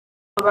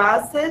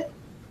base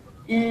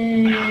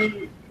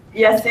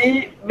y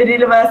así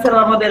Virgilio va a hacer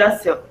la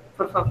moderación,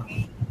 por favor.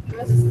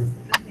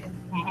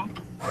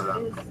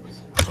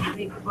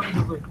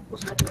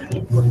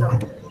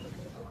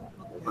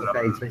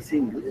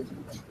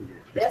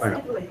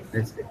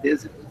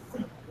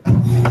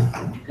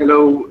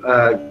 Hello,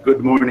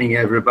 good morning,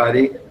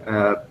 everybody.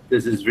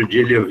 This is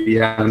Virgilio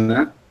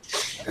Viana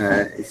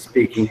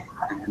speaking,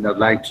 and I'd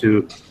like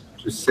to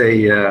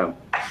say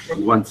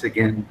once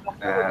again,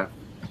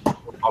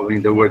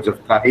 following the words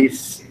of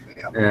Thais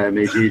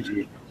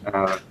Medigi,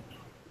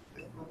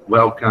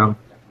 welcome,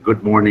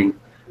 good morning,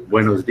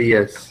 buenos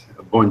dias,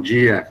 bom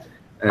dia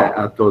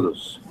a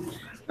todos.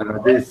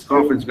 This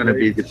conference is going to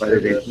be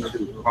divided into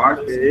two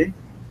parts. It's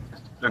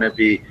going to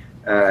be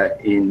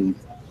in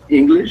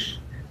English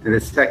and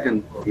the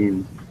second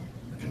in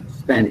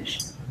Spanish.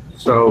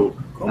 So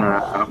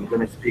I'm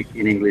going to speak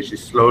in English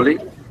slowly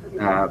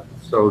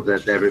so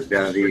that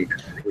everybody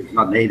who's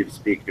not native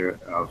speaker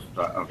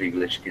of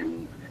English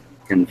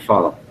can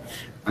follow.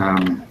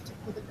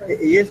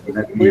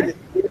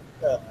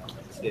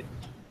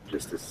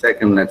 Just a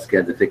second, let's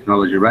get the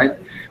technology right.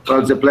 Well,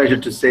 it's a pleasure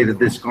to say that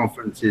this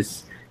conference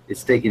is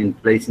taking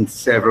place in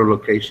several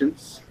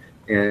locations.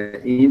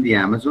 In the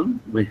Amazon,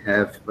 we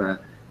have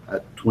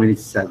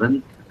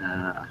 27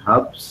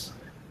 hubs,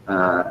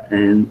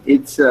 and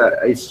it's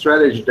a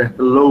strategy to have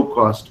a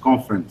low-cost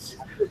conference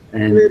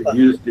and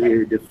use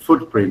the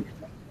footprint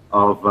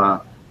of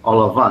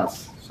all of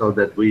us so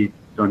that we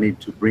don't need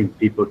to bring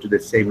people to the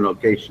same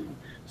location.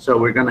 So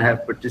we're going to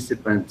have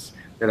participants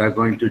that are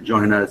going to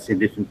join us in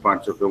different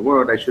parts of the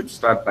world. I should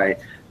start by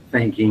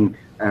thanking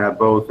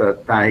both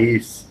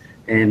Thais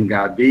and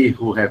Gabi,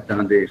 who have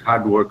done the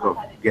hard work of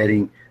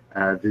getting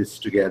this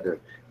together,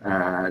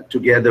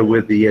 together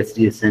with the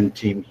SDSN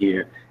team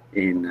here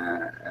in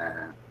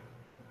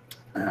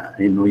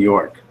New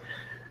York.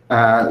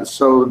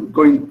 So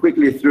going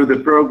quickly through the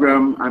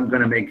program, I'm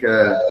going to make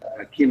a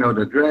keynote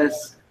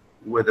address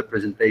with a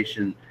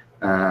presentation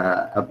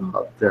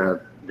about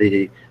the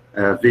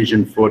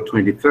vision for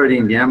 2030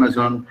 in the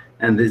Amazon,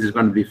 and this is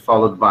going to be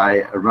followed by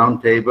a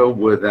roundtable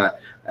with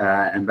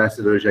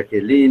Ambassador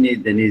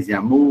Jacqueline, Denise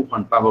Yamu,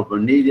 Juan Pablo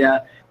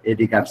Bonilla,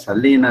 Edgar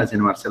Salinas,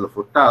 and Marcelo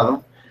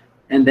Furtado.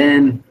 And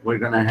then we're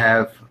going to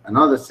have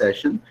another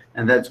session,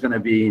 and that's going to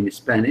be in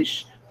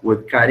Spanish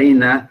with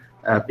Karina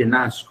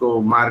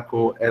Pinasco,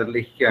 Marco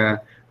Erlich,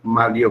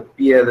 Mario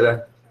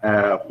Piedra,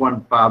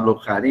 Juan Pablo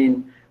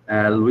Jarín,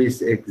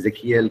 Luis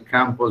Ezequiel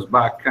Campos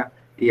Baca,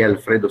 y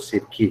Alfredo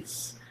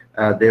Sirquis.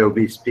 They will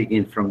be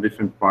speaking from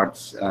different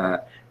parts,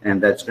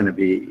 and that's going to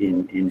be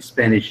in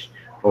Spanish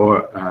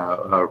or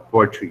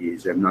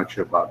Portuguese. I'm not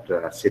sure about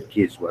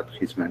Sirquis, what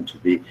he's going to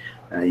be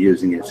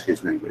using as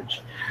his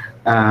language.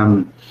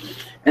 And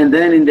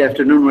then in the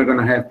afternoon, we're going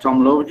to have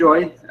Tom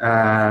Lovejoy,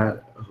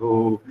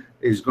 who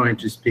is going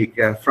to speak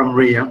from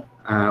Rio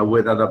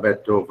with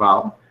Adalberto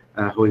Val,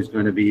 who is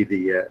going to be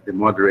the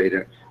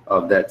moderator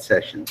of that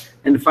session.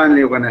 And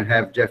finally, we're going to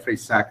have Jeffrey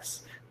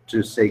Sachs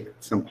to say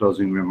some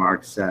closing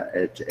remarks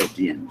at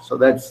the end. So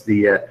that's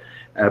the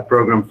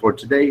program for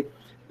today.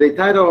 The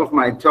title of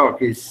my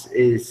talk is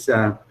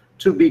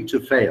Too Big to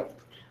Fail.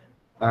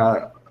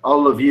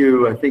 All of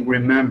you, I think,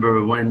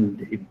 remember when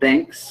the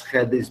banks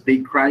had this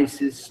big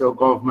crisis, so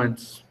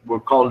governments were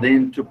called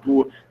in to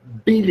pour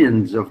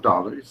billions of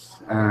dollars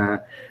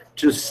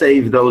to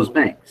save those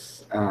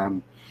banks.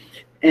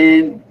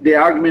 And the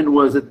argument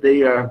was that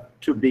they are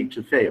too big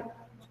to fail.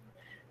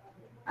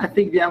 I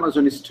think the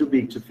Amazon is too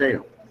big to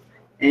fail.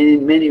 And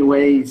in many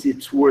ways,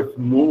 it's worth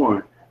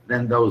more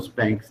than those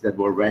banks that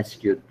were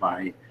rescued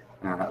by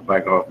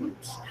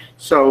governments.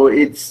 So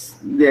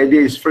the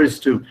idea is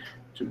first to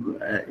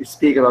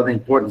speak about the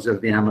importance of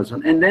the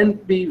Amazon, and then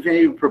be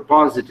very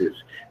propositive,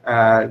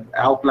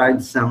 outline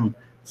some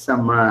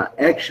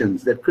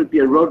actions that could be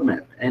a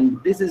roadmap.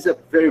 And this is a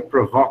very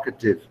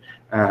provocative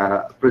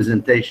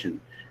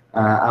presentation.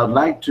 I'd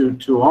like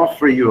to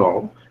offer you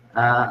all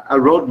a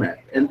roadmap,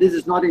 and this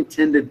is not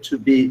intended to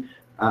be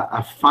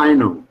a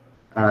final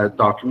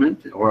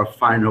document or a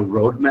final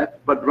roadmap,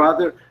 but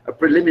rather a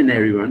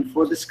preliminary one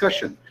for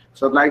discussion.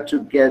 So I'd like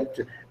to get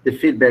the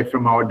feedback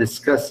from our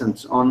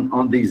discussants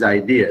on these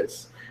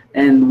ideas.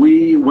 And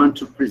we want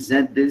to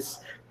present this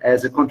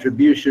as a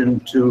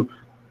contribution to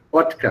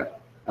OTCA,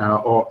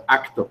 or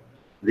ACTO,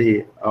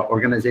 the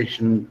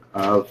organization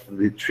of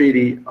the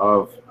Treaty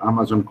of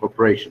Amazon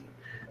Corporation,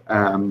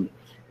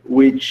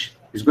 which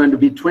is going to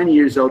be 20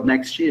 years old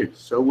next year.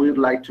 So we'd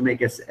like to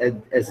make as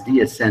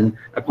DSN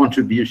a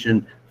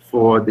contribution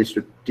for the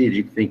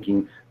strategic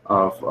thinking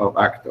of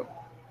ACTO.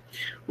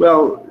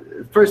 Well,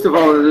 first of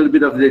all, a little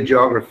bit of the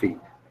geography.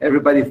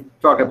 Everybody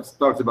talks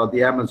about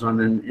the Amazon,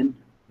 and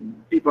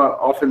people are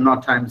often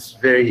not times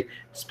very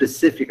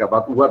specific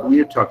about what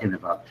we're talking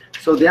about.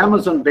 So the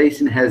Amazon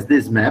basin has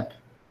this map.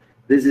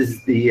 This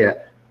is the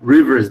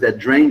rivers that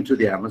drain to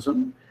the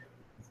Amazon,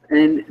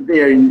 and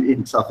they are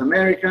in South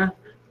America.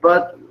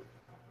 But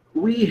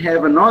we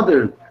have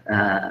another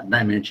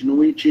dimension,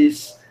 which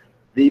is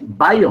the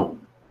biome.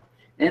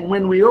 And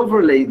when we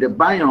overlay the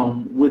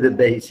biome with the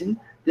basin,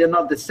 they're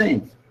not the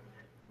same.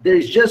 There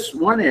is just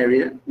one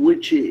area,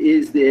 which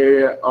is the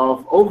area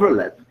of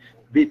overlap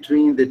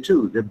between the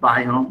two, the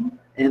biome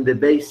and the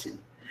basin.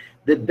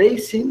 The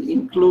basin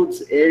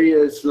includes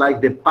areas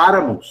like the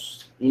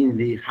Paramos in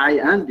the high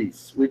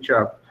Andes, which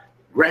are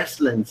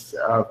grasslands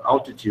of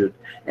altitude,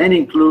 and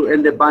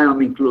the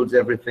biome includes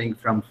everything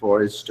from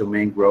forests to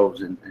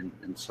mangroves and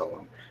so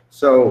on.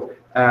 So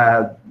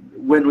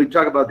when we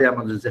talk about the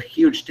Amazon, it's a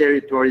huge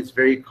territory, it's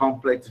very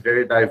complex,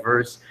 very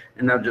diverse,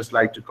 and I'd just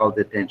like to call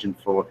the attention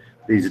for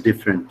these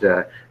different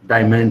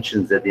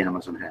dimensions that the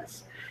Amazon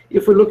has.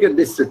 If we look at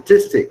the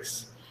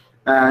statistics,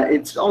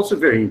 it's also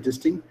very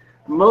interesting.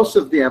 Most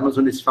of the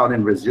Amazon is found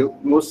in Brazil.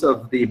 Most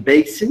of the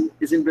basin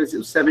is in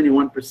Brazil,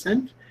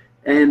 71%,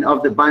 and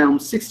of the biome,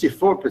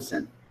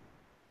 64%.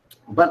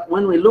 But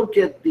when we look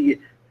at the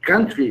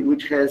country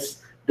which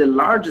has the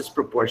largest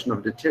proportion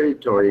of the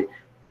territory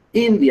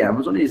in the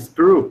Amazon is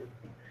Peru,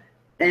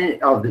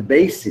 and of the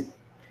basin.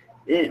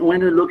 And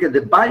when we look at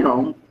the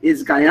biome,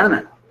 is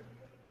Guyana,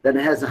 that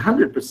has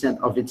 100%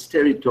 of its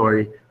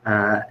territory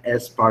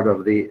as part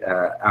of the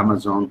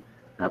Amazon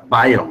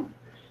biome.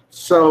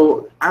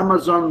 So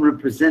Amazon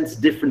represents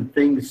different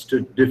things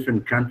to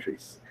different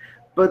countries.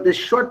 But the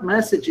short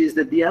message is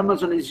that the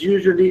Amazon is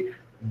usually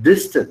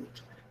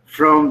distant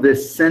from the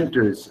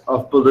centers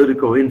of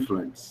political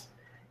influence.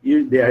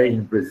 They are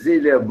in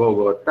Brasilia,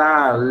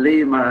 Bogota,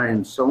 Lima,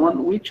 and so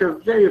on, which are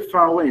very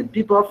far away. And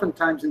people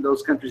oftentimes in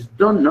those countries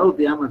don't know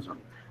the Amazon.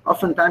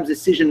 Oftentimes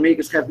decision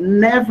makers have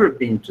never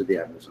been to the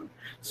Amazon.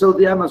 So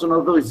the Amazon,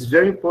 although it's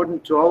very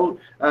important to all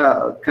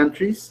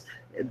countries,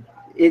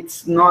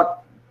 it's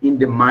not in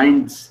the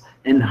minds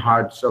and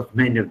hearts of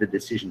many of the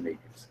decision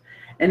makers.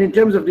 And in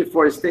terms of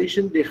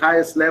deforestation, the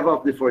highest level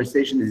of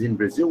deforestation is in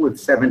Brazil with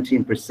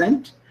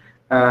 17%.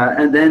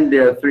 And then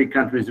there are three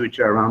countries which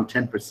are around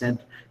 10%,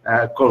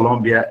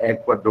 Colombia,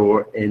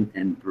 Ecuador,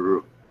 and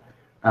Peru.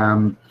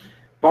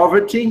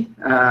 Poverty,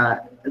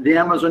 the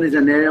Amazon is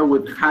an area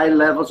with high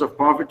levels of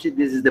poverty.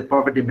 This is the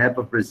poverty map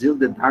of Brazil.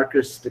 The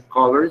darkest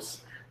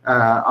colors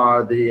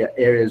are the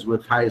areas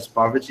with highest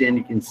poverty, and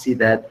you can see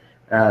that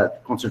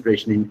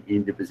concentration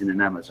in the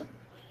Brazilian Amazon.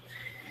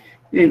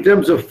 In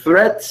terms of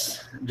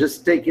threats,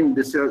 just taking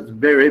this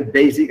very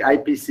basic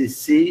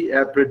IPCC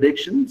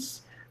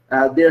predictions,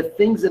 there are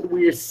things that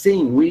we are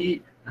seeing.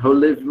 We who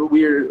live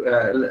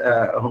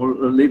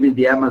in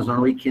the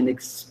Amazon, we can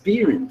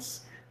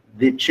experience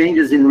the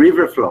changes in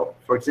river flow.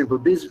 For example,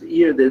 this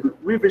year the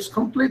river is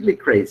completely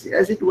crazy,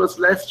 as it was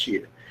last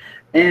year.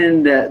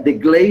 And the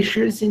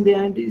glaciers in the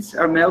Andes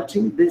are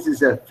melting. This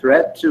is a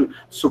threat to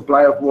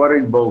supply of water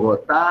in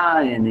Bogota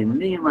and in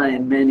Lima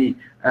and many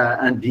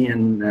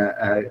Andean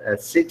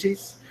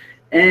cities.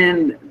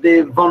 And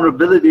the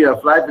vulnerability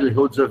of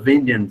livelihoods of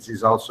Indians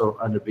is also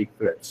under big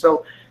threat.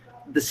 So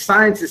the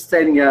science is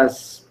telling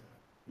us,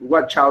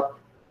 watch out,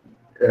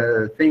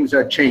 things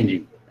are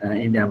changing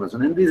in the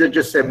Amazon. And these are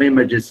just some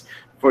images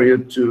for you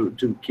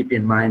to keep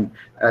in mind.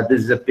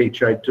 This is a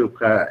picture I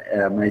took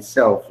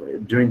myself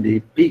during the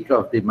peak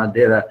of the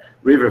Madeira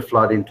River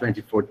flood in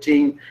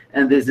 2014.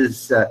 And this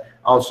is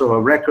also a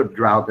record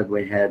drought that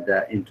we had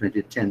in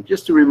 2010.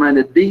 Just to remind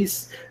that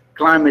these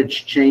climate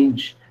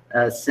change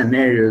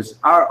scenarios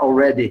are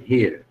already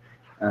here.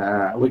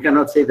 We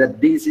cannot say that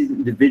these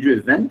individual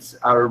events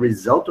are a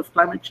result of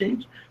climate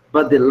change,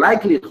 but the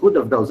likelihood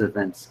of those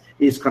events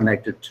is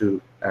connected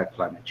to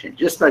climate change,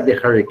 just like the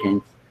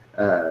hurricanes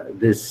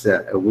this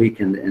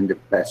week and the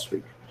past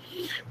week.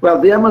 Well,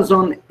 the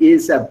Amazon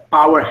is a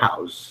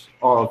powerhouse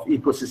of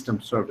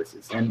ecosystem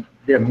services, and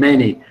there are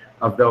many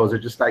of those.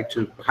 I'd just like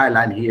to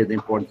highlight here the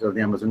importance of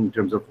the Amazon in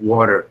terms of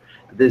water.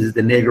 This is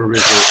the Negro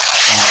River.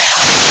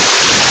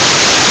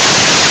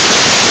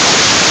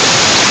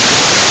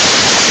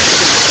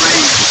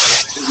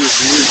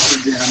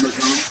 The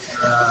Amazon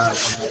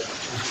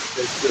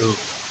to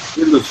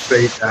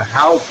illustrate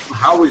how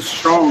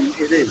strong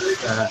it is.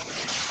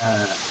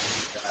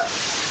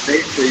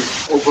 Data is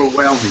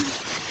overwhelming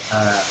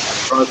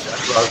across the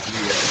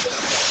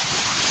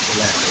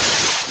land.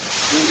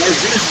 And as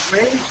this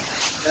rate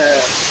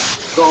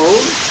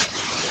goes,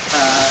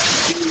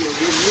 the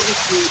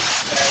humidity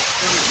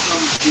comes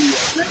from the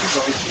Atlantic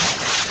Ocean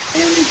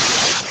and it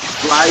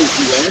flies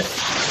west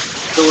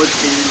towards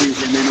the Andes,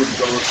 and then it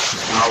goes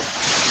south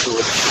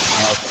towards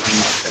South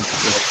and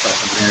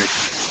South America.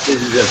 This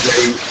is a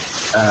very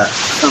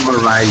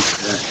summarized.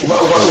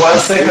 1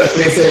 second,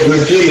 please,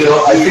 Virgilio.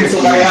 I think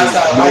somebody has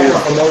a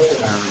microphone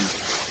open.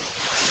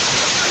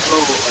 Flow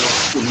of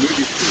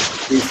humidity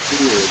is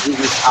here. This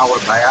is hour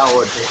by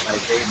hour, day by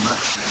day,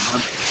 month by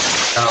month.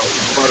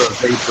 Water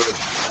vapor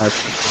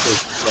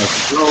transportation across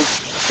the globe,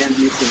 and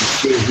you can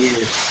see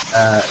here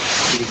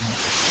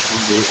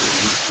on the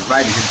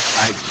right-hand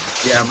side,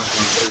 the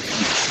Amazon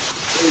basin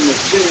playing a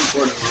very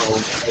important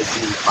role as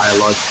the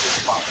biological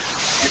park.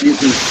 And you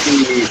can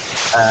see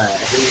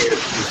here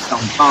in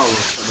São Paulo,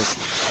 sort of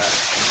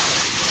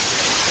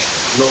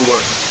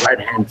lower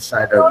right-hand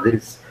side of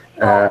this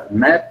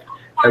map,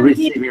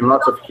 receiving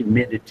lots of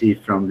humidity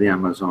from the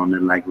Amazon,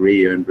 and like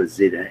Rio and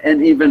Brasilia,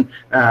 and even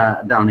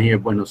down here,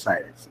 Buenos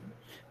Aires.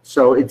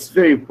 So it's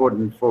very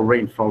important for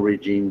rainfall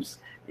regimes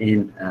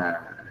in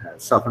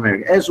South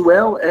America, as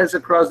well as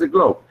across the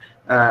globe.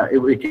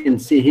 We can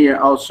see here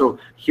also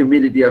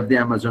humidity of the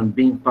Amazon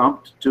being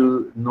pumped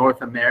to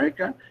North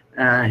America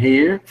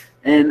here,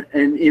 and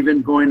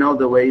even going all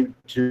the way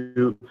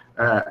to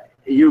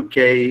UK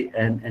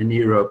and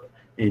Europe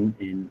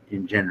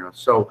in general.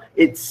 So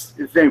it's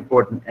very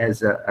important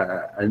as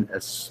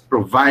a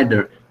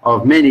provider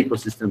of many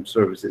ecosystem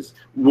services,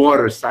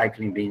 water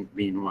cycling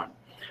being one.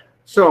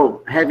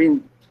 So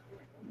having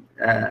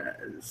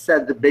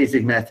said the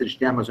basic message,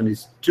 the Amazon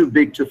is too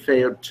big to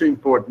fail, too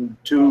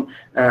important, too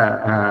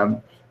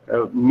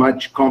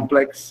much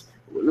complex.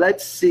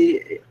 Let's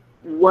see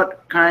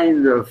what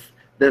kind of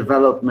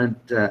development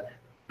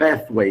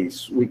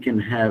pathways we can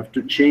have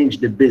to change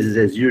the business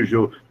as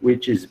usual,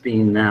 which is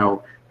being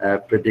now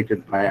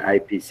predicted by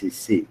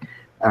IPCC.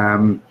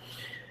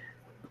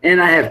 And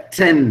I have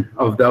 10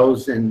 of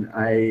those, and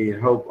I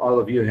hope all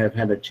of you have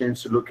had a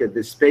chance to look at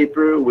this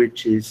paper,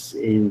 which is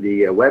in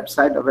the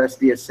website of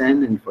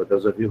SDSN, and for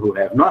those of you who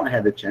have not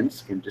had a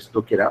chance, can just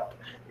look it up.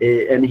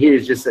 And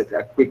here's just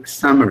a quick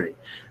summary.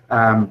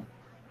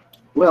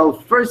 Well,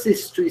 first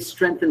is to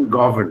strengthen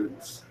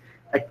governance.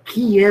 A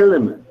key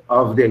element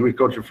of the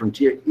agricultural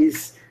frontier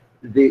is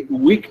the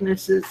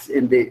weaknesses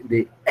and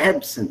the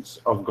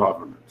absence of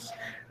governance.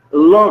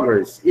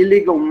 Loggers,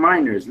 illegal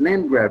miners,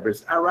 land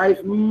grabbers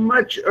arrive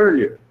much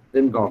earlier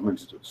than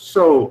governments do.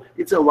 So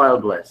it's a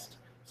Wild West.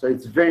 So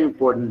it's very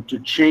important to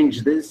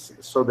change this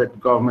so that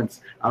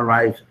governments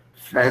arrive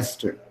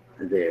faster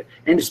there,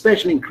 and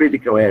especially in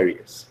critical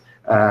areas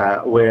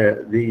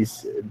where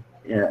these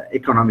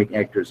economic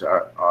actors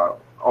are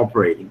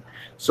operating.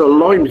 So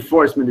law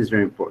enforcement is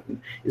very important.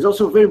 It's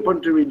also very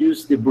important to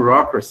reduce the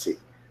bureaucracy.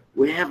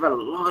 We have a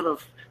lot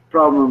of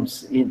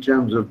problems in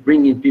terms of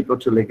bringing people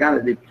to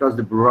legality because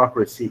the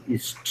bureaucracy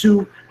is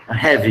too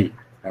heavy,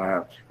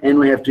 and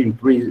we have to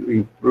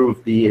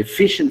improve the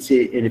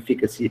efficiency and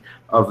efficacy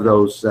of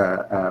those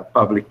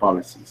public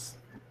policies.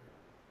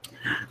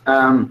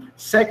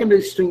 Second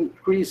is to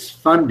increase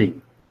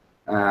funding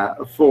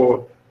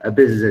for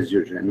business as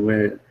usual, and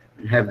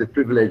we have the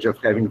privilege of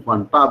having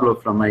Juan Pablo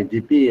from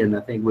IDP, and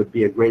I think it would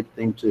be a great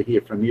thing to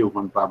hear from you,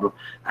 Juan Pablo,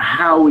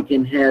 how we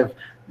can have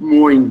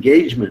more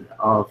engagement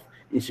of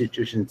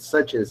institutions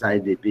such as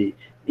IDP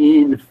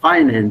in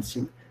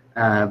financing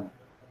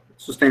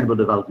sustainable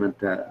development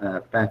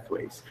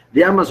pathways.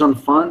 The Amazon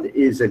Fund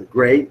is a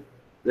great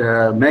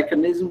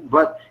mechanism,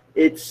 but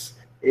it's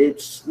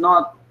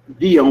not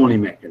the only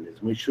mechanism.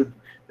 We should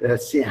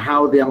see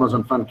how the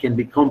Amazon Fund can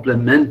be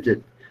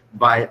complemented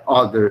by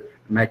other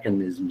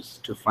mechanisms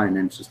to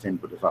finance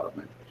sustainable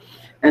development.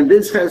 And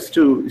this has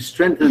to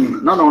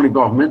strengthen not only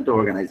governmental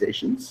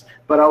organizations,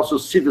 but also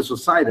civil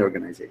society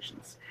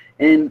organizations.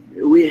 And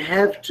we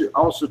have to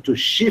also to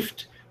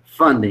shift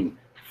funding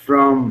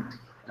from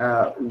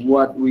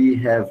what we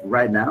have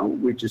right now,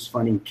 which is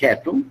funding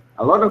cattle.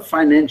 A lot of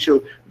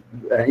financial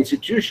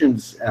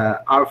institutions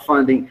are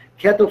funding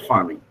cattle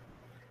farming.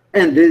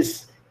 And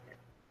this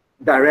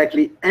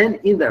directly and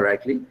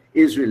indirectly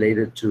is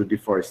related to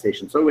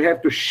deforestation. So we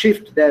have to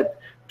shift that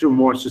to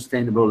more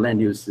sustainable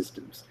land use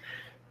systems.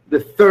 The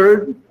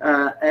third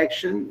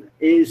action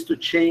is to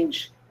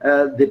change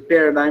the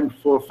paradigm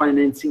for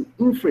financing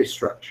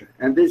infrastructure.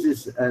 And this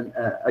is,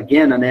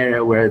 again, an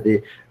area where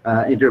the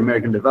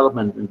Inter-American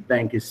Development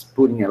Bank is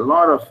putting a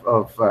lot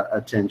of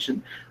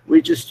attention,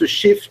 which is to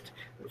shift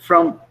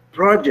from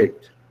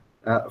project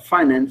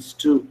finance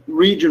to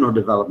regional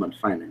development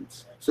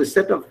finance. So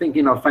instead of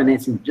thinking of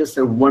financing just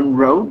a one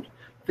road,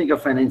 think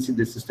of financing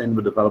the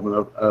sustainable development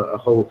of a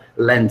whole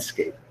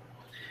landscape.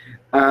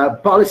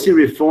 Policy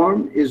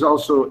reform is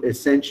also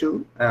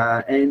essential,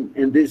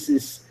 and this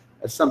is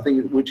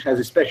something which has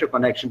a special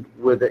connection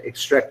with the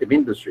extractive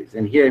industries.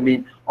 And here I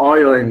mean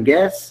oil and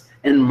gas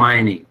and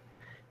mining.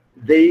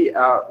 They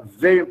are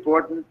very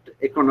important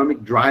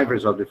economic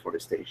drivers of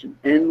deforestation,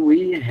 and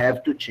we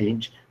have to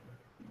change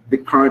the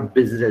current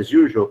business as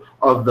usual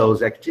of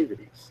those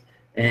activities.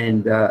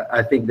 And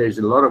I think there's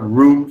a lot of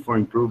room for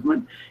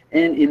improvement.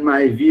 And in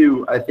my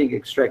view, I think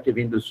extractive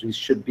industries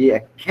should be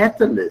a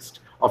catalyst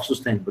of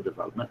sustainable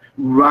development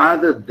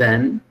rather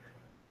than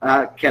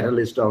a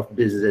catalyst of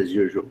business as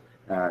usual.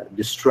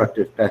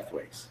 Destructive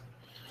pathways.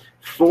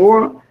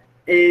 4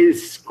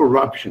 is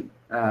corruption.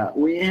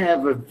 We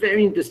have a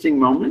very interesting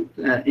moment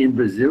in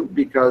Brazil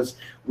because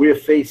we're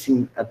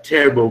facing a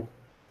terrible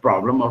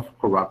problem of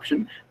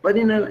corruption, but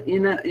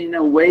in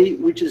a way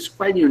which is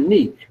quite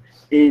unique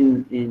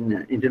in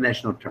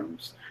international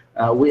terms.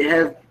 We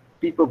have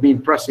people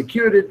being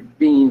prosecuted,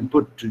 being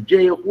put to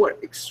jail, who are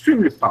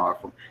extremely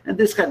powerful, and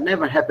this had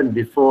never happened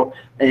before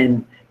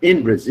in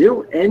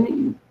Brazil and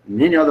in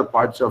many other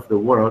parts of the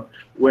world,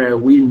 where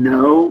we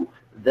know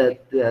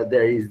that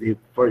there is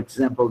for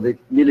example, the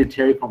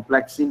military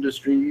complex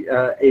industry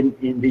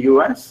in the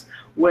US,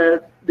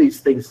 where these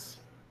things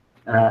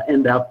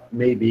end up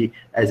maybe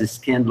as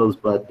scandals,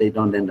 but they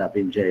don't end up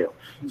in jail.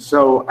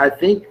 So I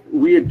think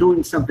we are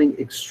doing something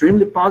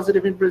extremely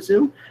positive in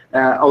Brazil,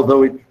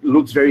 although it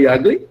looks very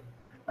ugly.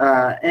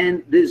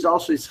 And this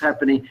also is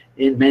happening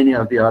in many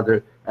of the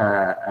other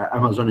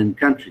Amazonian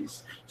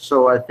countries.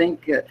 So I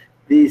think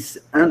this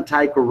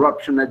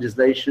anti-corruption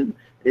legislation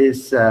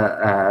is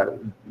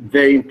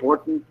very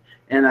important,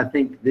 and I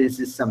think this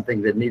is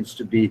something that needs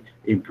to be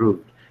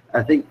improved.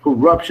 I think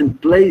corruption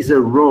plays a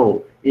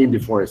role in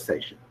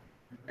deforestation,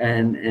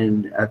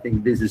 and I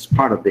think this is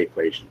part of the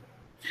equation.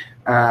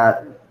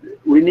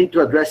 We need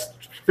to address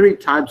three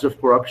types of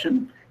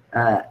corruption: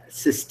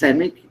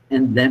 systemic,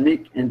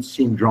 endemic, and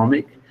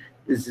syndromic.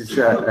 This is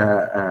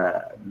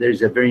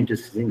there's a very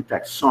interesting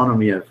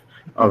taxonomy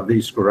of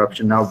this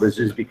corruption. Now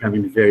Brazil is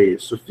becoming very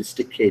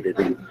sophisticated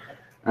in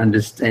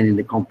understanding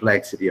the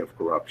complexity of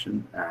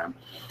corruption.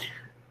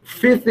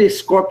 Fifth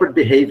is corporate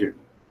behavior.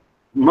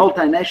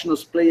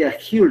 Multinationals play a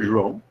huge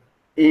role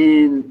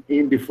in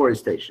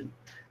deforestation.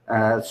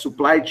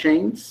 Supply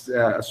chains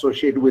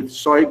associated with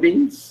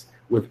soybeans,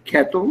 with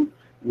cattle,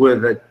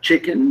 with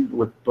chicken,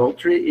 with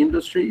poultry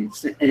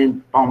industries,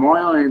 and palm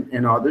oil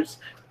and others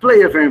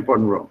play a very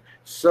important role.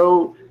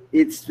 So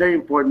it's very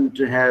important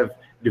to have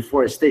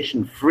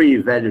deforestation-free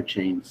value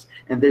chains.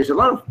 And there's a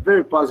lot of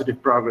very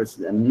positive progress.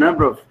 A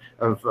number of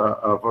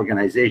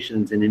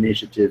organizations and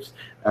initiatives,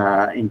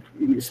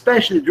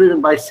 especially driven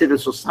by civil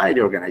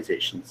society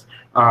organizations,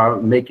 are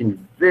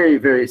making very,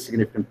 very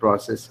significant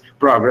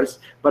progress,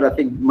 but I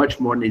think much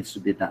more needs to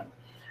be done.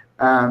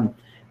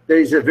 There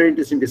is a very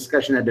interesting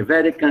discussion at the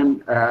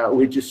Vatican,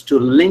 which is to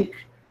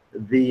link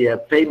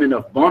the payment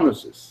of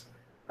bonuses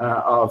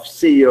of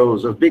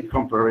CEOs of big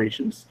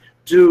corporations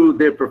to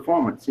their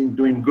performance in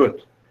doing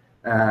good.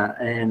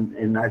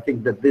 And I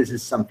think that this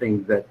is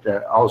something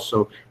that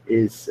also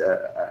is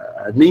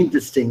an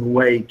interesting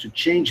way to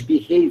change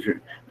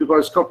behavior,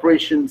 because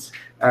corporations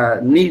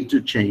need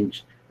to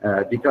change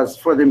because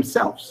for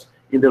themselves,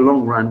 in the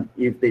long run,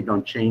 if they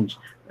don't change,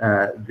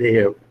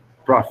 their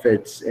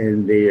profits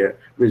and their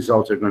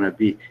results are going to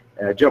be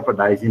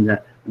jeopardized in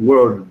a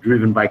world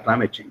driven by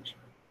climate change.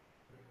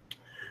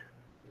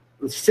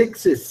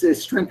 Six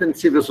is strengthen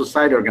civil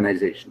society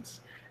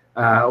organizations.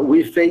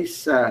 We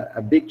face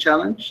a big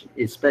challenge,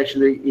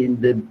 especially in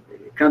the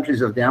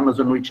countries of the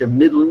Amazon, which are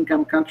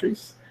middle-income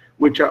countries,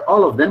 which are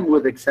all of them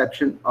with the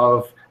exception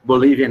of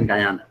Bolivia and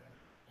Guyana.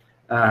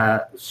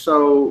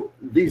 So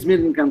these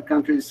middle-income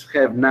countries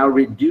have now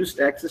reduced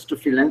access to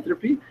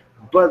philanthropy,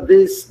 but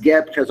this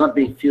gap has not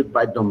been filled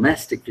by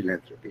domestic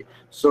philanthropy.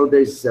 So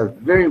there's a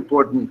very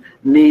important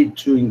need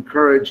to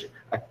encourage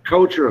a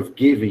culture of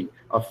giving,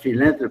 of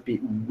philanthropy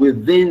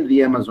within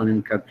the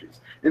Amazonian countries.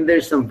 And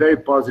there's some very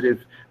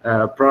positive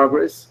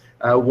progress.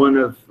 One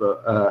of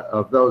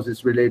those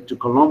is related to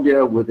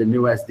Colombia with the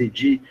new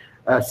SDG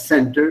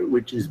center,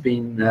 which is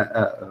being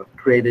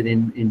created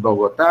in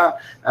Bogota.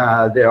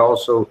 There are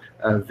also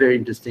very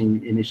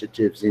interesting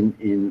initiatives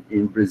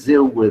in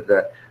Brazil with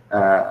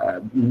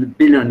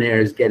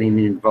billionaires getting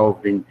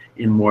involved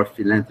in more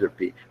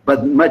philanthropy,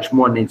 but much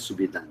more needs to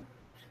be done.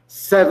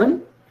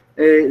 7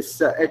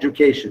 is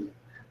education.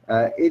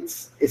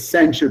 It's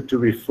essential to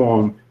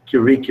reform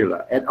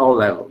curricula at all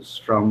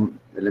levels, from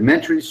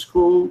elementary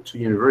school to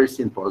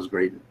university and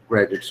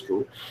postgraduate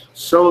school,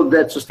 so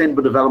that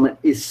sustainable development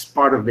is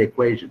part of the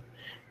equation.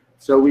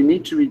 So we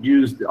need to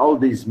reduce all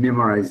this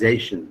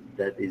memorization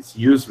that is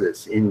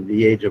useless in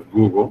the age of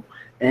Google,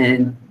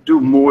 and do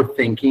more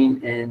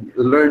thinking and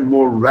learn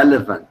more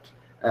relevant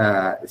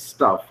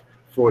stuff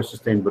for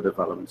sustainable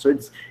development. So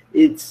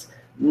it's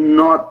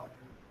not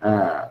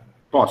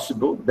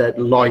possible that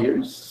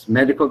lawyers,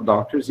 medical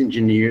doctors,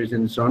 engineers,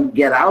 and so on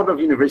get out of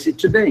university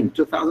today, in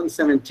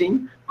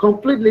 2017,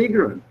 completely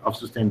ignorant of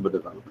sustainable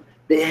development.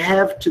 They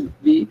have to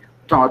be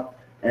taught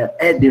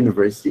at the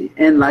university,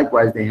 and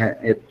likewise they have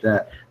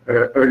at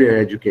earlier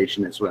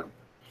education as well.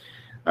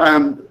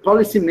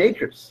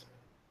 Policymakers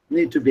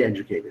need to be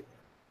educated.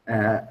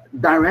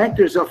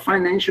 Directors of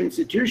financial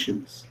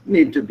institutions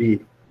need to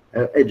be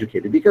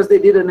educated, because they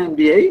did an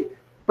MBA,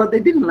 but they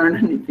didn't learn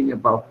anything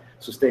about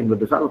sustainable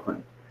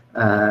development.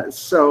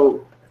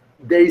 So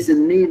there is a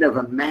need of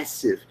a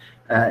massive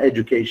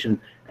education,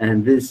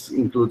 and this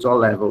includes all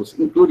levels,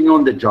 including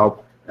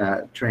on-the-job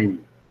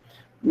training.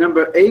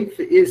 Number 8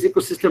 is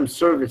ecosystem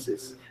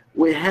services.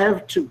 We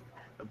have to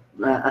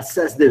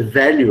assess the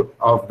value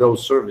of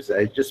those services.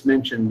 I just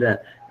mentioned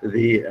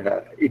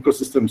the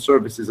ecosystem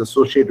services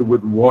associated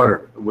with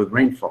water, with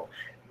rainfall.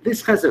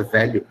 This has a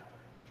value,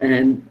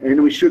 and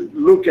we should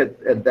look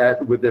at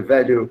that with the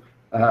value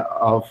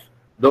of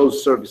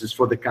those services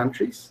for the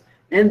countries,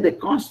 and the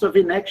cost of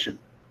inaction.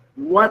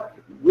 What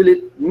will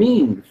it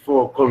mean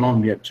for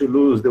Colombia to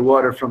lose the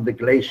water from the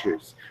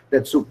glaciers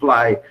that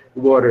supply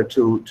water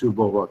to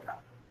Bogota?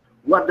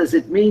 What does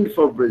it mean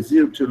for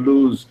Brazil to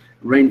lose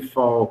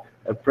rainfall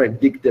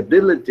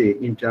predictability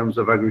in terms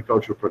of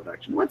agricultural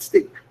production? What's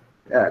the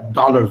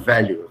dollar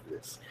value of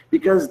this?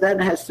 Because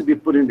that has to be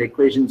put in the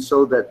equation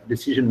so that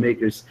decision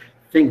makers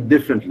think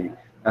differently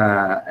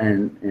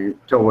and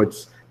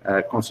towards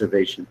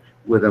conservation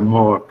with a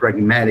more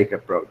pragmatic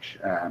approach.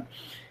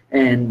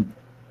 And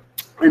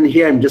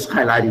here I'm just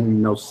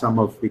highlighting, some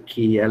of the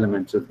key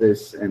elements of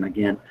this. And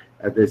again,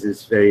 this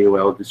is very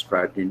well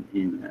described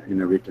in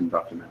a written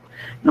document.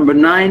 Number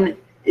 9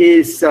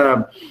 is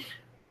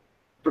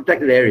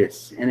protected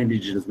areas and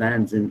indigenous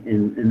lands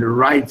and the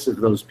rights of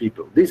those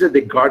people. These are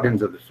the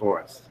guardians of the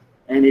forest.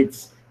 And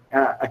it's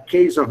a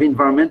case of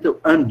environmental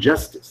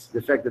injustice,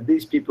 the fact that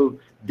these people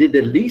did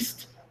the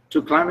least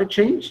to climate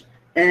change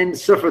and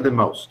suffer the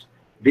most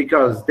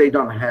because they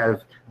don't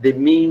have the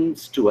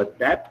means to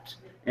adapt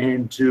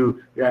and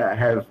to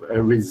have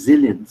a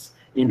resilience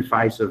in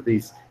face of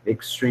these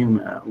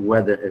extreme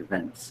weather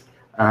events.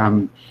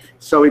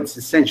 So it's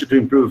essential to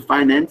improve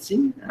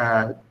financing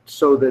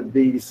so that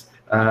these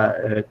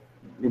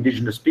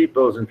indigenous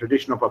peoples and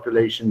traditional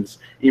populations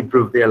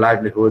improve their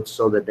livelihoods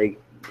so that they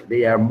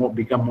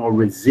become more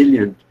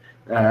resilient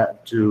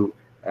to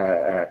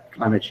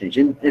climate change.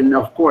 And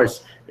of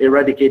course,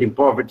 eradicating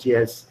poverty,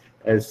 as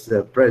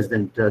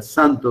President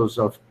Santos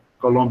of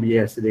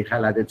Colombia yesterday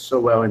highlighted so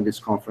well in this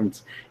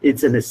conference,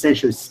 it's an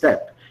essential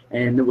step.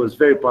 And it was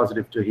very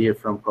positive to hear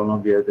from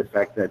Colombia the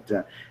fact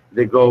that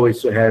the goal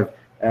is to have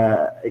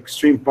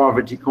extreme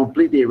poverty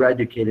completely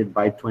eradicated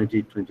by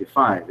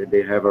 2025, and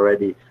they have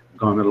already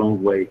gone a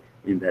long way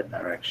in that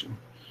direction.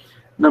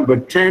 Number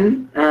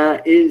 10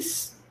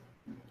 is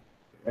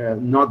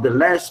not the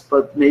last,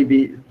 but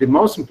maybe the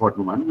most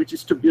important one, which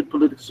is to build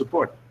political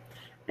support.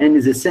 And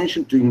it's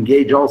essential to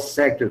engage all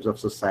sectors of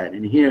society.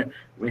 And here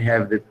we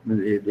have the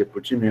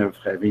opportunity of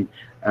having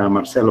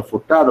Marcelo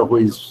Furtado, who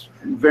is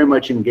very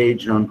much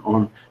engaged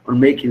on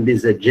making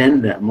this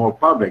agenda more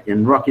public.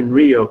 And Rock in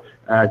Rio,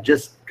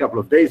 just a couple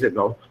of days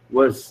ago,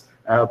 was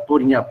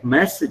putting up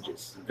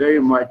messages very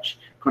much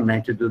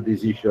connected to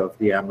this issue of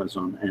the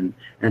Amazon.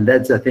 And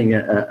that's, I think,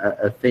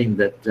 a thing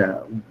that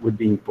would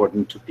be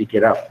important to pick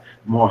it up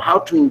more, how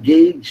to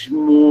engage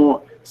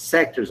more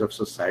sectors of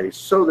society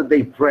so that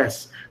they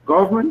press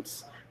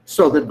governments,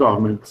 so that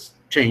governments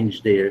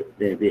change their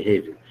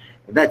behavior.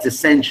 That's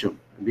essential,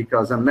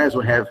 because unless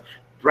we have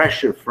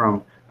pressure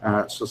from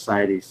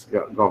societies,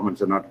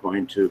 governments are not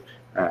going to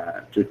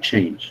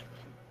change.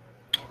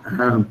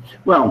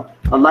 Well,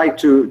 I'd like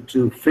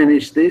to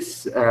finish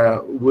this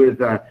with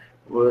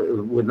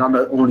not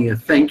only a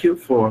thank you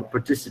for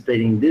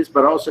participating in this,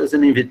 but also as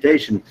an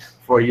invitation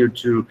for you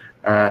to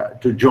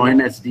join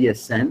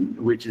SDSN,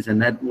 which is a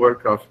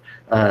network of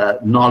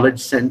knowledge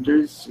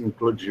centers,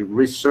 including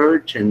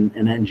research and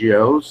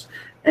NGOs,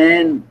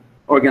 and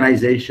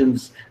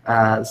organizations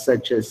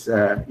such as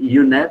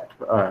UNEP,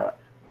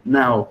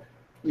 now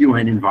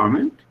UN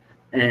Environment,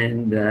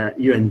 and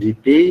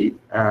UNDP.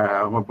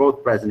 We're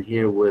both present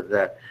here with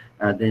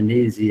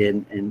Denise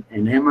and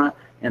Emma,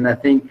 and I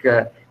think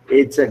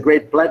it's a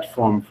great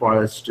platform for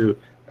us to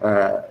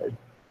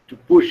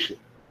push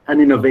an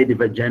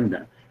innovative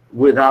agenda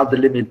without the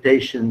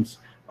limitations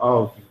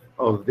of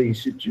the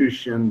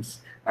institutions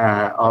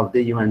of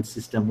the UN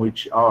system,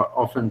 which are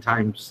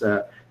oftentimes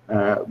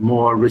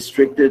more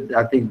restricted.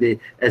 I think the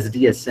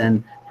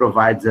SDSN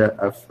provides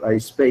a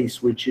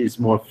space which is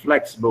more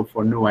flexible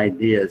for new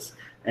ideas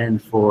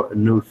and for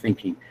new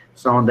thinking.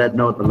 So on that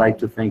note, I'd like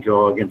to thank you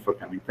all again for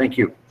coming. Thank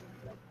you.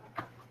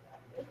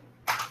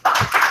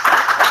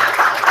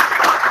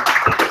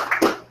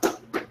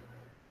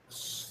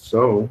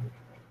 So,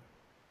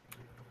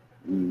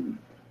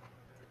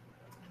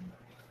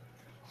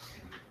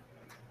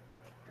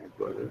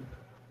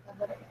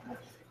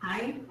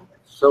 Hi.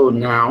 So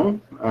now,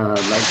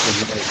 I'd like to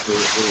invite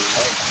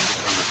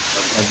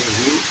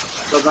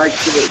so I'd like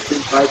to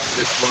invite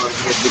the floor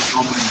to get the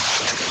comments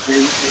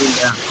and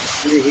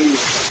we're here in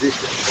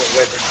position for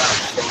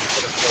webinars. So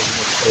instead of closing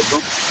the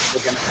table,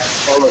 we're going to have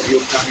all of you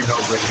coming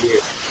over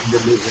here in the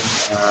living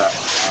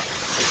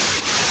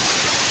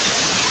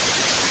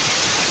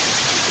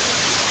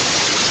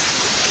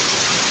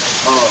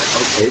Oh,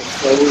 okay.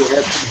 So we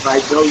have to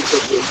invite those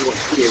of you who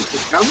are here to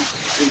come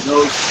and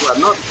those who are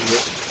not here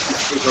to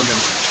speak on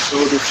them.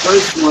 So the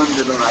first one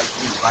that I'd like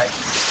to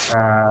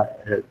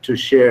invite to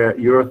share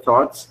your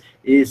thoughts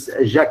is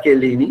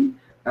Jaqueline,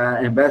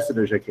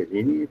 Ambassador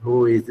Jaqueline,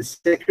 who is the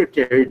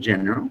Secretary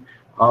General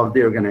of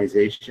the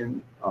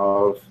organization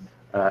of,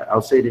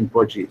 I'll say it in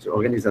Portuguese,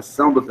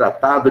 Organização do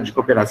Tratado de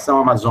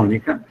Cooperação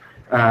Amazônica.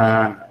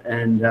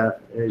 And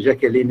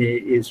Jaqueline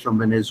is from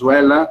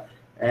Venezuela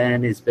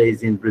and is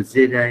based in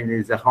Brasilia, and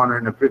it's an honor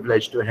and a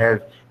privilege to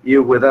have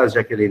you with us,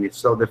 Jaqueline.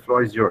 So the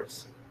floor is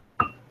yours.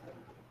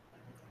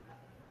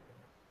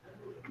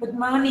 Good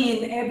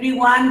morning,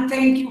 everyone.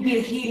 Thank you,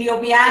 Virgilio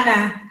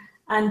Viana,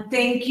 and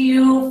thank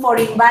you for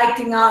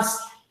inviting us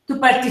to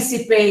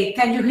participate.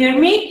 Can you hear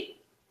me?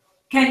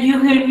 Can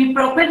you hear me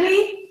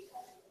properly?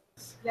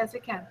 Yes, we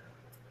can.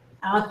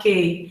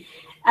 Okay.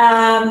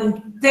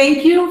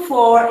 Thank you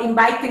for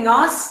inviting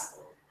us.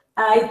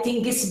 I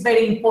think it's a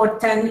very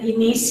important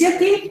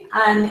initiative,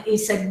 and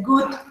it's a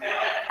good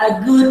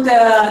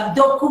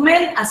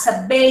document as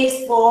a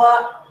base for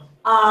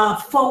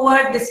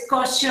forward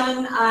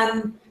discussion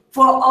and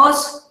for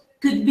us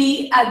could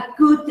be a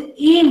good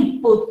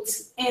input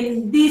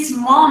in this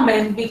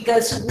moment,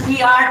 because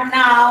we are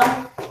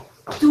now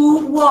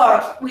to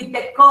work with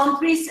the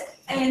countries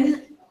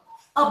and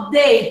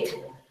update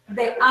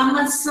the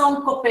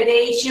Amazon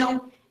Cooperation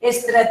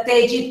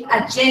Strategic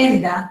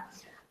Agenda.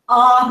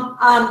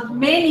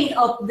 Many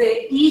of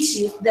the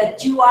issues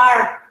that you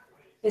are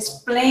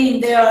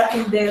explaining there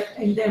in the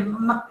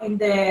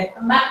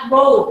map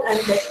road and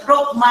the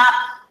roadmap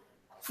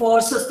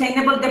for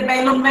sustainable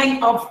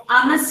development of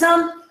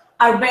Amazon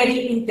are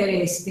very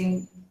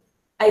interesting.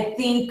 I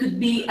think could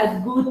be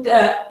a good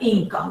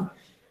income.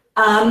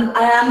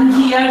 I am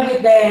here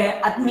with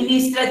the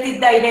administrative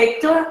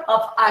director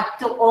of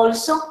ACTO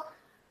also.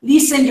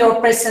 Listen your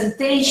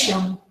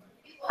presentation.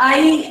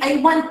 I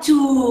want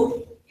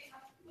to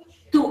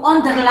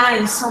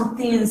underline some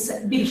things,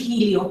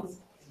 Virgilio.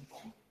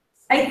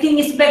 I think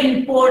it's very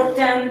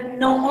important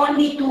not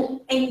only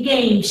to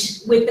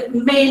engage with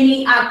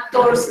many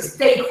actors,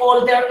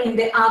 stakeholders in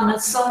the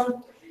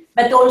Amazon,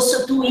 but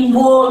also to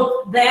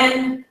involve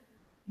them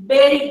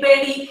very,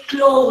 very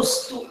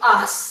close to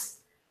us,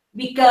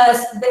 because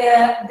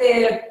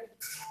the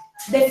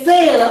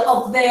fail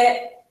of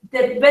the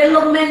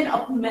development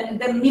of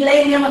the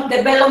Millennium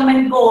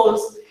Development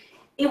Goals,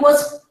 it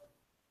was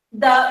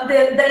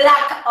the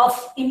lack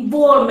of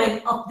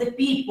involvement of the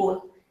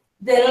people,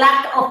 the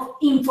lack of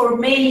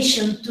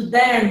information to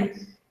them,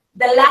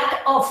 the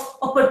lack of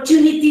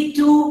opportunity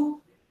to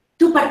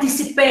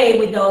participate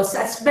with us.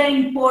 It's very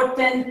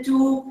important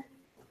to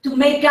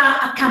make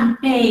a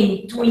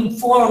campaign to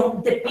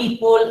inform the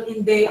people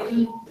in the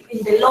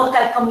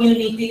local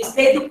communities.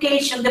 The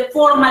education, the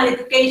formal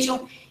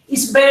education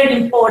is very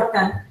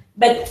important.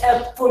 But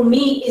for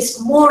me, it's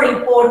more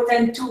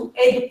important to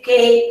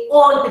educate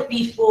all the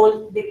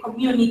people, the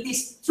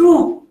communities,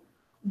 through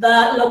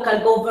the local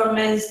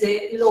governments,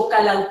 the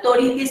local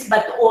authorities,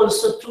 but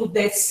also through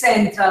the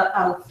central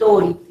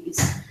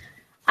authorities.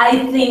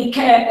 I think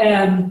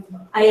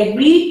I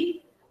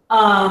agree.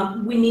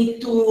 We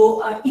need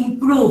to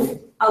improve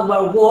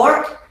our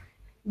work.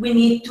 We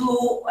need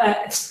to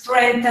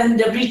strengthen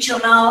the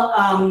regional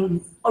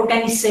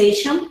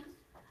organization.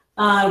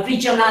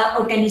 Regional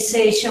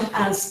organization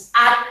as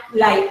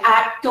like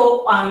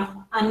ACTO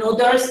and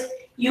others,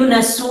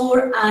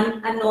 UNASUR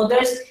and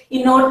others,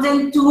 in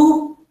order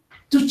to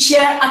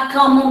share a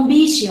common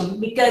vision.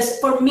 Because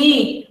for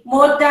me,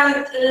 more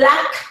than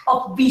lack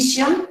of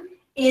vision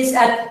is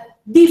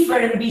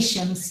different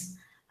visions,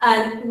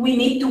 and we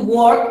need to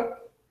work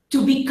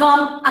to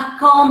become a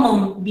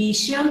common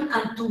vision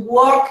and to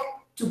work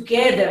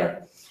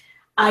together.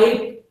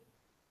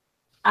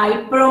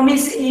 I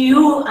promise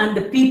you and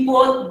the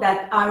people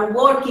that are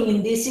working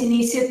in this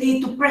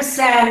initiative to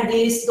present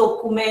this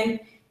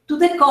document to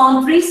the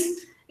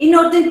countries in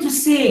order to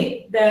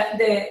see the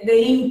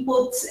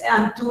inputs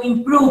and to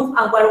improve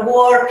our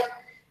work.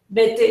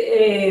 But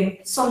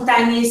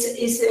sometimes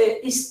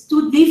it's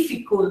too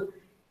difficult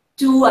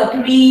to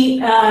agree.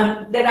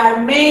 There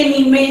are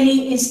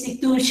many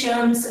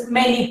institutions,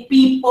 many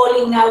people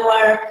in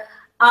our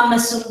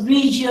Amazon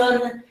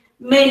region,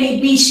 many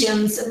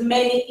visions,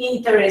 many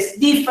interests,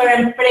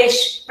 different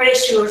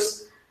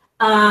pressures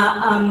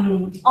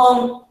on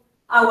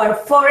our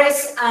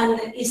forests, and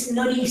it's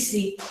not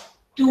easy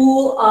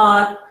to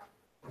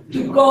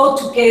go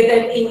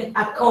together in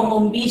a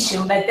common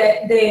vision. But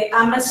the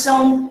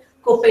Amazon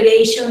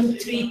Cooperation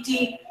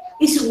Treaty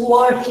is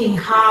working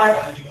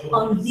hard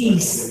on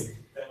this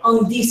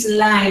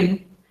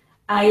line.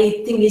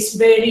 I think it's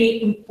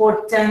very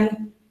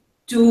important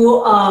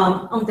to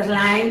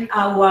underline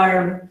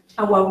our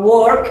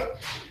work.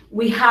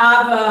 We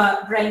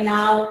have right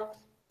now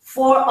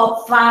 4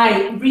 or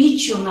 5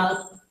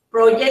 regional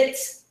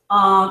projects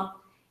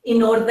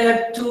in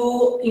order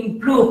to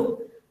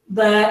improve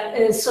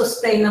the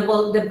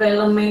sustainable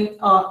development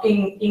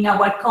in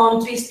our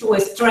countries, to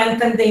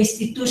strengthen the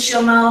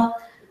institutional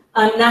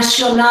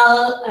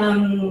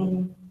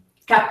national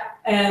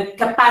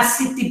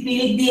capacity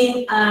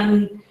building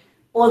and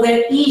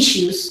other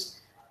issues.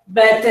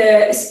 But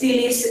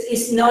still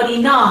is not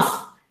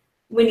enough.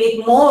 We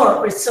need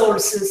more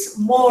resources,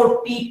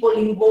 more people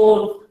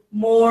involved,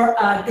 more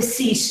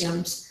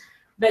decisions.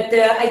 But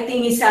I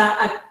think it's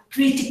a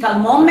critical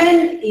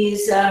moment,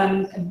 is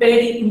a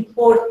very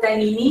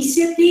important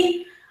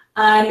initiative,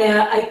 and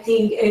I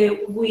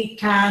think we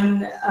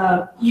can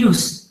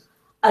use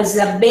as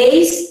a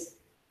base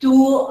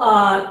to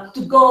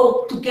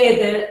go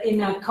together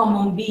in a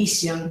common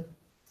vision.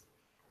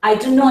 I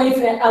don't know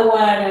if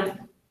our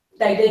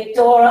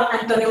director,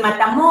 Antonio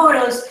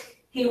Matamoros,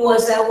 he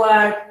was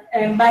our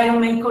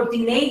environment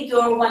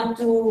coordinator, want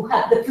to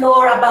have the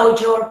floor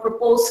about your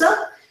proposal,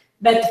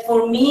 but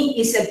for me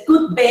it's a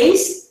good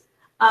base.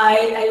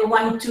 I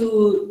want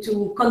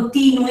to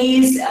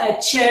continue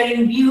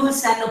sharing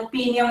views and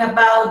opinion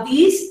about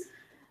this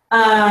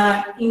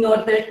in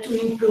order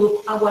to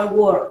improve our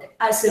work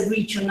as a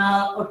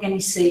regional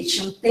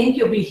organization. Thank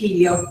you,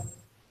 Virgilio.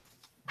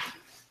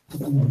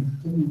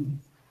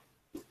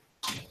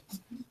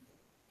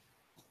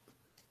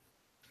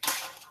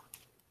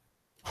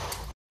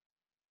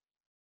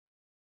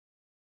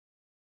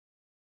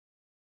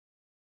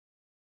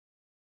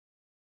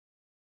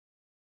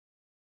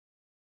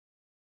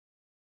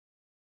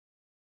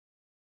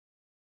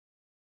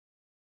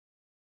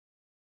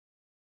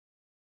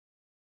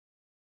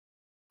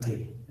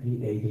 I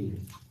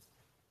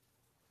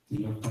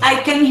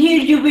can hear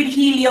you,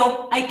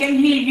 Virgilio. I can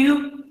hear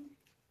you.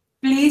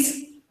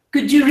 Please,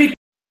 could you repeat?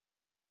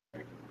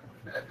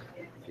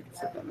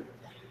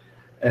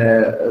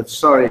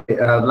 Sorry,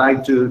 I'd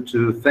like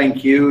to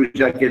thank you,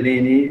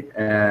 Jacqueline,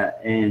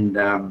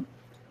 and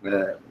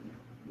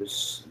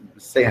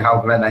say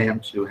how glad I am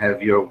to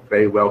have your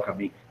very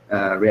welcoming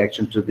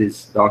reaction to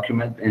this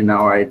document. And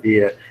our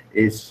idea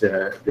is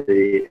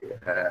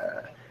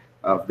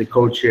of the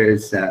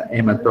co-chairs,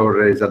 Emma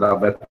Torres,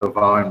 Adalberto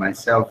Val, and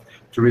myself,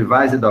 to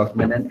revise the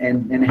document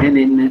and hand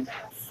in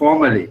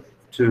formally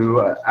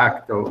to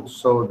ACTO,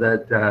 so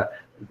that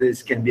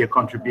this can be a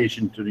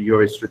contribution to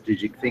your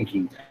strategic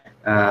thinking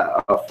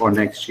for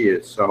next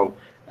year. So,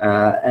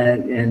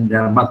 and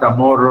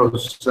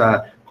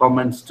Matamoros'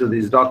 comments to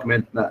this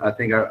document, I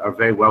think, are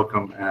very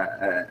welcome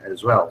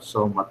as well.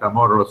 So,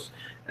 Matamoros,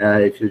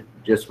 if you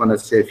just want to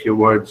say a few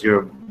words,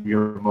 you're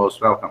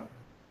most welcome.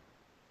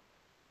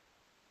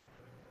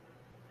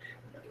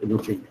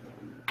 Okay.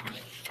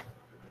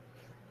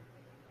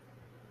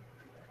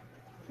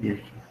 Yeah.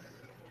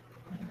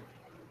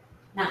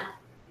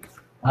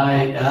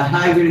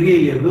 Hi,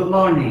 Virgilio. Good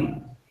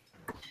morning.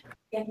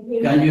 Can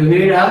you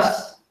hear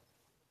us?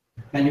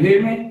 Can you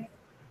hear me?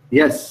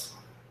 Yes.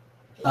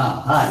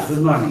 Hi.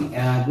 Good morning.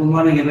 Good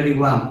morning,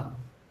 everyone.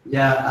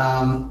 Yeah.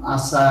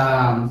 As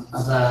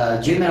a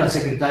General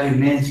Secretary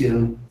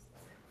mentioned,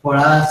 for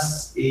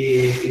us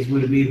it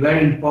will be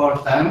very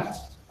important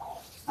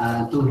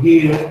to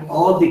hear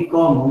all the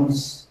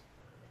comments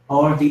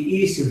or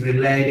the issues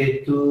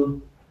related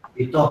to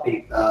the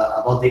topic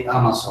about the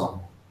Amazon.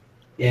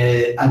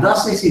 And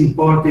that is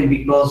important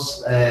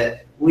because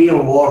we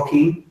are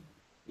working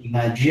in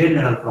a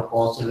general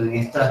proposal, in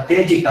a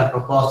strategical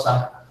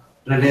proposal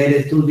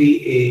related to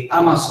the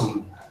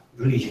Amazon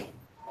region.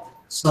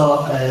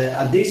 So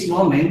at this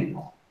moment,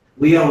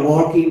 we are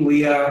working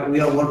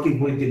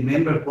with the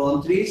member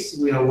countries.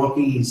 We are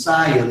working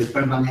inside of the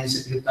permanent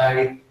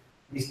secretary,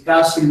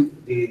 discussing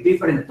the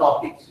different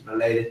topics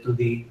related to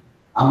the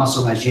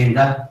Amazon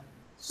agenda.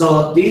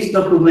 So these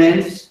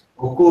documents,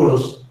 of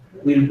course,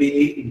 will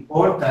be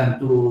important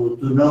to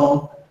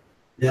know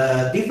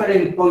the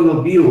different point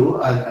of view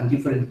and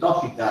different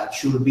topics that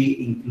should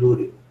be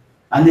included.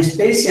 And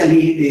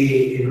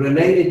especially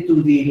related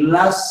to the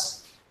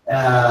last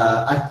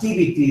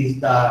activities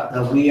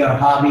that we are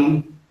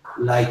having,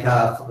 like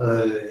a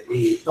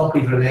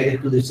topic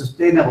related to the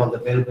Sustainable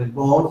Development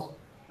Goals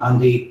and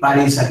the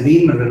Paris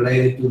Agreement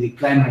related to the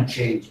climate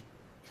change.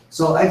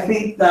 So I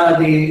think that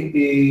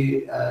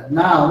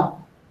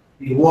now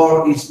the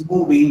world is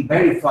moving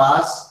very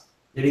fast.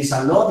 There is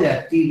a lot of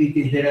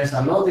activities, there is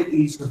a lot of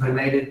issues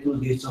related to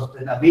the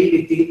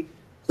sustainability.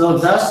 So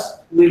that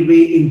will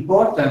be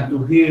important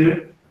to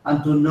hear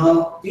and to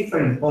know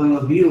different point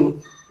of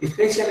view,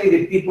 especially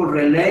the people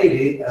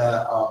related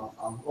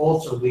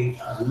also with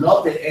a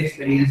lot of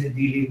experience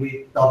dealing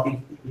with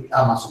topics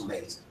Amazon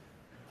based.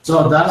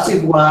 So that's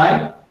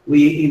why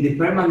we, in the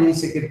permanent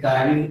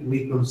secretary,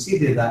 we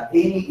consider that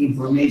any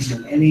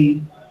information,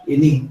 any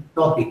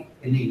topic,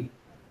 any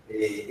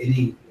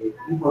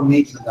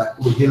information that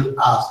could help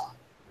us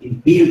in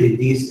building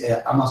this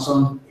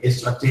Amazon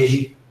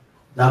strategy,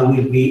 that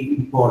will be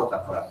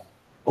important for us.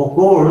 Of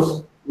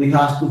course, we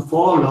have to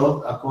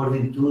follow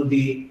according to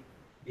the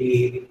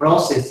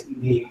process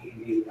in the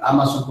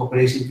Amazon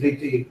Cooperation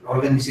Treaty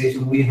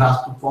Organization. We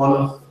have to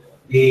follow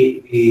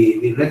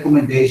the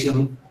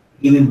recommendation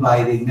given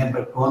by the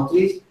member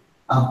countries,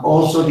 and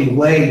also the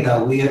way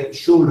that we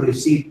should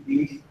receive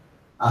this.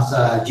 As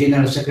a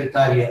General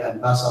Secretary,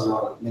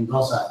 Ambassador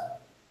Mendoza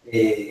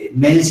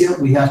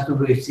mentioned, we have to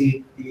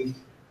receive this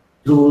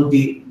through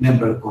the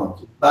member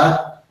country.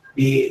 But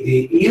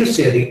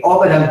the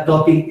overall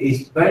topic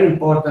is very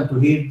important to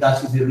hear.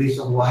 That is the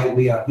reason why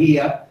we are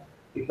here,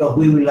 because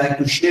we would like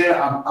to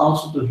share and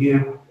also to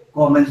hear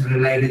comments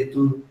related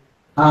to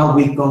how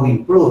we can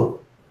improve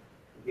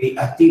the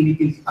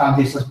activities and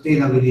the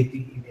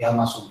sustainability in the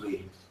Amazon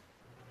region.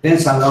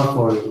 Thanks a lot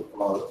for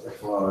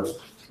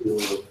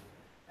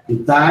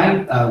the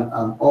time,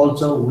 and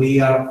also we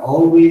are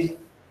always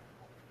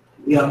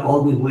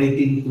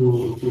waiting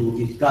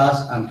to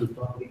discuss and to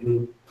talk with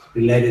you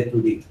related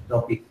to the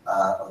topic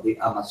of the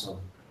Amazon.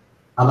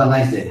 Have a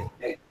nice day.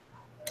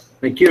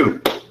 Thank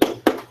you.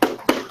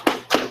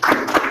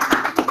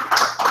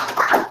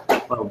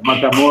 Well,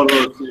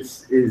 Matamoros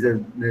is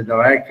the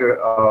director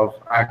of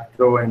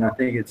ACTO, and I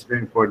think it's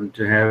very important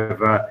to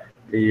have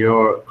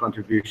your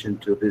contribution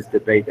to this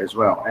debate as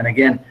well. And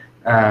again,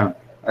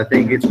 I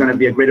think it's going to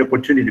be a great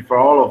opportunity for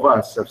all of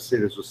us of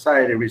civil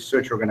society,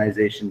 research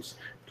organizations,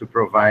 to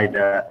provide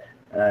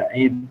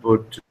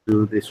input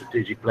to the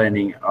strategic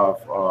planning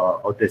of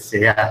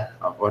OTCA,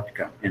 of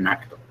OTCA, and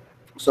ACTO.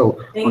 So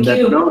on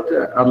that note,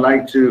 I'd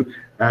like to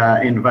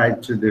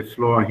invite to the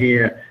floor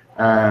here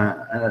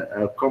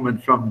a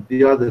comment from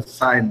the other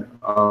side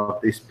of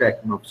the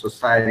spectrum of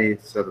society,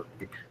 sort of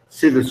the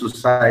civil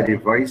society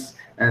voice,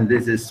 and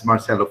this is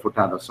Marcelo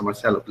Furtado. So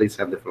Marcelo, please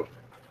have the floor.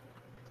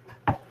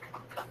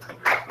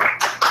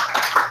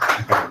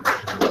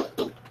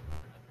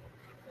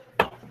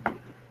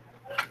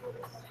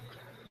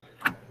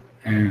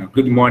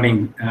 Good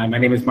morning. My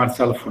name is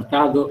Marcelo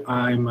Furtado.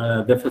 I'm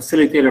the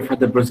facilitator for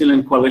the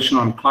Brazilian Coalition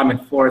on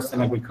Climate, Forest,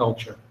 and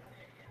Agriculture.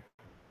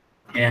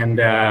 And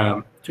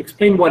to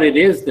explain what it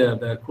is,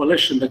 the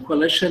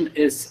coalition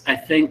is, I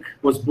think,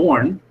 was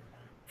born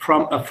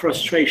from a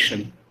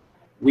frustration.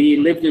 We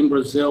lived in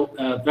Brazil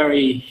a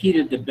very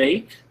heated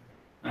debate,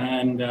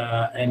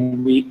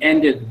 and we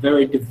ended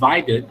very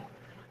divided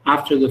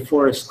after the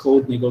Forest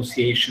Code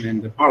negotiation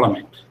in the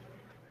parliament,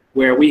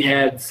 where we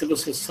had civil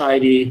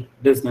society,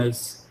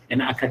 business,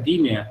 and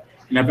academia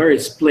in a very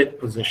split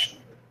position.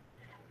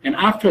 And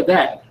after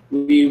that,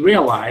 we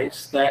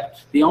realized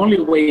that the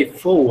only way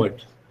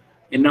forward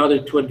in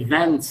order to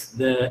advance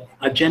the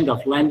agenda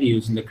of land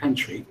use in the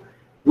country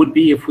would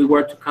be if we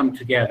were to come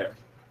together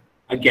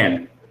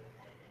again.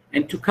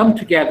 And to come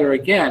together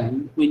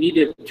again, we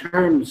needed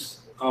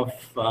terms of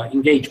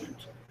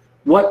engagement.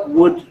 What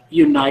would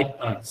unite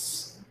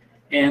us?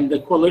 And the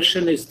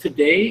coalition is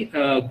today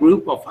a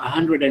group of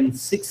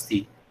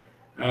 160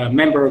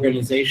 member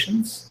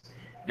organizations,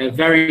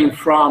 varying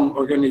from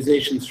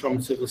organizations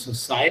from civil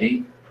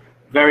society,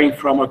 varying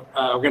from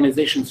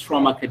organizations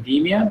from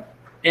academia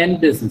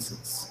and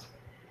businesses.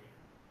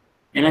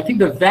 And I think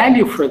the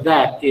value for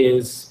that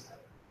is,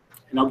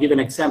 and I'll give an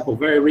example.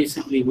 Very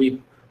recently,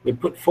 we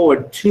put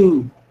forward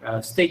two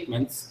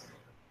statements,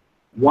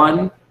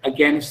 one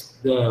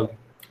against the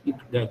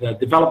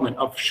development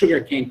of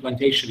sugarcane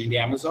plantation in the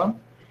Amazon,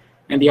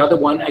 and the other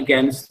one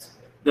against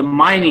the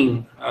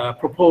mining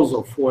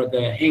proposal for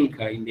the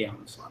Henca in the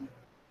Amazon.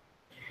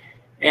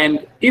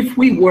 And if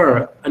we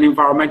were an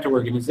environmental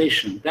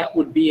organization, that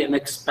would be an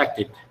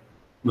expected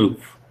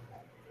move.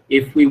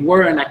 If we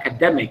were an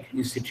academic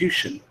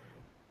institution,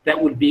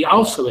 that would be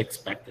also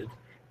expected,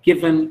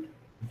 given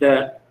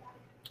the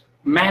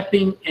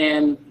mapping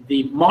and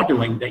the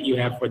modeling that you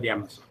have for the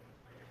Amazon.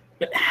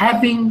 But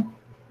having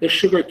the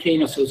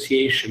Sugarcane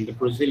Association, the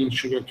Brazilian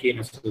Sugarcane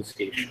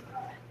Association,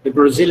 the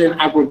Brazilian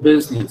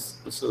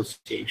Agribusiness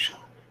Association,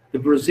 the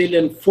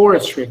Brazilian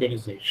Forestry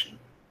Organization,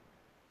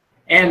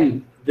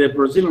 and the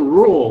Brazilian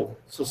Rural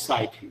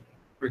Society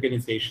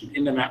Organization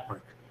in the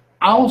network,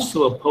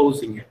 also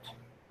opposing it,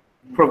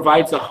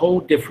 provides a whole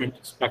different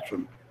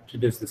spectrum to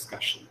this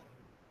discussion.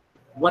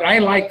 What I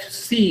like to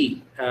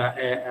see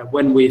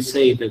when we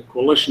say the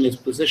coalition is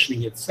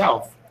positioning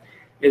itself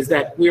is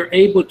that we're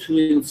able to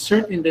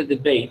insert in the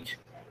debate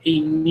a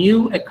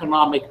new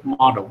economic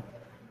model,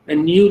 a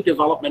new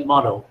development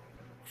model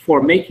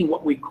for making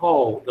what we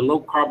call the low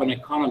carbon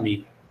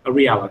economy a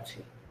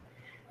reality.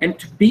 And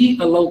to be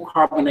a low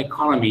carbon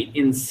economy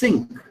in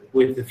sync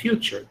with the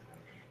future,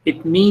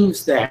 it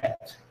means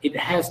that it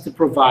has to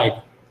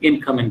provide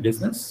income and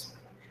business,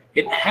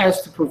 it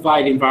has to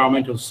provide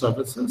environmental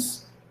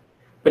services,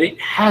 but it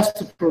has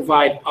to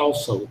provide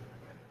also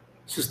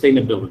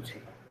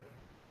sustainability.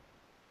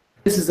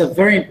 This is a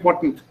very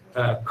important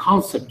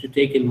concept to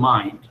take in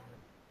mind.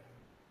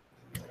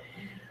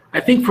 I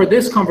think for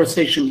this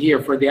conversation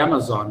here for the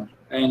Amazon,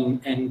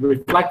 and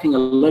reflecting a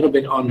little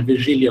bit on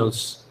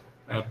Virgilio's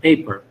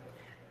paper,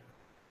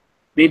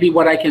 maybe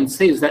what I can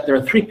say is that there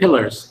are three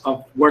pillars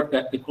of work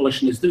that the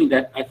coalition is doing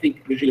that I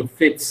think Virgilio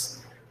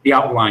fits the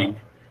outline.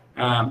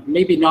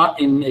 Maybe not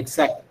in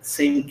exact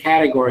same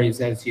categories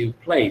as you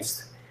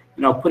placed,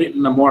 and I'll put it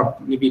in a more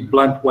maybe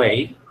blunt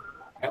way.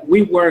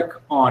 We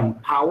work on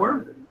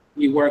power,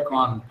 we work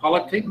on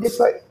politics.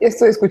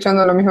 Estoy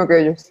escuchando lo mismo que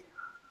ellos.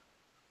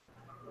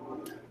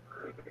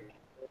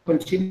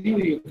 Continue,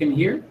 you can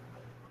hear?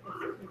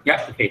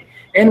 Yeah, okay.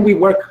 And we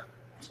work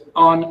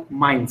on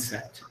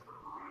mindset.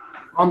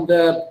 On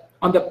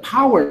the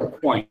power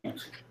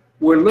point,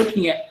 we're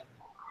looking at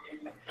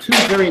two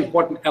very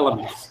important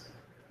elements,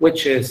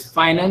 which is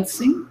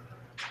financing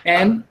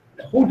and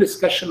the whole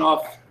discussion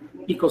of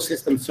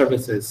ecosystem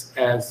services,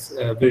 as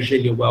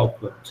Virgilio well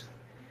put.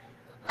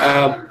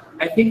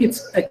 I think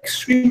it's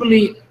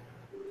extremely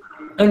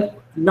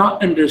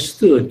not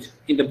understood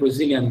in the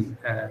Brazilian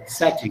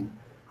setting,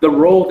 the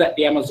role that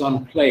the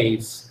Amazon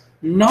plays,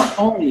 not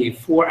only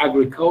for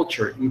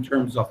agriculture in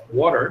terms of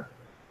water,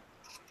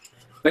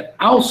 but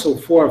also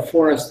for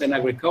forest and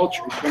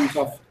agriculture in terms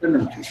of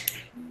energy.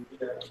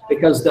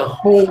 Because the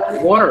whole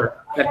water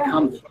that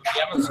comes from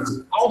the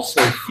Amazon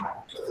also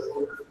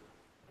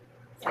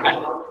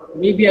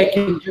maybe I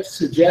can just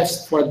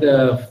suggest for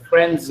the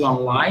friends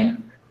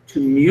online to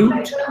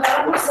mute.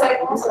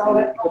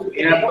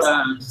 We have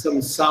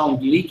some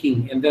sound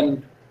leaking, and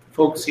then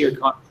folks here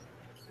can't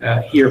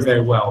hear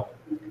very well.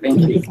 Thank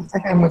you.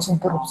 Hay mucha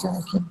interrupción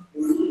aquí.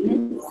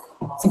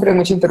 Siempre hay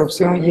mucha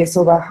interrupción y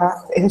eso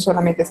baja, eso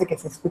solamente hace que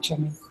se escuche a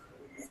mí.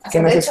 Que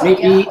no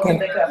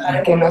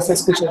se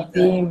escuche el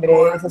timbre,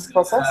 esas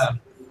cosas.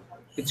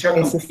 Por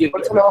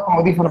eso lo hago con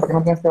audífono, para que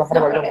no tengas que bajar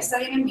el volumen. Está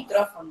bien el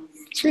micrófono.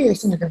 Sí,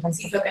 es un micrófono.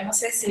 Lo que no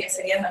sé si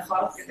sería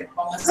mejor que te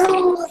pongas.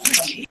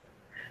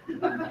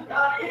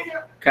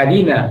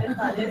 Karina,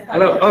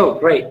 hello. Oh,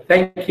 great.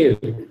 Thank you.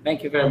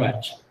 Thank you very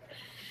much.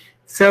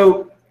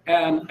 So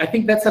I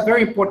think that's a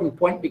very important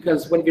point,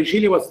 because when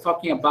Virgilio was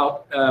talking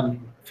about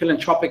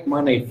philanthropic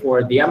money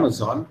for the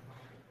Amazon,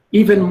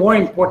 Even more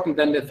important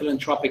than the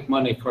philanthropic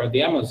money for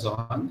the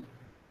Amazon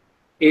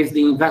is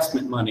the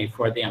investment money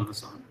for the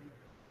Amazon.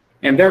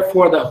 And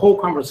therefore, the whole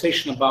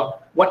conversation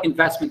about what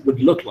investment would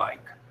look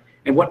like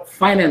and what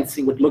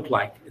financing would look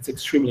like is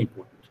extremely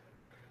important.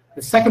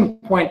 The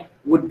second point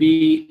would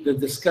be the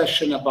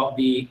discussion about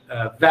the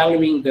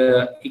valuing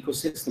the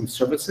ecosystem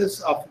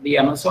services of the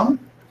Amazon.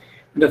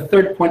 And the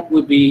third point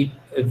would be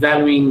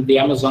valuing the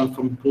Amazon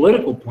from a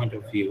political point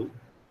of view,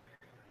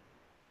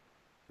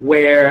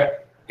 where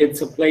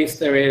it's a place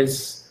that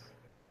is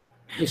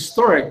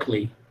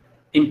historically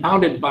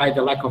impounded by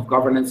the lack of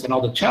governance and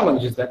all the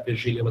challenges that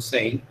Virgílio was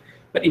saying.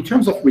 But in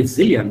terms of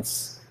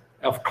resilience,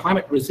 of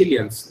climate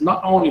resilience,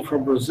 not only for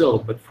Brazil,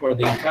 but for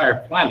the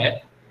entire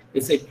planet,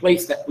 it's a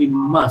place that we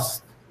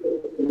must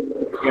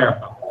care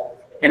about.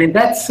 And in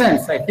that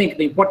sense, I think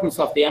the importance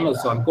of the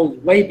Amazon goes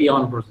way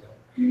beyond Brazil.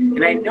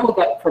 And I know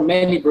that for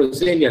many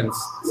Brazilians,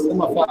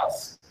 some of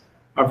us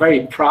are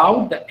very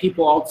proud that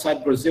people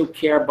outside Brazil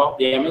care about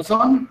the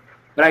Amazon.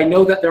 But I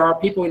know that there are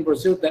people in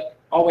Brazil that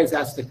always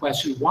ask the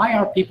question, why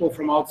are people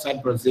from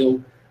outside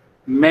Brazil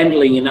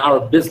meddling in our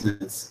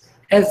business?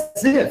 As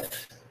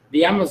if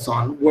the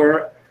Amazon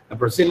were a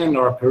Brazilian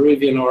or a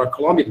Peruvian or a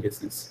Colombian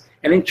business.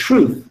 And in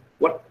truth,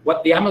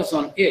 what the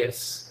Amazon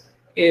is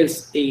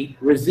a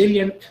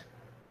resilient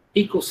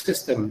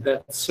ecosystem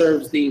that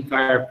serves the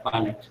entire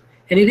planet.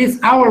 And it is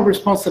our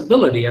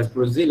responsibility as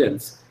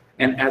Brazilians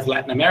and as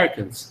Latin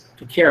Americans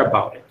to care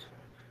about it.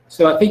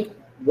 So I think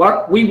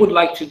what we would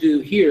like to do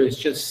here is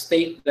just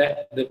state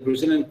that the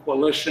Brazilian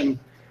coalition,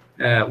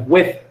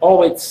 with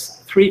all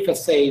its three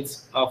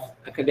facades of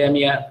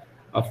academia,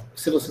 of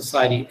civil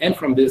society, and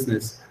from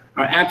business,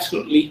 are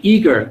absolutely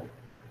eager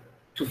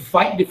to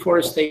fight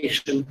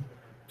deforestation,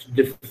 to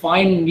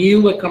define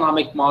new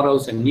economic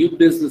models and new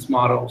business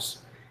models,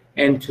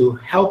 and to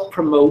help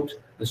promote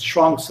a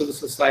strong civil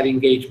society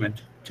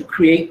engagement to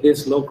create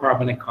this low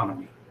carbon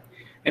economy.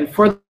 And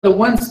for the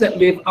ones that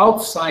live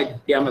outside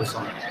the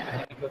Amazon,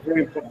 I have a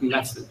very important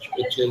message,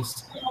 which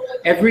is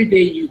every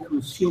day you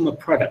consume a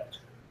product,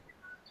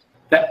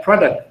 that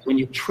product, when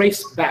you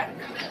trace back,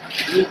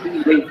 will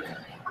be linked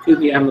to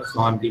the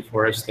Amazon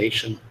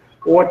deforestation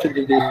or to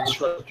the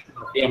destruction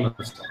of the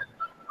Amazon.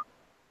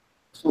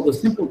 So the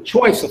simple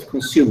choice of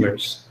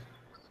consumers,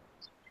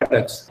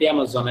 products, the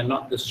Amazon and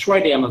not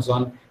destroy the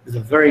Amazon, is a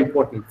very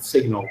important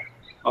signal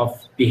of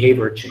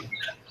behavior change.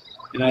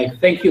 And I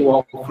thank you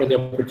all for the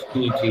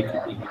opportunity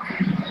to be here.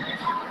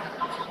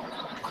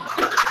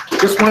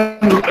 Just one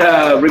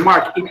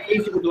remark, in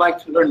case you would like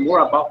to learn more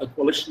about the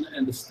coalition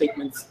and the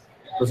statements,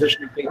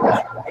 position papers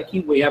we're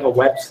making, we have a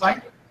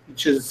website,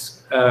 which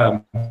is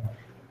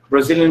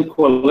Brazilian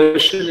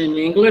Coalition in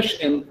English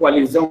and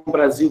Coalizão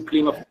Brasil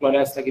Clima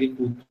Floresta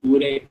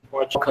Agricultura in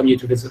Portuguese. Welcome you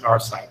to visit our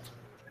site.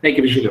 Thank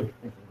you, Virgílio.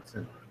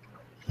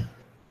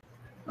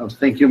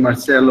 Thank you,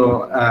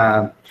 Marcelo.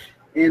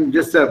 And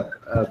just a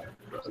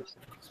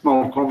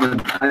small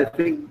comment. I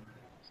think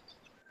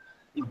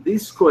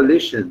this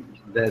coalition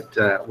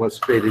that was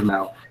created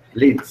now,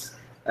 leads,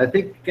 I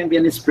think can be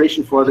an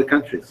inspiration for other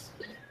countries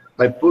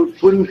by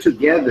putting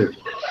together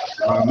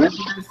our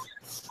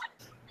members,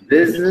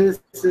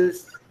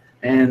 businesses,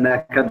 and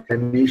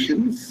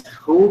academicians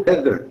who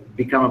together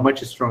become a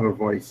much stronger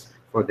voice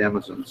for the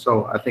Amazon.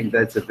 So I think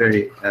that's a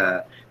very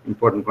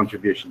important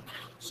contribution.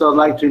 So I'd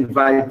like to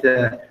invite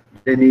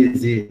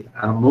Denise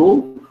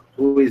Amu,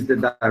 who is the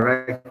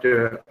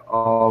Director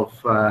of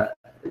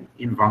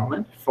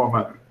Environment,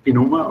 former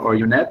PNUMA or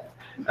UNEP,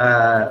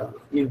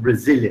 in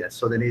Brasilia.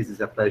 So Denise, it's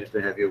a pleasure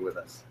to have you with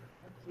us.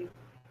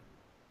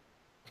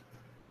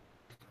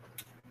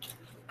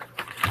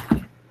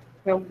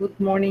 Well, good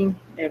morning,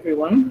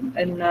 everyone,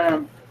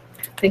 and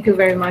thank you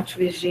very much,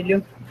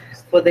 Virgílio,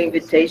 for the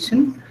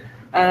invitation.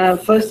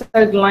 First,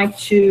 I'd like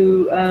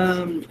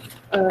to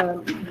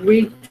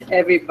greet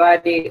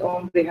everybody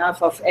on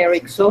behalf of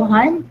Eric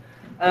Solheim,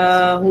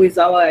 who is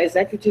our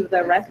Executive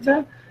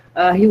Director.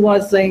 He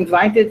was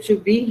invited to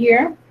be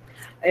here,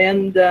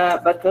 and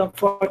but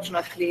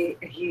unfortunately,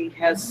 he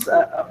has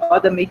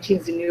other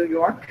meetings in New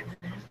York.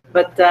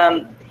 But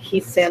he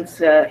sends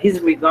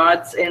his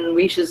regards and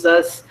wishes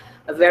us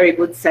a very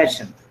good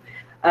session.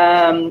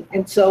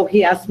 And so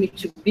he asked me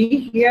to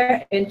be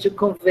here and to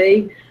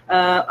convey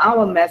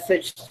our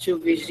message to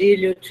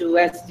Virgílio, to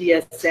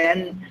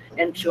SDSN,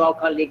 and to our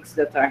colleagues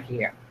that are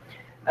here.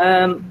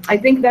 I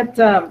think that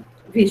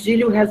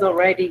Virgílio has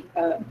already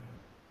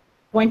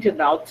pointed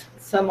out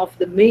some of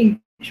the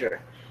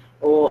major,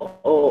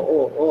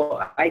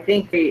 or I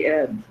think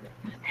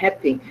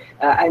happy,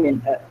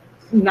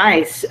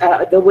 nice,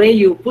 the way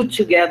you put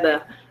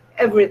together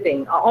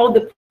everything, all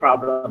the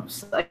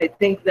problems. I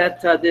think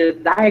that the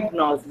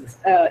diagnosis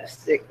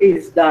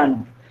is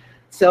done.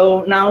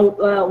 So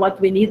now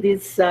what we need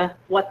is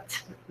what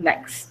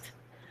next.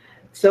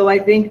 So I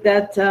think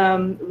that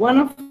one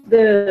of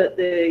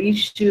the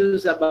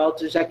issues about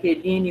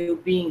Jaqueline,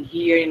 you being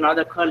here and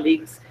other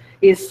colleagues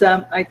is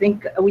I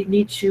think we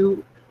need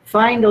to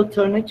find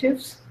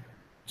alternatives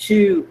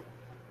to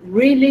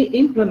really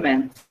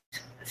implement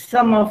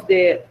some of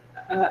the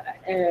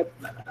a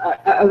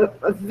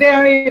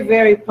very,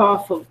 very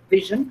powerful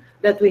vision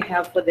that we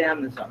have for the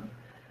Amazon.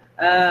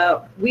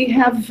 We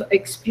have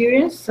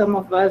experienced, some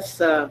of us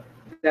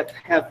that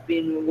have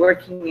been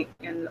working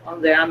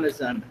on the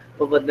Amazon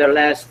over the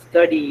last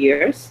 30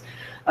 years,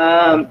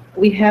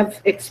 we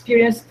have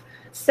experienced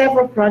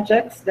several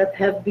projects that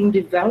have been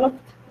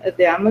developed at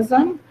the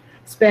Amazon,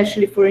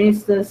 especially, for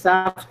instance,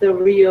 after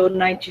Rio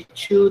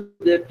 92,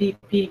 the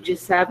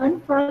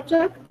PPG7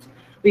 project,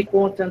 the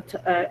important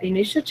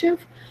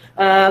initiative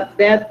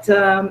that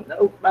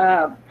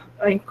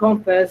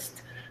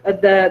encompassed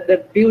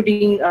the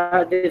building,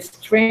 the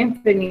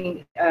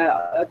strengthening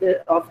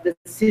of the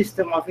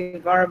system of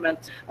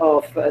environment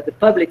of the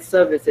public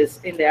services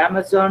in the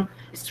Amazon,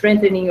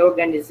 strengthening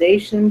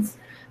organizations,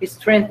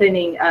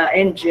 strengthening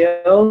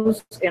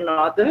NGOs and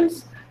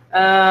others.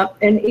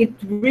 And it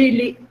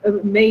really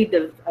made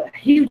a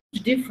huge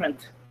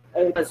difference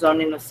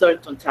Amazon in a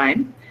certain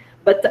time,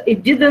 but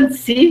it didn't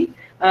see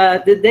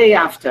the day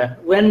after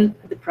when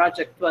the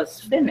project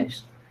was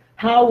finished.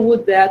 How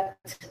would that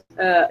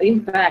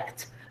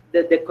impact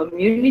the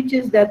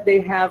communities that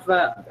they have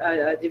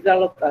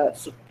developed,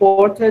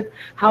 supported?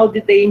 How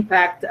did they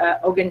impact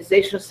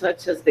organizations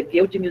such as the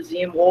Goethe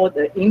Museum or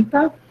the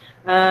IMPA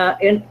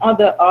and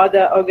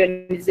other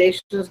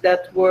organizations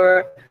that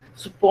were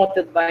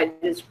supported by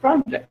this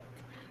project?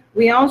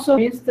 We also,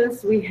 for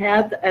instance, we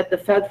had at the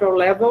federal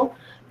level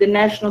the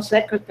National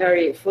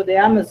Secretary for the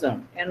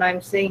Amazon, and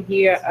I'm saying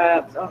here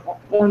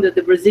under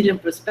the Brazilian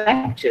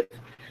perspective.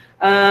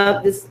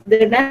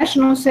 The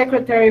National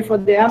Secretary for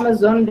the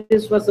Amazon,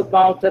 this was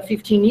about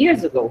 15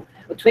 years ago,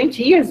 or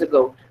 20 years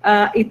ago.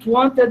 It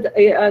wanted,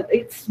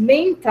 its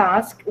main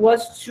task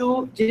was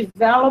to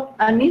develop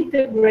an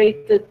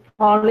integrated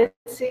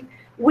policy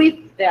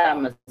with the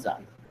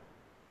Amazon.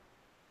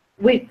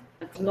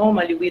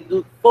 Normally we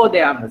do for the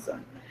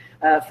Amazon.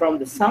 From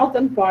the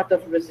southern part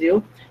of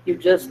Brazil, you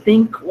just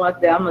think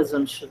what the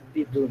Amazon should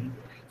be doing.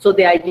 So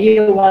the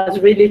idea was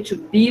really to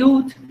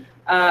build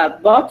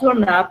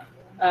bottom-up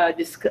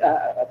this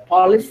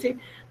policy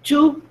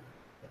to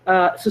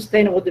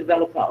sustainable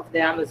development of the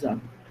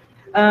Amazon.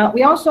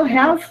 We also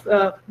have,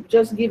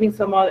 just giving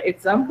some other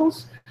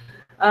examples,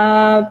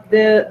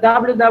 the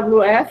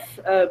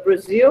WWF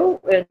Brazil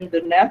and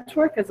the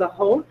network as a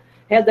whole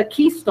had a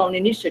Keystone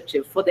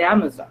initiative for the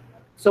Amazon.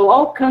 So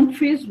all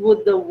countries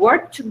would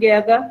work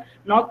together,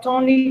 not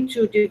only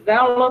to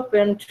develop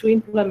and to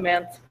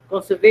implement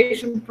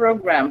conservation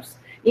programs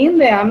in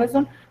the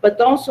Amazon, but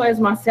also, as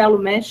Marcelo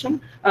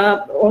mentioned,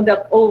 on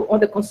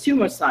the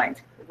consumer side,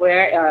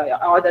 where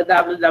other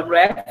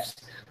WWFs,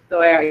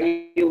 where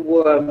you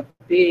will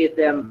be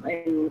them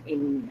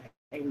in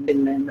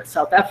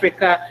South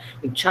Africa,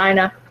 in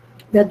China,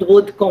 that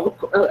would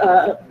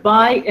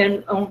buy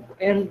and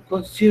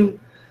consume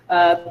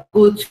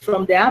goods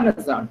from the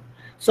Amazon.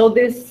 So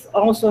this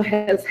also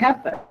has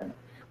happened.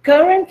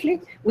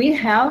 Currently, we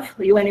have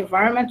UN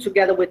Environment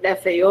together with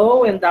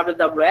FAO and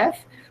WWF.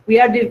 We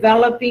are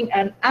developing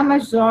an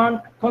Amazon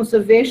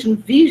conservation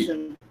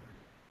vision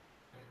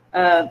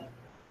as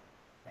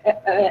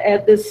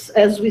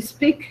we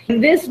speak.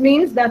 And this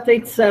means that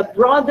it's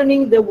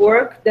broadening the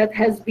work that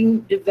has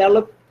been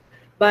developed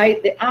by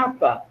the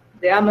ARPA,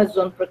 the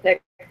Amazon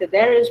Protected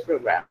Areas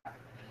Program,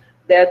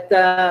 that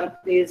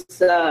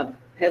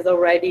has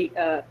already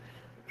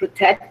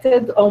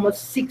protected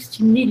almost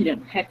 60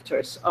 million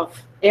hectares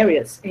of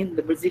areas in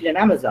the Brazilian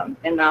Amazon,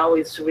 and now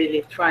is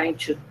really trying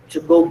to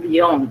go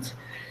beyond.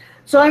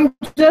 So I'm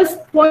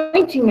just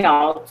pointing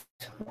out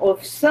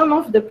of some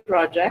of the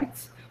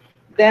projects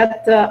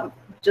that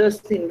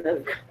just in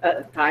the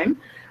time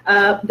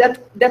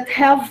that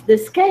have the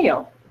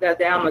scale that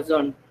the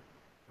Amazon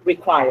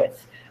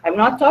requires. I'm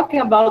not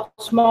talking about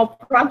small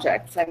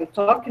projects. I'm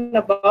talking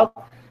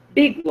about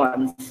big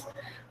ones.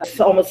 It's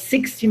almost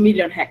 60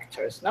 million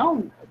hectares.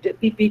 Now, the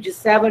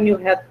PPG7, you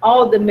had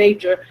all the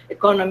major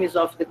economies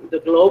of the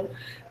globe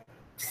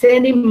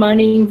sending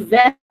money,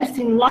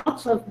 investing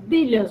lots of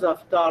billions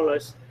of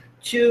dollars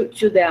to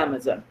the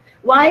Amazon.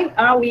 Why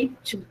are we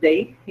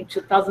today, in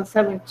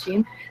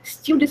 2017,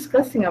 still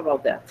discussing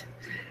about that?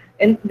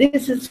 And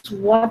this is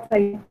what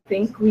I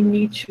think we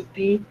need to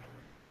be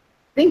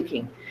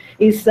thinking,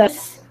 is that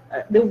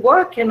the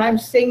work, and I'm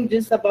saying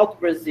this about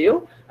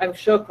Brazil, I'm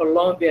sure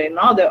Colombia and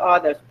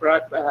other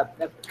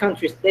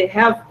countries, they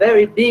have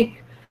very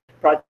big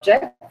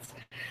projects.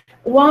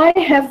 Why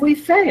have we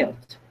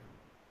failed?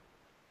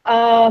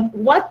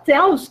 What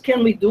else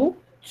can we do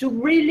to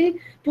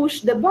really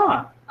push the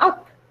bar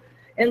up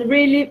and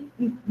really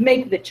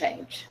make the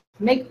change,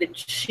 make the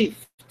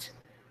shift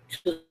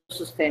to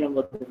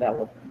sustainable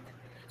development?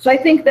 So I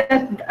think that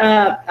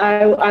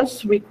I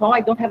just recall,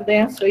 I don't have the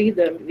answer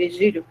either,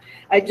 Virgilio.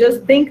 I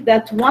just think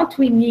that what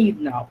we need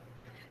now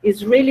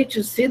is really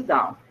to sit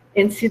down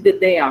and see the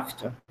day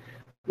after.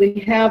 We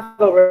have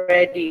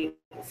already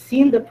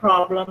seen the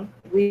problem.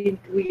 We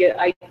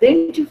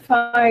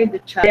identify the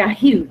challenges. They are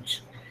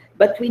huge,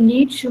 but we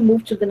need to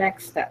move to the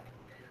next step.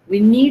 We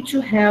need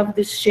to have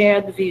this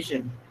shared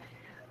vision.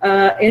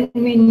 and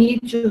we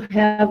need to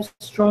have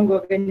strong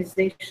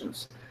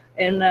organizations.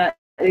 And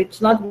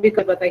it's not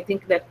because, but I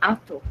think that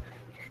ATO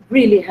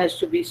really has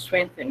to be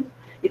strengthened.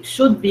 It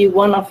should be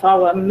one of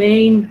our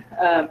main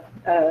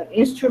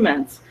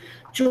instruments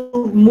to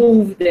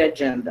move the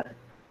agenda.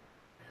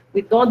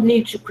 We don't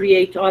need to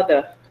create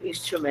other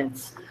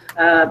instruments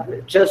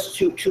just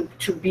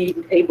to be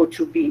able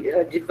to be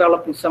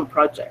developing some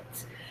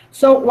projects.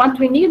 So what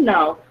we need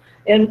now,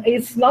 and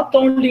it's not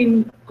only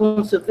in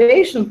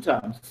conservation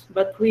terms,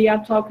 but we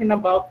are talking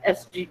about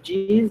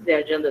SDGs, the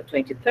Agenda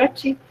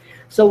 2030.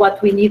 So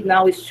what we need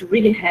now is to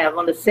really have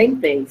on the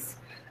same pace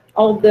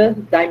all the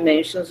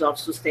dimensions of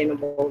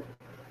sustainable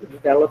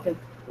development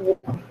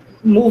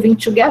moving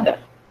together.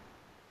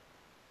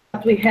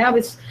 What we have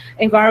is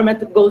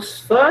environment goes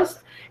first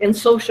and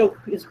social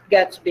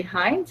gets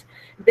behind.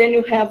 Then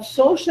you have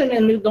social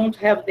and you don't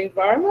have the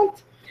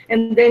environment.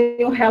 And then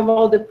you have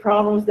all the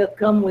problems that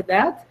come with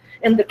that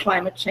and the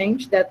climate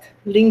change that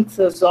links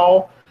us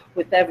all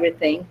with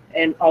everything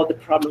and all the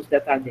problems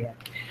that are there.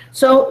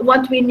 So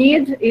what we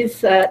need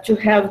is to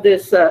have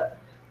this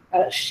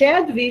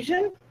shared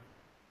vision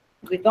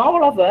with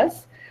all of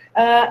us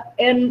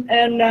and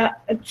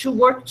to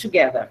work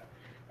together.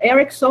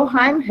 Eric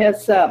Solheim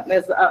has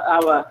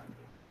our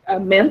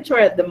mentor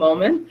at the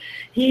moment.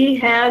 He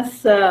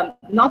has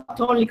not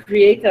only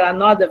created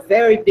another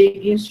very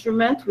big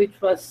instrument, which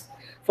was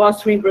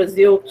fostering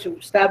Brazil to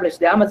establish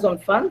the Amazon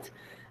Fund.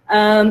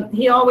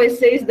 He always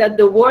says that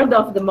the word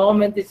of the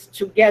moment is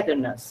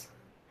togetherness.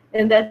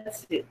 And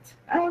that's it.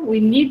 We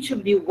need to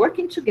be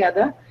working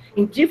together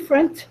in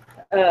different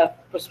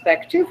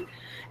perspectives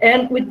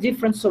and with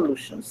different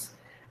solutions.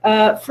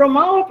 From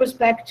our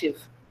perspective,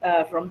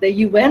 from the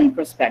UN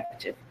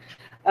perspective,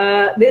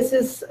 this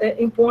is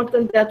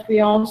important that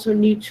we also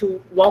need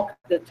to walk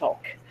the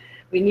talk.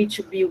 We need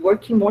to be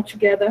working more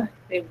together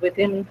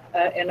within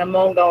and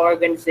among our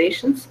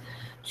organizations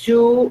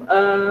to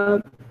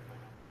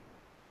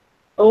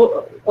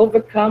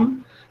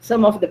overcome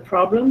some of the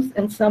problems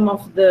and some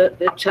of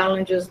the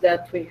challenges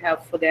that we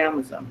have for the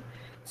Amazon.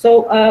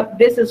 So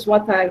this is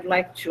what I'd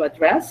like to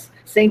address,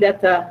 saying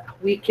that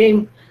we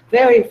came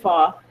very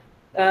far,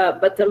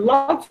 but a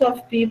lot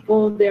of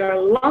people, there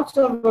are lots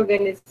of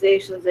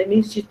organizations and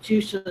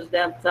institutions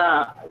that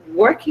are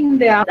working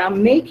there, that are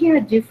making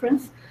a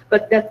difference,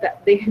 but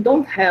that they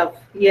don't have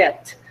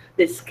yet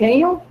the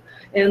scale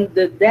and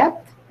the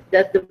depth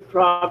that the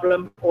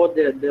problem or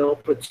the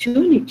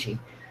opportunity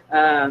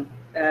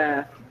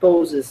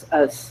poses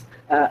us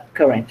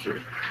currently.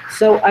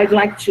 So I'd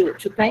like to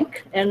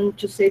thank and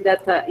to say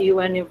that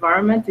UN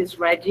Environment is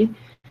ready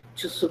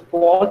to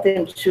support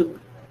and to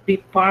be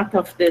part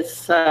of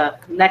this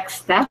next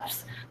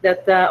steps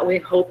that we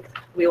hope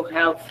we'll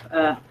have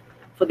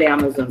for the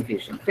Amazon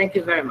vision. Thank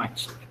you very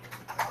much.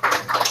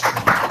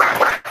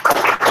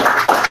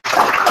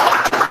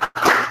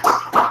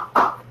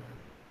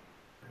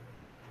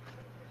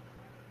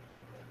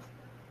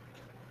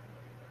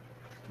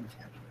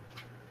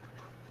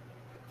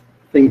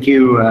 Thank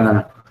you,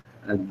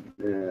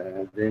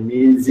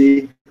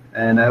 Denise,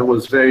 and it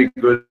was very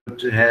good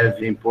to have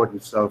the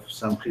importance of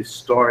some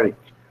historic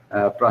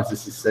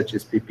processes such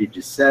as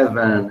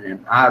PPG7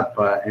 and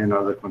ARPA and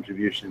other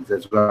contributions,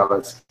 as well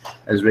as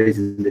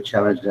raising the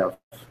challenge of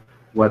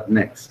what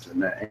next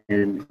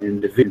and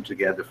the vision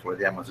together for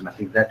the Amazon. I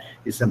think that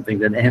is something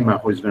that Emma,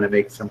 who is going to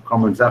make some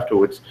comments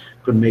afterwards,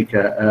 could make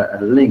a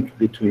link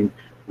between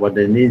what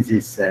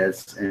Denise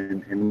says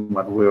and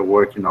what we're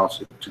working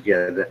also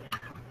together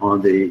on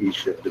the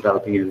issue of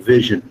developing a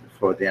vision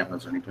for the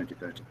Amazon in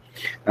 2030.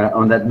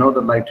 On that note,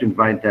 I'd like to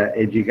invite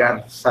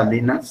Edgar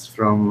Salinas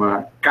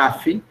from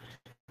CAFI.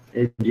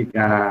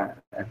 Edgar,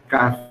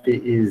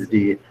 CAFI is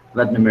the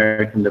Latin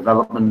American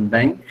Development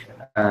Bank,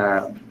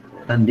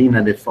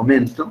 Andina de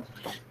Fomento.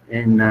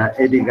 And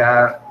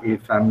Edgar,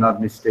 if I'm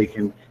not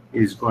mistaken,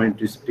 is going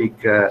to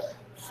speak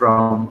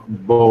from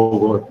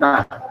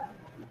Bogota.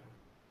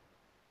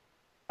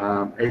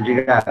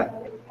 Edgar.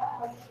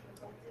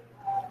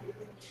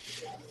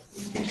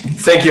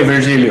 Thank you,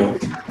 Virgilio.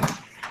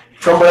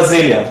 From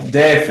Brasilia,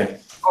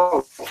 DF.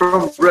 Oh,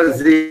 from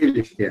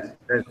Brasilia.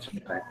 That's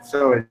right.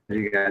 So,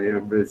 Edgar,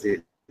 you're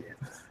Brazilian.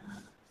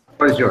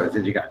 What's yours,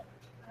 Edgar?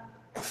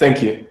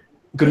 Thank you.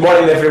 Good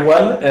morning,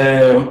 everyone.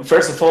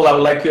 First of all, I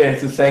would like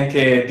to thank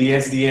the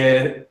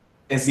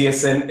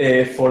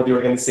SDSN for the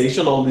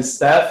organization, all the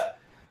staff.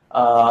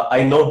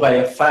 I know by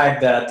a fact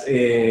that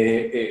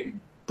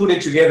putting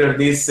together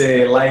these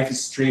live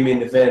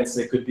streaming events,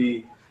 it could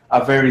be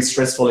a very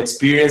stressful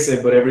experience,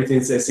 but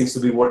everything seems to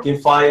be working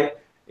fine.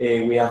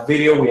 We have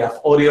video, we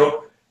have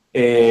audio.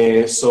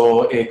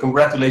 So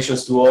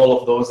congratulations to all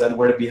of those that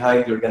were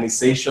behind the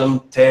organization,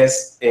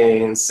 tests,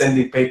 and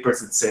sending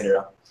papers,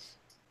 etc.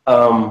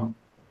 I'd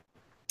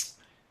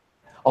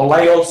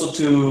like also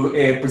to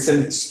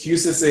present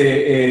excuses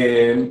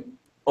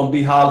on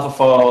behalf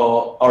of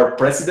our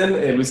president,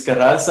 Luis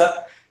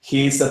Carranza.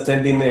 He's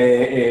attending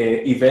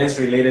events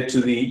related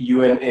to the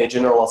UN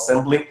General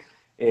Assembly.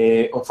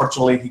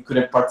 Unfortunately, he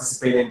couldn't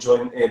participate and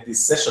join this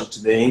session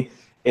today.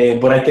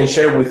 but I can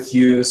share with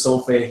you some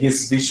of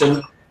his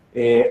vision.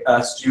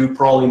 As you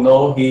probably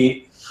know,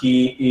 he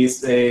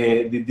is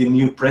the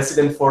new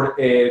president for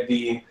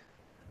the.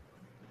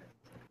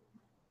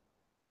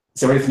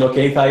 Is everything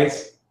okay,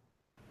 Thais?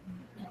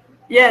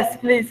 Yes,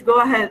 please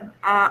go ahead.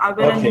 I'm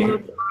gonna Okay.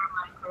 mute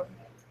our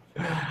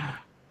micro.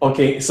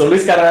 Okay, so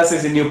Luis Carranza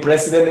is the new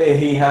president, and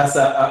he has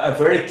a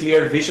very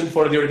clear vision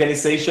for the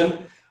organization.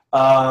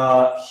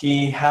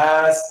 He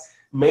has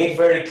made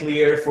very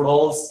clear for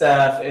all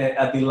staff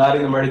at the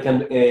Latin American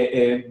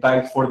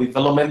Bank for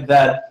Development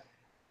that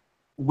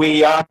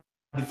we are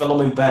a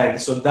development bank,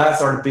 so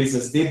that's our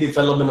business, the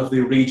development of the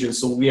region.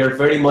 So we are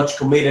very much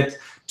committed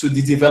to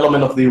the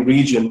development of the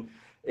region.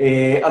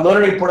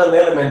 Another important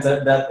element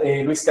that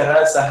Luis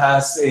Carranza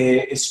has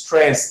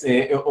stressed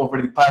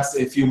over the past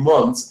few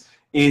months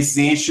is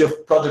the issue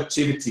of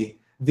productivity.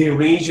 The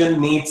region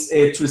needs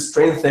to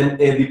strengthen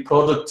the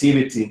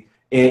productivity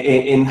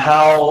in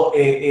how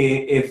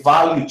a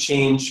value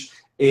change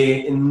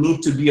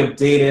need to be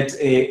updated.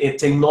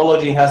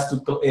 Technology has to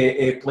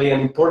play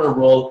an important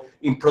role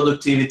in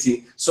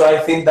productivity. So I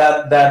think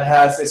that that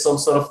has some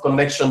sort of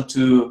connection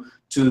to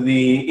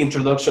the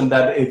introduction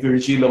that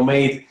Virgilio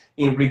made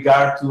in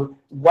regard to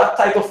what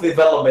type of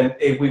development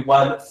we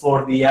want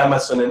for the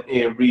Amazon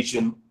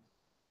region.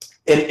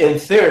 And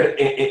third,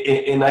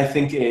 and I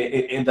think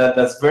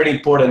that's very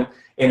important,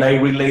 and I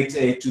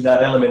relate to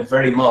that element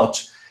very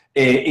much,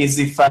 is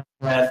the fact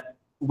that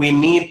we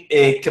need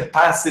a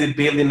capacity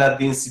building at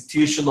the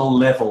institutional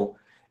level.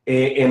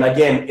 And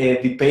again,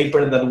 the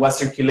paper that was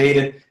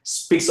circulated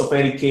speaks of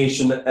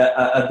education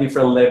at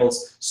different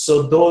levels.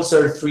 So those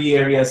are three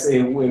areas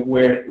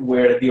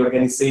where the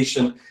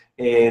organization,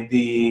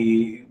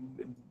 the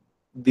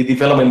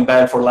Development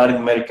Bank for Latin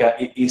America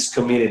is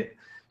committed.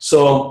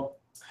 So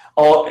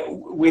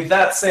with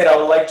that said, I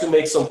would like to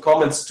make some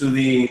comments to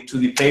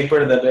the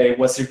paper that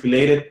was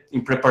circulated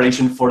in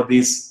preparation for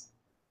this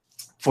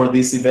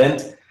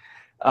event.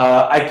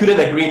 I couldn't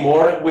agree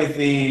more with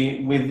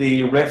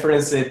the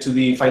reference to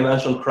the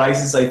financial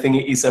crisis. I think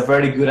it's a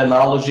very good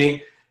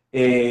analogy.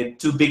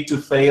 Too big to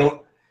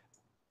fail.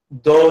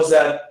 Those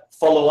that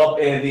follow up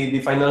the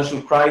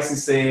financial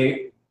crisis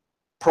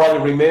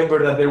probably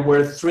remember that there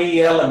were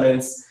three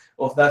elements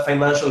of that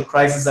financial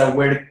crisis that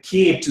were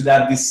key to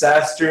that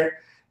disaster.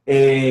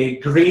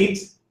 Greed,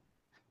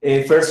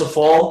 first of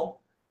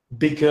all,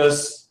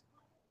 because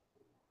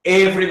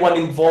everyone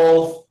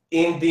involved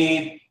in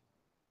the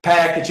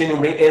packaging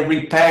and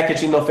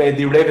repackaging of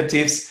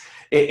derivatives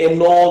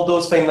and all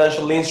those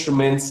financial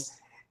instruments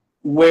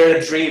were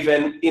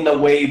driven in a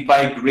way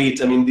by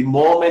greed. I mean, the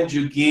moment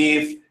you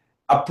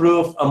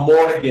approve a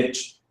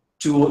mortgage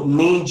to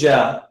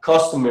ninja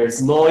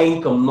customers, no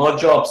income, no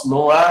jobs,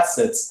 no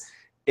assets,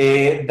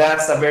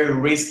 that's a very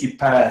risky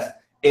path.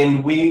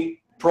 And we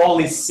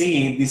probably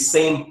see the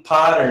same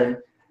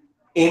pattern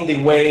in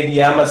the way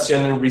the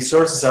Amazonian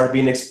resources are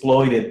being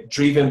exploited,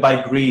 driven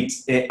by greed,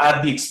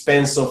 at the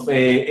expense of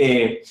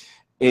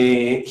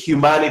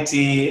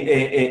humanity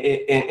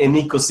and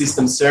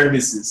ecosystem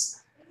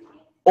services.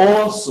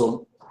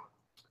 Also,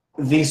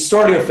 the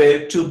story of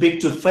too big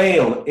to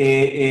fail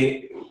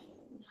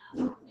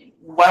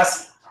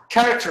was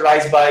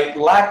characterized by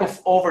lack of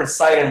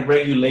oversight and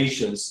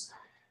regulations.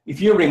 If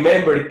you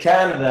remember,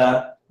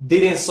 Canada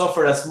didn't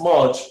suffer as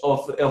much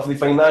of the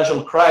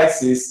financial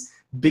crisis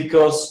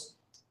because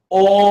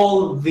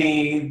all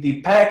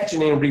the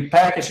packaging and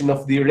repackaging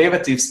of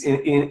derivatives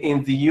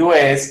in the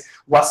US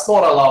was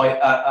not allowed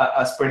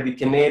as per the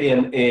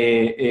Canadian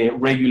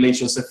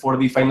regulations for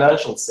the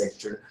financial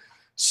sector.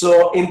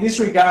 So in this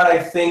regard, I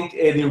think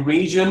the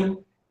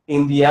region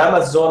in the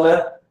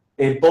Amazon,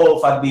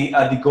 both at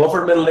the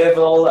government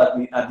level,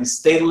 at the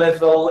state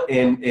level,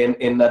 and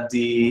at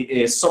the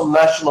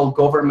subnational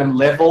government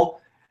level,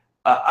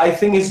 I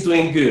think it's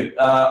doing good.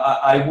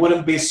 I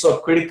wouldn't be so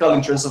critical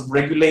in terms of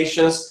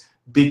regulations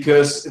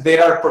because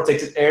there are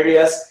protected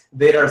areas,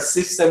 there are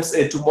systems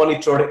to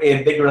monitor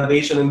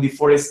degradation and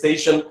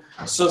deforestation.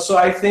 So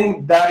I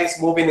think that is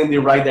moving in the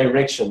right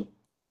direction.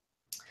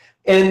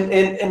 And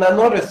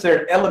another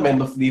third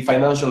element of the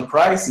financial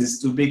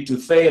crisis, too big to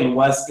fail,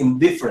 was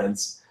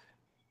indifference.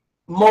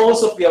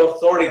 Most of the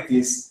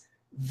authorities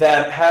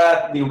that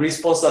had the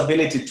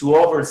responsibility to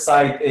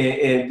oversight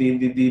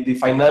the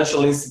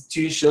financial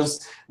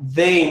institutions,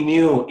 they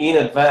knew in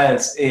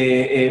advance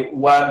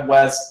what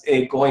was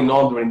going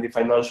on during the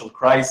financial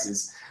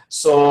crisis.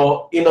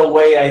 So in a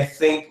way, I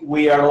think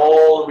we are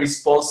all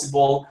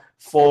responsible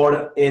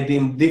for the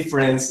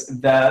indifference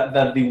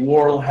that the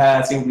world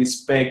has in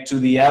respect to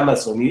the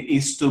Amazon. It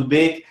is too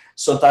big.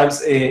 Sometimes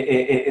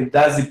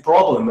that's the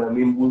problem. I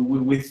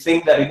mean, we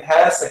think that it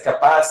has a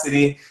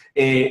capacity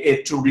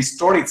to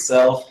restore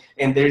itself,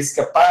 and there is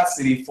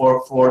capacity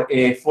for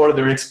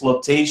further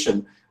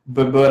exploitation.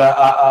 But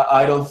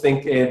I don't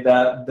think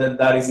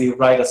that is the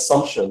right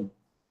assumption.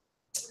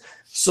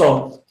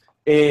 So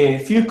a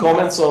few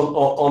comments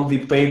on the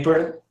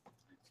paper.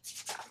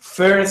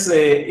 First,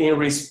 in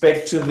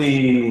respect to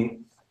the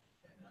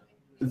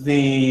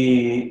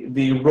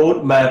the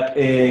roadmap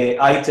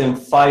item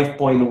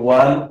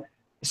 5.1,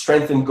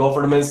 strengthen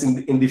governments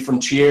in the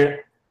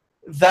frontier.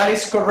 That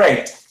is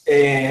correct.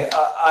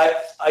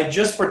 I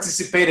just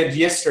participated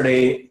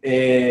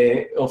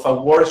yesterday of a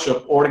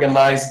workshop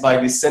organized by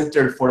the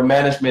Center for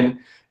Management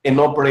and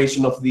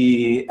Operation of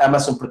the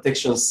Amazon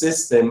Protection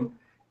System,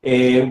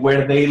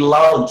 where they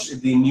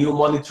launched the new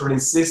monitoring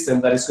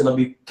system that is going to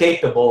be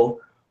capable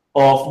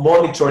of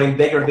monitoring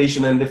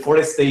degradation and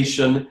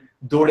deforestation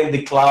during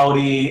the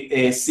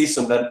cloudy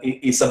season that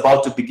is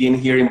about to begin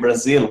here in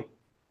Brazil.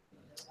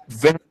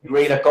 Very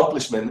great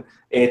accomplishment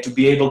to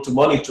be able to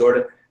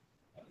monitor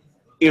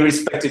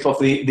irrespective of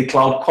the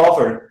cloud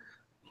cover.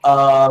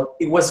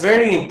 It was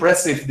very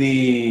impressive,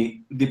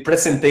 the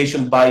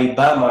presentation by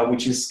IBAMA,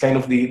 which is kind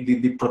of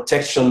the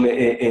protection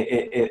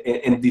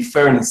and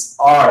defense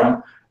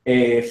arm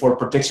for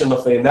protection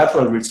of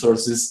natural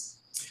resources.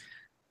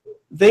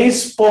 They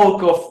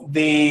spoke of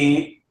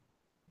the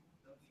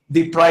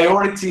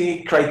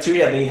priority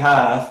criteria they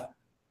have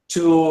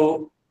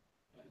to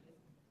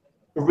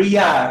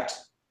react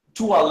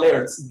to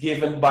alerts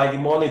given by the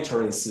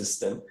monitoring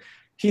system.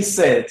 He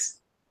said,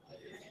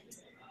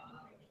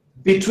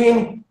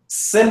 between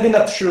sending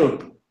a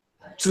troop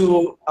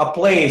to a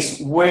place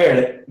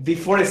where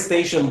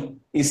deforestation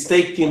is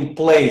taking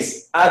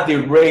place at the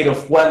rate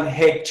of 1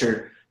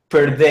 hectare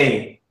per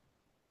day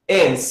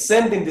and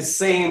sending the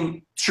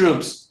same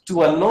troops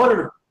to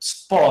another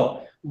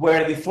spot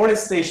where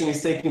deforestation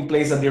is taking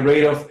place at the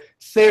rate of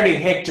 30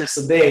 hectares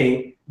a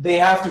day, they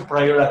have to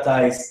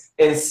prioritize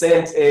and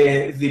send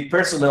the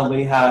personnel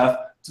they have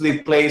to the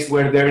place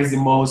where there is the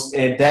most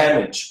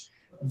damage.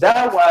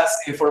 That was,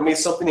 for me,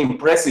 something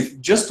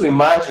impressive, just to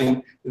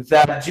imagine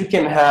that you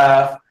can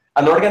have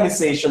an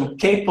organization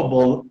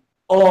capable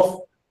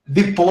of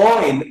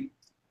deploying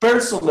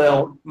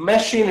personnel,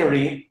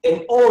 machinery,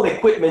 and all the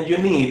equipment you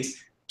need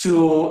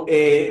to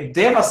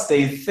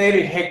devastate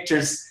 30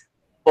 hectares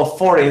of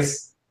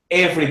forest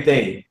every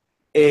day.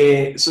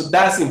 So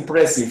that's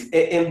impressive.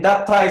 And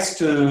that ties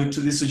to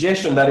the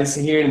suggestion that is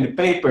here in the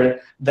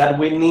paper that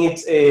we need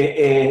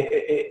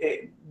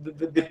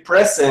the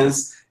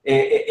presence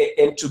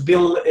and to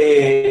build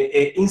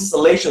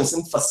installations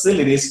and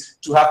facilities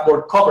to have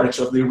more coverage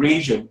of the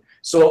region.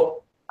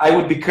 So I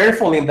would be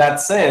careful in that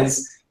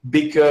sense,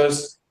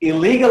 because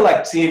illegal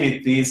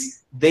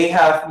activities, they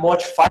have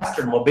much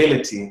faster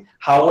mobility.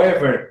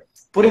 However,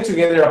 putting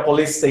together a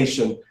police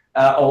station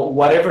or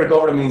whatever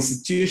government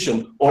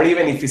institution, or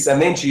even if it's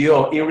an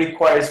NGO, it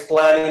requires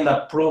planning,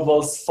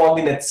 approvals,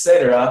 funding,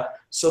 etc.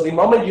 So the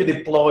moment you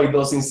deploy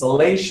those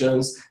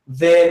installations,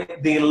 then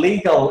the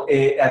illegal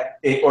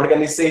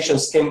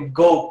organizations can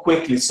go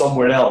quickly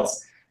somewhere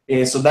else.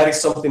 So that is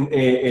something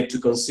to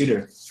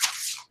consider.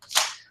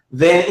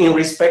 Then in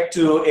respect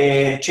to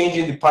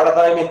changing the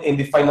paradigm in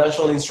the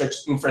financial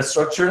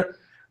infrastructure,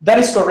 that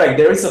is correct.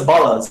 There is a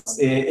balance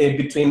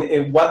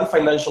between what the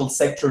financial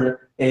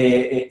sector,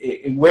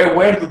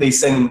 where do they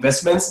send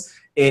investments,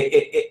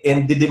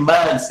 and the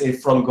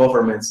demands from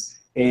governments.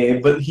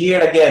 But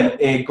here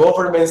again,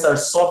 governments are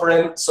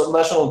sovereign,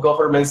 subnational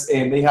governments,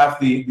 and they have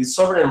the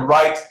sovereign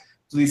right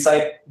to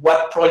decide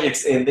what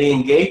projects they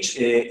engage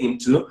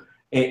into,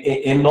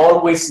 and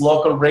always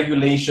local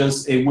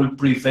regulations will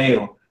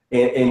prevail.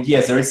 And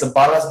yes, there is a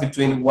balance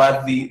between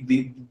what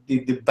the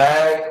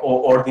bank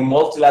or the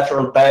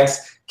multilateral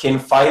banks can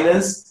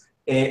finance,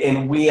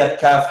 and we at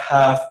CAF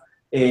have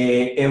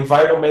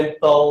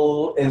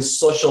environmental and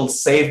social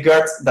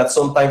safeguards that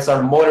sometimes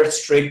are more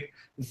strict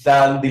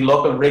than the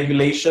local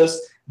regulations,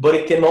 but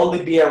it can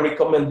only be a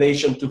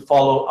recommendation to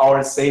follow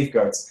our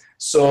safeguards.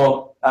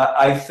 So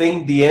I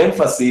think the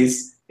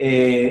emphasis,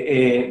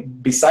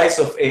 besides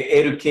of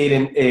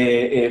educating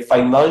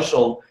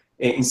financial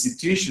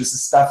institutions,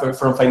 staff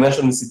from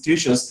financial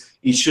institutions,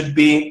 it should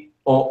be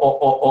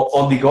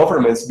on the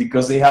governments,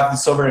 because they have the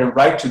sovereign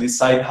right to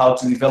decide how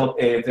to develop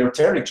their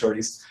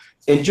territories.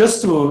 And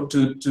just to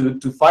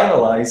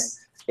finalize,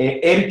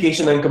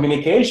 education and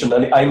communication,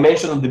 I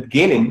mentioned at the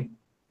beginning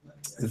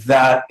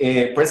that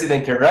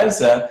President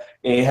Carranza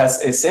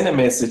has sent a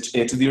message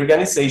to the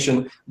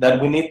organization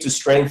that we need to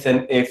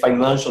strengthen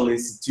financial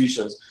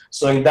institutions.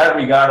 So in that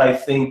regard, I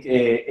think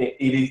it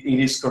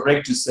is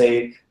correct to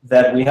say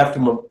that we have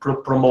to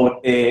promote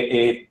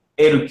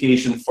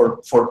education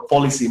for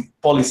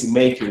policy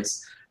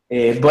makers.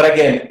 But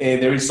again,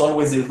 there is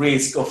always a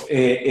risk of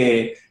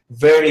a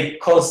very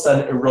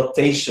constant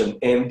rotation,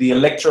 and the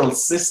electoral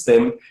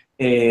system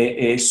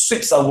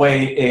sweeps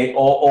away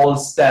all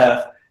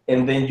staff,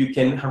 and then you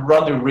can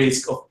run the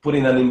risk of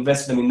putting an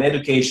investment in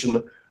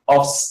education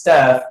of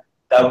staff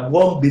that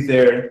won't be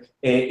there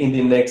in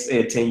the next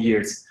 10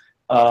 years.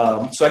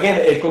 So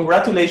again,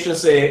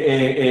 congratulations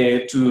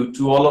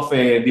to all of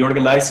the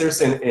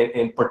organizers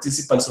and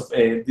participants of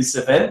this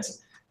event.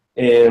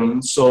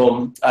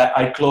 So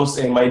I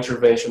close my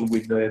intervention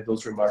with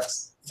those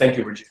remarks. Thank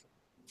you, Virginia.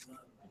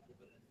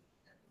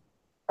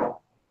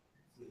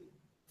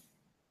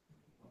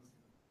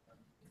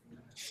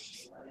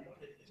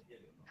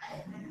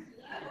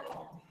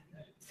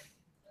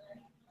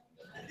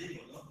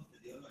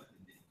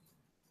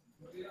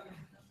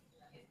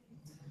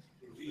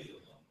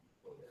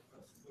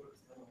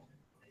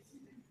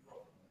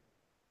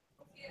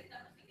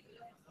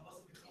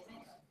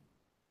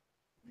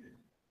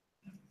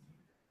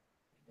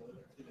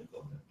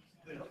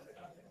 Bueno,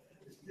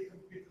 explico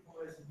un poquito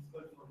cómo es el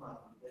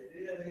formato. La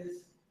idea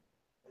es,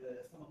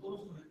 estamos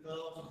todos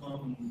conectados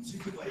con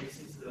 5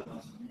 países de la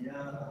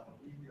Amazonía,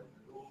 Bolivia,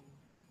 Perú,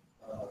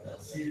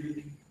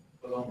 Brasil,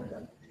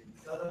 Colombia. En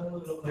cada uno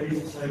de los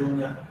países hay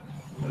un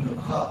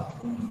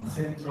hub, un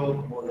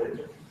centro como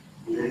de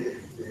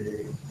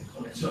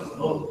conexión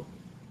con otro.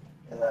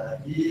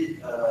 Y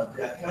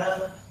de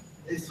acá,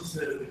 esto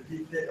se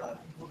repite a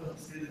todas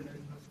las series de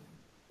metros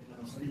en la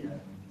Amazonía,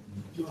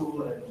 en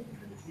YouTube,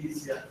 en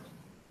Leticia,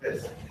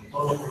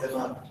 todos los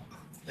problemas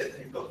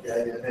técnicos que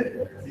hay en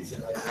Leticia. En Leticia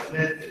no hay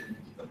internet, en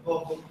YouTube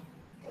tampoco,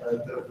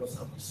 pero con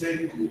San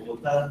José, con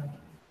Bogotá.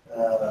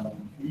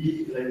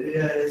 Y la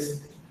idea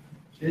es,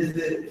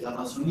 desde la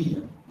Amazonía,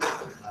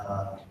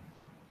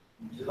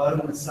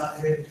 llevar un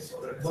mensaje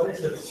sobre cuál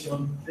es la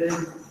visión de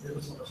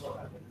los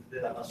amazonas,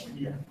 de la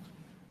Amazonía,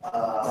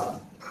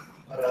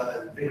 para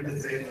el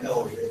 2030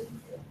 o el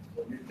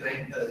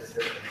 2030 de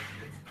ser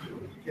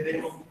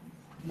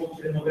 ¿cómo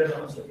queremos ver la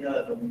Amazonía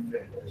del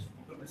 2030? Es un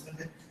poco el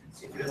mensaje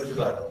que queremos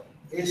llevar.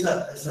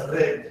 Esa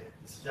red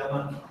que se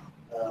llama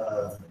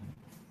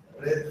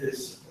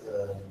redes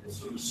de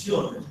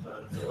soluciones para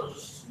el desarrollo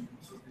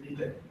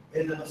sostenible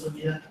en la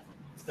Amazonía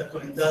está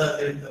conectada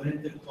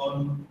directamente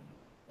con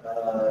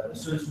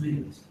Naciones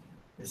Unidas.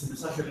 Ese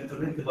mensaje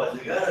eventualmente va a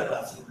llegar a la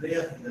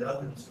Asamblea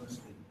General de Naciones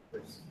Unidas,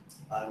 pues,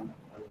 a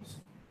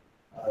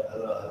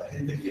la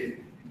gente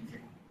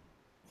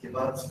que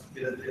va a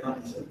discutir el tema.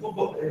 Un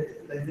poco,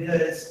 la idea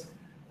es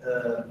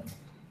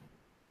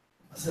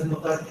hacer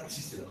notar que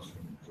existe la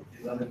Amazonía, porque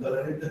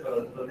lamentablemente para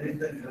el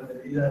planeta en gran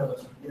medida la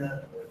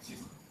Amazonía no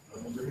existe.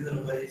 La mayoría de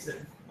los países,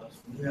 la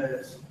Amazonía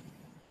es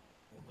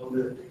un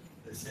montón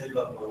de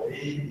selva por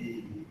ahí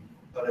y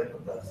para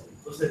encontrarse.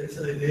 Entonces, esa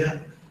es la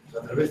idea,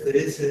 a través de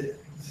ese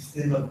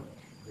sistema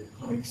de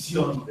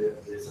conexión de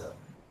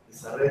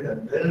esa red a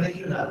nivel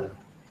regional,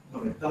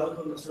 conectado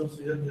con Naciones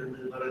Unidas, queremos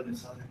llevar el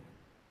mensaje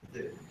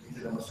de que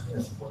la Amazonía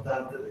es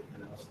importante, de que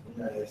la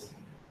Amazonía es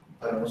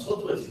para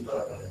nosotros y para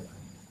la planeta.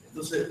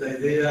 Entonces, la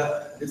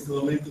idea en este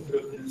momento,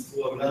 creo que quien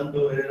estuvo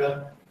hablando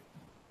era,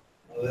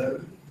 a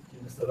ver,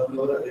 quien está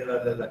hablando ahora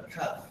era de la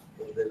CAF,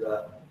 o de la. A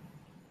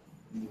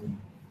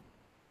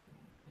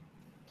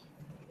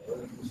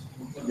ver,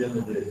 ¿cómo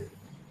cambiamos de.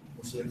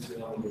 ¿Cómo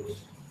seleccionamos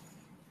los.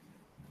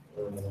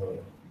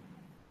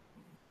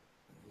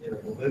 Mira,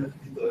 un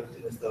momentito, a ver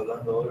quién está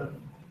hablando ahora.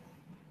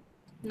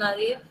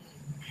 Nadie.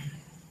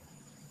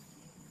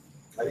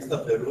 Ahí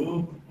está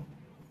Perú.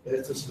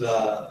 Esta es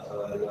la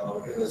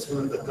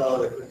Organización del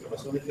Tratado de la Cuenca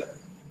Amazónica.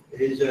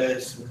 Ella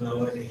es una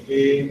ONG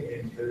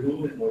en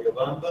Perú, en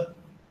Moyobamba.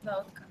 La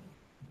otra.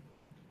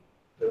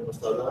 Pero no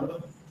está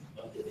hablando.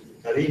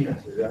 Karina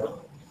se llama.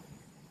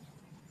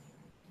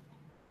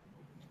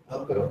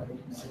 Pero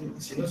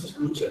si no se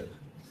escucha.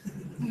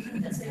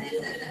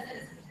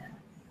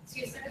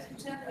 Si están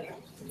escuchando,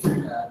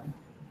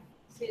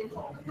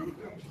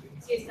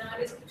 si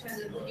están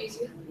escuchando el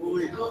juicio,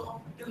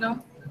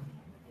 no.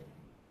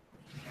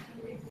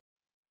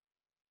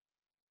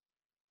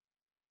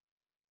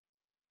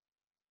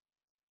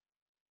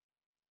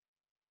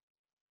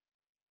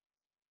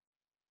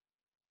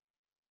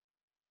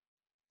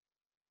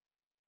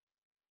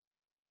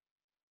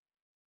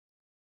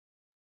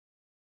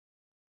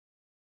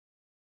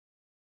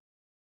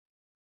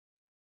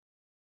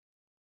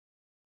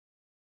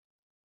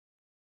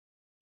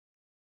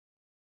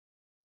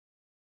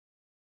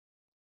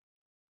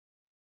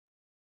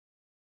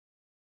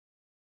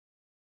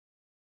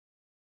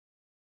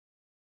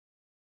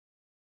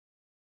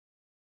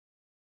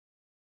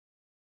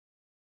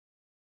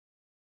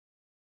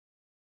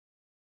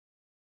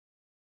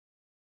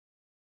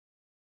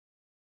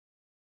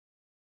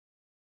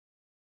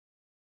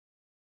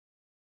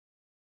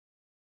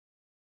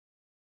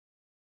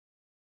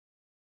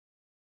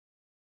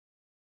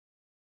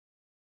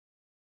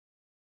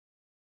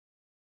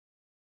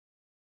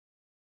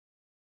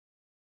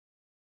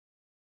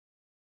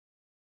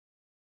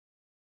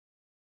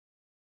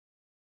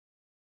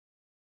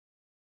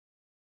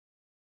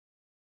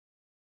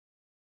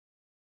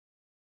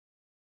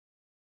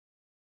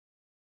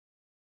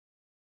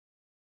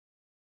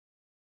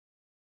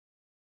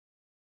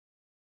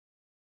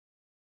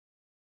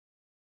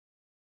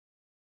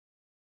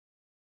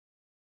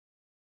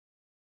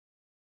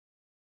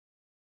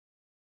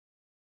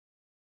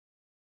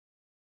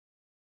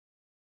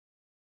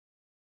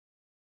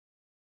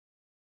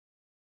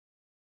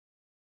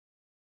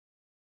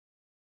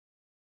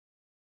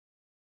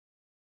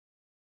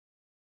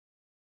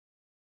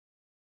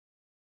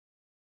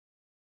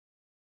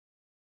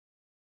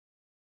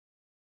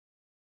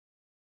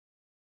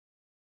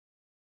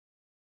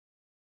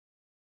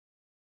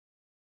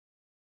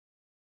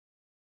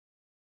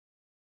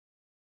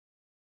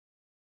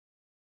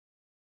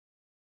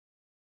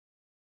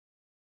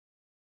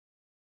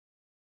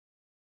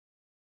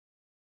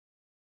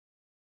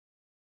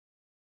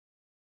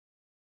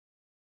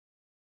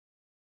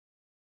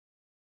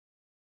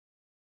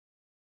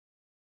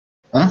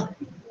 Huh?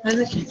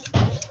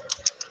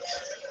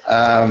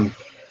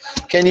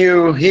 Can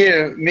you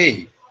hear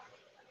me?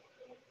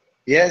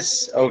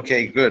 Yes,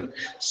 okay, good.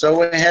 So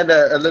we had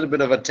a little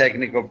bit of a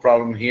technical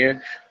problem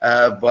here,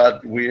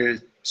 but we're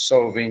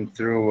solving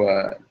through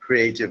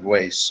creative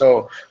ways.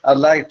 So I'd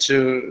like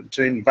to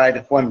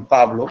invite Juan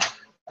Pablo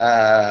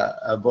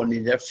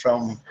Bonilla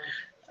from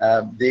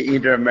the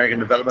Inter-American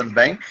Development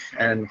Bank,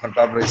 and Juan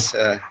Pablo is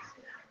a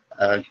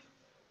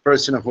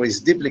person who is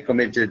deeply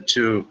committed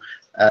to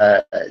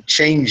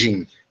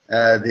changing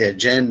the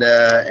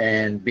agenda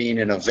and being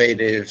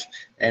innovative,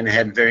 and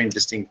had very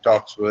interesting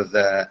talks with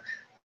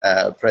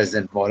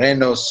President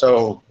Moreno.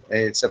 So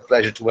it's a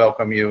pleasure to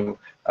welcome you,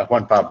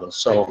 Juan Pablo.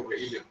 So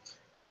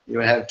you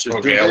have to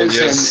do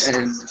this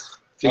and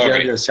figure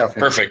out yourself.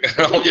 Perfect.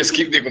 I'll just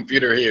keep the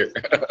computer here.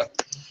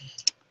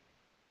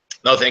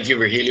 No, thank you,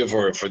 Virgilio,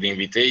 for the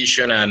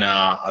invitation. And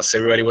as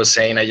everybody was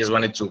saying, I just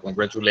wanted to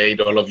congratulate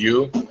all of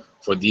you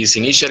for this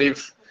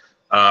initiative.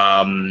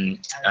 And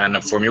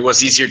for me, it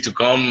was easier to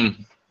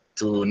come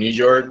to New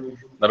York,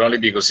 not only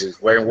because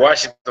we're in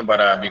Washington,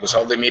 but because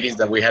all the meetings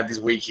that we had this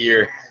week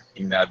here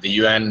in the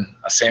UN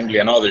Assembly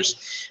and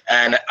others.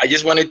 And I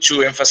just wanted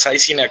to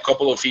emphasize in a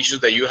couple of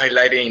issues that you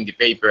highlighted in the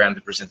paper and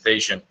the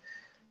presentation.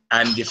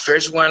 And the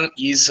first one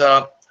is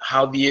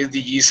how the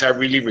SDGs are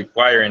really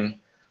requiring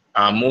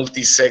a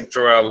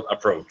multi-sectoral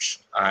approach.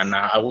 And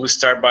I will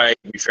start by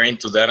referring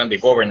to that on the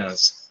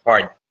governance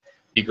part,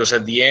 because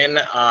at the end,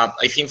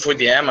 I think for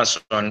the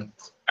Amazon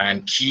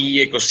and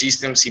key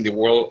ecosystems in the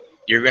world,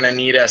 you're gonna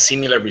need a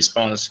similar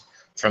response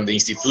from the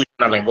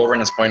institutional and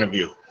governance point of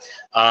view.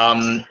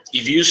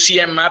 If you see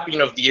a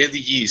mapping of the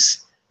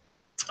SDGs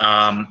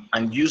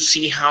and you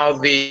see how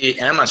the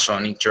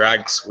Amazon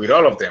interacts with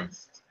all of them,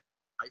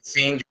 I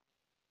think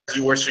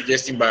you were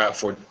suggesting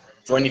for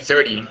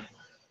 2030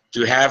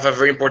 to have a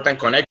very important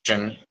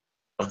connection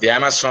of the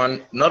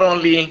Amazon, not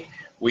only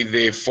with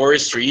the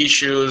forestry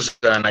issues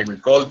and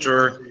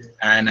agriculture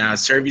and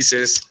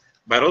services,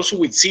 but also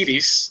with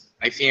cities.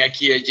 I think a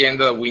key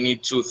agenda we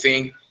need to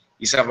think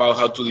is about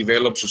how to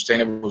develop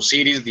sustainable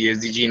cities. The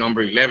SDG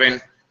number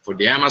 11 for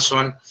the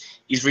Amazon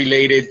is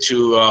related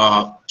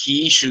to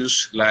key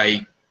issues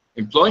like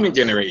employment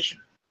generation.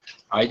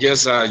 I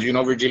just, you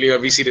know, Virgilio,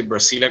 visited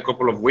Brazil a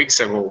couple of weeks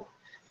ago,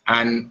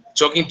 and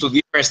talking to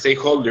different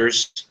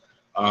stakeholders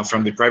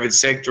from the private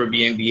sector,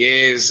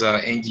 BNDES,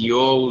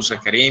 NGOs,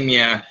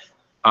 academia,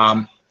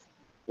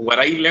 what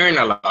I learned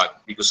a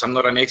lot, because I'm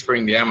not an expert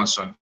in the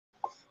Amazon,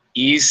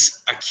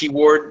 is a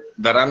keyword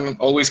that I'm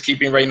always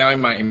keeping right now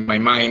in my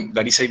mind,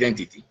 that is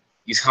identity.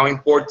 Is how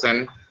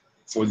important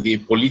for the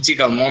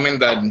political moment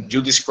that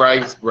you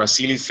described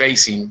Brazil is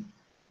facing,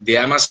 the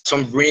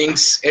Amazon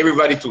brings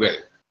everybody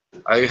together.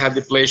 I had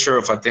the pleasure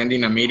of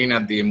attending a meeting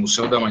at the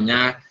Museu da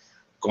Manhã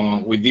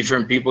with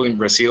different people in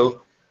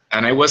Brazil,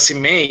 and I was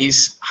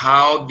amazed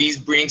how this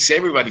brings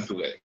everybody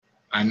together.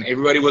 And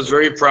everybody was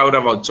very proud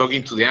about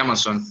talking to the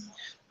Amazon.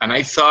 And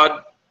I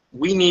thought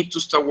we need to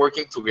start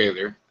working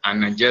together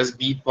and just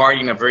be part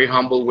in a very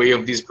humble way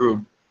of this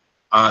group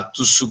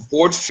to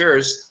support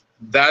first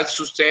that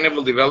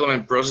sustainable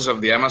development process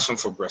of the Amazon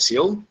for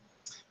Brazil.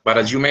 But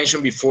as you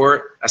mentioned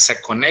before, as a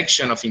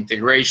connection of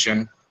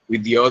integration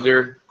with the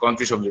other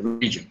countries of the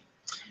region.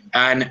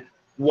 And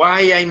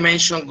why I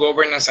mentioned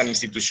governance and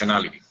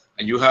institutionality.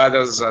 And you had,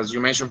 as you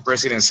mentioned,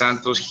 President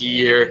Santos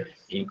here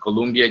in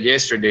Colombia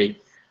yesterday.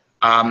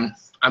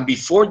 And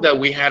before that,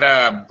 we had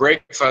a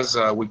breakfast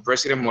with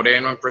President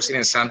Moreno and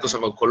President Santos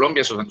about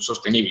Colombia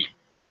Sostenible.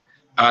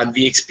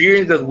 The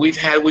experience that we've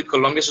had with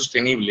Colombia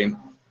Sostenible,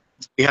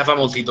 we have a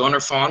multi-donor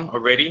fund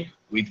already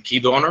with key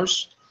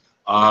donors.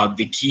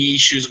 The key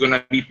issue is going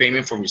to be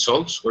payment for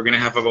results. We're going to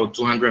have about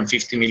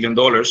 $250 million.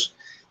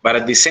 But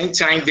at the same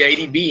time, the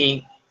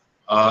IDB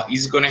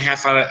is going to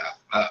have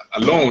a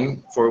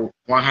loan for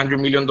 $100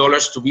 million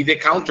to be the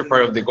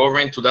counterpart of the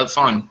government to that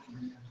fund.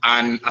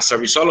 And as a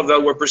result of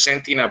that, we're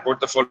presenting a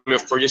portfolio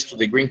of projects to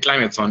the Green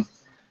Climate Fund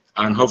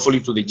and hopefully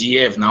to the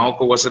GF.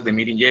 Naoko was at the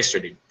meeting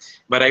yesterday.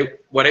 But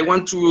what I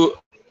want to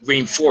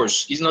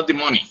reinforce is not the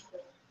money.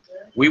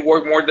 We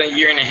worked more than a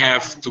year and a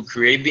half to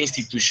create the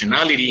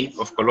institutionality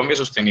of Colombia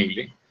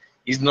Sostenible.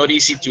 It's not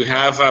easy to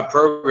have a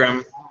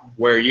program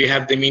where you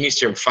have the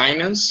Minister of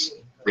Finance,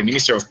 the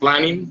Minister of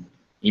Planning,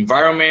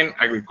 Environment,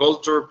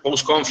 Agriculture,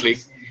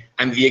 Post-Conflict,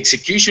 and the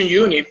execution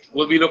unit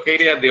will be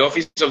located at the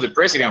Office of the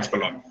President of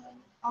Colombia.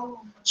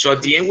 So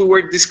at the end, we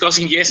were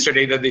discussing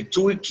yesterday that the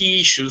two key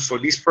issues for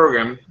this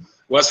program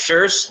was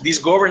first, this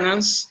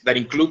governance that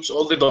includes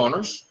all the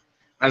donors,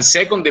 and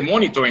second, the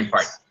monitoring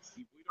part. If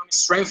we don't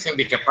strengthen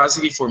the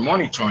capacity for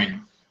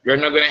monitoring, you're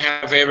not going to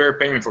have ever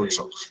payment for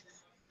results.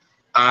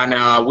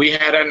 And we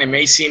had an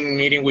amazing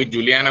meeting with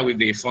Juliana with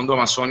the Fondo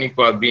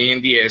Amazónico at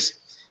BNDES,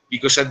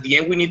 because at the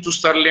end, we need to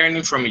start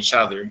learning from each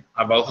other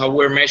about how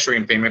we're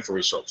measuring payment for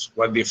results,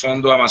 what the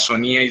Fondo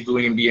Amazonia is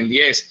doing in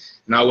BNDES,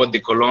 now what the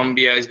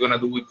Colombia is going to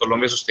do with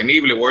Colombia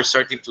Sostenible. We're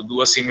starting to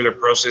do a similar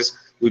process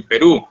with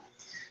Peru.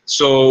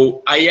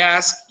 So I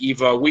asked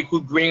if we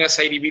could bring as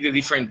IDB the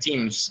different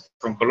teams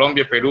from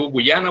Colombia, Peru,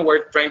 Guyana.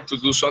 We're trying to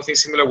do something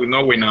similar with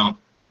Norway now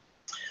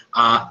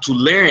to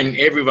learn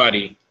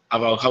everybody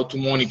about how to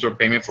monitor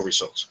payment for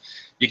results.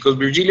 because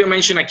Virgilio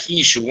mentioned a key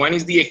issue. One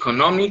is the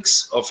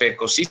economics of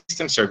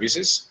ecosystem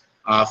services.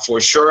 For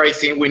sure, I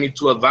think we need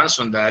to advance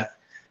on that,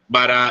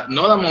 but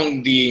not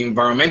among the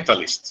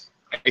environmentalists.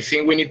 I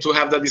think we need to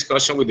have that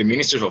discussion with the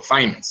ministers of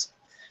finance.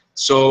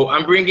 So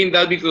I'm bringing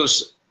that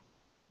because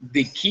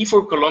the key for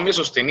Colombia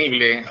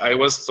Sostenible, I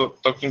was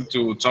talking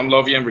to Tom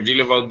Lovey and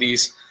Virgilio about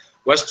this,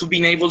 was to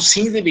be able,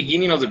 since the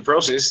beginning of the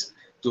process,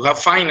 to have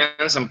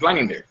finance and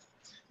planning there.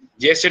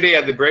 Yesterday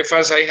at the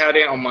breakfast, I had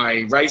it on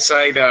my right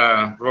side,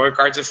 Robert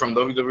Carter from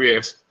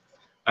WWF,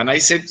 and I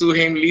said to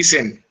him,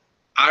 listen,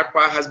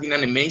 ARPA has been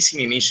an amazing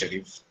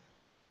initiative,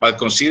 but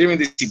considering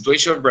the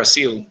situation of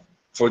Brazil,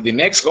 for the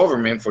next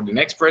government, for the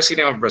next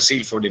president of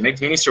Brazil, for the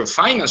next minister of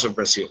finance of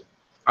Brazil,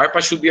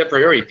 ARPA should be a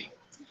priority.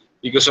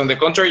 Because on the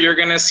contrary, you're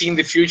gonna see in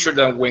the future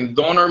that when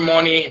donor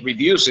money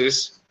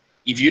reduces,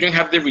 if you don't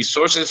have the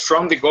resources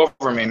from the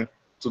government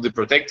to the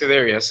protected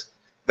areas,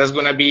 that's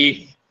gonna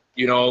be,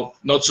 you know,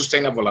 not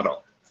sustainable at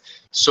all.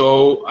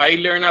 So I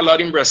learned a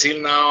lot in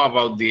Brazil now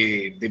about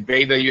the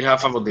debate that you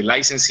have about the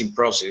licensing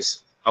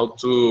process, how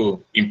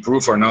to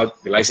improve or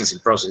not the licensing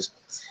process.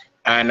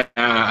 And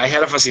I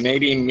had a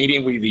fascinating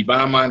meeting with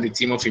IBAMA and the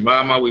team of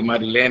IBAMA, with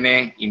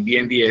Marilene in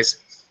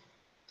BNDES.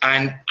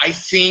 And I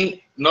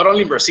think not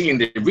only in Brazil, in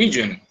the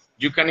region,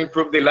 you can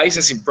improve the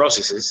licensing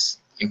processes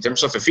in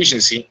terms of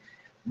efficiency,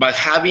 but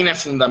having a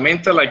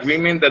fundamental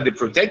agreement that the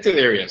protected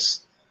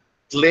areas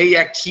play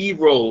a key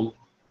role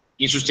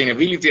in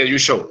sustainability, as you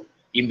show,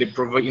 in the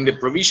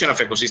provision of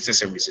ecosystem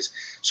services.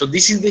 So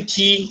this is the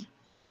key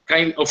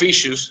kind of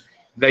issues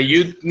that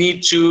you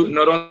need to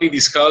not only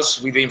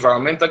discuss with the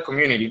environmental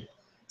community,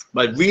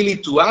 but really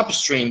to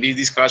upstream this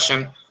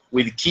discussion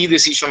with key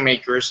decision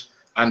makers.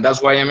 And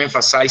that's why I'm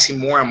emphasizing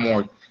more and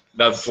more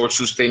that for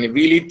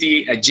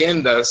sustainability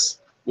agendas,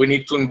 we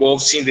need to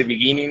involve since the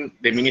beginning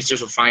the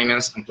ministers of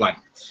finance and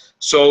planning.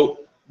 So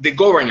the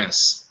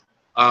governance,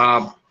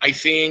 I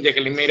think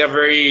Jacqueline made a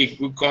very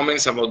good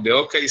comments about the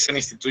OCA. It's an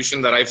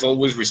institution that I've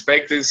always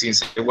respected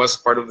since it was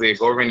part of the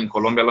government in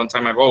Colombia a long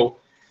time ago.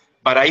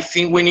 But I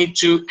think we need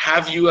to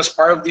have you as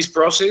part of this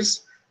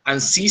process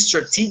and see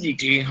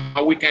strategically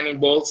how we can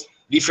involve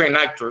different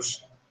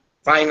actors,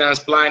 finance,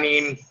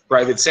 planning,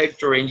 private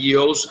sector,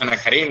 NGOs, and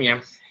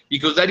academia,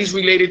 because that is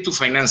related to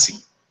financing.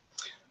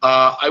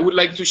 I would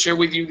like to share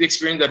with you the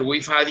experience that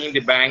we've had in the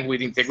bank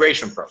with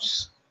integration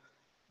process.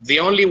 The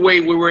only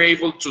way we were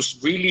able to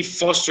really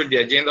foster the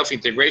agenda of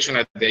integration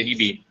at the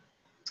IDB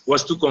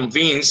was to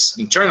convince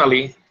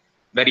internally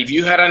that if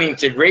you had an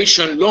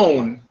integration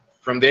loan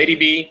from the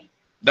IDB,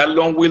 that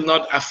loan will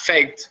not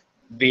affect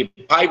the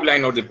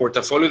pipeline or the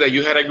portfolio that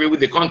you had agreed with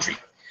the country.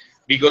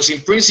 Because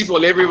in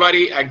principle,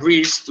 everybody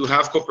agrees to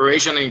have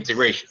cooperation and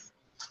integration.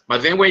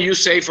 But then when you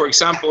say, for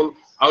example,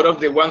 out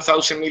of the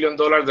 $1,000 million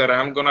that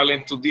I'm gonna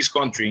lend to this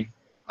country,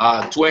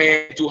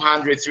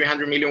 200,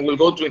 300 million will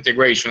go to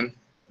integration,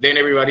 then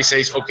everybody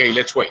says, okay,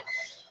 let's wait.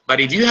 But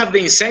if you have the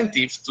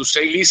incentive to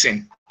say,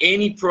 listen,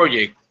 any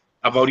project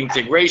about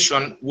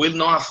integration will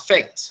not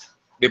affect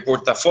the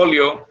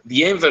portfolio,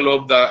 the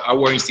envelope that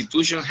our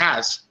institution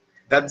has,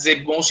 that's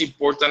the most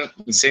important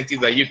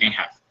incentive that you can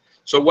have.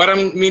 So what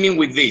I'm meaning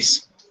with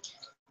this,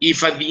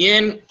 if at the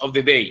end of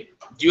the day,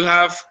 you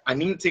have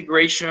an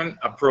integration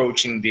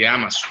approach in the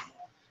Amazon,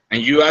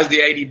 and you ask the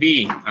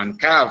IDB and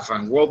CAF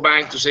and World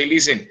Bank to say,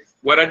 listen,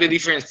 what are the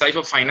different types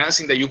of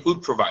financing that you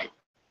could provide?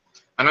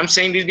 And I'm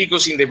saying this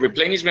because in the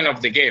replenishment of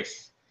the GEF,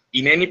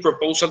 in any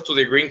proposal to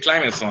the Green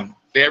Climate Fund,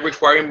 they are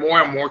requiring more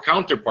and more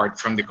counterpart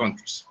from the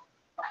countries.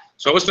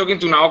 So I was talking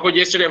to Naoko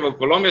yesterday about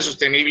Colombia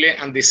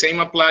Sostenible, and the same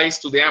applies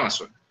to the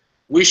Amazon.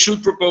 We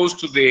should propose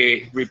to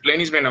the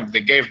replenishment of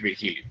the GEF,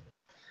 Virgilio,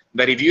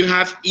 that if you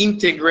have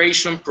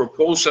integration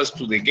proposals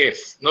to the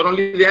GEF, not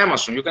only the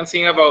Amazon, you can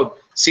think about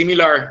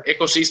similar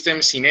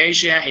ecosystems in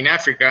Asia, in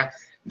Africa,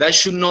 that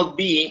should not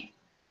be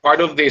part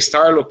of the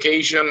star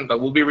allocation that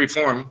will be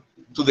reformed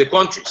to the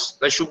countries.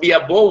 That should be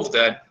above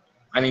that,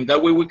 and in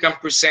that way we can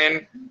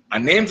present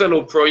an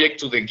envelope project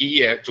to the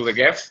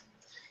GEF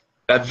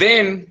that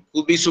then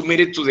will be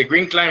submitted to the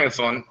Green Climate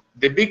Fund.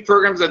 The big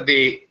programs that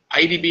the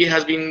IDB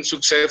has been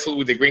successful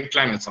with the Green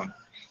Climate Fund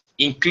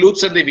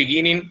includes at the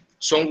beginning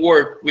some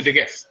work with the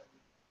GEF.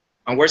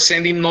 And we're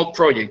sending not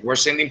project, we're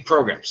sending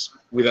programs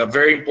with a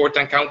very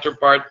important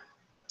counterpart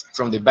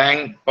from the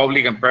bank,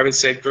 public and private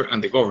sector,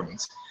 and the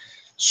governments.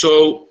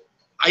 So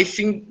I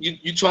think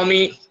you told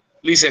me,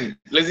 listen,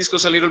 let's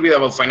discuss a little bit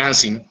about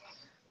financing.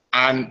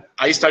 And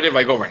I started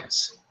by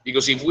governance,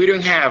 because if we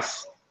don't have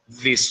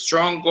the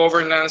strong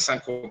governance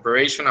and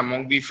cooperation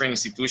among different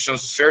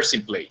institutions first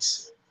in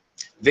place,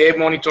 the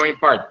monitoring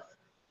part,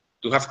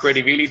 to have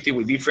credibility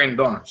with different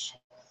donors,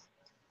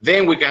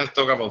 then we can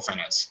talk about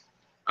financing.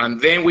 And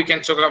then we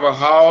can talk about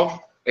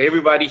how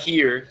everybody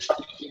here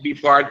can be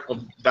part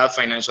of that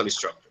financial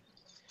structure.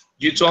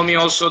 You told me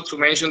also to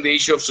mention the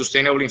issue of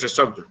sustainable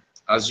infrastructure.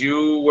 As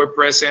you were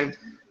present,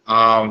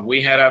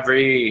 we had a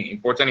very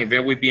important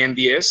event with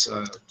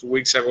BNDES 2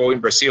 weeks ago in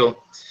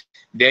Brazil.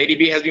 The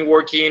IDB has been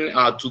working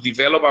to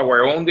develop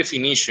our own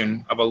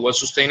definition about what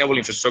sustainable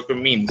infrastructure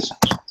means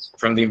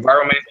from the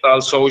environmental,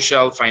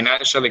 social,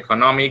 financial,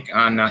 economic,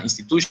 and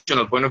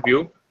institutional point of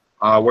view.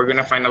 We're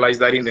going to finalize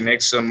that in the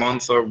next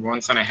month or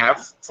month and a half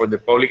for the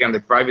public and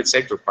the private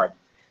sector part.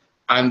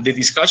 And the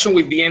discussion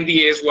with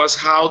BNDES was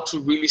how to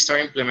really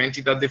start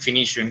implementing that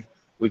definition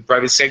with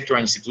private sector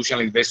and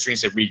institutional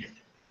investors in the region.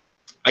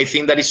 I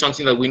think that is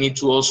something that we need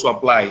to also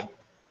apply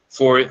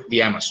for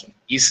the Amazon,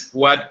 is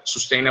what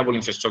sustainable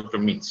infrastructure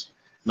means.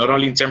 Not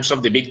only in terms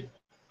of the big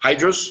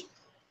hydros,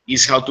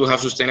 is how to have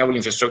sustainable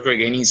infrastructure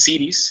again in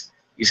cities,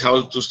 is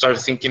how to start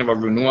thinking about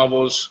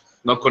renewables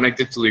not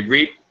connected to the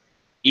grid,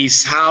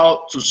 is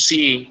how to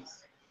see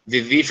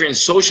the different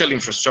social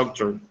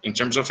infrastructure in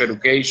terms of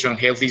education,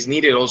 health is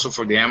needed also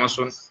for the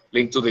Amazon,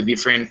 linked to the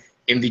different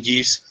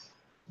MDGs,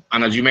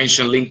 and as you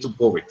mentioned, linked to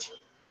poverty.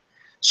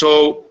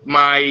 So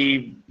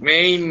my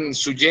main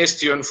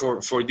suggestion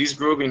for this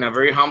group in a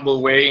very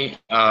humble way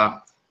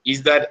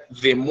is that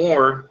the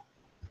more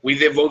we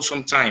devote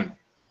some time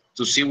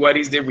to see what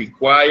is the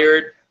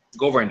required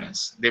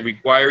governance, the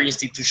required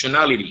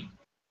institutionality,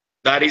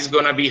 that is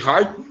gonna be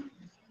hard,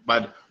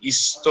 but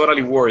it's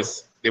totally worth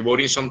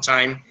devoting some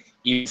time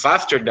if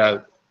after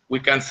that we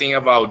can think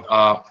about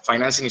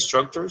financing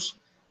structures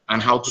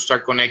and how to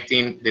start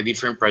connecting the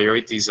different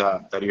priorities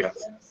that you have.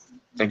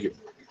 Thank you.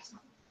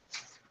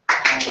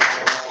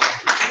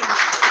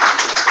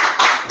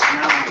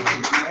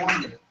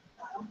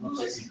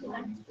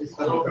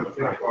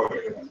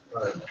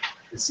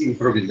 Sí,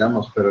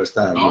 improvisamos, pero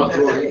está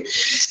bien.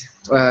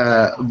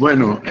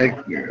 Bueno,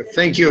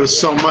 thank you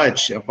so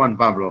much, Juan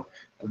Pablo.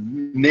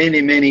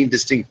 Many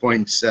distinct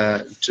points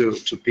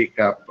to pick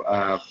up.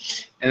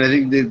 And I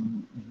think the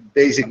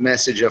basic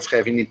message of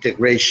having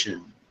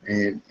integration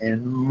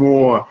and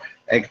more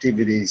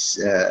activities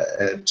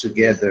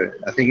together,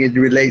 I think it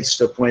relates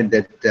to a point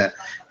that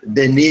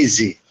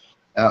Denise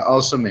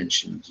also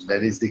mentioned.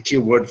 That is the key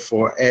word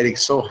for Eric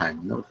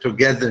Solheim,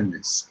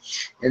 togetherness.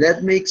 And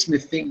that makes me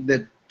think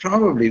that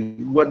probably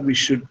what we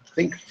should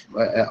think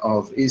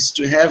of is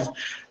to have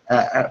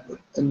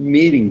a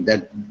meeting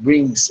that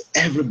brings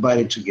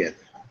everybody together.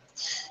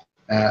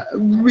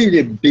 Really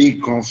a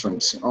big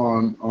conference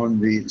on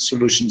the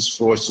solutions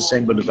for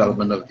sustainable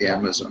development of the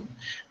Amazon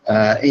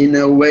in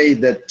a way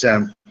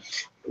that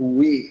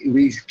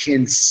we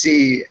can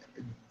see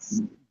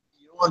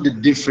beyond the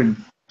different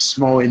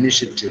small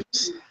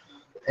initiatives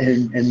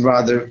and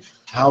rather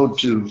how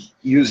to,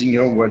 using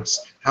your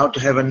words, how to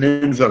have an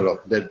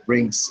envelope that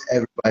brings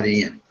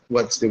everybody in.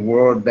 What's the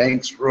World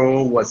Bank's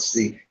role? What's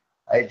the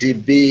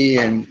IDB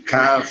and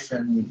CAF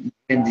and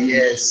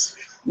NDS?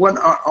 What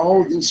are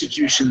all the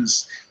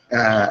institutions,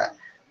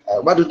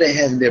 what do they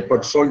have in their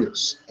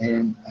portfolios,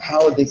 and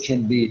how they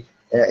can be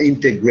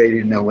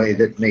integrated in a way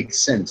that makes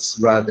sense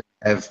rather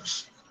than have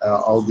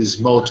all these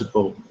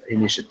multiple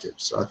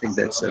initiatives. So I think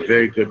that's a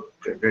very good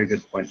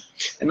point.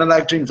 And I'd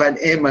like to invite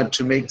Emma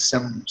to make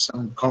some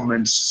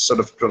comments, sort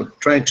of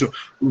trying to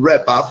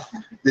wrap up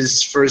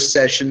this first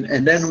session,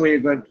 and then we're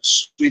going to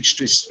switch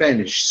to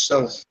Spanish.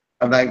 So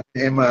I'd like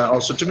Emma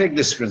also to make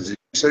this transition.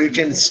 So you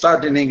can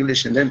start in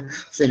English and then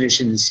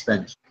finish in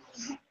Spanish.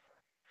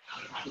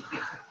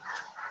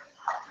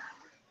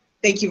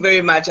 Thank you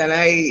very much, and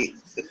I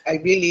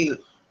really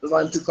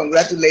want to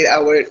congratulate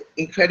our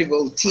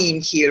incredible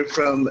team here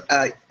from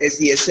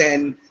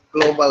SDSN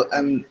Global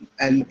and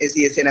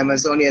SDSN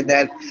Amazonia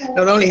that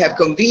not only have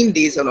convened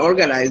this and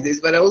organized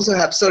this, but also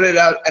have sorted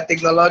out a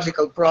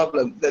technological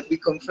problem that we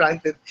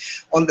confronted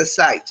on the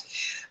site.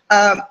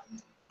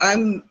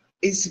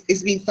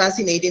 It's been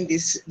fascinating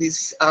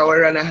this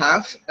hour and a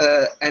half,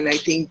 and I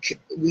think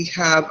we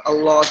have a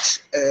lot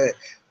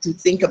to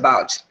think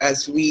about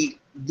as we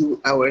do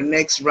our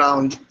next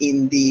round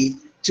in the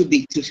Too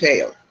Big to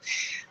Fail.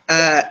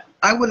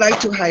 I would like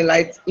to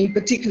highlight in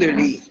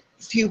particularly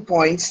few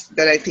points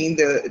that I think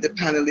the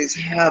panelists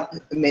have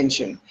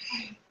mentioned.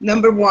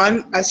 Number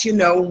one, as you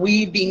know,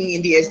 we being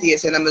in the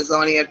SDSN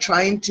Amazonia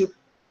trying to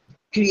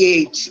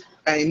create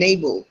and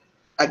enable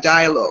a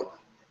dialogue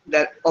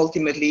that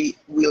ultimately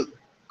will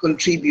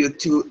contribute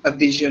to a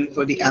vision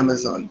for the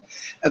Amazon,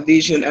 a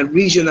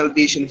regional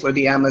vision for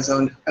the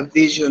Amazon, a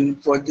vision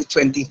for the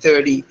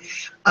 2030,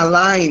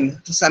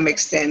 aligned to some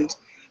extent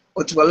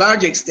or to a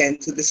large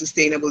extent to the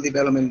Sustainable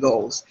Development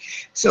Goals.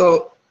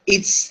 So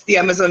the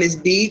Amazon is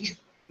big,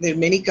 there are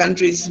many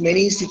countries,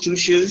 many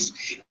institutions,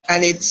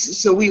 and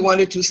so we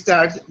wanted to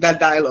start that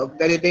dialogue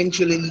that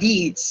eventually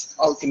leads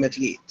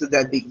ultimately to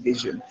that big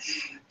vision.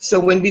 So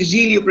when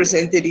Virgilio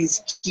presented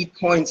his key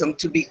points on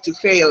Too Big to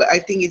Fail, I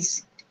think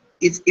it's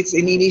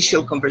an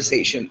initial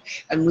conversation,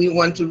 and we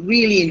want to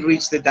really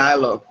enrich the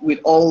dialogue with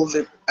all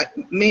the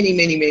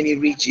many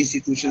rich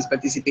institutions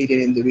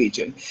participating in the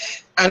region.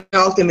 And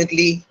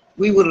ultimately,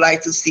 we would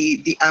like to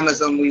see the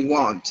Amazon we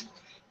want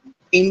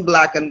in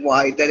black and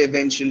white that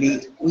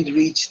eventually we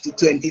reach to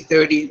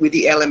 2030 with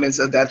the elements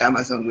of that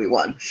Amazon we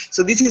want.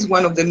 So this is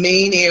one of the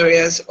main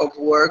areas of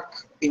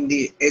work in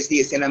the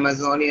SDSN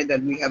Amazonia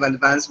that we have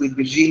advanced with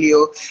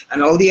Virgilio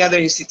and all the other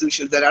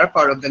institutions that are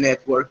part of the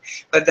network,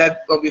 but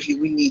that obviously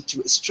we need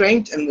to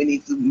strengthen and we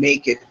need to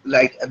make it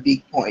like a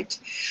big point.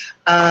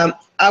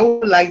 I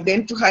would like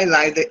then to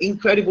highlight the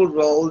incredible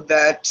role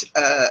that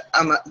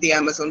the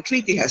Amazon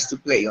Treaty has to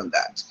play on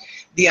that.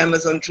 The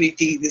Amazon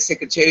Treaty, the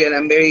Secretary, and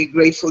I'm very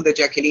grateful that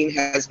Jacqueline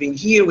has been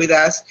here with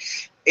us,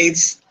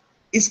 is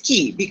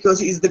key because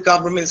the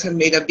governments have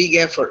made a big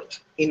effort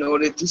in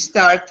order to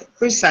start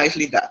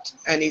precisely that.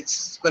 And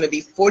it's going to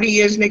be 40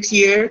 years next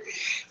year.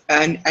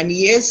 And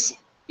yes,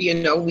 you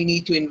know, we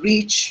need to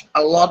enrich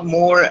a lot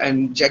more,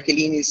 and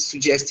Jacqueline is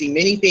suggesting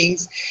many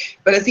things,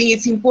 but I think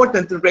it's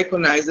important to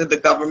recognize that the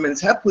governments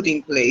have put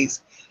in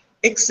place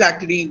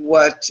exactly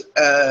what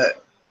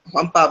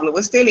Juan Pablo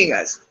was telling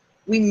us.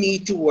 We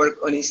need to work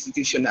on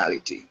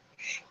institutionality.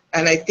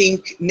 And I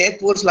think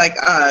networks like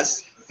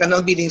us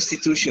cannot be the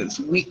institutions.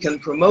 We can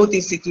promote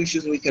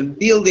institutions, we can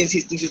build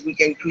institutions, we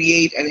can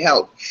create and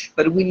help,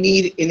 but we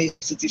need an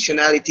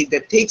institutionality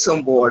that takes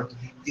on board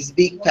this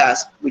big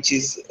task, which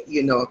is,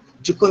 you know,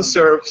 to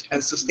conserve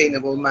and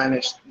sustainable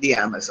manage the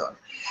Amazon.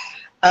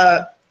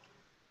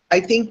 I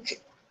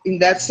think in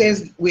that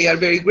sense, we are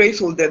very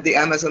grateful that the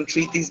Amazon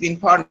Treaty has been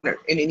an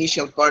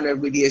initial partner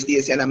with the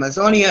SDSN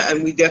Amazonia,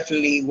 and we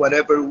definitely,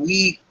 whatever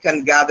we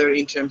can gather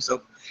in terms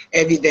of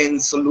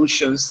evidence,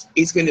 solutions,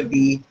 is going to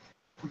be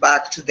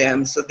back to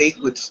them so they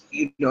could,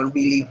 you know,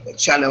 really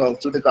channel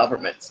to the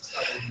governments.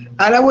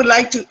 And I would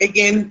like to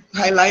again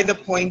highlight the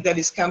point that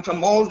has come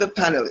from all the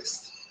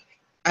panelists.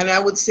 And I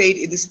would say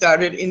it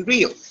started in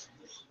Rio.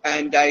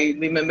 And I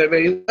remember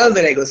very well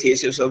the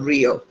negotiations of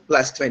Rio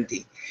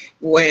 +20,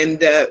 when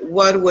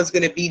what was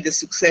going to be the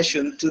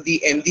succession to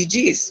the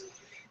MDGs.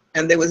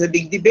 And there was a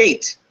big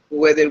debate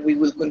whether we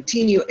will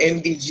continue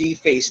MDG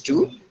phase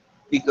 2,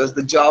 because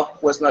the job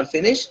was not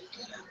finished,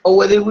 or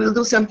whether we'll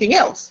do something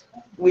else,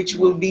 which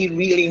will be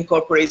really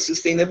incorporate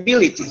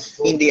sustainability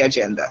in the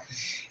agenda.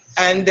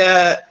 And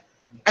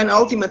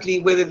ultimately,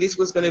 whether this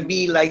was going to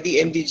be like the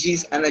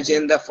MDGs, an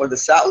agenda for the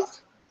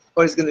South,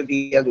 or it's going to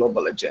be a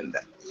global agenda.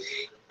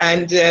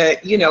 And,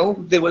 you know,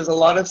 there was a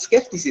lot of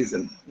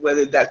skepticism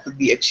whether that could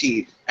be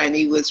achieved. And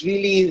it was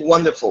really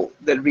wonderful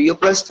that Rio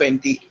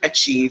 +20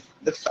 achieved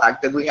the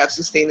fact that we have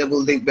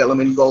sustainable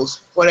development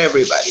goals for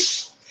everybody.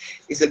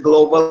 It's a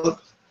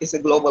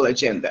global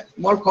agenda.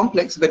 More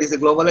complex, but it's a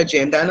global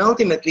agenda. And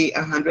ultimately,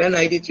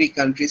 193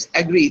 countries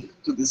agreed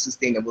to the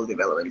sustainable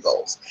development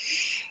goals.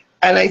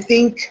 And I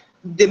think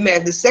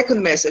the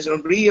second message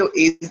on Rio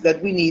is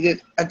that we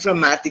needed a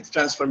dramatic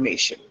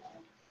transformation,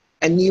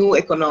 a new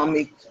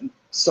economic,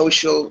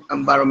 social,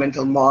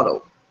 environmental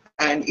model.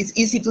 And it's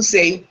easy to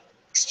say,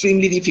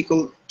 extremely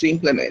difficult to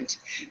implement.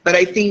 But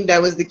I think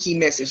that was the key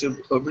message of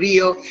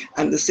Rio.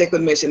 And the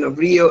second message of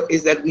Rio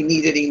is that we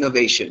needed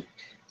innovation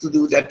to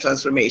do that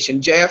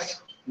transformation.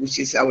 Jeff, which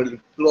is our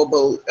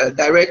global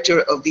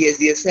director of the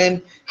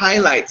SDSN,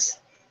 highlights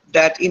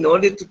that in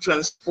order to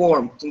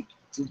transform,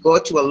 to go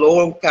to a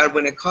lower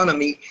carbon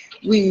economy,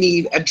 we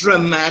need a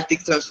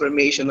dramatic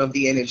transformation of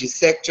the energy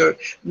sector.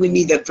 We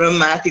need a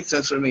dramatic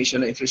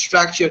transformation of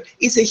infrastructure.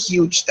 It's a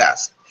huge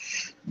task.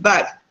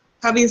 But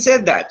having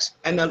said that,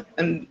 and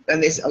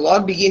there's a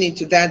lot beginning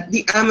to that,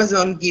 the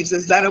Amazon gives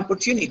us that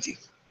opportunity.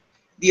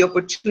 The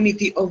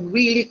opportunity of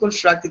really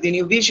constructing a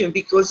new vision,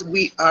 because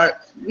we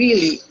are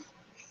really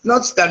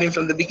not starting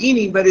from the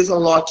beginning, but there's a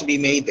lot to be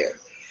made there.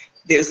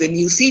 There's the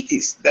new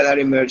cities that are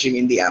emerging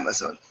in the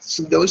Amazon.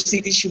 So those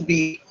cities should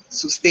be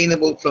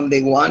sustainable from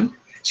day one,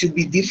 should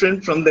be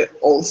different from the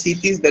old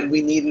cities that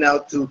we need now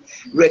to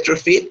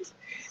retrofit.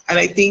 And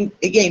I think,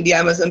 again, the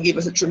Amazon gives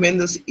us a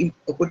tremendous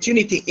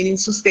opportunity in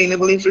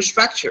sustainable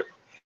infrastructure,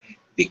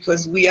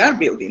 because we are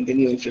building the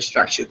new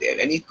infrastructure there,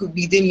 and it could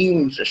be the new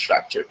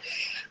infrastructure.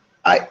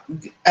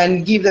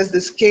 And give us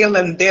the scale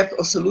and depth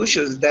of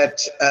solutions that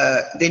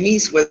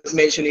Denise was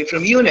mentioning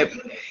from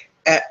UNEP,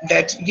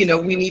 that, you know,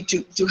 we need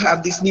to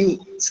have this new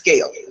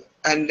scale,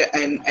 and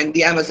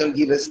the Amazon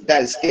gives us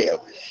that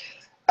scale.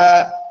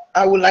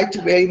 I would like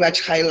to very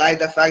much highlight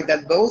the fact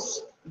that both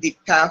the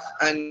CAF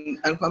and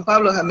Juan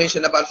Pablo have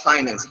mentioned about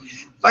finance.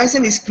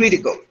 Finance is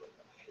critical,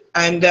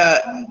 and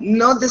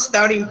not the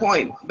starting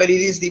point, but it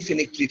is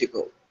definitely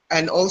critical.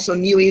 And also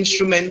new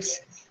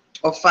instruments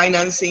of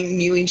financing,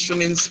 new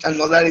instruments and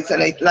modalities.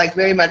 And I like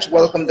very much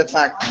welcome the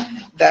fact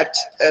that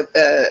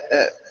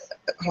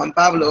Juan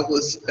Pablo,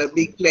 who's a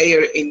big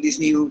player in these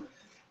new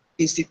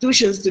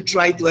institutions, to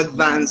try to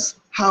advance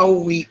how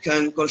we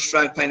can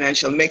construct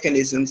financial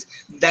mechanisms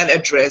that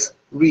address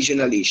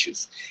regional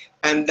issues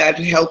and that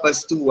help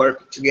us to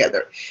work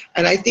together.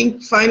 And I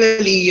think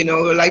finally, you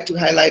know, I'd like to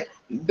highlight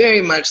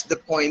very much the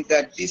point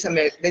that this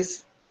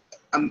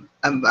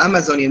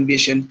Amazonian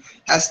vision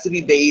has to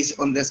be based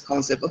on this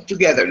concept of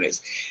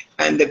togetherness.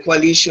 And the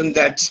coalition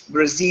that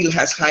Brazil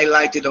has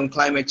highlighted on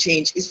climate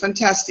change is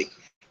fantastic.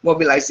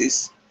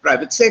 Mobilizes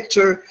private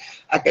sector,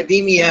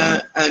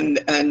 academia,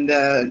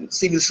 and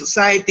civil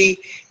society,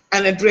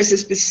 and addresses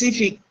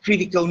specific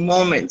critical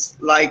moments,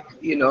 like,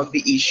 you know,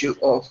 the issue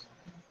of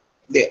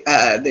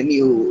the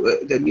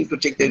new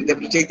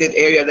protected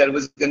area that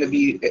was going to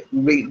be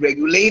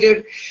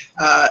regulated.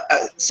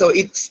 So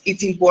it's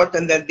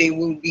important that they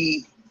will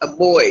be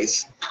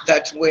boys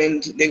that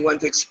when they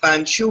want to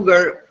expand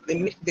sugar,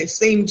 the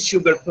same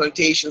sugar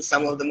plantations,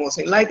 some of the most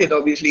enlightened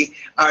obviously,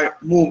 are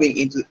moving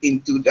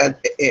into that,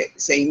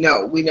 saying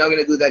no, we're not going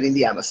to do that in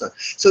the Amazon.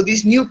 So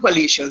these new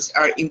coalitions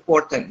are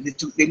important.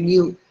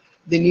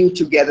 The new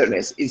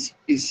togetherness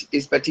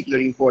is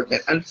particularly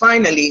important. And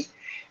finally,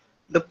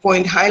 the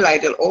point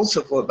highlighted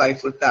also by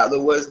Furtado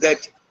was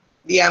that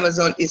the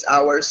Amazon is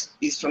ours,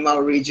 is from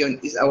our region,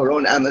 is our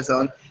own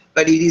Amazon,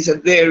 but it is a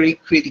very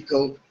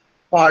critical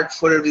part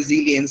for the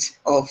resilience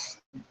of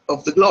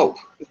the globe,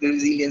 the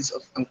resilience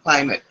of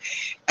climate.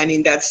 And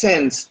in that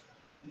sense,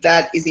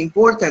 that is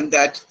important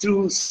that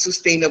through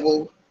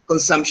sustainable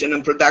consumption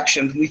and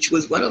production, which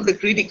was one of the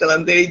critical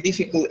and very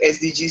difficult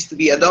SDGs to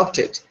be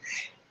adopted,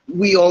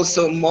 we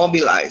also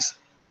mobilize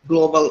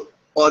global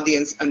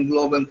audience and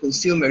global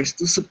consumers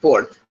to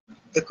support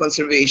the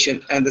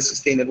conservation and the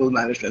sustainable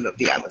management of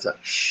the Amazon.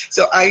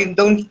 So I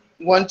don't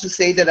want to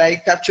say that I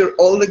capture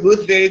all the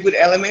good, very good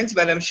elements,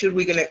 but I'm sure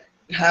we're going to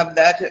have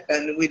that,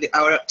 and with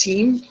our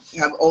team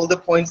have all the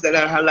points that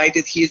are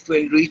highlighted here to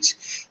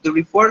enrich the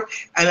report.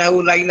 And I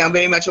would like now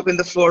very much open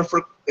the floor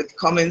for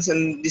comments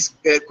and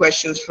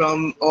questions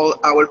from all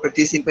our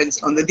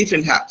participants on the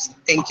different hubs.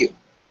 Thank you.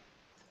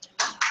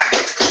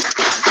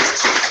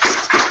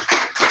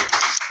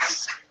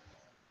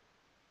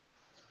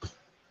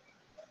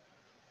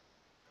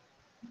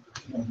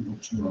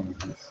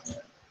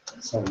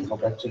 So go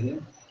back to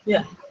him.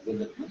 Yeah.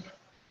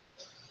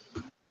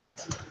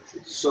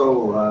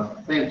 So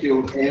thank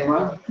you,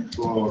 Emma,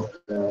 for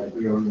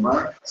your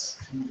remarks,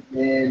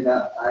 and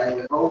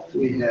I hope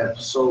we have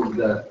solved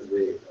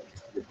the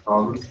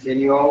problem. Can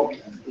you all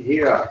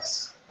hear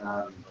us?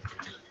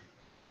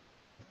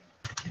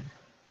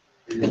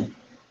 Can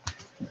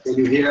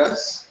you hear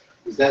us?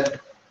 Is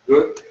that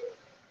good?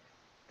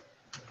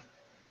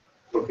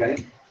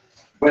 Okay.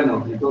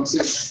 Bueno,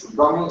 entonces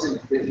vamos,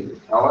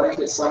 ahora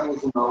empezamos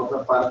una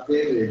otra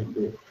parte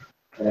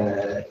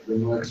de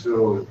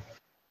nuestro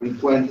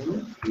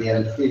encuentro y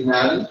al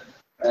final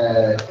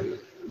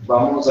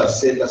vamos a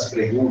hacer las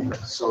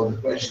preguntas. So the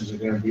questions are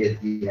going to be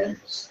at the end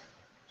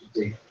to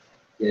take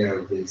care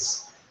of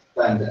this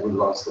time that we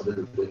lost a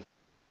little bit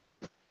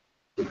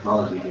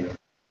technology here.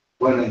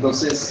 Bueno,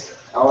 entonces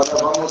ahora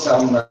vamos a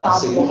una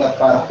segunda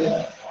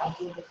parte.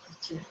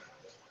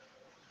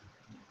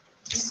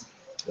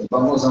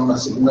 Vamos a una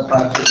segunda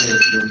parte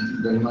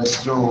de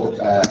nuestro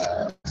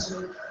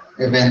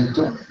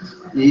evento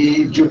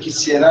y yo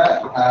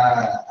quisiera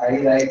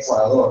ir a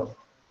Ecuador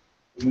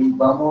y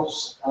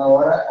vamos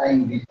ahora a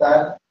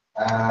invitar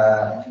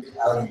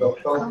al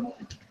doctor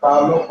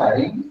Pablo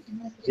Karim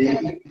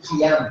de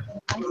ICIAM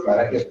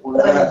para que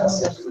pueda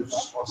hacer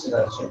sus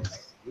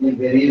consideraciones.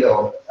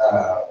 Bienvenido,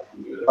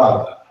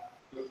 Pablo.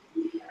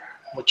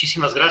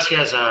 Muchísimas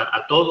gracias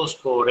a todos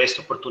por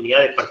esta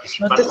oportunidad de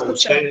participar con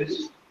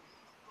ustedes.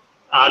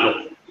 Aló,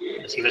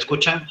 ¿sí me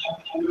escuchan?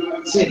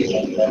 Sí,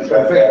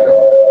 perfecto.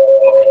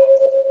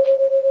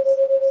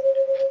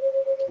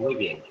 Muy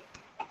bien.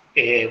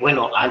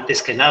 Bueno,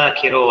 antes que nada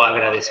quiero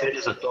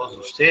agradecerles a todos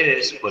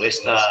ustedes por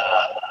esta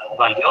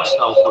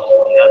valiosa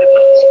oportunidad de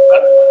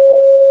participar.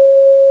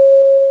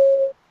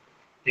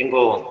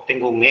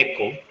 Tengo un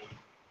eco.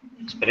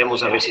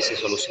 Esperemos a ver si se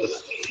soluciona.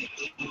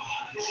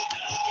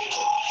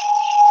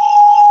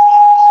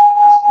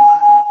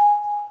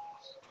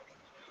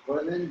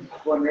 Pueden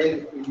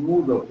poner en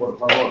mudo, por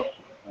favor.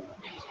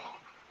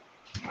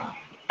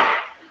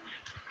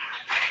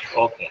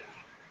 Ok.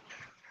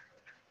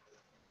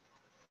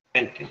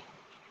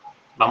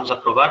 Vamos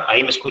a probar.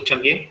 ¿Ahí me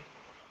escuchan bien?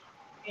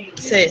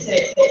 Sí.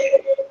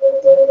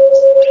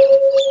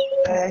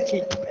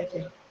 Aquí.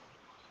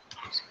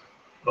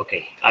 Ok,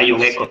 hay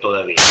un eco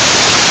todavía.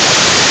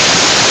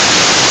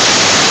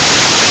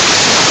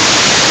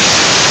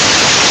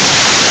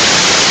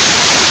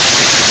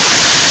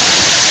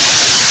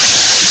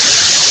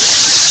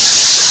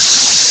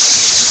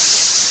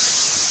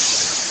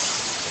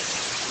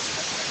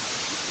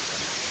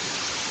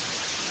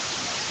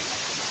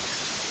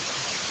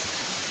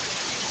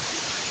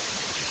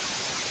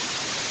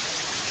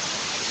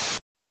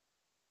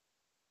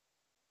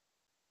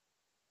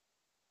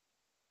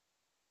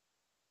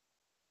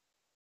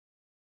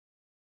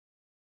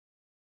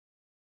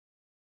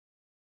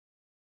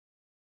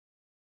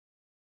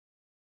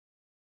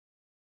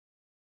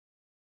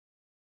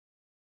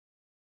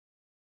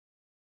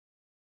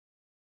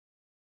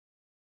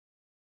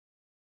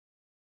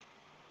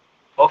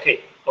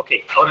 Ok,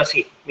 ahora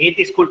sí, mil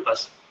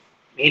disculpas.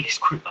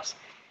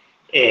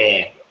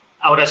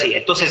 Ahora sí,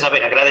 entonces, a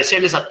ver,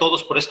 agradecerles a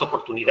todos por esta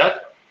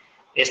oportunidad.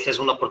 Esta es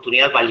una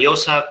oportunidad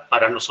valiosa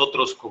para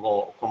nosotros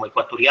como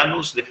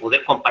ecuatorianos de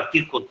poder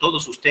compartir con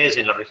todos ustedes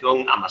en la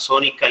región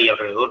amazónica y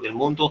alrededor del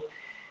mundo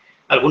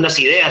algunas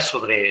ideas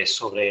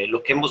sobre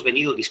lo que hemos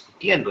venido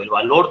discutiendo, el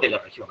valor de la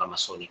región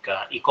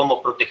amazónica y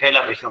cómo proteger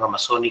la región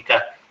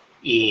amazónica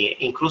e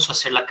incluso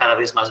hacerla cada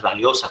vez más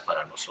valiosa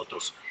para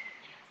nosotros.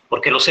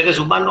 Porque los seres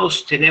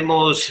humanos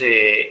tenemos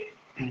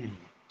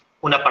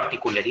una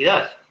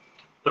particularidad.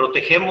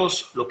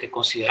 Protegemos lo que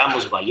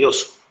consideramos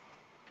valioso.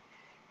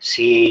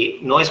 Si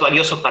no es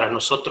valioso para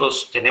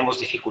nosotros, tenemos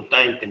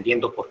dificultad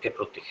entendiendo por qué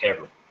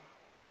protegerlo.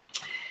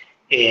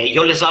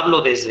 Yo les hablo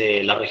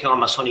desde la región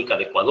amazónica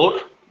de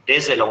Ecuador,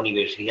 desde la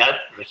Universidad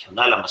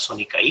Regional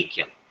Amazónica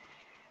Iquia.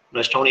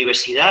 Nuestra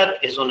universidad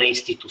es una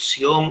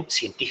institución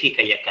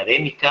científica y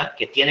académica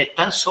que tiene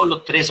tan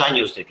solo 3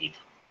 años de vida.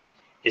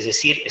 Es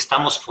decir,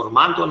 estamos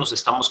formándonos,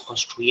 estamos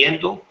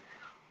construyendo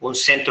un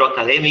centro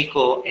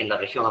académico en la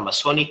región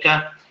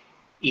amazónica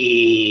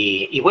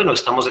y bueno,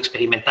 estamos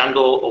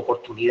experimentando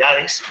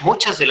oportunidades,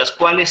 muchas de las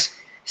cuales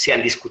se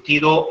han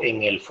discutido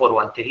en el foro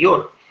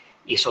anterior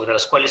y sobre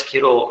las cuales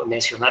quiero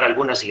mencionar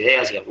algunas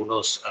ideas y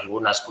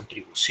algunas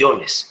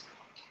contribuciones.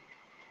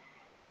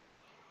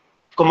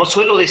 Como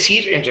suelo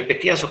decir, en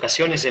repetidas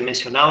ocasiones he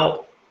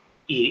mencionado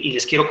y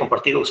les quiero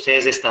compartir a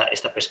ustedes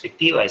esta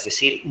perspectiva, es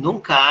decir,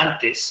 nunca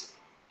antes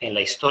en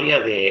la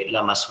historia de la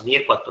Amazonía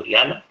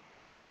ecuatoriana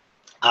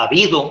ha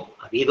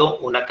habido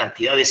una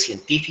cantidad de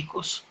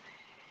científicos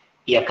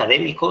y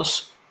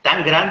académicos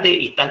tan grande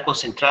y tan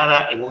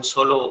concentrada en un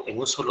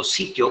solo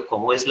sitio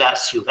como es la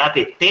ciudad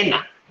de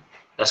Tena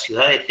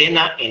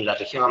en la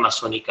región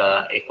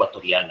amazónica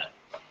ecuatoriana.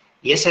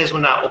 Y esa es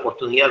una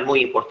oportunidad muy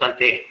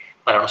importante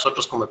para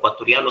nosotros como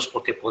ecuatorianos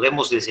porque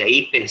podemos desde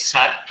ahí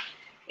pensar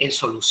en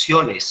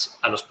soluciones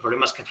a los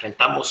problemas que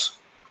enfrentamos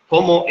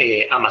como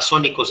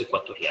amazónicos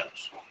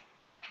ecuatorianos.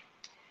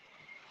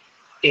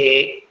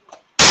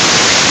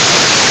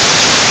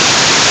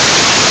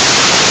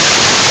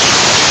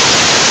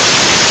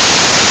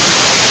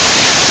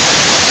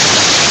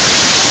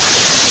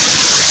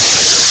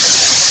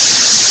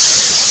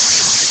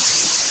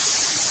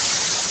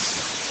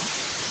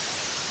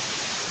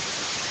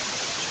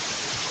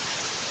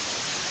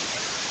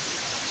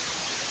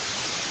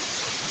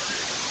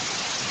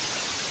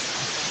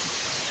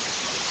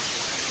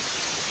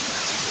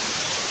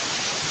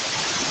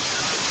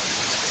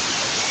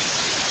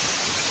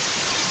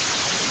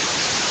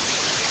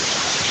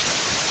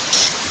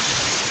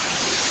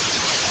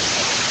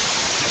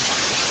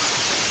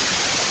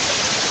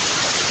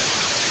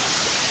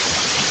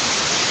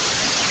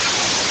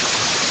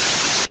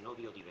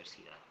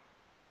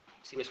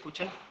 ¿Sí me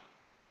escuchan?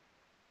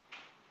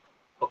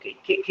 Ok,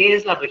 ¿qué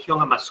es la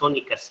región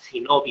amazónica si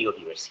no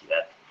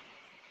biodiversidad?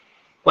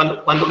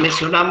 Cuando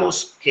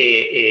mencionamos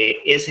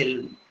que es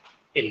el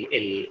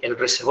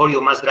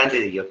reservorio más grande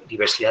de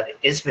biodiversidad,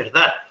 es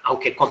verdad,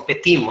 aunque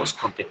competimos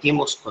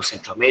con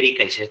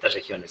Centroamérica y ciertas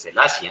regiones del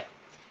Asia,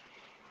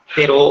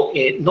 pero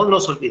no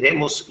nos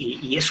olvidemos,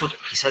 y eso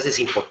quizás es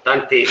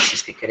importante si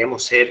es que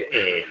queremos ser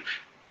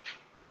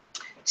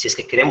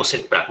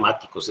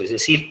pragmáticos, es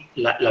decir,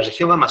 la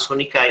región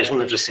amazónica es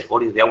un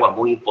reservorio de agua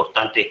muy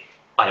importante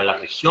para la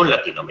región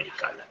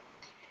latinoamericana.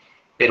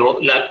 Pero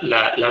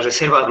las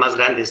reservas más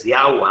grandes de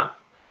agua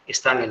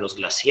están en los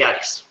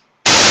glaciares.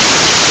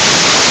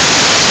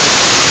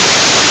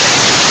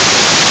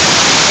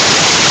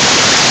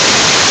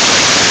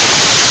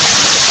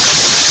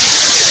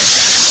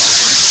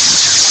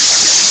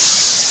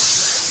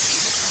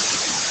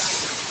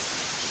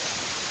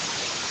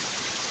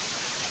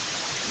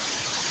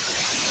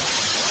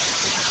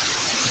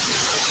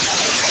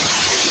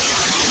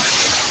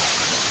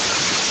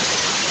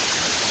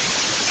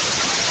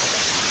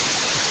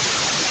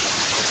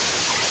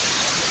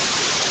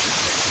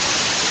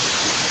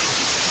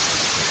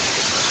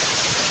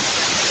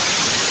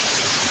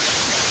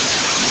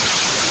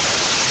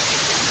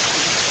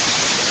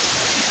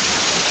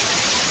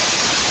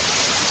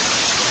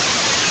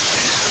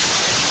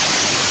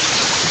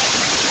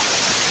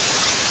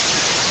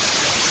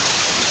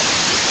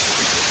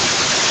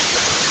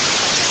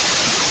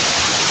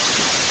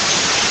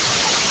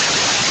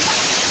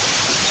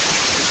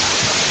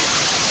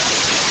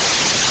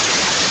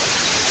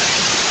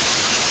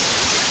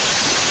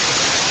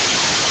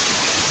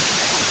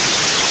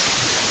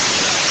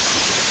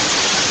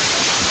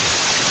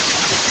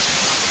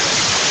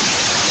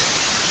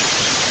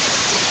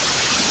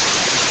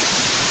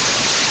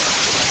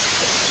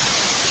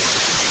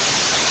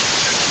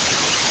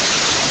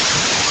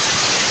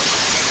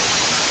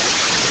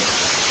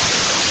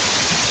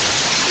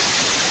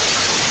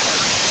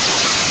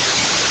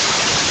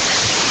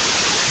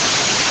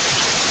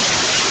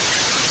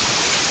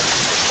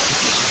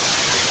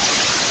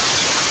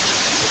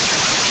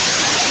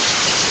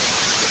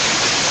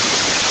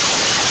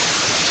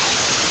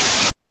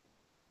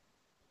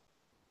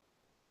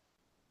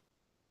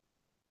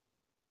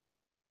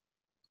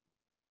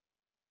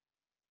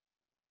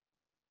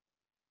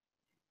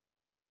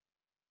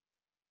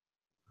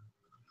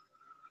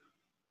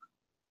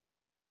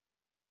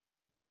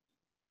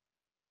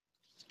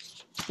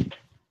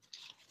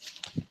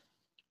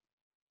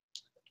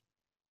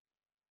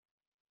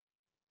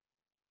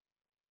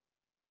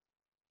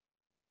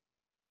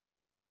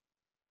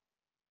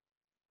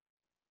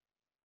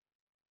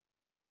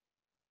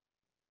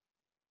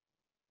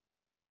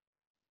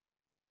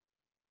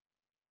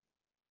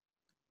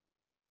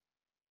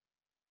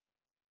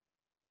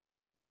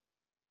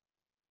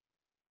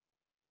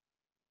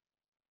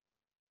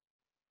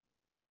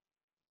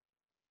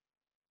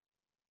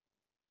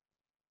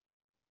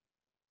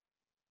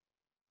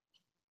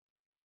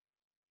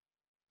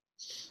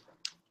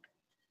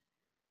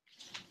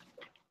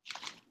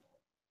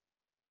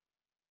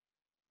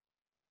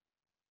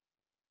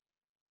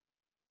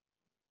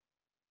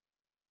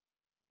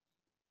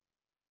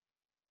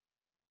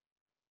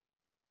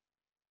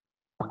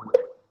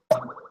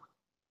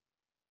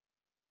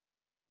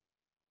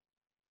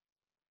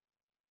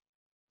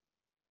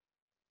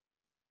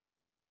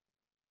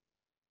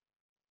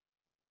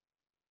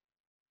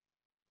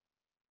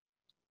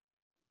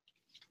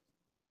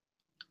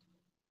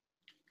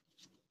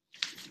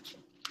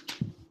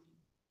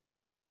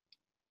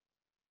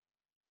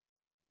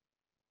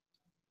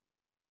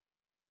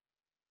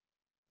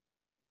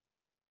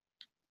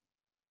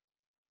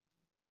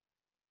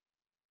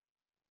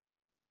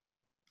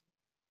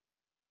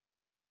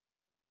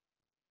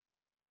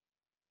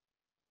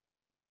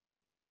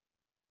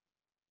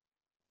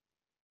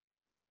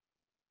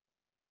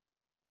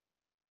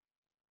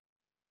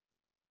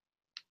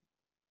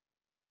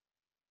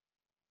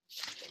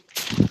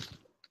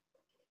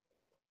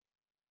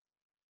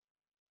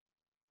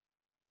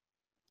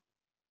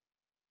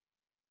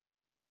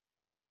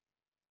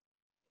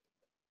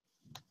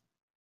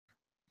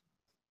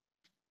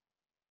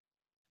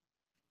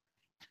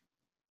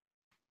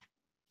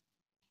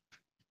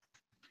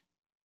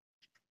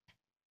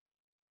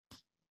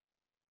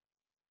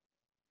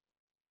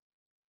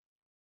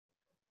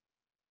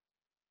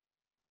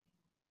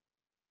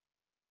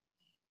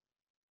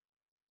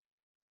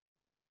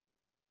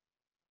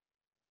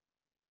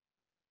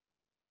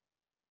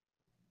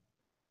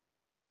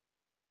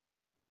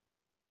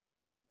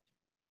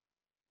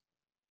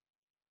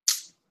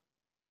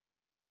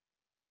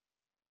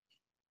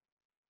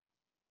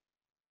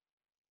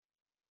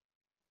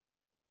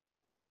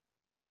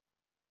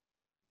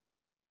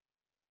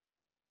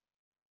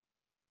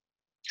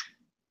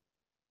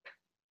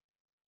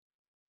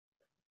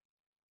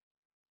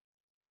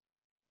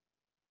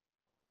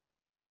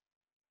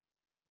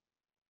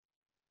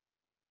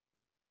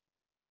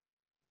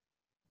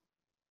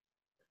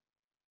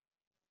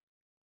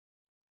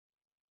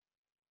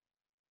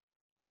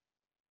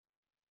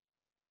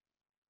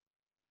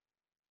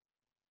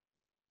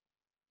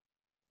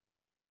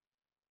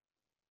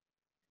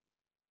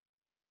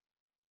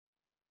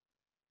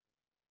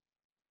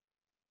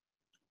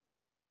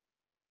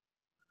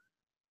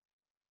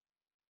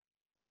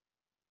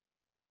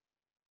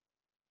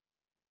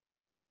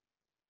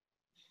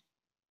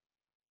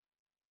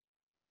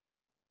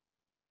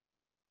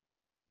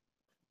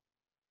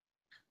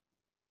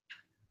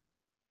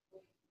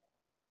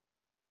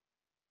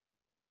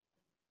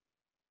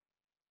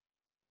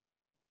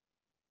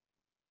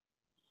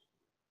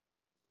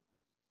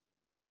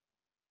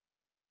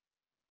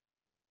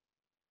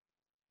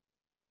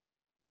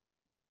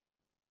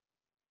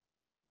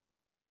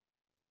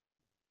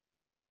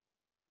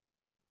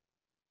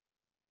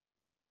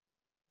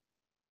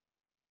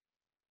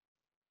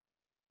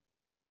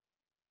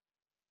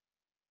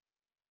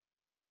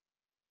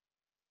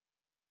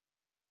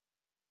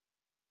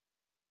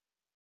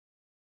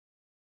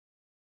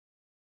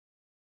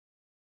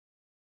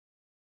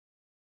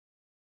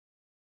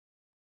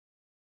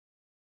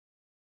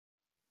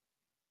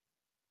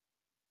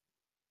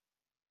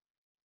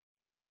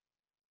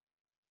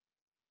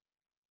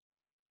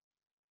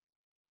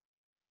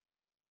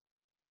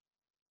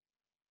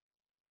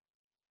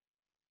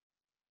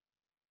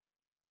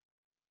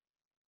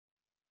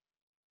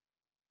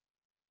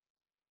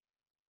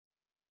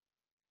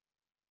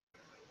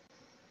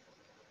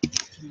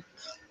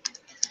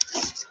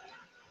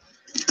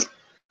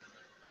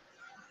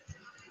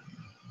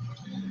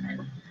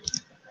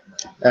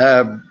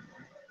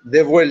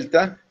 De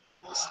vuelta,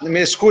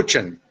 ¿me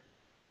escuchan?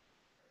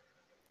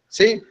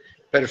 ¿Sí?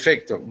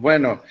 Perfecto.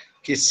 Bueno,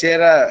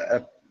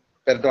 quisiera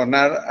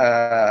perdonar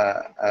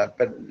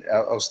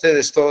a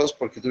ustedes todos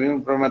porque tuvimos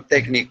un problema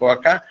técnico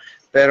acá,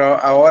 pero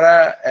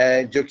ahora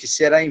yo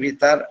quisiera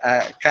invitar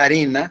a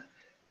Karina,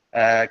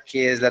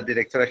 que es la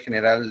directora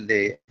general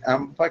de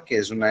AMPA, que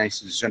es una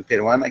institución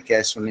peruana que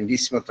hace un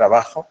lindísimo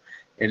trabajo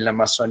en la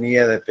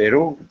Amazonía de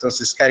Perú.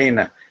 Entonces,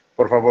 Karina,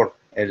 por favor,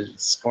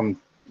 con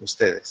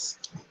ustedes.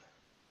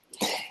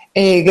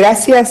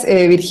 Gracias,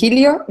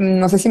 Virgilio.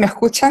 No sé si me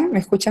escuchan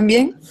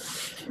bien?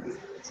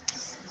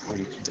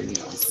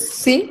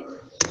 Sí.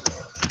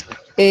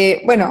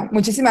 Bueno,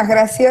 muchísimas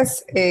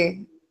gracias.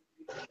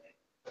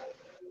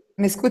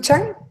 ¿Me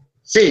escuchan?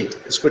 Sí,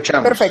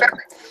 escuchamos. Perfecto.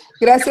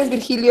 Gracias,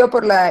 Virgilio,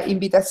 por la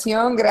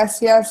invitación.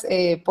 Gracias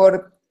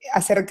por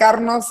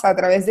acercarnos a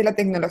través de la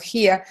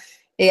tecnología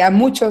a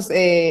muchos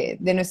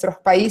de nuestros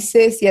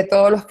países y a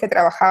todos los que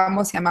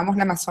trabajamos y amamos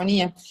la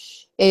Amazonía.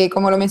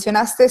 Como lo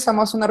mencionaste,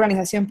 somos una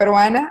organización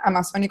peruana,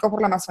 Amazónicos por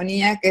la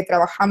Amazonía, que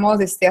trabajamos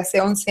desde hace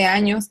 11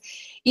 años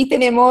y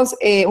tenemos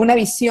una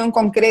visión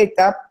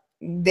concreta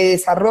de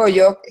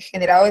desarrollo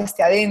generado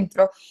desde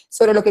adentro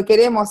sobre lo que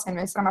queremos en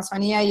nuestra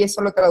Amazonía, y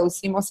eso lo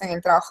traducimos en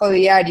el trabajo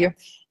diario,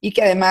 y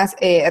que además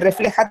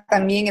refleja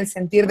también el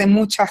sentir de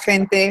mucha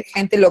gente,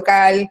 gente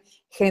local,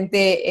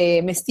 gente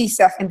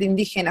mestiza, gente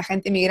indígena,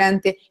 gente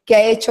migrante, que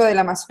ha hecho de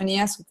la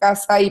Amazonía su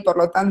casa, y por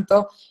lo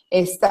tanto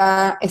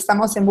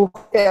estamos en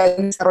búsqueda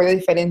de un desarrollo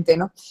diferente,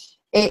 ¿no?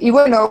 Y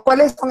bueno,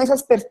 ¿cuáles son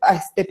esas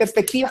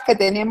perspectivas que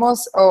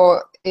tenemos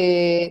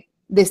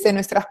desde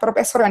nuestras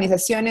propias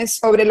organizaciones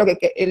sobre lo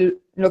que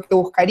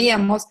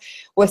buscaríamos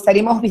o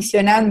estaríamos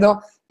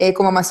visionando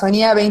como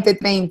Amazonía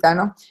 2030,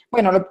 ¿no?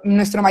 Bueno,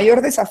 nuestro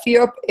mayor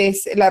desafío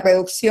es la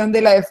reducción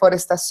de la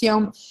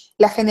deforestación,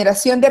 la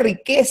generación de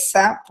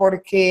riqueza,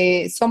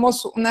 porque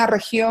somos una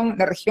región,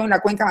 la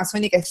cuenca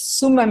amazónica es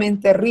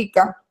sumamente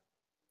rica,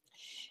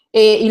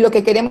 y lo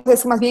que queremos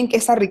es más bien que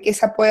esa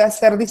riqueza pueda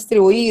ser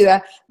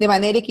distribuida de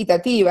manera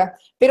equitativa,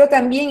 pero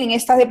también en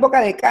esta época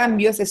de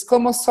cambios es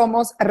cómo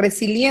somos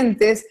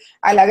resilientes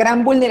a la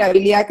gran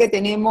vulnerabilidad que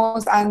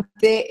tenemos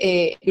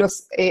ante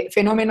los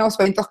fenómenos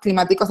o eventos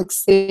climáticos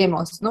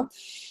extremos, ¿no?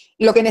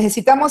 Lo que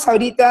necesitamos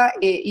ahorita,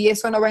 y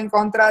eso no va en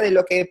contra de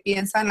lo que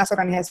piensan las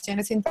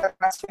organizaciones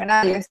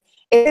internacionales,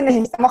 es que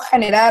necesitamos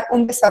generar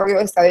un desarrollo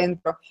desde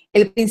adentro.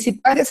 El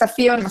principal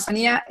desafío en la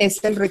Amazonía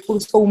es el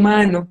recurso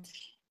humano.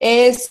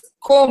 Es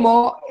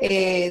cómo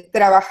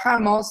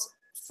trabajamos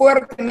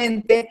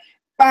fuertemente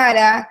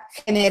para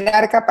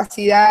generar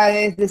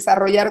capacidades,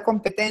 desarrollar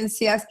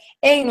competencias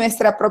en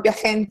nuestra propia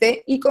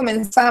gente, y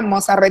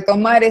comenzamos a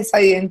retomar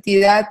esa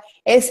identidad,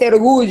 ese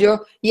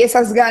orgullo y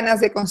esas ganas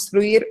de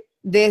construir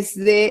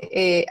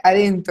desde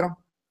adentro.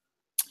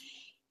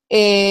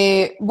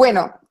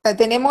 Bueno,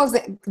 tenemos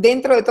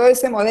dentro de todo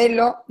ese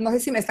modelo, no sé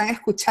si me están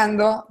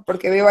escuchando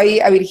porque veo ahí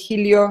a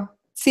Virgilio.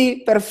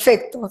 Sí,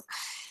 perfecto.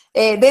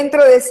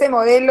 Dentro de ese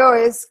modelo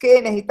es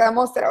que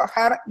necesitamos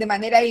trabajar de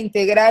manera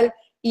integral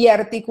y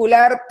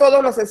articular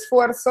todos los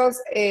esfuerzos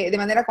de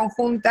manera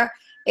conjunta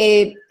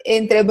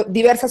entre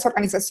diversas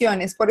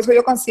organizaciones. Por eso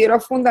yo considero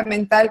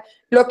fundamental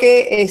lo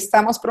que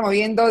estamos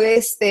promoviendo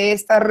desde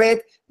esta red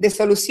de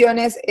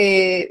soluciones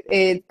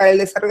para el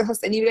desarrollo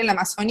sostenible en la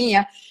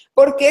Amazonía,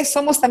 porque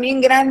somos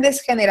también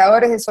grandes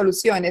generadores de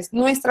soluciones.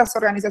 Nuestras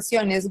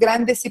organizaciones,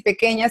 grandes y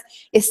pequeñas,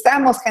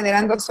 estamos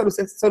generando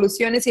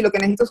soluciones, y lo que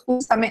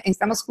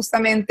necesitamos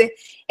justamente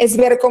es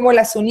ver cómo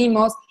las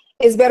unimos,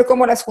 es ver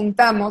cómo las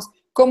juntamos,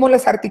 cómo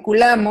las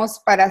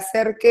articulamos para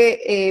hacer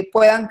que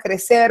puedan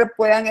crecer,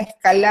 puedan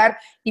escalar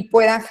y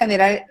puedan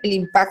generar el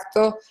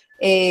impacto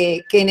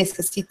que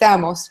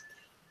necesitamos.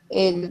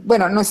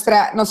 Bueno,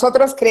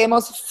 nosotros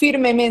creemos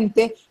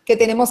firmemente que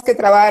tenemos que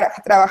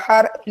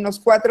trabajar en los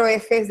 4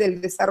 ejes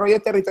del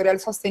desarrollo territorial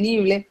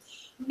sostenible,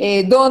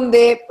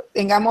 donde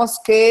tengamos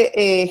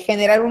que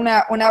generar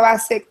una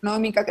base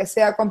económica que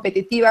sea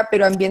competitiva,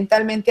 pero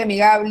ambientalmente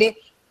amigable,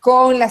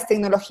 con las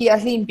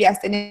tecnologías limpias.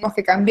 Tenemos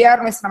que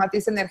cambiar nuestra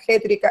matriz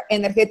energética,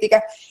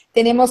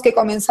 tenemos que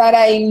comenzar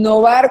a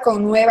innovar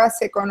con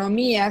nuevas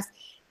economías,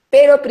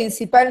 pero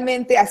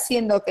principalmente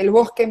haciendo que el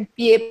bosque en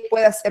pie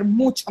pueda ser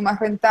mucho más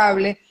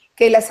rentable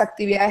que las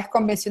actividades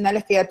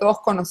convencionales que ya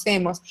todos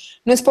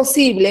conocemos. No es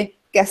posible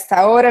que hasta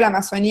ahora la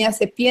Amazonía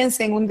se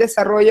piense en un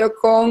desarrollo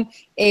con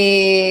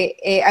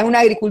una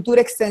agricultura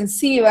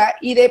extensiva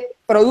y de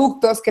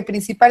productos que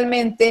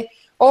principalmente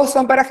o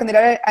son para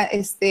generar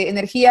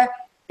energía,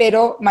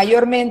 pero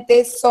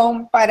mayormente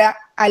son para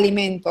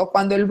alimento.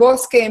 Cuando el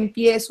bosque en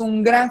pie es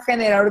un gran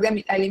generador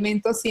de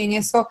alimentos, y en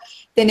eso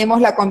tenemos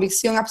la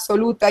convicción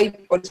absoluta, y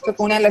por eso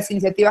una de las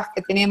iniciativas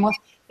que tenemos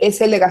es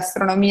el de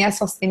gastronomía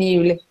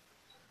sostenible.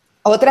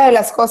 Otra de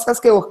las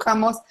cosas que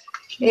buscamos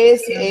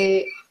es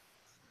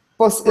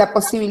la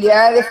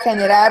posibilidad de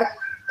generar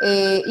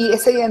y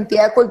esa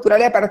identidad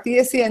cultural, y a partir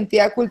de esa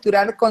identidad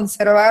cultural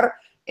conservar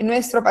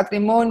nuestro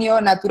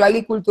patrimonio natural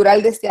y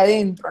cultural desde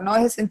adentro, ¿no?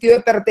 Ese sentido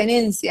de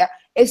pertenencia,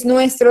 es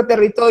nuestro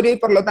territorio y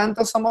por lo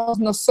tanto somos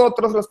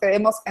nosotros los que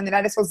debemos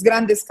generar esos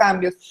grandes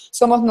cambios,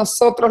 somos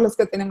nosotros los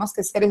que tenemos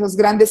que ser esos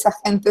grandes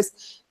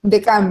agentes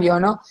de cambio,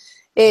 ¿no?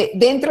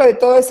 Dentro de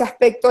todo ese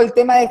aspecto, el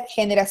tema de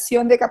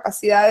generación de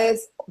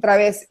capacidades, otra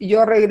vez,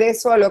 yo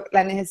regreso a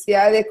la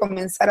necesidad de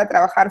comenzar a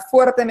trabajar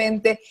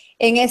fuertemente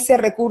en ese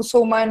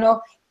recurso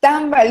humano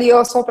tan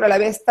valioso, pero a la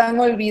vez tan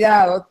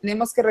olvidado.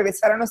 Tenemos que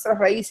regresar a nuestras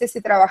raíces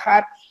y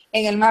trabajar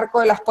en el marco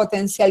de las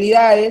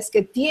potencialidades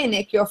que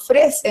tiene, que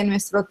ofrece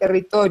nuestro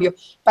territorio,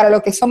 para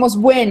lo que somos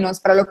buenos,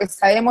 para lo que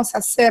sabemos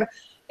hacer,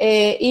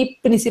 y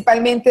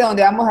principalmente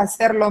donde vamos a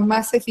ser los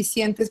más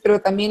eficientes, pero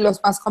también los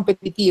más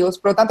competitivos.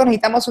 Por lo tanto,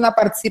 necesitamos una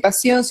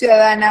participación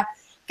ciudadana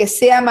que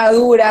sea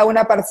madura,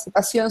 una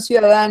participación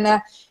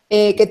ciudadana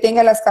que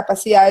tenga las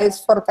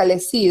capacidades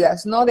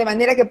fortalecidas, ¿no? De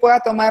manera que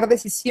pueda tomar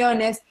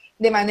decisiones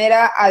de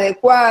manera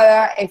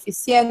adecuada,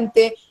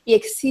 eficiente, y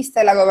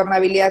exista la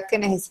gobernabilidad que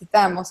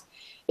necesitamos.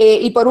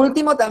 Y por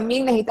último,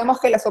 también necesitamos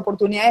que las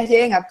oportunidades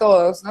lleguen a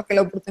todos, ¿no? Que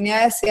las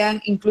oportunidades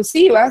sean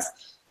inclusivas,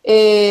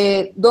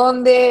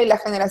 donde la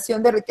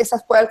generación de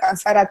riquezas pueda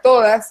alcanzar a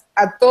todas,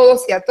 a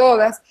todos y a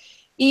todas,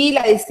 y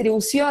la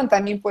distribución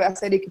también pueda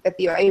ser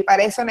equitativa. Y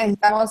para eso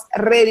necesitamos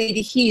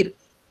redirigir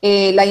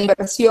la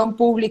inversión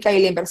pública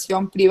y la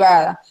inversión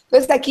privada.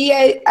 Entonces aquí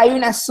hay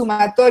una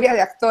sumatoria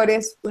de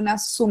actores, una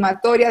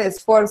sumatoria de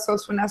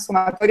esfuerzos, una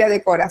sumatoria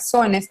de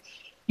corazones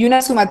y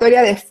una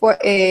sumatoria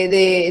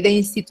de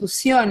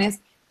instituciones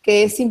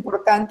que es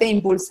importante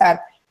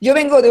impulsar. Yo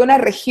vengo de una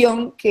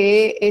región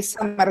que es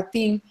San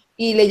Martín,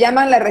 y le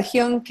llaman la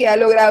región que ha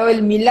logrado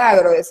el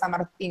milagro de San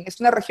Martín.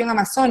 Es una región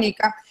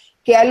amazónica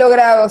que ha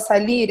logrado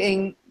salir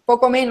en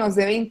poco menos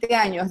de 20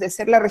 años de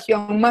ser la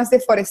región más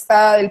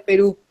deforestada del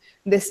Perú,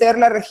 de ser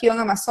la región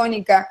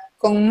amazónica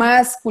con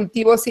más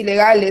cultivos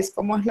ilegales,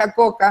 como es la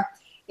coca,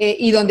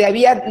 y donde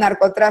había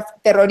narcotráfico,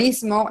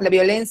 terrorismo, la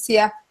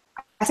violencia,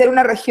 a ser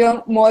una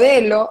región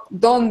modelo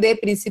donde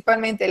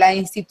principalmente la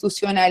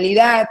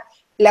institucionalidad,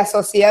 la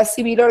sociedad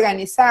civil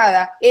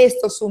organizada,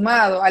 esto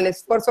sumado al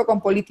esfuerzo con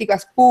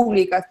políticas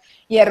públicas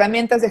y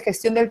herramientas de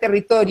gestión del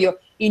territorio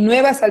y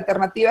nuevas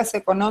alternativas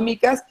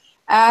económicas,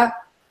 ha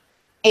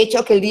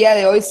hecho que el día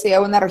de hoy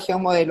sea una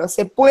región modelo.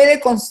 ¿Se puede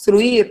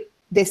construir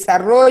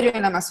desarrollo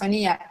en la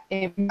Amazonía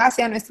en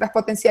base a nuestras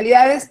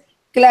potencialidades?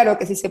 Claro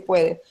que sí se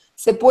puede.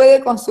 ¿Se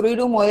puede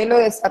construir un modelo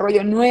de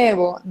desarrollo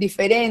nuevo,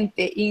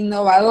 diferente,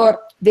 innovador,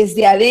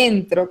 desde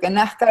adentro, que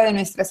nazca de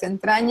nuestras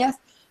entrañas?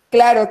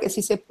 Claro que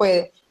sí se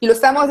puede. Y lo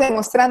estamos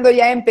demostrando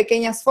ya en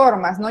pequeñas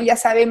formas, ¿no? Ya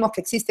sabemos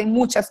que existen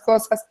muchas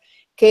cosas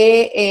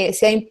que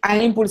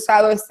han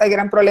impulsado este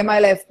gran problema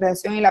de la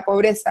deforestación y la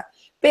pobreza,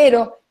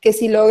 pero que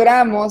si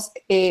logramos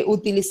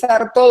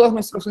utilizar todos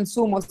nuestros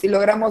insumos, si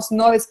logramos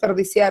no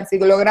desperdiciar, si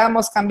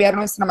logramos cambiar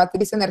nuestra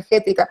matriz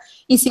energética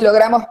y si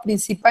logramos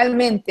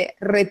principalmente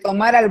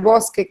retomar al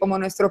bosque como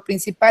nuestro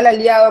principal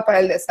aliado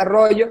para el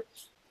desarrollo,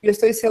 yo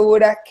estoy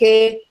segura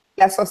que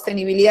la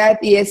sostenibilidad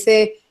y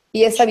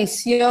esa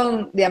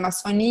visión de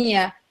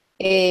Amazonía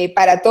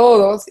para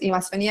todos, y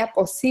Amazonía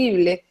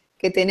posible,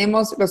 que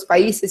tenemos los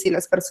países y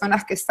las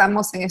personas que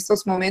estamos en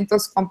estos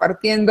momentos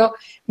compartiendo,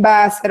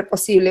 va a ser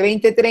posible.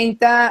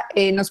 2030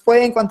 ¿nos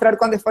puede encontrar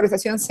con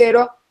deforestación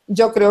cero?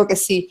 Yo creo que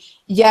sí.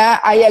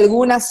 Ya hay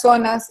algunas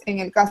zonas, en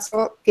el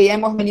caso que ya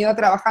hemos venido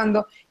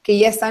trabajando, que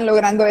ya están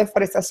logrando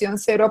deforestación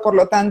cero, por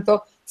lo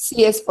tanto,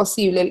 sí es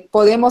posible.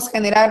 Podemos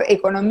generar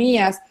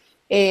economías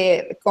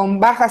con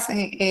bajas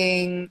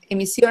en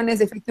emisiones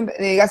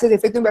de gases de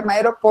efecto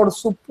invernadero, por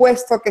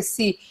supuesto que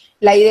sí.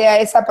 La idea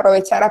es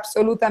aprovechar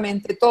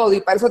absolutamente todo, y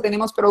para eso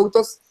tenemos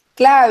productos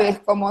claves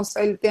como es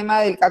el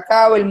tema del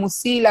cacao, el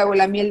mucílago,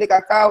 la miel de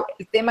cacao,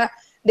 el tema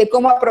de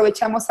cómo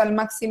aprovechamos al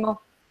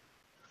máximo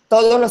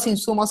todos los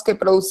insumos que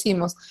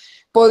producimos.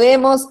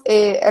 Podemos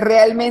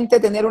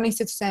realmente tener una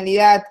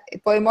institucionalidad,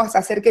 podemos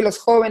hacer que los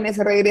jóvenes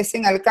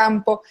regresen al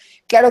campo.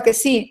 Claro que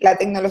sí, la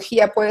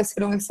tecnología puede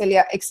ser un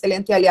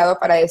excelente aliado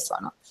para eso,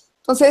 ¿no?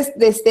 Entonces,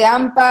 desde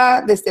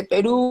AMPA, desde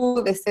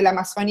Perú, desde la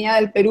Amazonía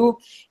del Perú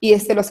y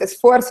desde los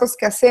esfuerzos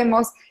que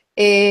hacemos,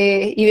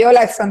 y veo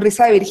la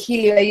sonrisa de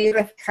Virgilio ahí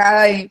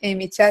reflejada en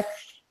mi chat,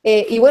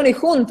 y bueno, y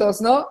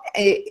juntos, ¿no?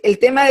 El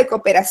tema de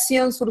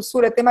cooperación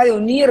sur-sur, el tema de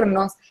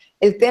unirnos,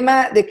 el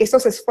tema de que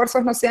estos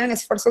esfuerzos no sean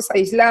esfuerzos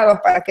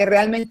aislados para que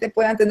realmente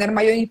puedan tener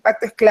mayor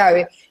impacto es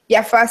clave.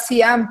 Ya FAS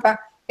y AMPA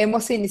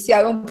hemos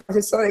iniciado un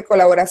proceso de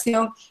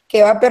colaboración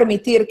que va a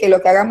permitir que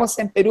lo que hagamos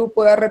en Perú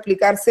pueda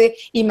replicarse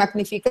y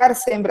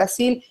magnificarse en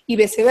Brasil y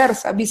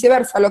viceversa,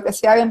 lo que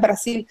se haga en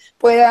Brasil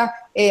pueda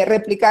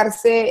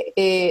replicarse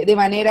de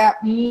manera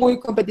muy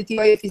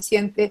competitiva y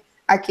eficiente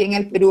aquí en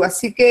el Perú.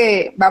 Así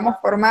que vamos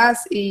por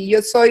más, y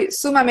yo soy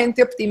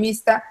sumamente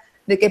optimista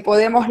de que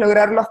podemos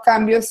lograr los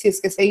cambios si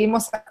es que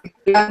seguimos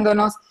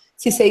articulándonos,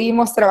 si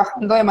seguimos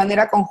trabajando de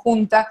manera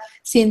conjunta,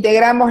 si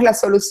integramos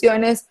las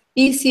soluciones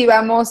y si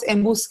vamos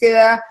en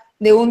búsqueda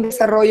de un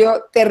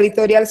desarrollo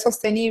territorial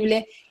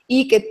sostenible,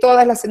 y que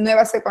todas las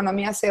nuevas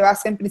economías se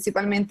basen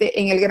principalmente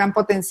en el gran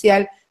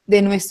potencial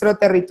de nuestro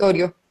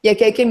territorio. Y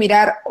aquí hay que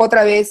mirar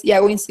otra vez, y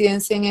hago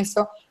incidencia en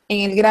eso,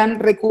 en el gran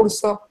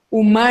recurso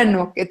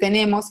humano que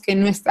tenemos que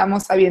no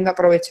estamos sabiendo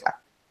aprovechar.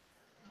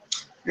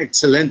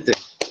 Excelente.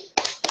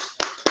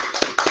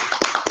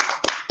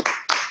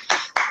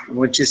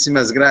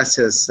 Muchísimas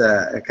gracias,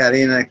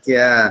 Karina, que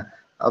ha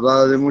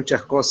hablado de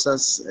muchas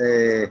cosas.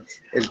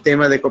 El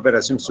tema de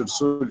cooperación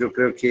sur-sur yo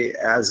creo que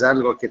es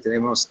algo que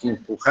tenemos que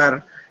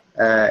empujar.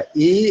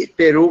 Y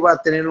Perú va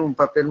a tener un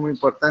papel muy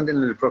importante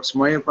en el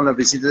próximo año con la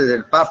visita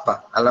del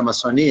Papa a la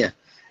Amazonía.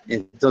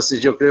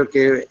 Entonces yo creo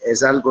que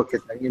es algo que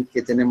también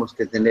que tenemos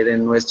que tener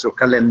en nuestro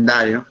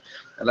calendario.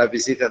 La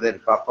visita del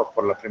Papa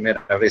por la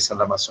primera vez a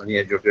la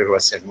Amazonía yo creo que va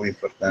a ser muy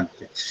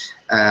importante.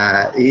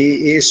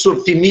 Y su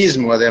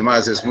optimismo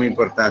además es muy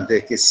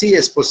importante, que sí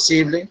es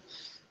posible,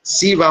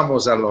 sí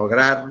vamos a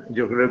lograr.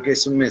 Yo creo que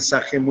es un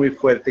mensaje muy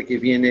fuerte que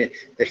viene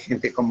de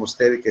gente como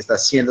usted que está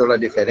haciendo la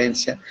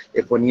diferencia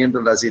y poniendo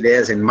las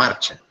ideas en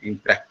marcha, en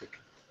práctica.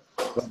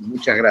 Bueno,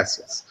 muchas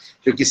gracias.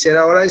 Yo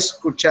quisiera ahora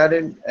escuchar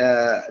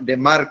de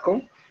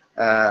Marco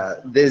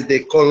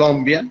desde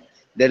Colombia,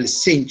 del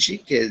CINCHI,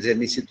 que es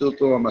el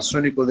Instituto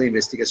Amazónico de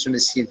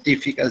Investigaciones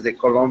Científicas de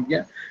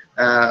Colombia.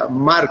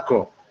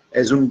 Marco,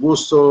 es un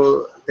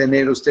gusto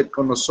tener usted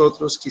con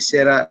nosotros.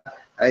 Quisiera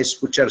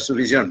escuchar su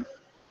visión.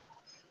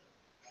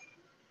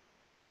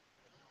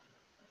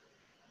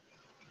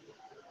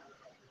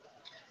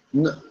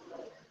 No.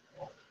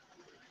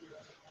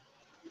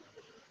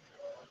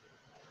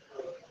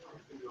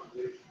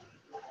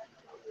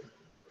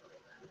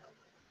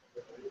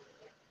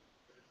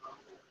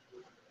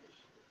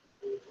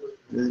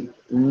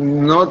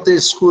 No te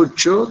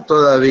escucho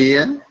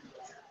todavía.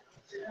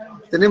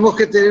 Tenemos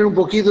que tener un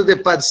poquito de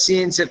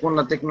paciencia con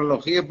la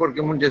tecnología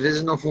porque muchas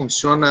veces no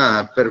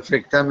funciona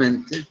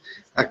perfectamente.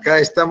 Acá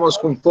estamos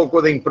con un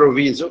poco de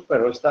improviso,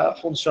 pero está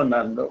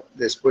funcionando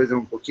después de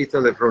un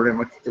poquito de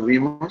problema que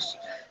tuvimos,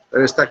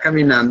 pero está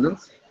caminando.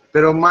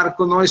 Pero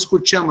Marco, no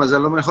escuchamos. A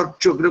lo mejor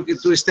yo creo que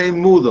tú estás en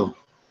mudo.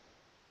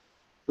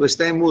 Tú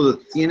estás en mudo.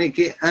 Tiene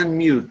que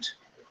unmute.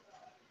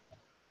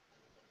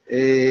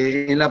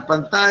 En la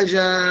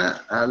pantalla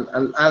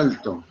al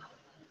alto,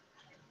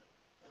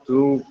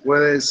 tú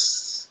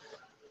puedes,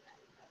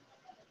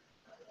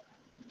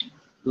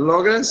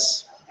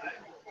 ¿logras?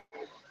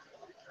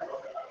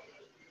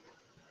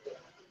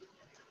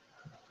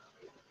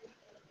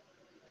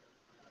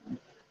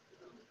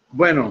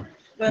 Bueno,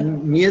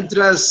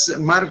 mientras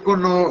Marco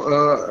no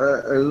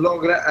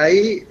logra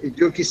ahí,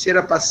 yo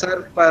quisiera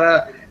pasar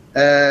para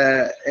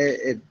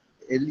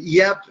el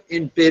IAP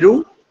en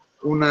Perú.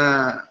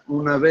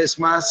 Una vez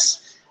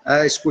más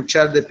a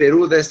escuchar de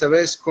Perú, de esta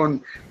vez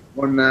con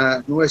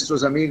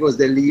nuestros amigos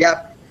del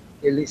IAP,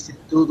 el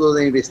Instituto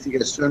de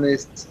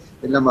Investigaciones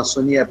de la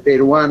Amazonía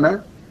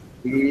Peruana.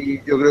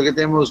 Y yo creo que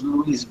tenemos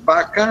Luis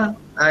Vaca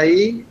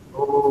ahí.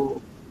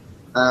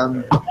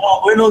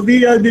 Buenos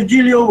días,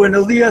 Virgilio.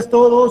 Buenos días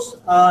todos.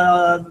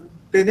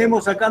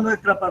 Tenemos acá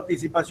nuestra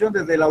participación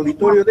desde el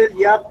auditorio del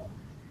IAP.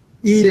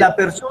 Y sí, la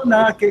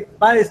persona que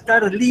va a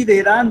estar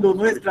liderando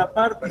nuestra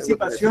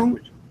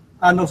participación...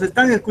 ¿Nos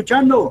están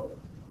escuchando?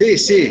 Sí,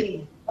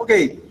 sí. Ok,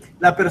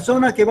 la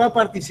persona que va a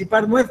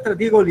participar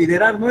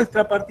liderar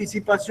nuestra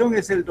participación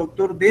es el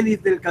doctor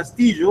Denis del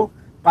Castillo,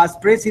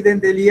 past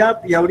president del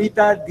IAP y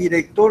ahorita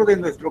director de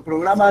nuestro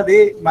programa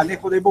de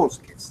manejo de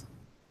bosques.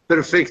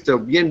 Perfecto,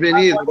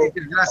 bienvenido.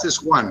 Gracias,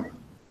 Juan.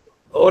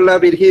 Hola,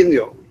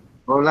 Virginio.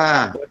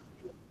 Hola.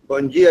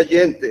 Buen día,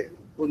 gente.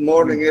 Good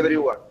morning,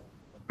 everyone.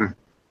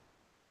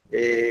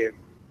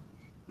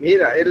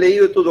 Mira, he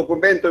leído tu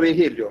documento,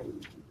 Virgilio.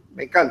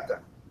 Me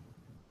encanta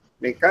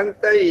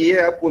y he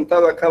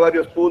apuntado acá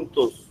varios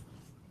puntos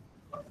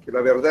que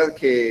la verdad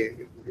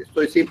que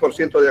estoy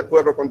 100% de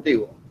acuerdo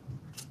contigo.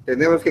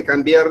 Tenemos que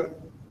cambiar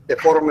de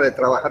forma de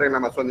trabajar en la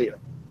Amazonía.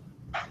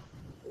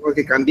 Tenemos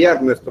que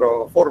cambiar nuestra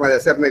forma de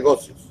hacer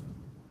negocios.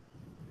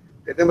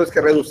 Tenemos que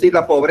reducir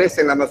la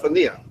pobreza en la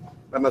Amazonía.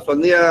 La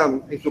Amazonía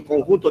en su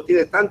conjunto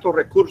tiene tantos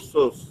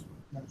recursos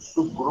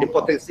en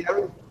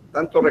potencial,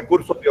 tantos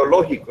recursos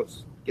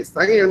biológicos que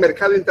están en el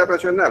mercado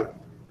internacional.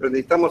 Pero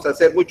necesitamos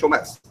hacer mucho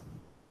más.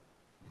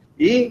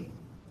 Y,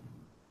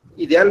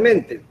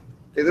 idealmente,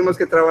 tenemos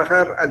que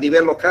trabajar a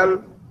nivel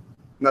local,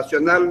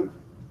 nacional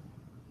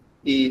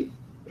y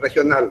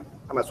regional,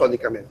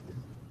 amazónicamente.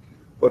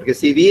 Porque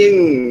si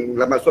bien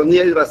la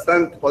Amazonía es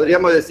bastante,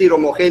 podríamos decir,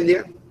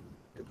 homogénea,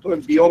 en todo el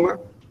bioma,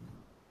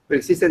 pero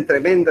existen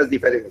tremendas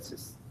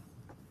diferencias.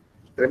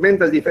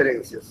 Tremendas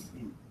diferencias.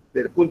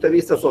 Desde el punto de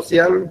vista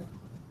social,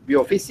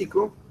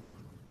 biofísico,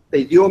 de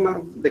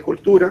idioma, de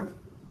cultura.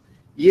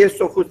 Y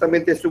eso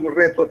justamente es un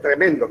reto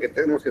tremendo que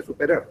tenemos que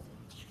superar.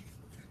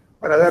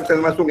 Para darte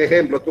más un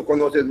ejemplo, tú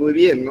conoces muy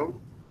bien,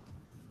 ¿no?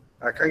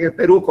 Acá en el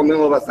Perú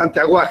comemos bastante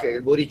aguaje,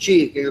 el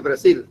burichí, que en el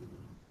Brasil.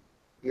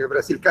 En el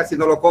Brasil casi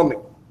no lo comen.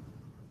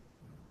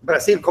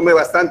 Brasil come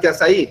bastante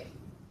azaí.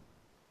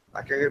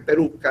 Acá en el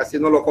Perú casi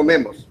no lo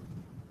comemos.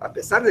 A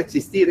pesar de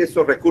existir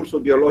esos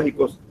recursos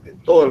biológicos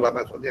en toda la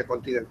Amazonía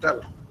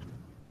continental.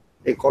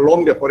 En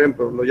Colombia, por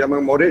ejemplo, lo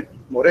llaman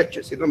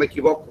moreche, si no me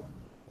equivoco,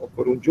 o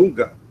por un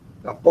yunga.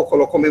 Tampoco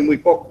lo comen muy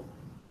poco.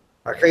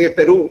 Acá en el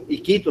Perú,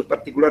 Iquitos,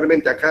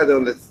 particularmente acá de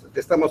donde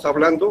estamos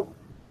hablando,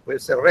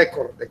 pues el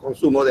récord de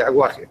consumo de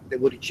aguaje, de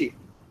burichí.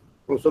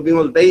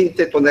 Consumimos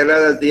 20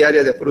 toneladas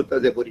diarias de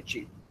frutas de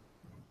burichí.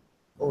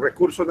 Son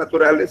recursos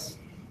naturales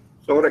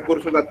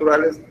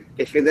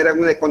que generan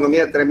una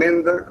economía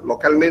tremenda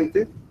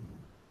localmente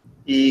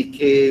y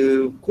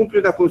que cumple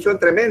una función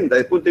tremenda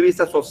desde el punto de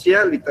vista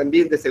social y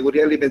también de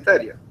seguridad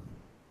alimentaria.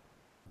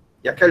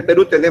 Y acá en el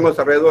Perú tenemos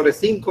alrededor de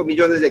 5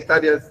 millones de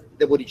hectáreas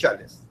de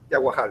burichales, de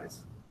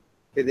aguajales,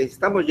 que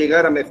necesitamos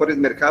llegar a mejores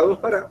mercados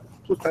para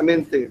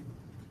justamente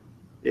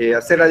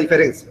hacer la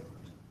diferencia.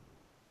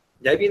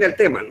 Y ahí viene el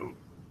tema, ¿no?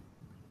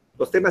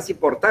 Los temas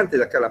importantes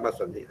de acá en la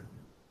Amazonía.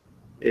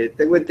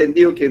 Tengo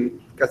entendido que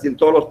casi en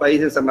todos los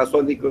países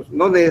amazónicos,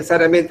 no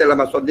necesariamente la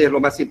Amazonía es lo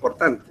más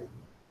importante.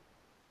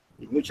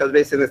 Y muchas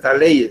veces nuestras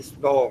leyes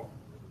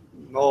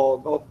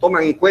no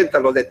toman en cuenta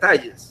los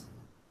detalles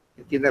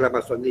que tiene la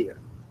Amazonía.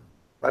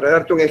 Para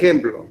darte un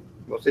ejemplo,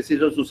 no sé si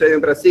eso sucede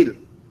en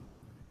Brasil,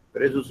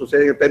 pero eso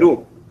sucede en el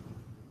Perú.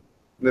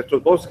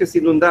 Nuestros bosques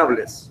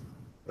inundables,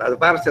 las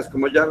barcias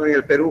como llaman en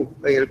el Perú,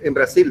 en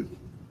Brasil,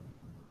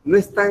 no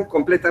están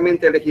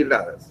completamente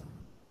legisladas.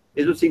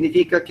 Eso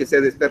significa que se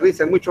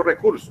desperdician muchos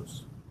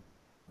recursos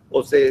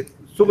o se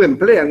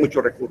subemplean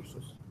muchos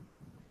recursos.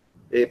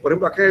 Por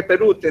ejemplo, acá en el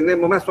Perú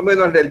tenemos más o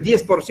menos el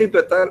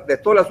 10% de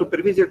toda la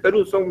superficie del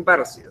Perú son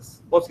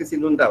barcias, bosques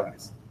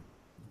inundables.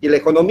 Y la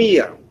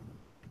economía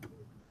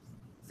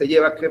se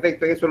lleva a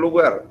efecto en esos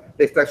lugares.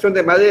 La extracción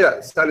de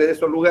madera sale de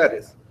esos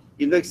lugares.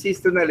 Y no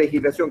existe una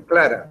legislación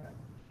clara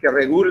que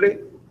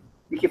regule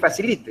y que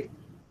facilite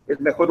el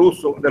mejor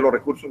uso de los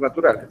recursos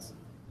naturales.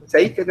 Entonces,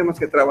 ahí tenemos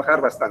que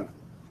trabajar bastante.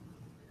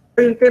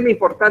 Hay un tema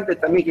importante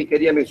también que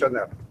quería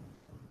mencionar.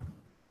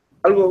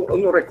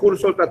 Unos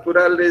recursos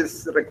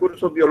naturales,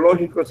 recursos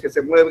biológicos que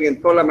se mueven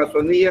en toda la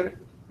Amazonía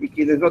y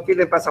quienes no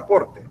tienen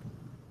pasaporte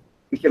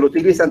y que lo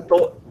utilizan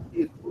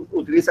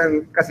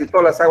casi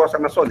todas las aguas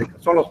amazónicas,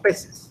 son los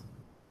peces,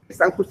 que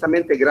están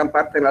justamente gran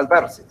parte en las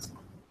barcias.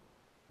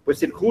 Pues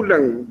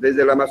circulan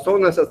desde el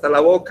Amazonas hasta la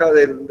boca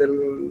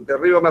del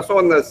río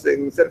Amazonas,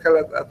 cerca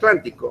del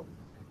Atlántico,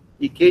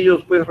 y que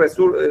ellos pues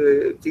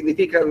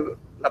significan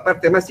la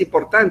parte más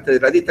importante de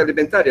la dieta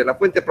alimentaria, la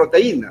fuente de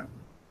proteína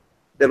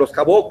de los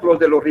caboclos,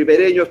 de los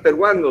ribereños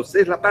peruanos,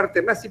 es la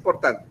parte más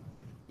importante.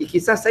 Y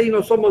quizás ahí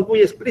no somos muy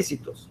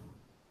explícitos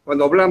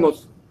cuando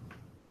hablamos,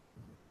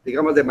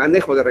 digamos, de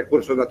manejo de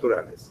recursos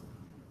naturales,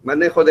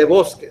 manejo de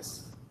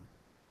bosques.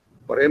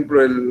 Por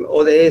ejemplo, el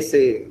ODS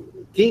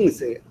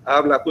 15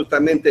 habla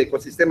justamente de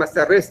ecosistemas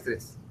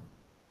terrestres,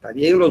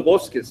 también los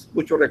bosques,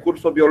 muchos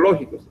recursos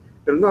biológicos,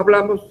 pero no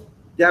hablamos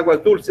de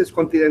aguas dulces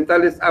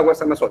continentales,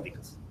 aguas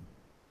amazónicas.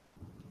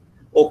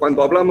 O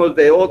cuando hablamos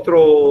de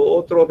otro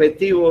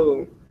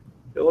objetivo,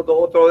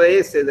 otro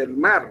ODS del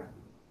mar,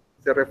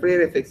 se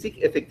refiere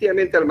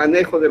efectivamente al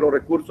manejo de los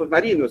recursos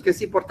marinos, que es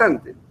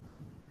importante,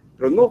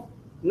 pero no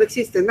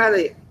existe nada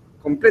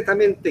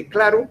completamente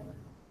claro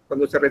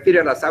cuando se refiere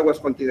a las aguas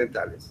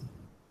continentales,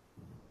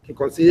 que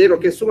considero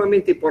que es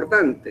sumamente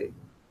importante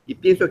y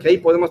pienso que ahí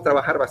podemos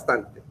trabajar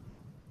bastante.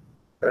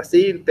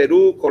 Brasil,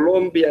 Perú,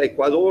 Colombia,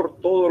 Ecuador,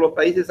 todos los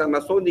países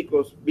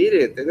amazónicos,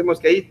 mire, tenemos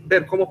que ahí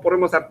ver cómo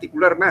podemos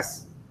articular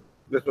más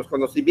nuestros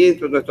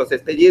conocimientos, nuestras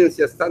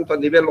experiencias, tanto a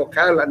nivel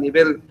local, a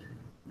nivel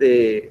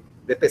de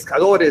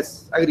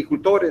pescadores,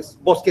 agricultores,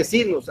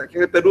 bosquecinos. Aquí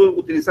en el Perú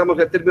utilizamos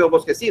el término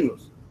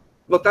bosquecinos,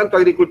 no tanto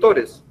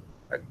agricultores,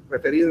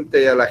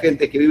 referente a la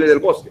gente que vive del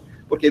bosque,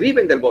 porque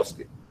viven del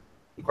bosque.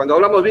 Y cuando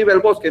hablamos vive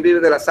del bosque, vive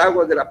de las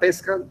aguas, de la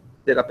pesca,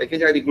 de la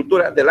pequeña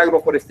agricultura, de la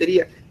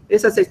agroforestería.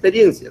 Esas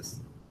experiencias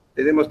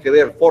tenemos que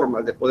ver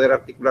formas de poder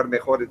articular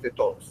mejor entre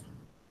todos.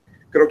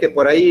 Creo que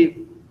por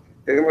ahí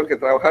tenemos que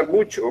trabajar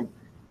mucho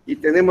y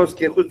tenemos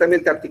que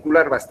justamente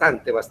articular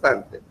bastante.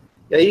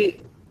 Y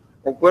ahí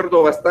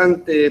concuerdo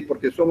bastante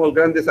porque somos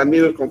grandes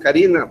amigos con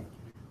Karina.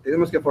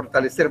 Tenemos que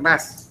fortalecer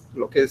más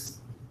lo que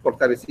es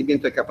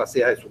fortalecimiento de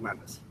capacidades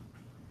humanas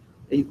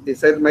y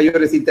hacer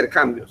mayores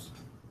intercambios,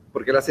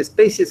 porque las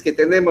especies que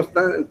tenemos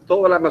en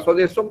toda la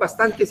Amazonía son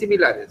bastante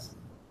similares,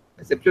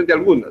 a excepción de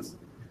algunas,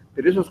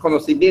 pero esos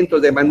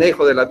conocimientos de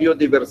manejo de la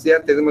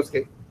biodiversidad tenemos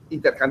que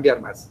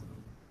intercambiar más.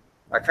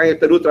 Acá en el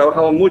Perú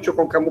trabajamos mucho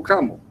con camu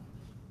camu.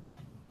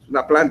 Es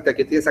una planta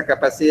que tiene esa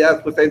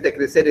capacidad justamente de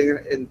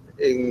crecer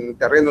en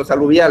terrenos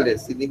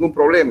aluviales sin ningún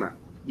problema.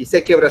 Y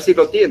sé que Brasil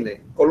lo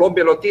tiene,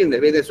 Colombia lo tiene,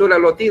 Venezuela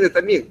lo tiene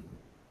también.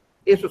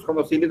 Esos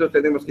conocimientos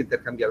tenemos que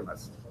intercambiar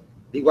más.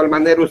 De igual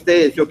manera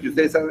ustedes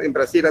en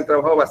Brasil han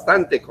trabajado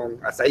bastante con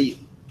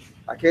azaí.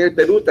 Aquí en el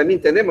Perú también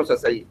tenemos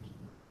azaí.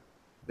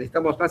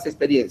 Necesitamos más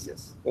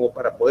experiencias como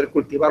para poder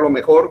cultivarlo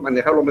mejor,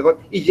 manejarlo mejor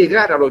y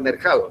llegar a los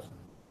mercados.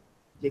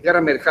 Llegar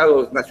a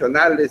mercados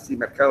nacionales y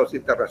mercados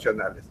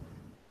internacionales.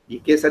 Y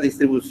que esa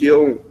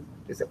distribución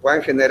que se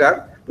puedan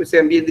generar, pues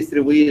sean bien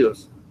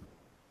distribuidos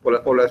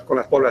con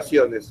las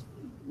poblaciones.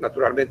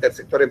 Naturalmente el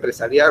sector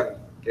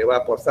empresarial, que va a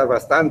apostar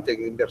bastante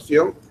en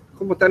inversión,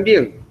 como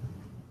también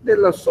de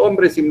los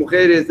hombres y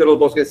mujeres, de los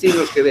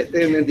bosquecinos que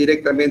dependen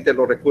directamente de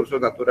los recursos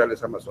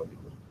naturales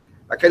amazónicos.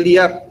 Aquel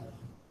día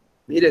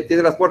Mire,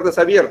 tiene las puertas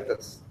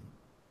abiertas.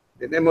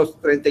 Tenemos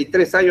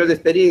 33 años de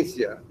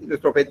experiencia y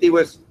nuestro objetivo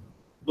es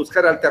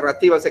buscar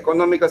alternativas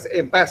económicas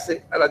en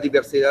base a la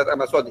diversidad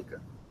amazónica.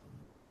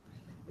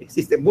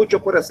 Existe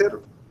mucho por hacer,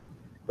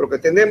 pero que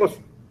tenemos,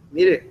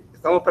 mire,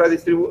 estamos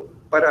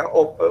para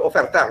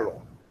ofertarlo,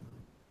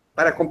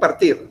 para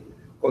compartir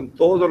con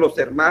todos los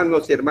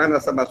hermanos y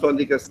hermanas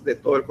amazónicas de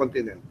todo el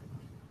continente.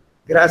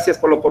 Gracias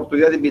por la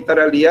oportunidad de invitar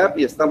al IAP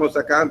y estamos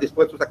acá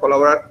dispuestos a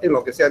colaborar en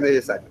lo que sea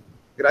necesario.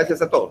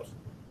 Gracias a todos.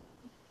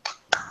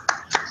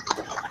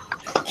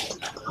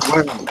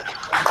 Bueno,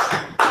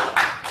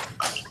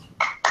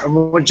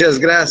 muchas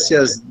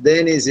gracias,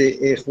 Denis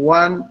y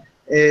Juan.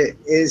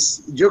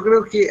 Yo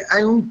creo que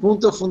hay un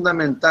punto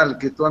fundamental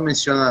que tú has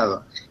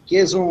mencionado,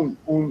 que es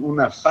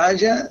una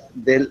falla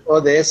del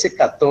ODS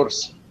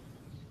 14,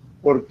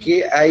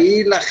 porque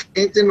ahí la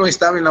gente no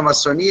estaba en la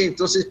Amazonía,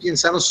 entonces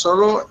pensaron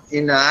solo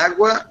en la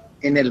agua,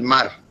 en el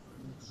mar.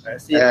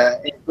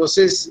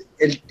 Entonces,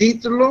 el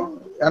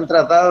título han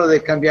tratado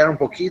de cambiar un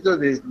poquito,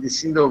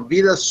 diciendo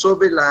vida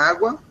sobre la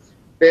agua,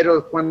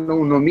 pero cuando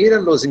uno mira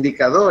los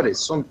indicadores,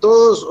 son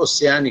todos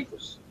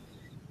oceánicos.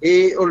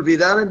 Y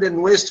olvidaron de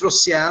nuestro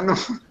océano,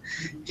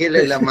 que es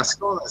el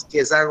Amazonas, que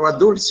es agua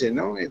dulce,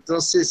 ¿no?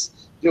 Entonces,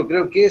 yo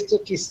creo que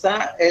esto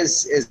quizá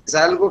es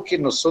algo que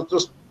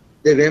nosotros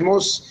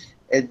debemos,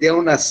 de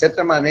una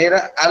cierta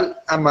manera, al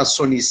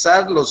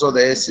amazonizar los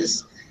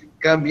ODS,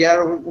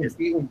 cambiar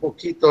un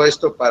poquito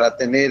esto para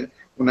tener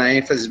una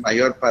énfasis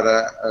mayor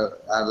para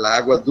la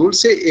agua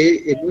dulce.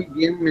 Y muy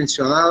bien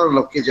mencionado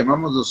lo que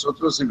llamamos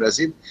nosotros en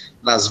Brasil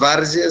las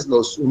várzeas,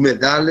 los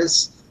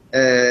humedales,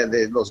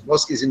 de los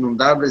bosques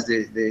inundables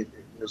de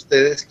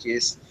ustedes, que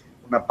es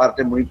una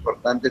parte muy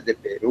importante de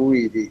Perú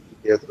y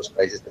de otros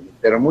países también.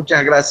 Pero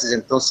muchas gracias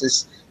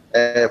entonces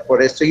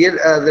por esto. Y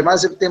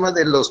además el tema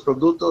de los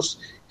productos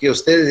que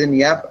ustedes en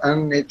IAP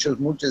han hecho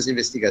muchas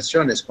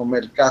investigaciones, como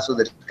el caso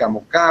del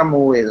camu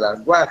camu, el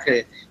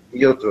aguaje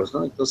y otros,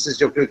 ¿no? Entonces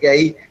yo creo que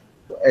ahí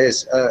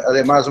es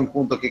además un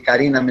punto que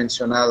Karina ha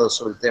mencionado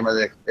sobre el tema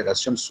de la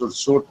cooperación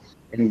sur-sur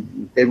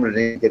en términos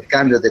de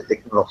intercambio de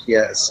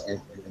tecnologías.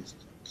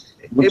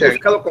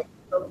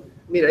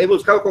 He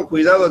buscado con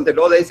cuidado ante el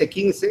ODS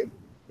 15,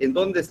 en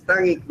donde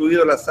están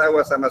incluidas las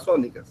aguas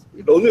amazónicas.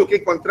 Y lo único que he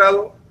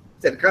encontrado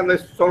cercano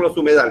son los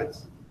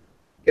humedales.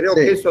 Creo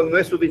que eso no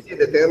es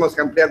suficiente, tenemos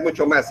que ampliar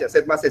mucho más y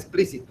hacer más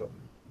explícito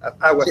las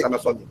aguas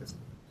amazónicas.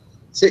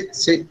 Sí,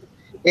 sí.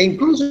 E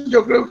incluso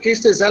yo creo que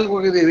esto es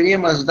algo que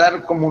deberíamos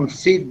dar como un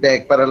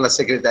feedback para la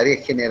Secretaría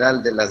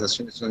General de las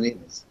Naciones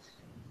Unidas,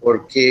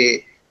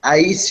 porque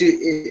ahí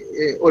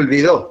se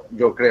olvidó,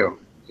 yo creo,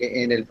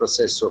 en el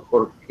proceso,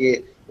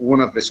 porque hubo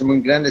una presión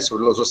muy grande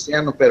sobre los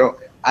océanos, pero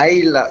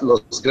hay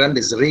los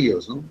grandes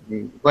ríos, ¿no?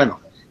 Y bueno,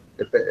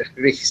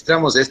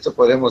 registramos esto,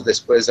 podemos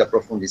después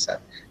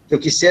profundizar. Yo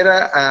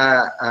quisiera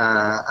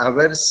a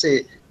ver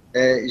si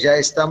ya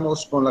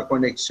estamos con la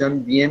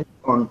conexión bien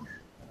con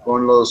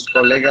los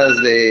colegas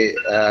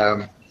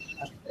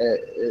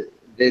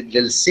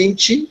del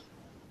Sinchi.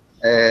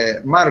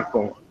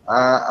 Marco,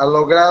 ¿ha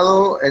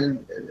logrado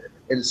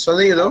el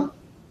sonido?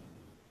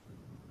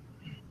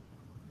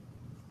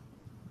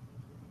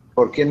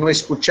 Porque no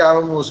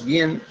escuchábamos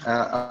bien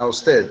a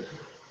usted.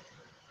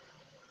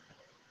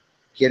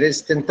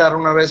 ¿Quieres tentar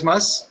una vez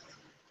más?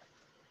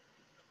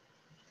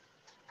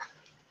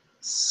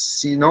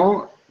 Si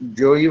no,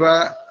 yo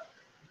iba...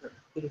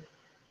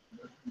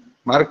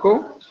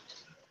 Marco,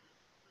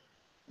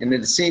 en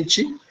el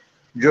Sinchi,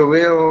 yo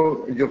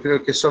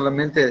creo que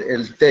solamente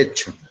el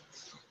techo.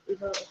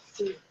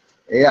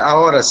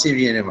 Ahora sí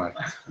viene Marco.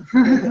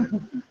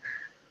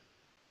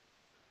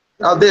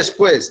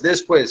 Después,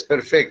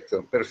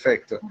 perfecto.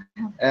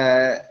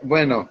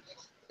 Bueno,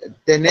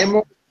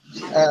 tenemos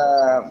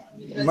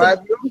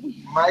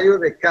Mario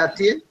de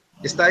Katie.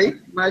 ¿Está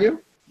ahí,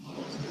 Mario?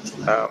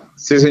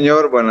 Sí,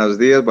 señor. Buenos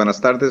días,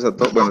 buenas tardes a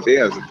todos. Buenos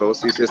días a todos.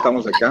 Sí,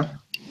 estamos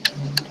acá.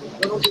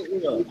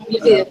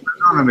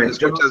 ¿Me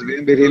escuchas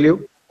bien,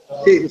 Virgilio?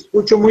 Sí,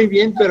 escucho muy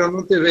bien, pero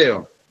no te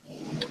veo.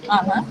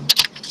 Ajá.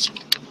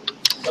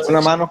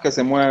 Una mano que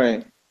se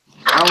mueve.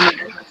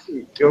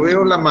 Sí, yo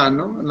veo la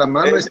mano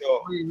es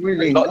muy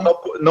linda.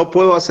 No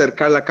puedo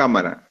acercar la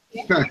cámara.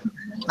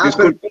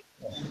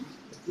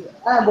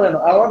 Bueno,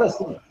 ahora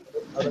sí.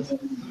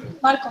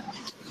 Marco.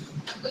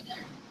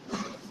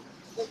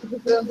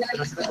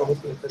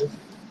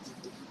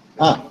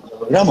 ¿Lo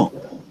logramos?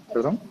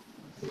 ¿Perdón?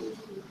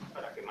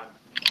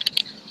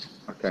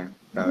 Ok,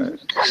 a ver.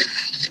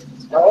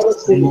 Ahora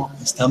sí.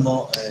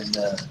 Estamos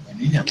en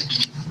línea.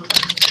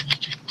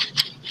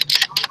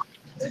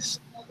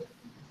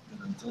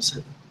 Pero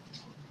entonces,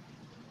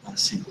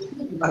 así.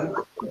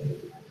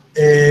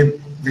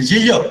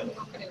 Virgilio.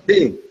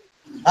 Sí.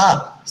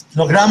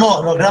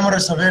 Logramos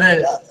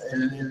resolver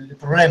el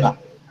problema.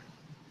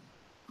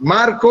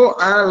 Marco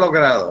ha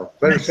logrado.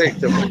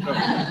 Perfecto.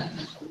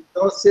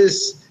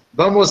 Entonces,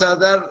 vamos a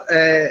dar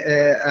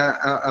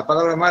a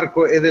palabra a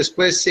Marco y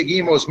después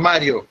seguimos,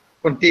 Mario,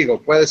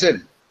 contigo. ¿Puede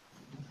ser?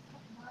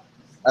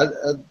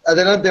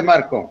 Adelante,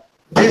 Marco.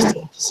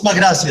 Listo. Muchísimas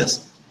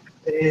gracias.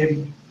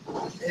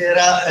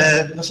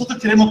 era, nosotros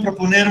queremos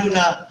proponer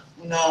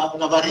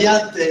una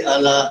variante a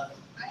la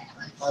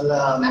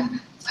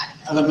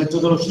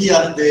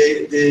metodología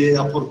de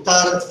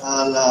aportar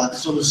a las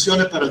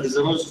soluciones para el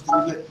desarrollo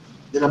sostenible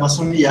de la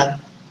Amazonía.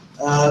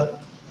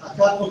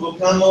 Acá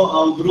convocamos a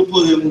un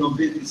grupo de unos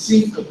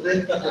 25,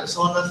 30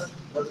 personas,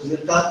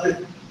 representantes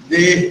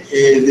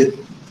de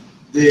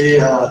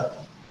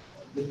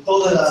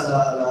todos los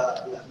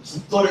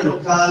sectores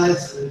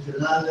locales,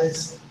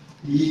 regionales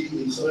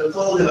y sobre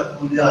todo de la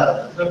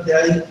comunidad. Creo que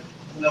hay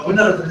una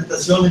buena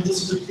representación,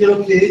 entonces yo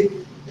quiero que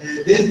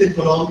desde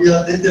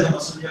Colombia, desde la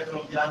Amazonía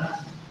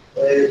colombiana,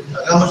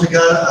 hagamos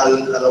llegar a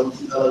la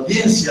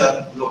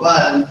audiencia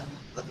global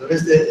a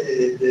través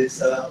de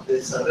esa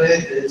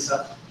red,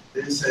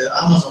 de ese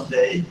Amazon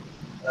Day,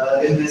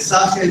 el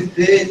mensaje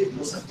de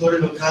los actores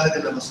locales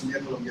de la Amazonía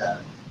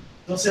colombiana.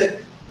 Entonces,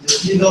 les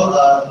pido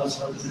a los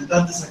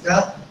representantes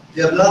acá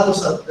de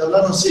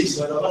hablarnos sí,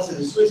 sobre la base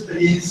de su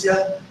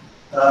experiencia,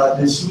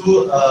 de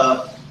su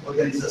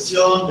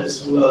organización,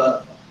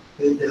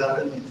 de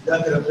la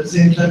entidad que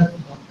representan,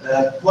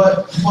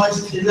 cuál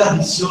es la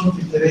visión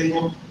que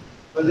queremos,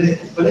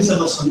 cuál es la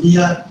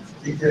Amazonía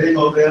que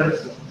queremos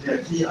ver de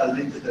aquí al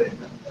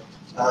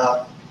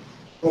 2030.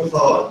 Por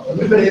favor,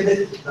 muy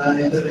breve la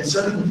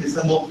intervención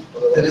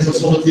porque tenemos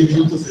solo 10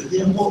 minutos de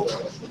tiempo.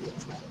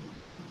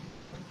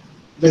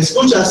 ¿Me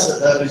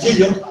escuchas,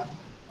 Virgilio?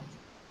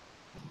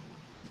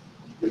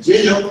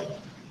 ¿Virgilio?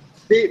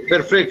 Sí,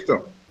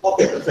 perfecto. Ok,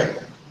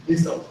 perfecto.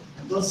 Listo.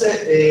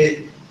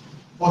 Entonces,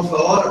 por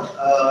favor,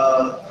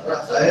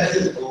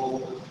 Rafael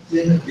o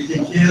quien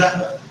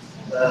quiera,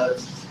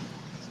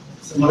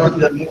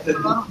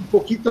 un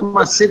poquito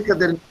más cerca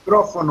del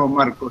micrófono,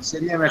 Marco,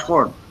 sería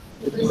mejor.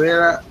 Que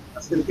pudiera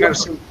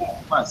acercarse un poco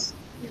más.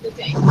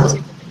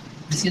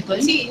 ¿Me siento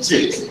ahí?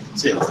 Sí.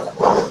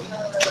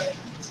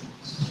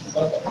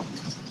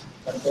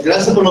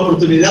 Gracias por la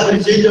oportunidad,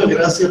 Virgilio.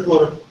 Gracias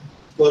por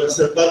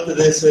ser parte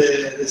de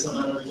ese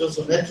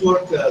maravilloso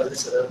network,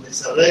 de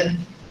esa red.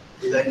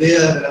 Y la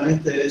idea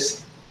realmente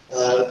es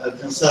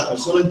alcanzar no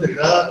solo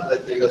integrar la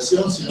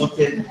integración, sino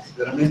que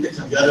realmente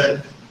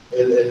cambiar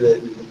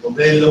el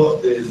modelo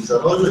de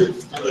desarrollo y el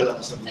futuro de la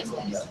Amazonía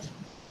colombiana.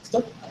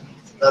 ¿Listo?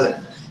 Dale.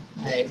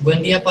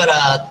 Buen día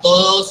para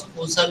todos.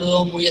 Un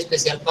saludo muy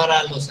especial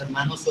para los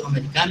hermanos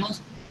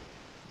suramericanos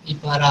y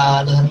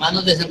para los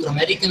hermanos de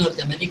Centroamérica y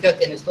Norteamérica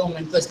que en este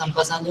momento están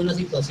pasando una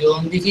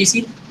situación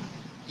difícil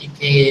y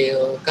que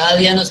cada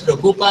día nos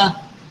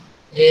preocupa.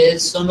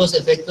 Son los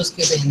efectos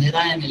que se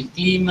generan en el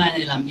clima,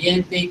 en el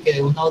ambiente y que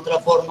de una u otra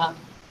forma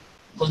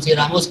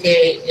consideramos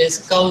que es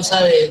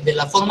causa de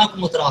la forma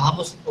como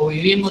trabajamos o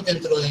vivimos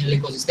dentro del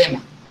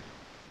ecosistema.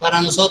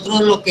 Para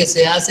nosotros lo que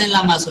se hace en la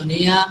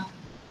Amazonía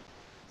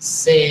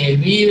se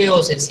vive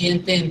o se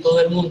siente en todo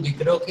el mundo y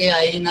creo que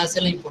ahí nace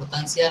la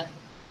importancia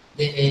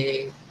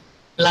de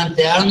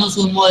plantearnos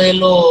un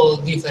modelo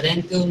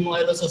diferente, un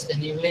modelo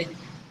sostenible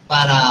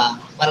para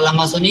la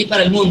Amazonía y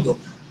para el mundo.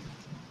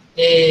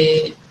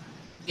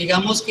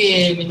 Digamos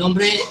que mi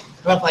nombre es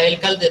Rafael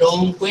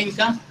Calderón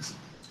Cuenca,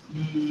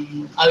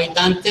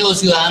 habitante o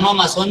ciudadano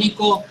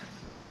amazónico,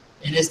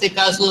 en este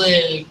caso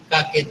del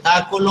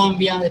Caquetá,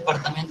 Colombia,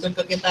 departamento del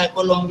Caquetá,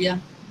 Colombia.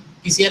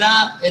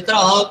 He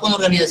trabajado con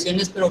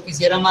organizaciones, pero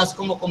quisiera más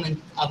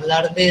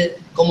hablar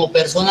como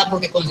persona,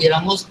 porque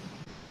consideramos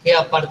que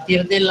a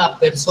partir de la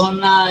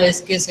persona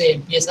es que se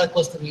empieza a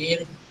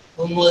construir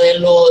un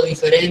modelo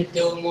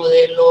diferente, un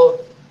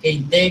modelo que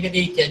integre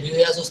y que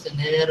ayude a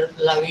sostener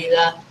la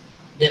vida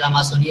de la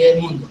Amazonía y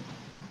del mundo.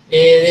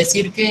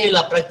 Decir que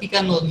la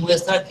práctica nos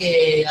muestra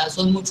que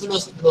son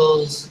muchos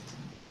los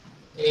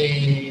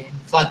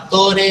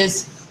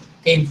factores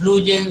que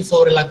influyen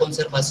sobre la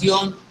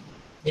conservación.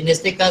 En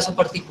este caso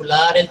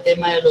particular, el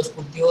tema de los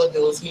cultivos de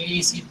uso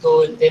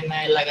ilícito, el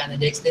tema de la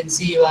ganadería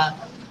extensiva,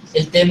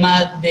 el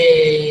tema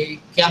que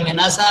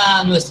amenaza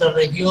a nuestra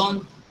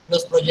región,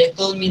 los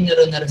proyectos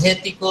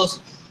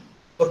mineroenergéticos,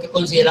 porque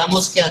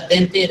consideramos que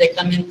atente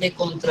directamente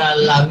contra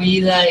la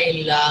vida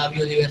y la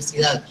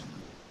biodiversidad.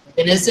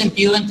 En ese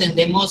sentido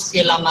entendemos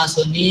que la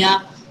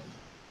Amazonía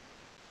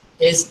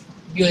es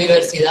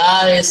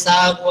biodiversidad, es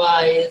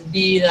agua, es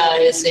vida,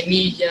 es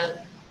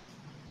semilla,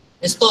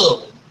 es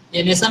todo. Y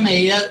en esa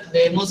medida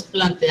debemos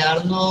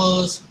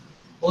plantearnos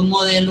un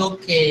modelo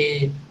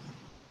que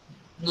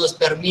nos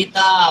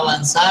permita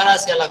avanzar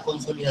hacia la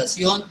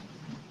consolidación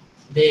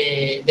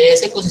de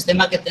ese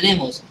ecosistema que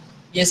tenemos.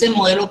 Y ese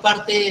modelo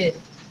parte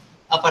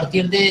a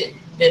partir de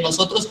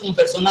nosotros como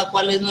personas,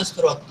 cuál es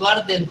nuestro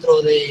actuar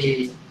dentro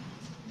de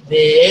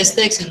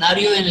este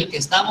escenario en el que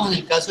estamos, en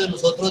el caso de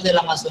nosotros de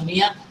la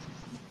Amazonía,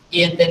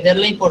 y entender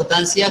la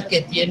importancia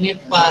que tiene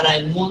para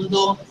el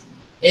mundo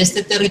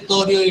este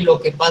territorio, y lo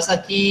que pasa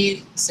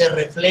aquí se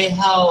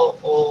refleja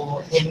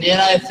o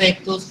genera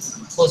efectos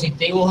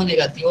positivos o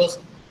negativos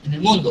en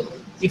el mundo.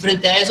 Y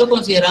frente a eso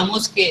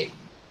consideramos que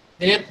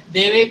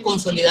debe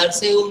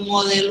consolidarse un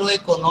modelo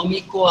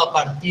económico a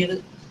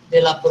partir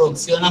de la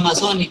producción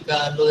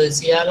amazónica. Lo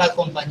decía la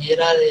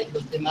compañera de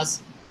los demás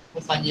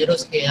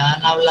compañeros que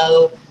han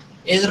hablado,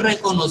 es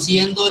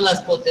reconociendo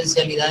las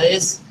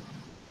potencialidades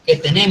que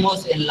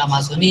tenemos en la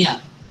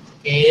Amazonía,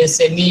 que es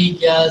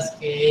semillas,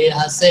 que es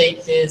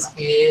aceites,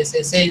 que es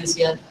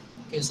esencias,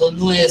 que son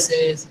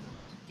nueces,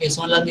 que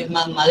son las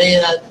mismas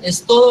maderas,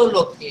 es todo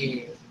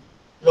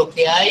lo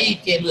que hay y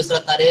que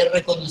nuestra tarea es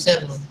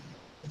reconocerlo.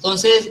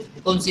 Entonces,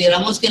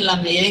 consideramos que en la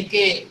medida en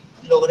que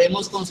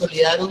logremos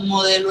consolidar un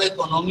modelo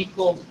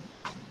económico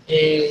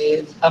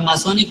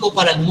amazónico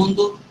para el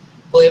mundo,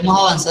 podemos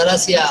avanzar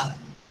hacia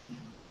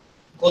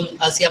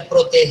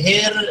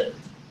proteger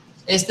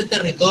este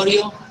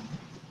territorio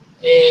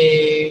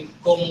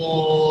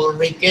como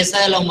riqueza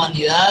de la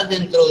humanidad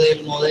dentro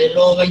del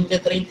modelo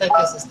 2030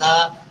 que se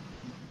está,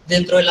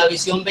 dentro de la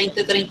visión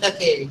 2030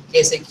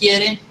 que se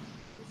quiere,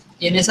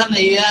 y en esa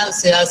medida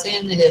se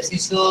hacen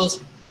ejercicios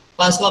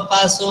paso a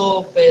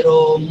paso,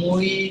 pero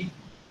muy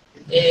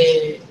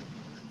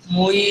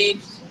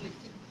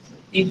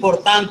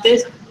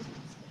importantes.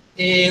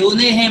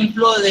 Un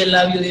ejemplo de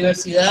la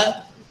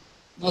biodiversidad,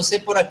 no sé,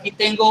 por aquí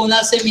tengo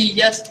unas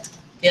semillas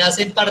que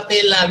hacen parte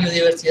de la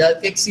biodiversidad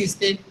que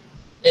existe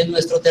en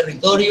nuestro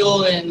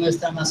territorio, en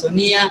nuestra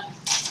Amazonía.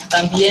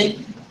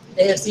 También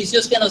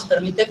ejercicios que nos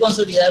permiten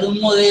consolidar un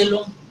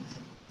modelo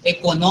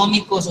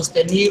económico,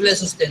 sostenible,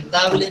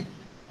 sustentable.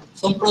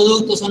 Son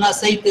productos, son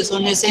aceites,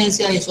 son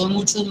esencias y son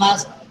muchos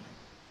más.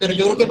 Pero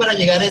yo creo que para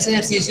llegar a ese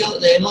ejercicio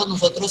debemos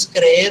nosotros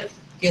creer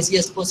que sí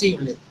es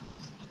posible.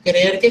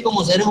 Creer que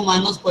como seres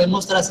humanos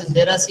podemos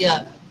trascender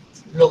hacia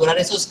lograr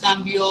esos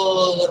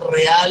cambios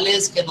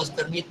reales que nos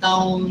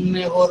permitan un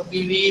mejor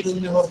vivir, un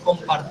mejor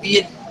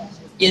compartir.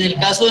 Y en el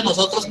caso de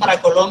nosotros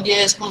para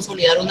Colombia es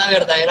consolidar una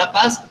verdadera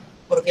paz,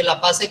 porque la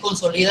paz se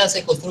consolida,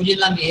 se construye en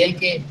la medida en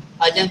que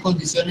hayan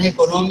condiciones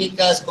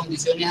económicas,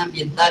 condiciones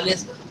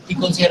ambientales, y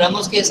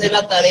consideramos que esa es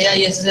la tarea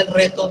y ese es el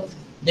reto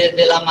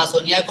desde la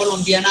Amazonía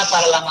colombiana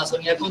para la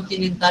Amazonía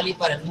continental y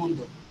para el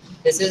mundo.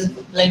 Esa es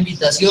la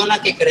invitación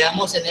a que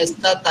creamos en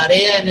esta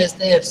tarea, en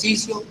este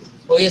ejercicio.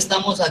 Hoy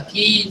estamos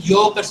aquí,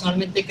 yo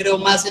personalmente creo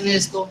más en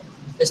esto,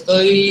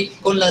 estoy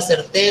con la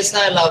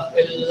certeza, la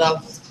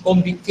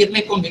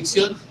firme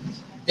convicción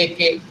de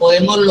que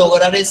podemos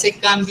lograr ese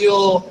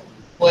cambio,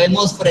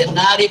 podemos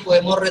frenar y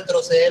podemos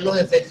retroceder los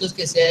efectos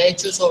que se ha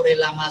hecho sobre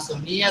la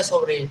Amazonía,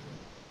 sobre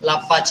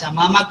la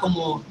Pachamama,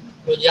 como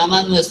lo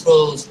llaman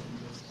nuestros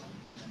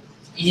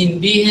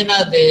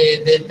indígenas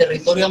del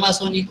territorio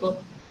amazónico.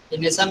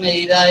 En esa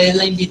medida es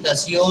la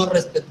invitación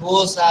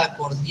respetuosa,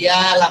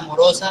 cordial,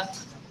 amorosa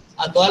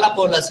a toda la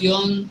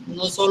población,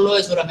 no solo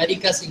de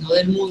Sudamérica, sino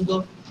del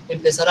mundo,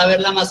 empezar a ver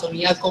la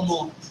Amazonía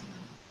como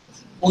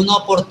una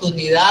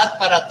oportunidad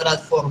para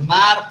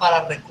transformar,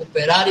 para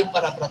recuperar y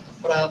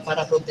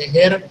para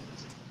proteger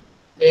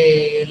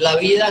la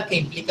vida que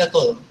implica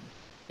todo.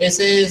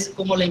 Esa es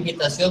como la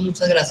invitación.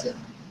 Muchas gracias.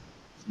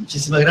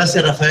 Muchísimas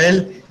gracias,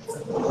 Rafael.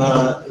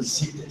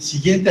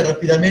 Siguiente,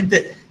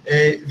 rápidamente.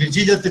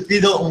 Virgilio, te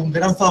pido un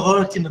gran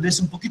favor que nos des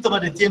un poquito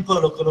más de tiempo.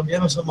 Los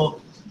colombianos somos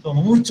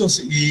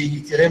muchos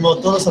y queremos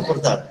todos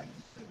aportar.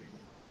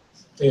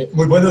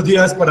 Muy buenos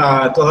días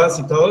para todas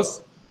y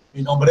todos.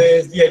 Mi nombre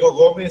es Diego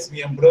Gómez,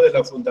 miembro de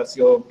la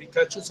Fundación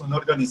Pikachu. Es una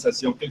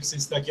organización que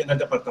existe aquí en el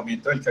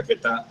departamento del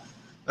Caquetá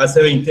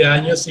hace 20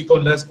 años y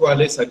con las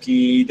cuales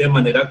aquí de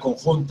manera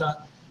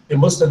conjunta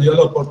hemos tenido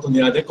la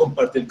oportunidad de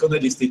compartir con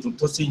el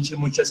Instituto Sinchi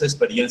muchas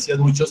experiencias,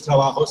 muchos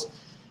trabajos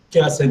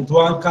que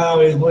acentúan cada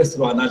vez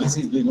nuestro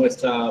análisis y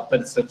nuestra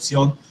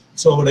percepción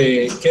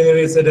sobre qué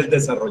debe ser el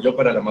desarrollo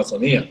para la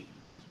Amazonía.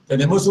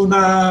 Tenemos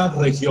una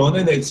región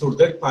en el sur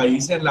del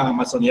país, en la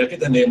Amazonía que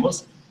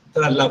tenemos,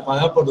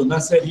 traslapada por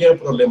una serie de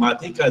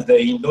problemáticas de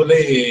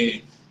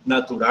índole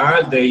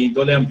natural, de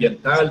índole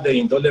ambiental, de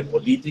índole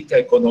política,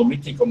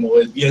 económica, y como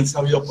es bien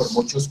sabido por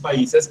muchos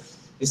países,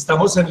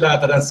 estamos en la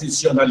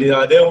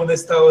transicionalidad de un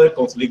estado de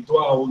conflicto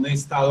a un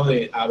estado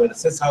de haber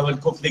cesado el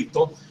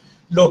conflicto,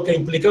 lo que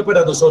implica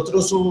para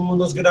nosotros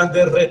unos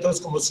grandes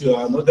retos como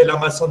ciudadanos de la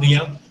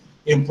Amazonía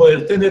en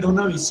poder tener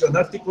una visión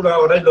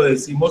articuladora, y lo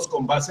decimos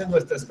con base en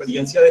nuestra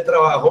experiencia de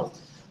trabajo,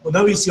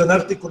 una visión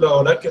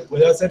articuladora que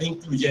pueda ser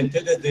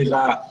incluyente desde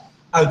las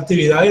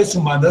actividades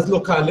humanas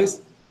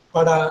locales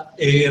para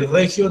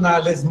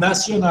regionales,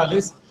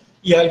 nacionales,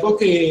 y algo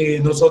que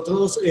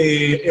nosotros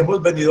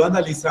hemos venido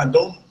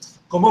analizando,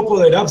 cómo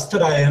poder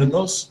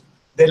abstraernos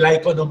de la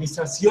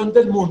economización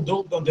del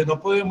mundo, donde no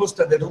podemos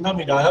tener una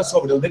mirada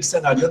sobre un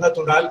escenario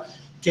natural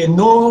que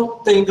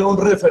no tenga un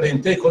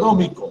referente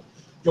económico.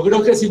 Yo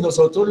creo que si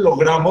nosotros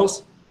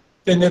logramos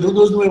tener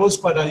unos nuevos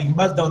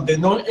paradigmas donde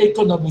no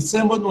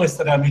economicemos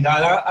nuestra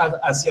mirada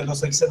hacia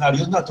los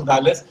escenarios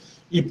naturales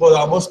y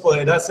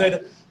poder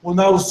hacer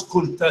una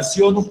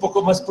auscultación un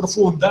poco más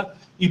profunda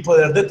y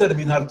poder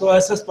determinar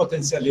todas esas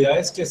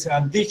potencialidades que se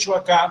han dicho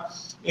acá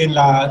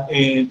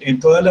en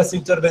todas las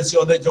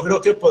intervenciones, yo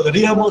creo que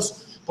podríamos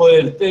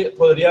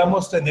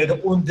tener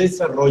un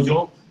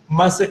desarrollo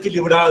más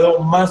equilibrado,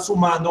 más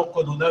humano,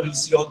 con una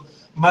visión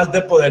más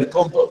de poder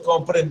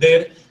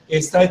comprender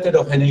esta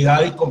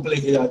heterogeneidad y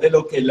complejidad de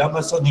lo que es la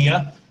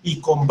Amazonía,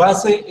 y con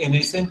base en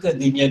ese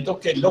entendimiento,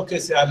 que es lo que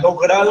se ha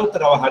logrado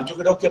trabajar, yo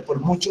creo que por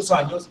muchos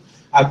años,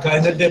 acá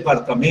en el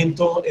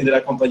departamento, en el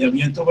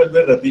acompañamiento, vuelvo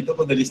y repito,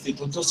 con el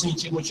Instituto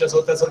Sinchi y muchas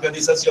otras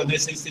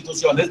organizaciones e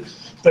instituciones,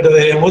 pero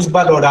debemos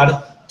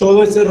valorar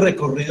todo ese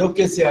recorrido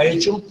que se ha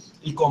hecho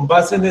y con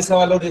base en esa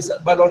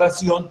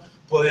valoración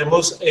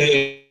podemos...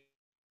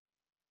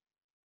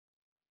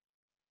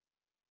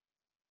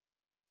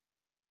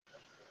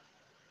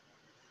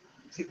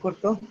 ¿Se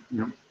cortó?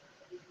 No.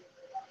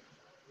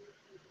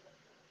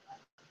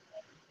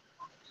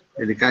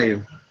 El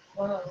callo.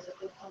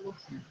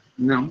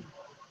 No.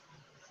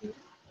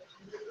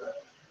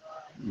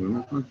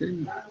 No, no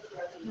tengo.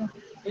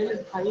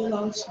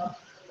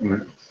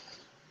 Bueno.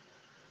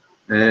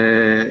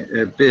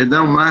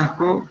 Perdón,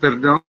 Marco,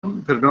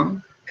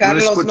 perdón.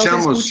 Carlos, no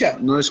escuchamos, no se escucha.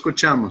 no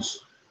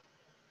escuchamos.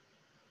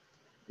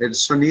 El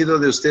sonido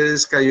de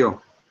ustedes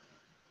cayó.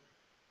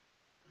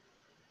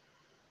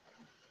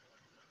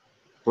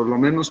 Por lo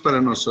menos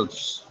para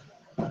nosotros.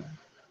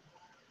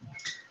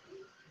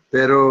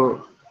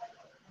 Pero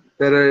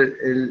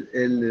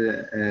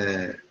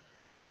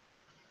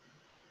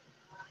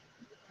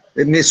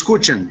me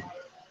escuchan.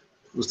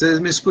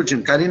 Ustedes me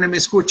escuchan. Karina me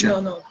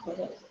escucha. No.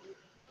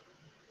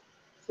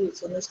 Sí,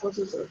 son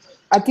esposos.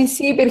 A ti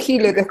sí,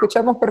 Virgilio, te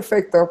escuchamos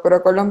perfecto, pero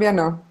a Colombia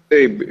no.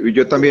 Sí,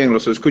 yo también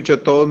los escucho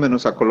a todos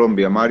menos a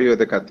Colombia. Mario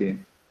de Cati.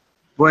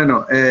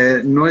 Bueno,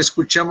 no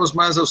escuchamos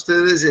más a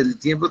ustedes, el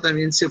tiempo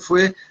también se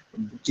fue.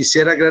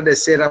 Quisiera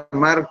agradecer a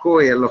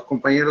Marco y a los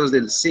compañeros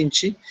del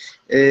Sinchi.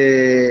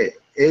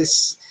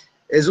 Es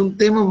un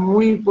tema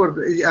muy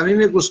importante. A mí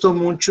me gustó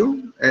mucho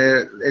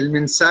el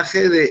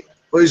mensaje de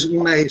hoy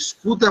una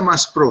escucha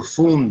más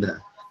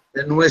profunda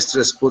de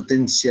nuestras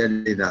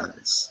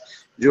potencialidades.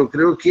 Yo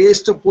creo que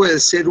esto puede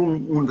ser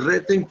un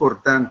reto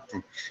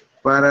importante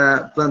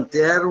para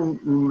plantear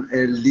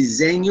el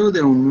diseño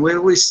de un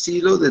nuevo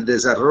estilo de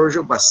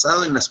desarrollo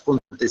basado en las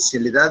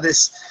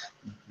potencialidades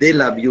de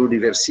la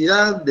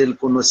biodiversidad, del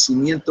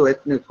conocimiento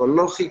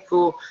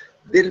etnoecológico,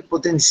 del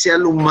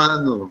potencial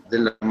humano de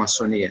la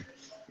Amazonía.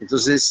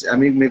 Entonces, a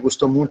mí me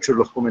gustó mucho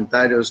los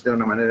comentarios de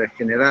una manera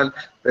general,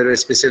 pero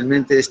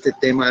especialmente este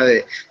tema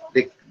de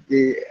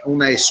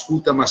una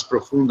escucha más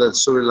profunda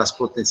sobre las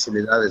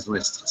potencialidades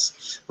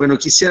nuestras. Bueno,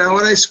 quisiera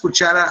ahora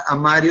escuchar a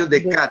Mario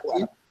de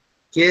Cati,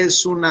 que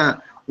es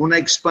una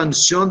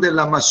expansión de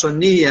la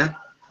Amazonía.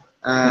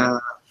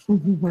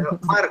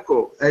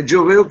 Marco,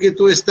 yo veo que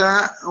tú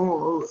estás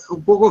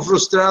un poco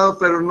frustrado,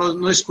 pero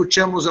no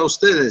escuchamos a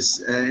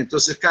ustedes.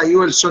 Entonces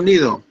cayó el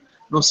sonido.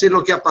 No sé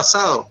lo que ha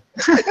pasado.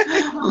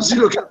 No sé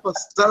lo que ha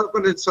pasado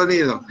con el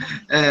sonido.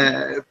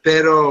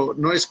 Pero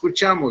no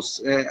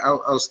escuchamos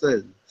a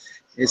ustedes.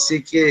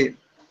 Así que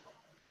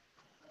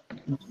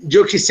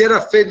yo quisiera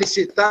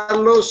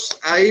felicitarlos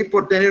ahí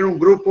por tener un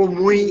grupo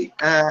muy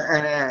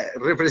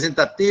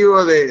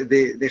representativo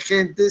de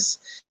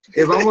gentes.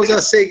 Vamos a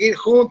seguir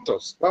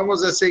juntos,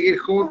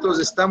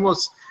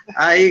 estamos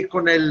ahí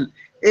con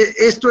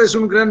esto es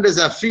un gran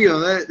desafío,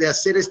 ¿no? De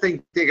hacer esta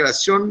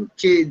integración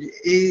que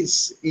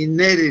es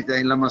inédita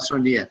en la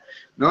Amazonía,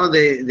 ¿no?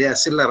 De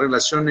hacer la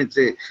relación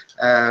entre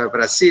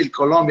Brasil,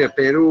 Colombia,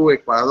 Perú,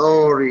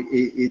 Ecuador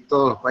y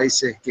todos los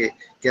países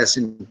que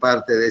hacen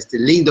parte de este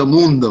lindo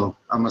mundo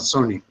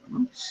amazónico,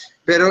 ¿no?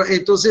 Pero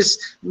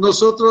entonces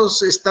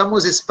nosotros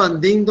estamos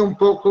expandiendo un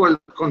poco el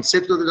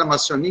concepto de la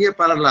Amazonía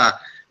para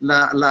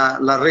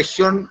la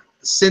región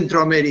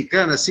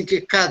centroamericana. Así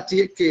que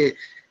Katy, que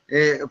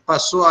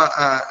pasó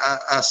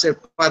a ser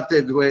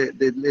parte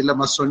de la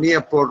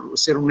Amazonía por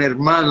ser un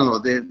hermano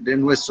de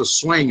nuestros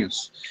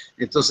sueños.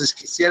 Entonces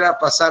quisiera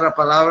pasar la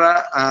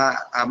palabra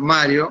a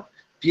Mario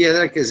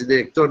Piedra, que es el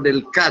director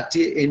del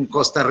CATI en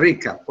Costa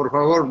Rica. Por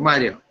favor,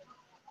 Mario.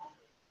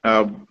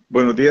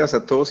 Buenos días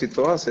a todos y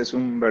todas. Es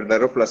un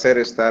verdadero placer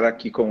estar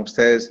aquí con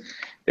ustedes.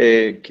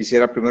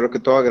 Quisiera primero que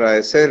todo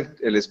agradecer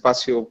el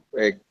espacio,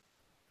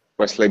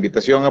 pues la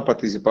invitación a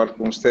participar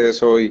con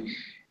ustedes hoy.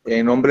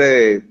 En nombre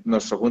de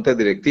nuestras juntas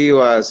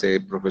directivas,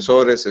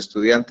 profesores,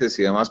 estudiantes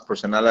y demás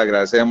personal,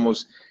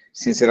 agradecemos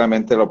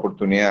sinceramente la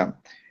oportunidad.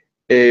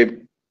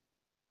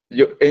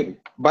 Yo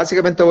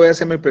básicamente voy a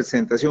hacer mi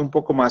presentación un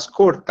poco más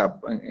corta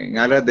en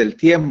aras del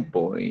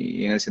tiempo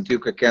y en el sentido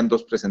que quedan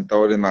dos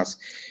presentadores más.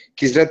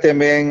 Quisiera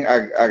también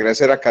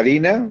agradecer a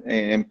Karina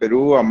en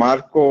Perú, a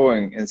Marco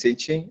en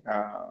Sinchi,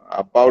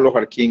 a Pablo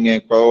Jarquín en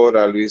Ecuador,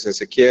 a Luis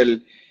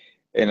Ezequiel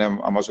en la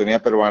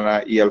Amazonía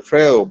peruana y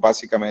Alfredo,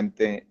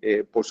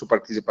 básicamente, por su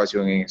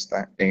participación en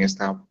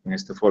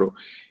este foro.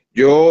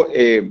 Yo,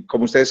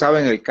 como ustedes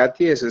saben, el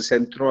CATI es el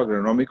Centro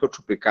Agronómico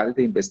Tropical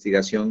de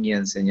Investigación y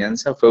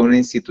Enseñanza. Fue una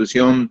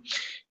institución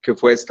que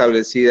fue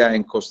establecida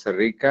en Costa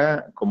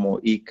Rica como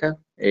ICA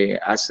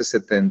hace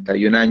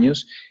 71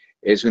 años.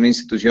 Es una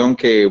institución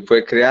que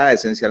fue creada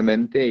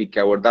esencialmente y que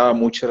abordaba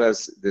muchos de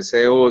los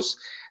deseos,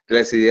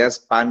 las ideas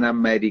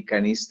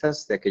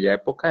panamericanistas de aquella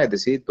época, es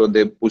decir,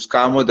 donde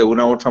buscábamos de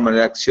una u otra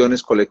manera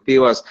acciones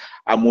colectivas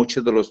a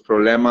muchos de los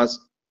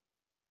problemas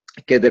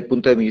que desde el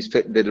punto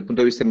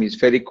de vista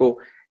hemisférico,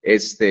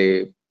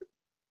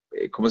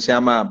 ¿cómo se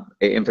llama?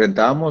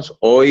 Enfrentábamos.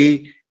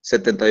 Hoy,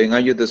 71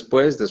 años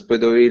después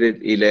de oír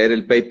y leer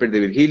el paper de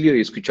Virgilio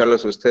y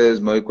escucharlos a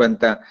ustedes, me doy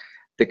cuenta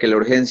de que la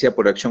urgencia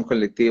por acción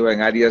colectiva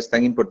en áreas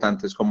tan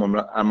importantes como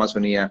la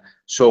Amazonía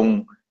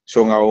son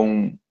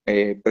aún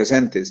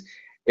presentes.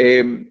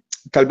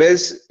 Tal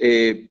vez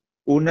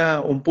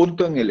un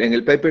punto en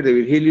el paper de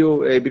Virgilio,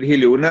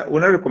 Virgilio,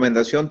 una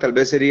recomendación tal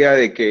vez sería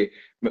de que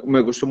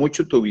me gustó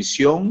mucho tu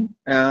visión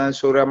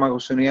sobre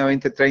Amazonía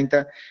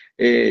 2030,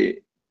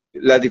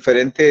 las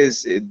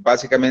diferentes,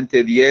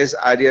 básicamente 10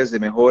 áreas de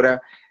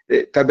mejora,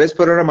 tal vez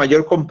por una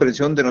mayor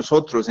comprensión de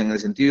nosotros en el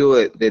sentido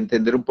de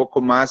entender un poco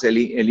más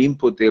el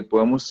input que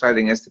podemos traer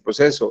en este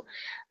proceso.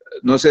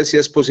 No sé si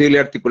es posible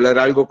articular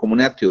algo como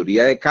una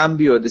teoría de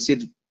cambio, es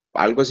decir,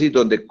 algo así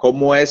donde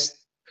cómo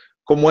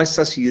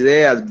estas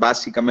ideas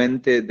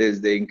básicamente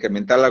desde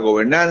incrementar la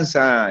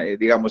gobernanza,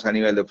 digamos a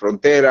nivel de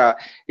frontera,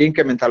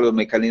 incrementar los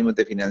mecanismos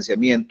de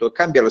financiamiento,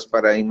 cambiar los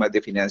paradigmas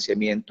de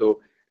financiamiento,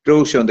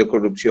 reducción de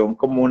corrupción,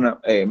 como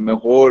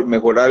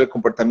mejorar el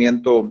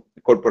comportamiento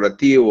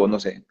corporativo, no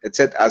sé,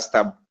 etcétera,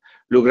 hasta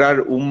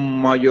lograr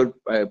un mayor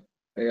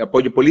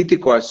apoyo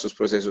político a estos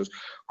procesos.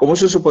 ¿Cómo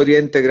eso se podría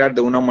integrar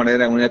de una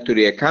manera en una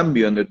teoría de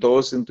cambio, donde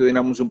todos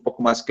tuviéramos un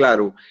poco más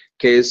claro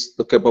qué es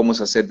lo que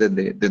podemos hacer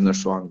desde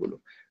nuestro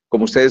ángulo?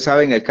 Como ustedes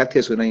saben, el CATI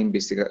es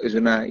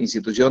una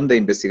institución de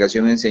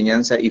investigación y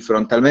enseñanza y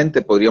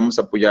frontalmente podríamos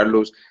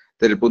apoyarlos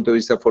desde el punto de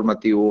vista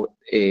formativo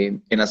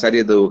en las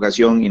áreas de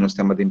educación y en los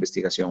temas de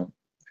investigación.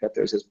 Fíjate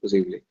a ver si es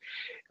posible.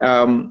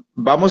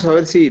 Vamos a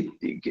ver si,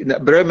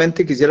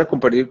 brevemente quisiera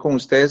compartir con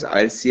ustedes, a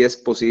ver si es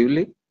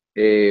posible.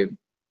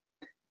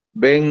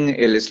 ¿Ven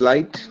el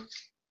slide?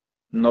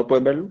 ¿No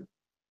pueden verlo?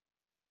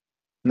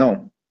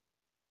 No.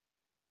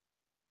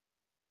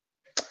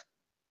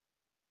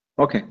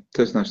 Ok,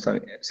 entonces no está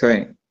bien. Se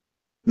ve.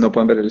 No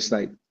pueden ver el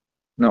slide.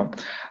 No.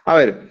 A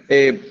ver,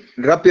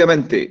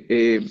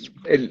 rápidamente.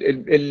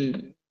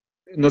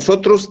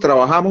 Nosotros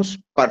trabajamos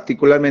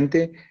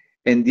particularmente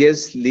en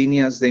 10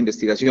 líneas de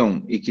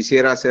investigación y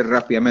quisiera hacer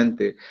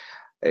rápidamente.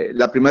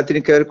 La primera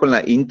tiene que ver con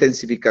la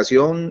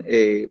intensificación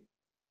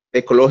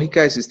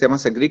ecológica de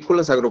sistemas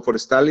agrícolas,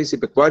 agroforestales y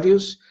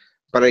pecuarios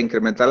para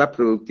incrementar la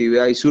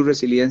productividad y su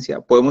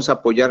resiliencia. Podemos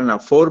apoyar en la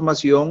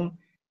formación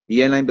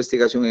y en la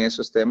investigación en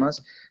esos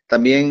temas.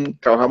 También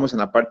trabajamos en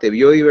la parte de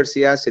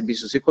biodiversidad,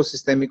 servicios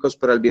ecosistémicos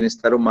para el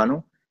bienestar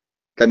humano.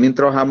 También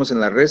trabajamos en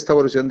la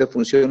restauración de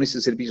funciones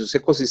y servicios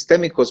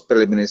ecosistémicos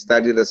para el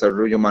bienestar y el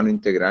desarrollo humano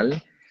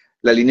integral.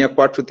 La línea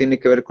 4 tiene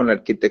que ver con la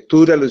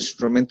arquitectura, los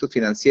instrumentos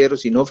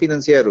financieros y no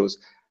financieros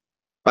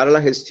para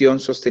la gestión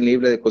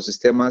sostenible de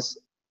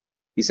ecosistemas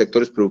y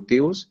sectores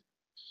productivos.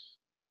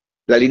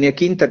 La línea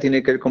 5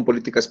 tiene que ver con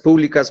políticas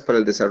públicas para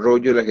el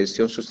desarrollo y la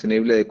gestión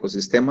sostenible de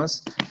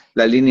ecosistemas.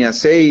 La línea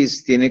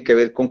 6 tiene que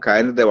ver con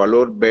cadenas de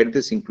valor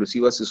verdes,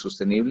 inclusivas y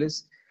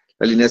sostenibles.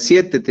 La línea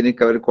 7 tiene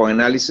que ver con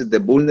análisis de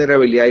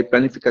vulnerabilidad y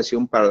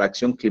planificación para la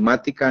acción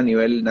climática a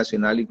nivel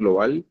nacional y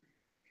global.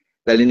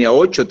 La línea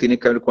 8 tiene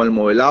que ver con el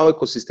modelado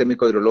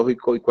ecosistémico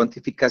hidrológico y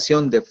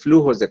cuantificación de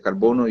flujos de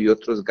carbono y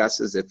otros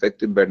gases de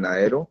efecto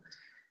invernadero.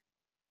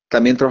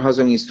 También trabajamos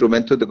en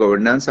instrumentos de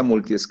gobernanza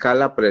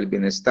multiescala para el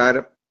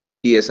bienestar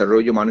y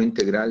desarrollo humano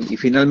integral. Y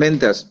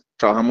finalmente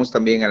trabajamos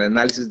también en el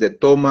análisis de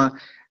toma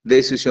de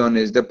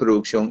decisiones de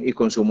producción y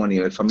consumo a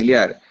nivel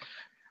familiar.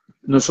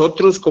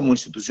 Nosotros como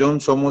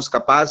institución somos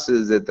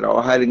capaces de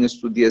trabajar en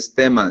estos 10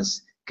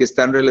 temas que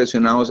están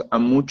relacionados a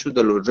muchos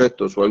de los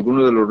retos o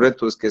algunos de los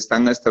retos que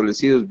están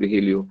establecidos,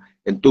 Virgilio,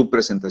 en tu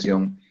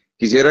presentación.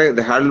 Quisiera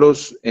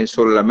dejarlos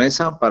sobre la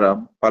mesa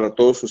para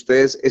todos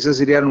ustedes. Ese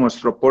sería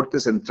nuestro aporte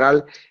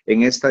central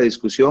en esta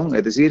discusión,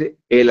 es decir,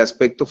 el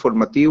aspecto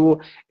formativo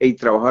y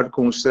trabajar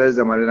con ustedes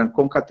de manera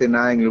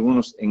concatenada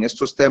en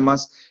estos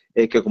temas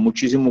que con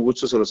muchísimo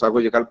gusto se los hago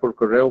llegar por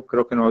correo.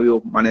 Creo que no ha habido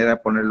manera de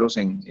ponerlos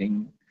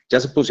ya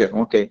se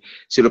pusieron, ok.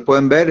 Si lo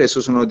pueden ver,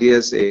 esos son los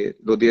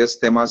 10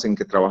 temas en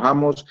que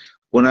trabajamos.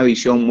 Una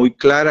visión muy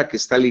clara que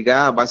está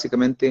ligada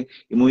básicamente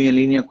y muy en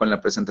línea con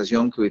la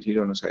presentación que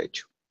Virgilio nos ha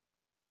hecho.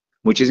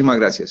 Muchísimas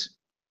gracias.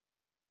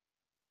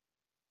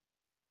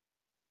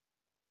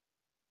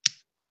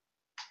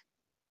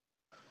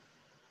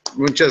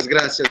 Muchas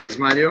gracias,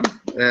 Mario.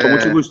 Con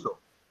mucho gusto.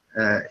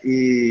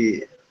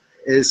 Y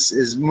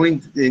es muy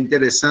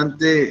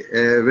interesante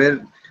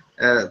ver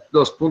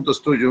dos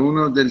puntos tuyos.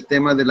 Uno del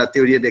tema de la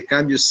teoría de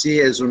cambio, sí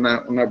es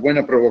una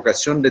buena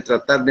provocación de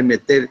tratar de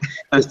meter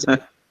estos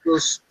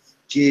puntos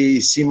que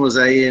hicimos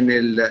ahí en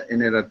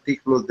el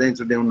artículo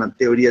dentro de una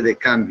teoría de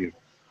cambio.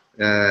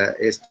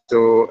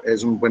 Esto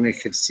es un buen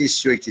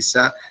ejercicio y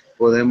quizá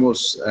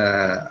podemos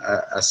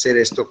hacer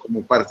esto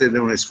como parte de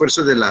un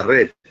esfuerzo de la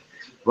red.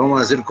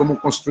 Vamos a ver cómo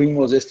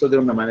construimos esto de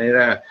una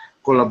manera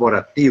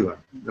colaborativa,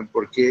 ¿no?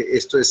 Porque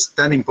esto es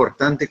tan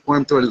importante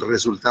cuanto el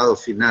resultado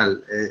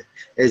final,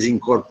 es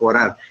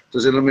incorporar.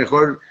 Entonces, a lo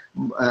mejor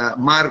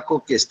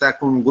Marco, que está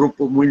con un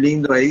grupo muy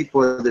lindo ahí,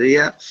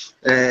 podría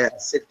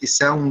hacer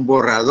quizá un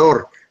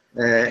borrador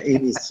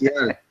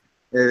inicial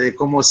de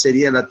cómo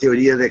sería la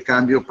teoría de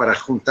cambio para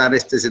juntar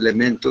estos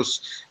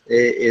elementos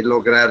y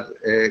lograr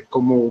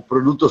como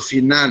producto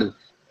final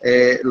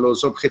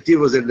los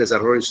objetivos del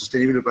desarrollo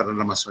sostenible para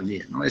la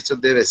Amazonía, ¿no? Esto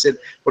debe ser,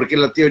 porque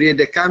la teoría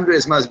de cambio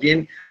es más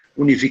bien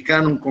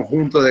unificando un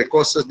conjunto de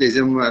cosas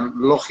desde una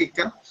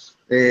lógica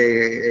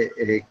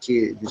que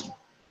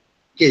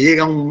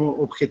llega a un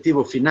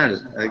objetivo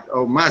final,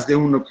 o más de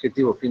un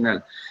objetivo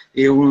final.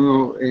 Y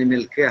uno, en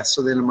el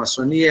caso de la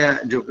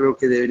Amazonía, yo creo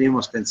que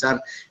deberíamos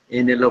pensar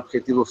en el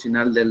objetivo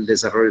final del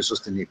desarrollo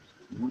sostenible,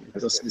 ¿no?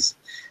 Entonces,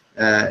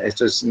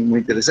 esto es muy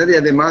interesante. Y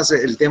además,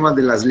 el tema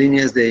de las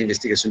líneas de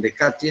investigación de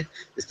Katia,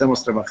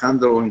 estamos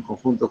trabajando en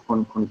conjunto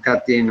con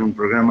Katia en un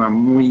programa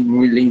muy,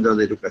 muy lindo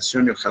de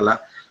educación y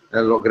ojalá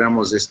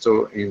logramos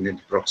esto en el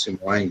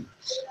próximo año.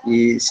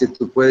 Y si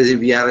tú puedes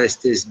enviar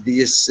estas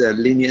 10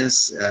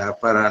 líneas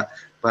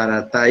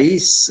para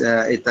Thais,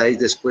 y Thais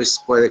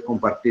después puede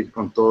compartir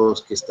con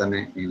todos que están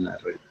en la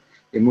red.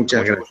 Y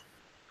muchas gracias.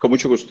 Con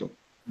mucho gusto.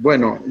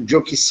 Bueno,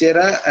 yo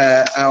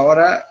quisiera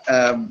ahora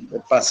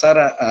pasar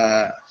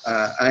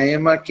a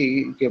Emma,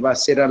 que va a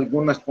hacer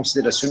algunas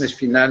consideraciones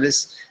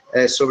finales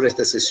sobre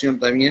esta sesión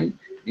también.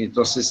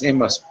 Entonces,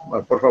 Emma,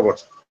 por favor.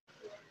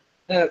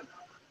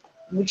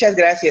 Muchas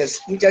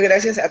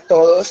gracias a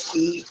todos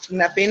y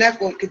una pena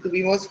que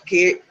tuvimos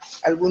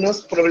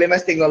algunos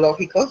problemas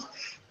tecnológicos,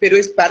 pero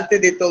es parte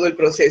de todo el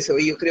proceso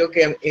y yo creo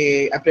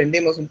que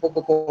aprendemos un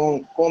poco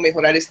cómo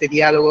mejorar este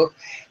diálogo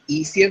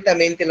y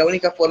ciertamente la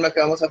única forma que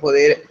vamos a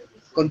poder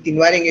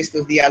continuar en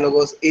estos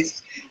diálogos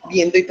es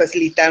viendo y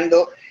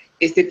facilitando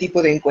este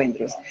tipo de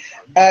encuentros.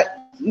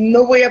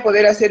 No voy a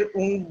poder hacer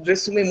un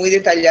resumen muy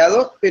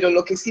detallado, pero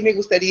lo que sí me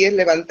gustaría es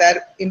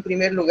levantar en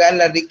primer lugar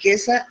la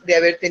riqueza de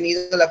haber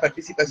tenido la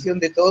participación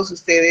de todos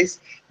ustedes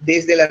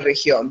desde la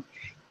región.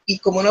 Y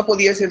como no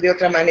podía ser de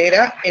otra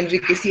manera,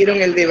 enriquecieron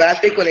el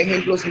debate con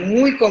ejemplos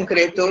muy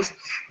concretos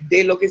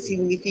de lo que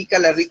significa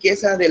la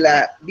riqueza de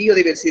la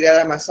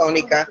biodiversidad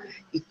amazónica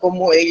y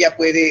cómo ella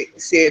puede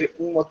ser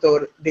un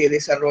motor de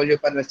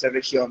desarrollo para nuestra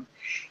región.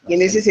 Y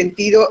en ese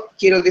sentido,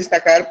 quiero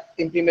destacar,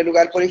 en primer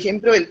lugar, por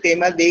ejemplo, el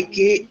tema de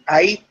que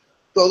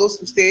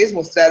todos ustedes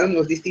mostraron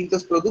los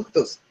distintos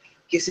productos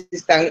que se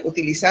están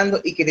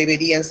utilizando y que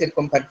deberían ser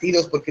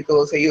compartidos porque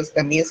todos ellos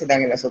también se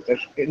dan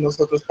en los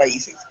otros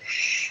países.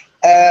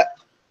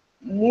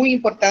 Muy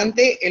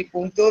importante el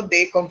punto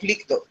de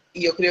conflicto.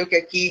 Y yo creo que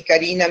aquí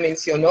Karina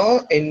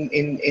mencionó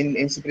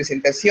en su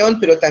presentación,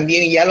 pero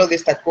también ya lo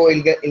destacó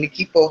el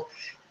equipo,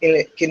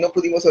 que no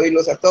pudimos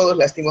oírlos a todos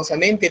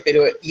lastimosamente,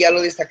 pero ya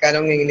lo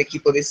destacaron en el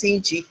equipo de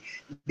Sinchi,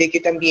 de que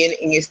también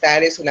en esta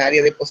área es un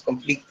área de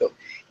posconflicto.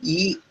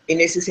 Y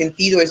en ese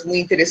sentido es muy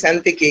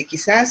interesante que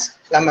quizás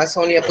la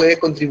Amazonia puede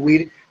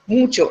contribuir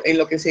mucho en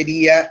lo que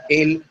sería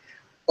el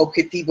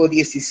objetivo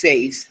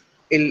 16,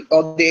 el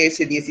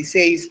ODS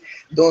 16,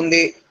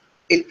 donde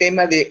el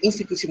tema de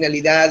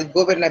institucionalidad,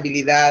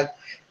 gobernabilidad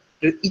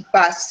y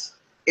paz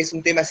es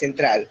un tema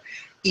central.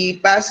 Y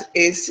paz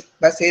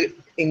va a ser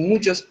en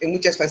muchas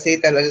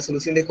facetas, la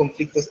resolución de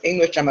conflictos en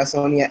nuestra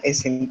Amazonia es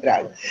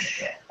central.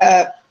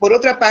 Por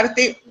otra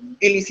parte,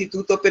 el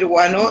Instituto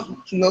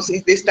Peruano nos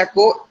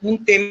destacó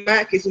un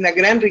tema que es una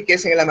gran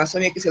riqueza en la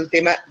Amazonia, que es el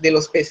tema de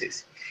los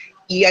peces.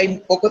 Y hay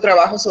poco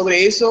trabajo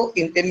sobre eso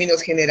en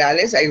términos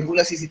generales. Hay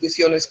algunas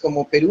instituciones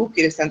como Perú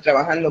que están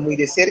trabajando muy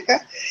de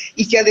cerca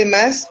y que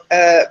además,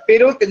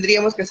 pero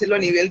tendríamos que hacerlo a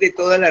nivel de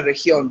toda la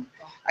región.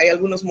 Hay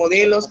algunos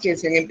modelos que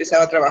se han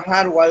empezado a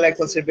trabajar, Wildlife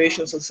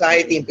Conservation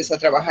Society empezó a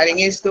trabajar en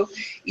esto,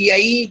 y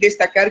ahí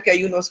destacar que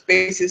hay unos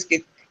peces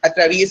que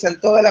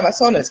atraviesan toda la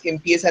Amazonas, que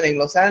empiezan en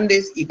los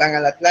Andes y van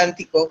al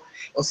Atlántico,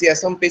 o sea,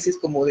 son peces,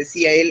 como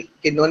decía él,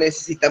 que no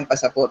necesitan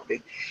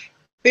pasaporte,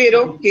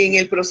 pero que en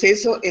el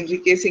proceso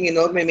enriquecen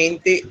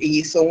enormemente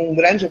y son un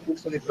gran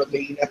recurso de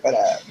proteína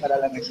para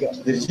la región.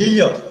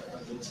 Virgilio.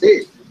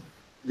 Sí.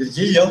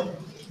 Virgilio.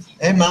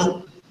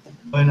 Emma.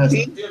 Buenas.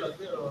 ¿Sí?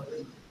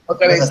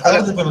 Otra vez. Buenas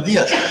tardes, buenos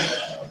días.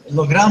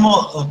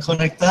 Logramos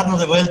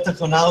conectarnos de vuelta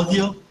con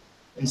audio.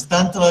 Nos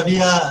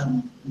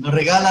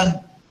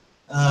regalan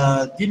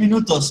 10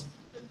 minutos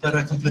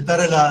para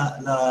completar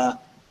la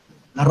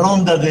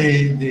ronda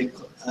de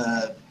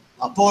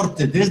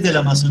aporte desde la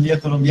Amazonía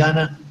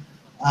colombiana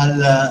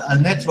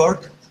al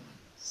network.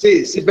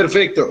 Sí, sí,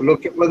 perfecto. Lo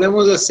que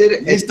podemos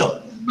hacer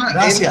Listo.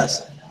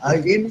 Gracias.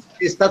 Alguien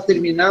está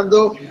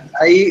terminando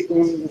ahí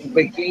un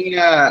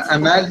pequeño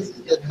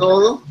análisis de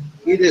todo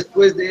y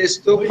después de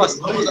esto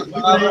pasamos a...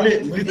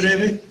 Muy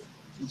breve.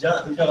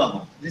 Ya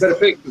vamos. ¿Listo?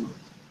 Perfecto.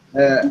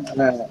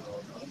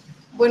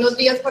 Buenos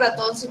días para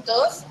todos y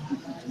todas.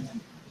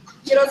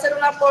 Quiero hacer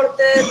un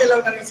aporte de la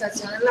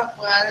organización en la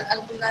cual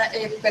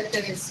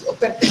pertenezco,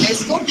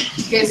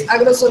 que es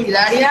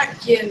Agrosolidaria,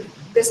 quien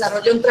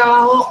desarrolla un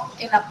trabajo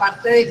en la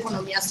parte de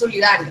economía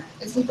solidaria.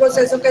 Es un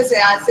proceso que se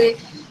hace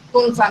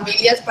con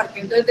familias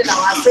partiendo desde la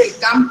base del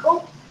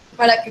campo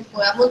para que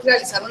podamos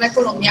realizar una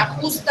economía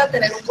justa,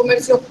 tener un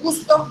comercio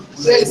justo,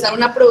 realizar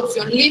una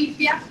producción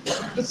limpia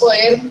y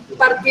poder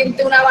partir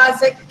de una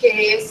base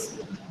que es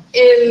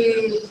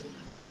el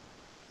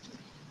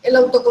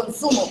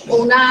autoconsumo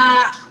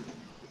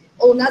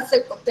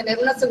tener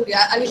una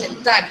seguridad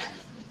alimentaria.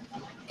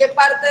 ¿Qué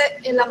parte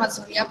en la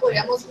Amazonía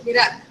podríamos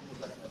mirar?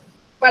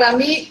 Para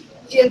mí,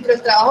 y dentro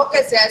del trabajo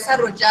que se ha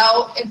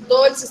desarrollado en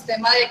todo el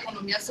sistema de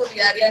economía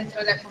solidaria, dentro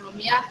de la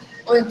economía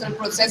o dentro del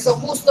proceso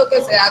justo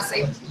que se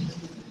hace,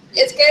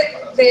 es que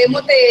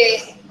debemos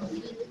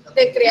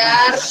de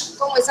crear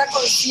como esa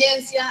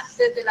conciencia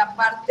desde la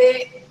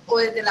parte o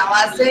desde la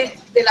base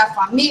de la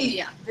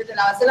familia, desde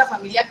la base de la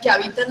familia que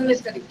habitan en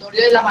el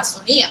territorio de la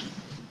Amazonía.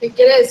 ¿Qué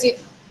quiere decir?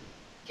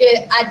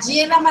 Que allí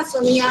en la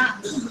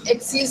Amazonía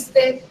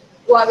existen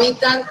o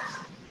habitan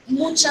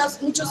muchos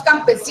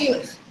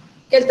campesinos,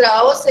 que el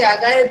trabajo se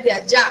haga desde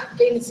allá,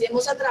 que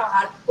iniciemos a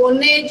trabajar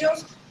con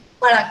ellos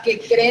para que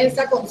creen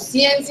esa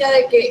conciencia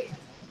de que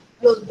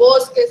los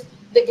bosques,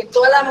 de que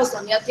toda la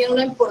Amazonía tiene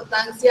una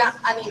importancia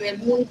a nivel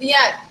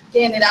mundial,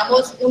 que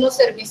generamos unos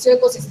servicios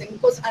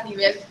ecosistémicos a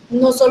nivel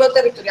no solo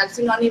territorial,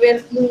 sino a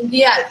nivel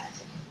mundial,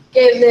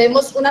 que le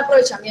demos un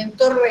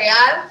aprovechamiento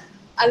real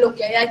a lo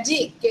que hay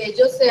allí, que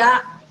ellos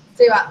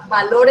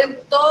valoren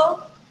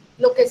todo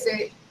lo que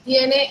se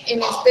tiene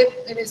en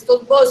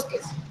estos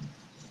bosques.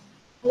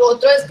 Lo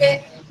otro es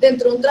que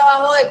dentro de un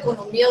trabajo de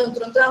economía,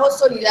 dentro de un trabajo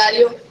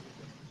solidario,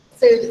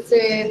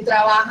 se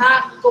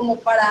trabaja como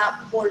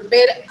para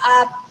volver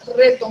a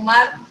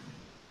retomar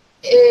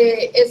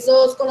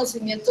esos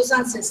conocimientos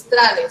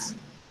ancestrales,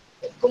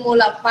 como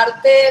la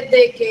parte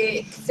de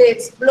que se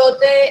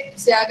explote,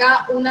 se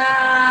haga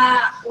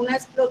una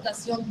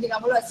explotación,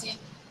 digámoslo así,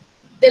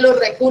 de los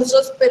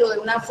recursos, pero de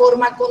una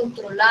forma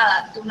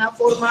controlada, de una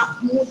forma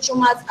mucho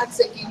más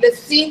asequible,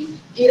 sin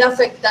ir a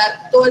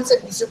afectar todo el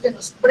servicio que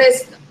nos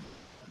presta.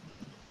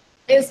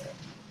 Es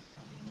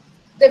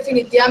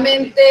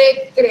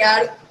definitivamente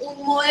crear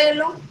un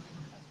modelo,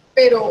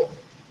 pero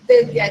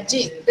desde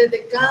allí,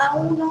 desde cada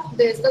uno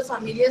de estas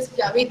familias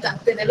que habitan,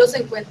 tenerlos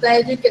en cuenta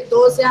ellos y que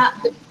todo sea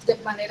de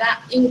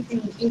manera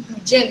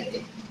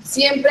incluyente.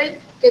 Siempre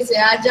que se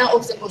haya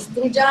o se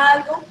construya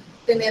algo,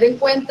 tener en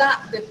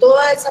cuenta de todos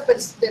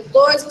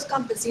esos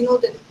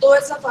campesinos, de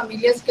todas esas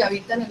familias que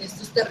habitan en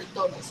estos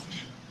territorios.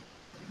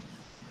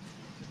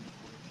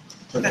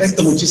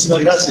 Perfecto, muchísimas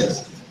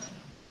gracias.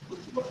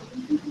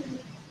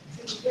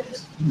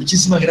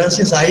 Muchísimas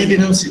gracias. Ahí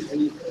viene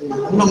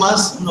uno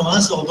más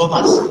o dos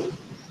más.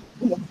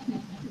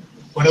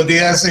 Buenos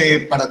días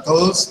para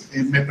todos.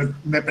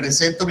 Me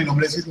presento, mi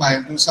nombre es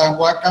Ismael Duzán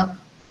Huaca.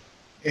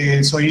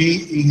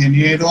 Soy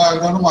ingeniero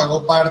agrónomo,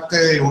 hago parte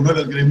de uno de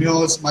los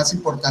gremios más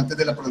importantes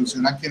de la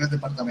producción aquí en el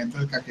departamento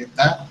del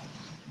Caquetá.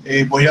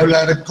 Voy a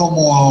hablar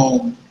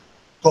como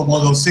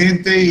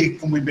docente y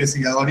como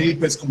investigador y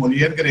pues como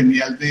líder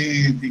gremial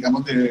de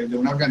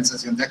una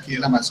organización de aquí de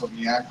la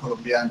Amazonía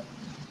colombiana.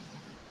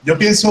 Yo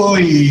pienso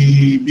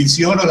y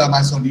visiono la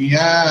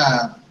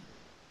Amazonía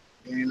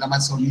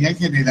en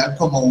general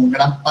como un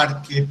gran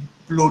parque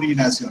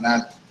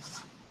plurinacional.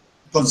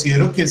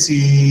 Considero que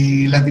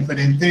si los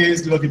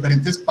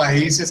diferentes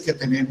países que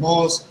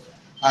tenemos,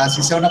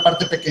 así sea una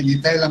parte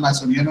pequeñita de la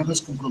Amazonía, no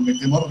nos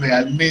comprometemos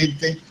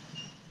realmente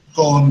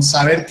con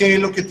saber qué es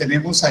lo que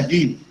tenemos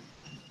allí,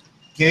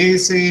 qué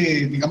es,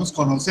 digamos,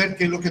 conocer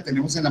qué es lo que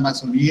tenemos en la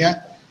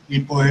Amazonía y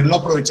poderlo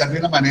aprovechar de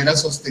una manera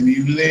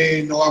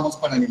sostenible, no vamos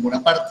para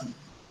ninguna parte.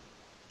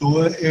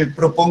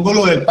 Propongo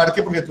lo del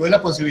parque porque tuve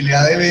la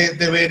posibilidad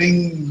de ver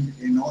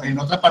en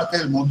otra parte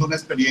del mundo una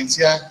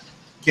experiencia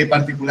que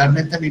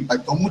particularmente me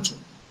impactó mucho.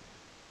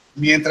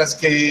 Mientras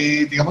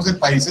que, digamos, en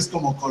países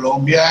como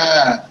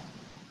Colombia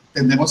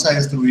tendemos a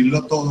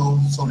destruirlo todo,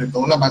 sobre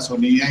todo la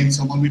Amazonía, y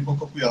somos muy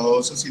poco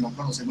cuidadosos y no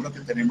conocemos lo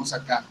que tenemos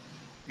acá.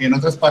 Y en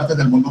otras partes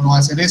del mundo no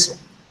hacen eso.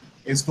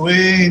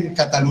 Estuve en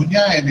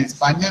Cataluña, en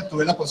España,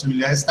 tuve la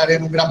posibilidad de estar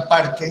en un gran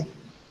parque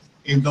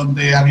en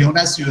donde había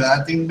una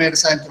ciudad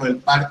inmersa dentro del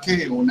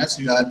parque, una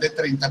ciudad de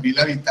 30.000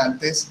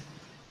 habitantes,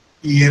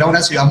 y era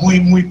una ciudad muy,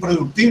 muy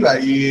productiva,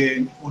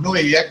 y uno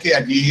veía que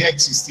allí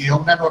existía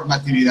una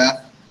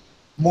normatividad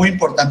muy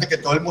importante que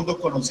todo el mundo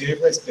conocía y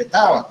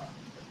respetaba.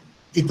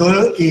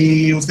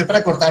 Y usted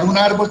para cortar un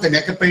árbol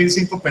tenía que pedir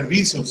 5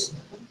 permisos,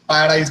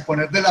 para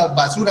disponer de las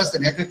basuras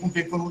tenía que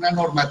cumplir con una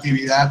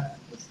normatividad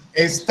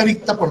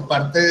estricta por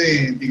parte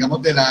de,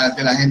 digamos, de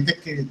la gente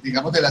que,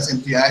 digamos, de las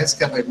entidades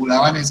que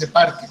regulaban ese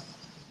parque.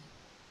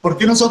 ¿Por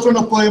qué nosotros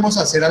no podemos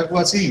hacer algo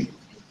así?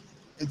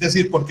 Es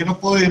decir, ¿por qué no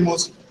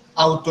podemos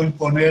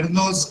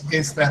autoimponernos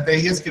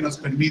estrategias que nos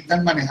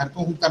permitan manejar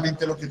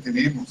conjuntamente lo que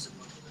tenemos,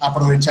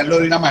 aprovecharlo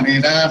de una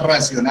manera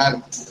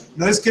racional?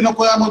 No es que no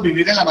podamos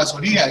vivir en la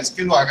Amazonía, es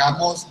que lo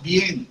hagamos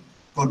bien,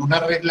 con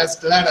unas reglas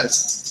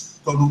claras,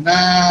 con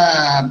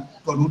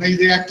una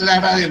idea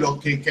clara de lo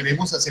que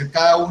queremos hacer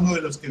cada uno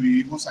de los que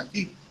vivimos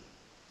aquí.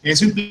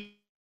 Eso implica...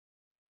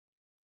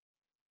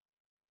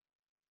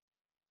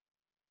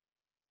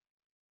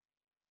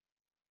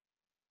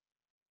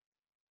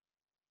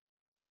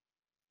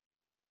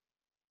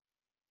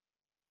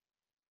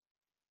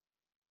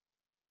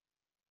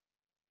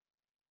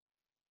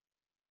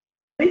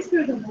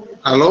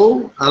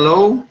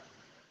 Alô?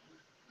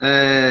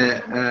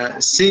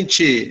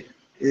 Cinti,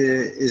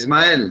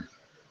 Ismael,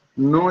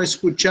 no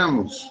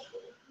escuchamos.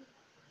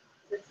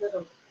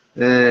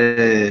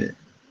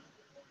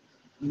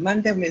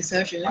 Manda un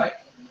mensaje, ¿no?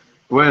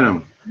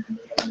 Bueno,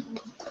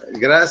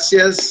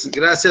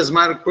 gracias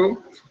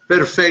Marco,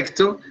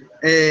 perfecto.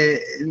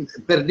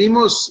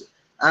 Perdimos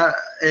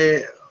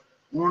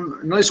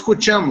no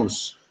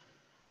escuchamos.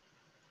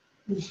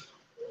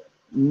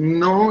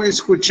 No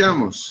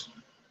escuchamos.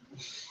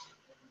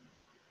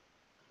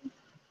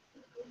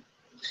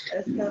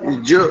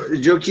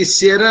 Yo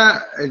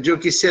quisiera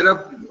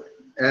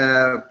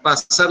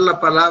pasar la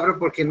palabra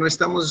porque no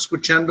estamos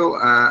escuchando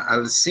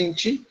al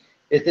Sinchi.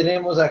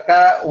 Tenemos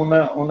acá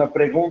una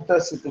pregunta,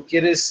 si tú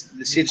quieres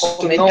decir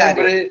su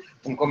nombre,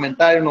 un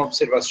comentario, una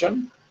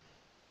observación.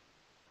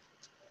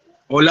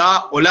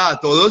 Hola, hola a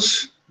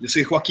todos. Yo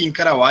soy Joaquín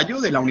Caraballo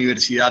de la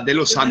Universidad de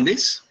los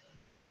Andes,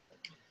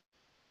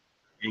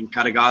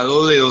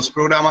 encargado de 2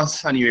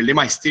 programas a nivel de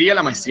maestría,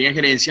 la maestría en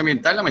gerencia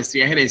ambiental, la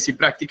maestría en gerencia y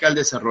práctica del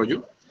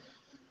desarrollo.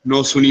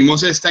 Nos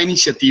unimos a esta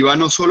iniciativa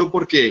no solo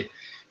porque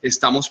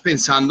estamos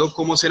pensando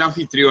cómo ser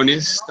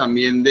anfitriones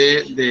también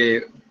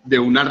de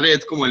una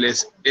red como el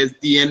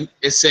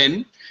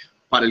SDGs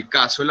para el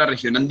caso de la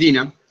región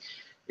andina,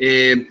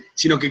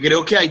 sino que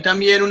creo que hay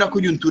también una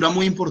coyuntura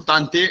muy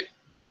importante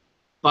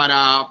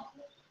para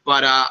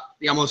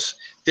digamos,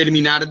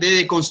 terminar de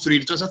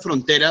deconstruir todas esas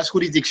fronteras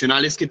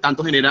jurisdiccionales que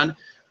tanto generan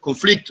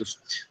conflictos.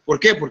 ¿Por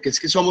qué? Porque es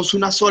que somos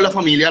una sola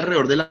familia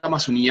alrededor de la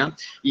Amazonía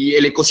y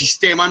el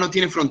ecosistema no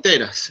tiene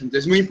fronteras.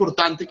 Entonces es muy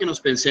importante que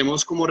nos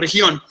pensemos como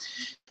región.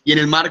 Y en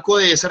el marco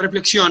de esa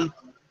reflexión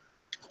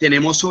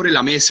tenemos sobre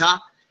la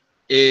mesa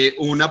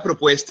una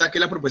propuesta que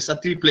es la propuesta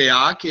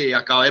AAA que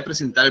acaba de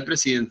presentar el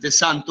presidente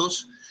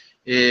Santos.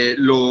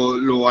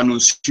 Lo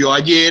anunció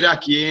ayer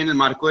aquí en el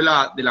marco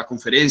de la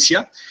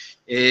conferencia.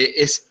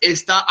 Es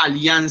esta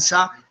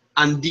alianza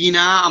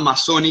andina,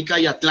 amazónica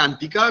y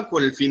atlántica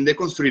con el fin de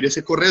construir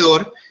ese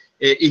corredor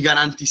y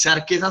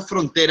garantizar que esas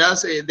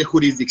fronteras de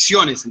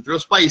jurisdicciones entre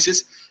los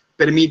países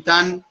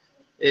permitan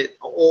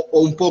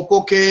o un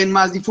poco queden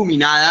más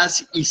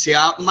difuminadas y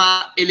sea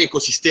más el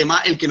ecosistema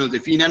el que nos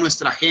define a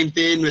nuestra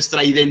gente,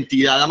 nuestra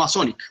identidad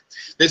amazónica.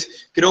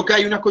 Entonces, creo que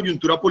hay una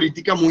coyuntura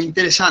política muy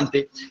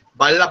interesante.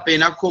 Vale la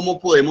pena cómo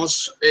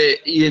podemos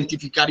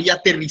identificar y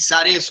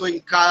aterrizar eso en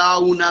cada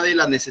una de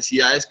las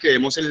necesidades que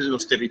vemos en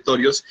los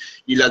territorios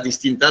y las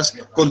distintas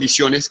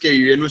condiciones que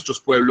viven nuestros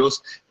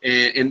pueblos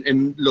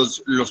en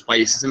los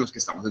países en los que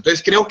estamos.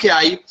 Entonces, creo que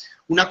hay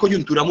una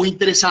coyuntura muy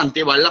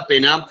interesante, vale la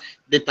pena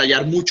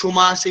detallar mucho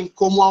más en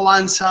cómo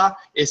avanza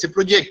ese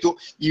proyecto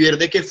y ver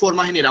de qué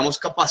forma generamos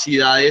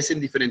capacidades en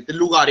diferentes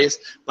lugares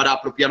para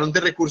apropiarnos de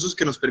recursos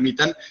que nos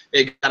permitan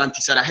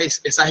garantizar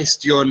esa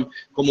gestión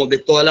como de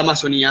toda la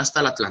Amazonía hasta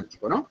el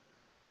Atlántico, ¿no?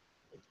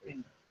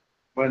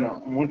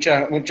 Bueno,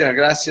 muchas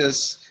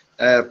gracias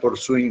por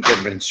su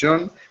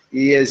intervención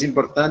y es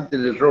importante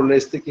el rol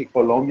que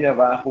Colombia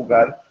va a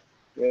jugar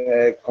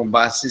con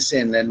bases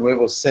en el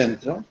nuevo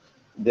centro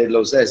de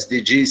los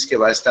SDGs que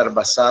va a estar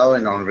basado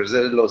en la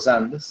Universidad de los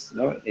Andes,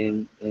 ¿no?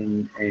 en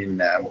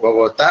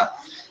Bogotá,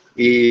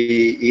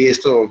 y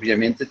esto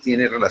obviamente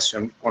tiene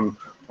relación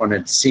con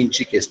el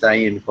Sinchi que está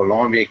ahí en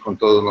Colombia y con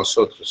todos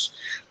nosotros.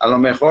 A lo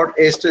mejor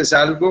esto es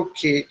algo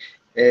que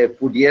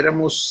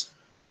pudiéramos,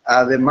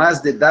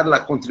 además de dar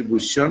la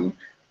contribución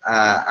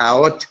a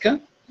OTCA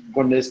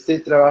con este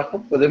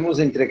trabajo, podemos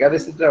entregar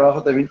este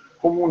trabajo también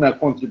como una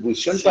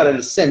contribución para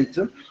el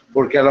centro,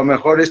 porque a lo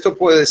mejor esto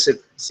puede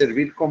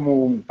servir como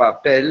un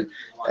papel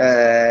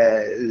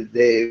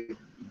de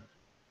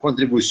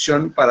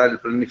contribución para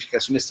la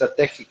planificación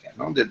estratégica,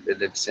 ¿no?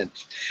 del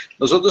centro.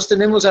 Nosotros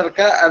tenemos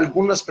acá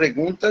algunas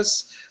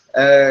preguntas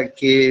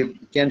que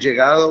han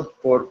llegado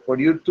por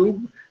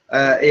YouTube,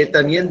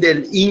 también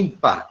del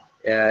INPA.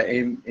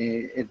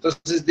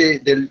 Entonces,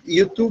 del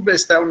YouTube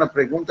está una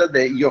pregunta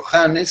de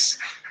Johannes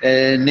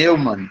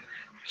Neumann,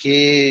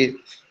 que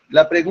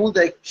la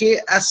pregunta es,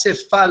 ¿qué hace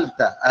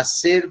falta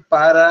hacer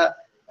para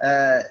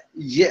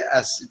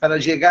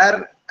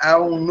llegar a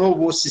un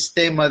nuevo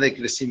sistema de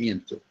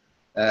crecimiento?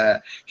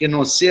 Que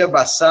no sea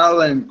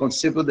basado en el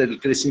concepto del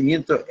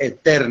crecimiento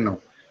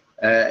eterno.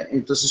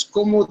 Entonces,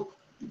 ¿cómo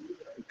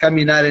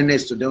caminar en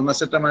esto? De una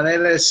cierta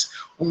manera es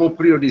cómo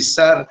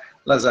priorizar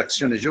las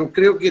acciones. Yo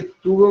creo que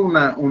tuvo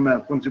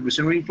una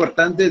contribución muy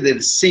importante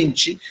del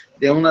Sinchi,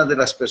 de una de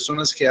las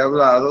personas que ha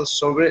hablado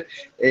sobre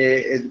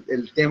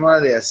el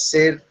tema de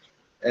hacer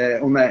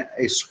una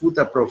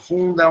escucha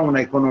profunda,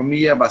 una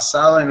economía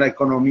basada en la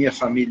economía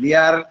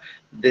familiar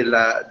de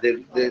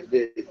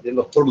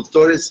los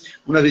productores,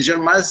 una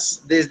visión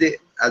más desde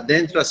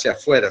adentro hacia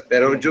afuera.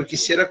 Pero yo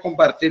quisiera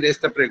compartir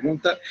esta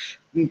pregunta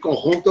en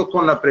conjunto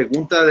con la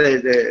pregunta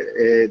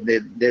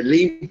del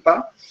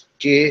INPA,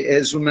 que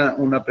es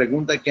una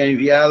pregunta que ha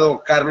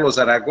enviado Carlos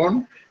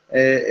Aragón.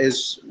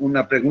 Es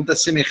una pregunta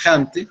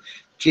semejante,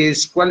 que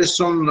es cuáles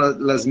son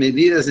las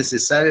medidas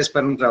necesarias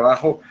para un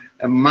trabajo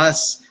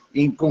más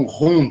en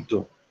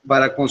conjunto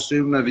para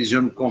construir una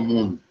visión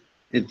común.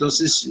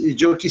 Entonces,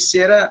 yo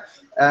quisiera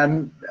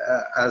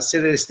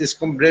hacer estos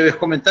breves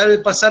comentarios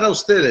y pasar a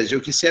ustedes.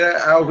 Yo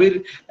quisiera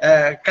oír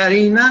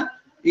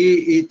Karina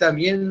y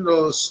también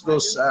los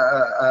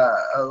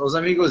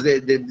amigos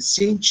de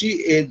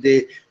Sinchi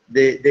y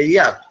de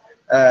IAP.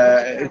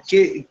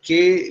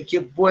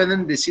 ¿Qué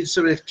pueden decir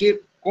sobre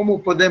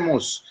cómo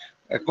podemos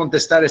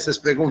contestar estas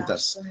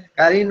preguntas?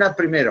 Karina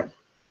primero.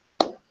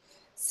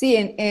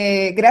 Sí,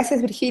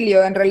 gracias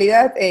Virgilio. En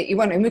realidad, y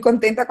bueno, muy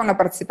contenta con la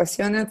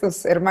participación de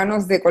nuestros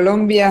hermanos de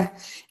Colombia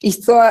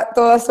y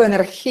toda su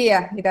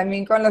energía, y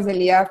también con los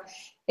del IAP,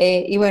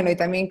 y bueno, y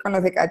también con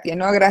los de Katia,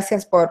 ¿no?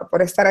 Gracias por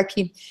estar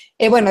aquí.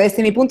 Bueno,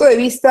 desde mi punto de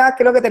vista,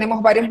 creo que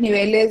tenemos varios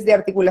niveles de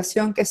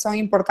articulación que son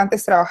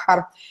importantes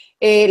trabajar.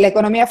 La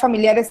economía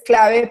familiar es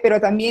clave, pero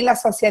también la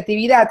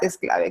asociatividad es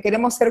clave.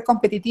 Queremos ser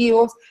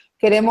competitivos,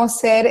 queremos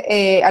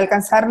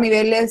alcanzar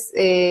niveles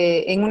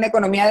en una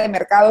economía de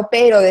mercado,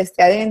 pero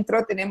desde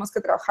adentro tenemos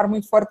que trabajar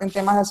muy fuerte en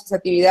temas de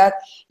asociatividad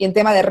y en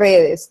temas de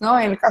redes, ¿no?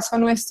 En el caso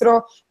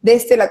nuestro,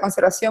 desde la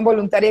conservación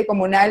voluntaria y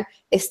comunal,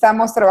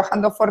 estamos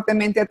trabajando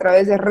fuertemente a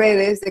través de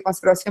redes de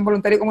conservación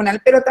voluntaria y comunal,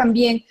 pero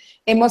también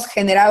hemos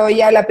generado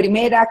ya la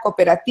primera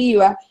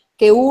cooperativa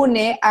que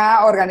une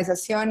a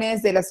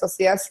organizaciones de la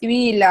sociedad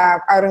civil,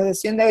 a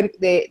organización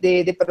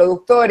de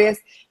productores,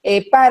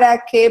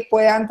 para que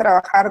puedan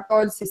trabajar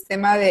todo el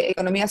sistema de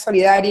economía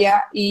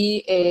solidaria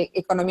y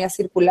economía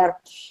circular.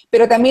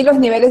 Pero también los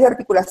niveles de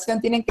articulación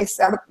tienen que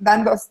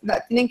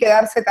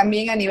darse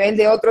también a nivel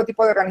de otro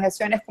tipo de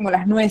organizaciones como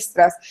las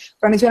nuestras,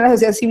 organizaciones de la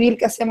sociedad civil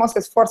que hacemos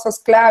esfuerzos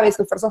claves,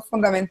 esfuerzos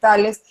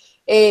fundamentales,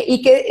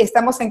 y que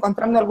estamos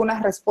encontrando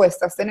algunas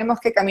respuestas. Tenemos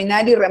que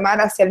caminar y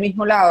remar hacia el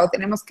mismo lado,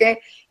 tenemos que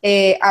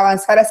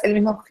avanzar hacia el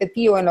mismo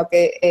objetivo en lo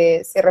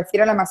que se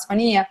refiere a la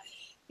Amazonía,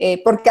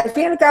 porque al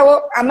fin y al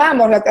cabo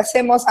amamos lo que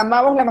hacemos,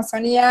 amamos la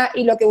Amazonía,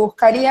 y lo que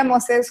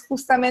buscaríamos es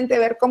justamente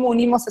ver cómo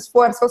unimos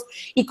esfuerzos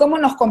y cómo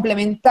nos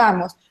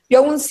complementamos. Yo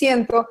aún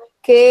siento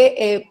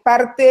que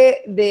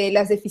parte de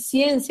las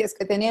deficiencias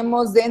que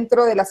tenemos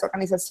dentro de las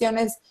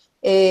organizaciones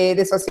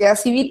de sociedad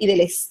civil y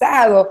del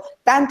Estado,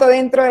 tanto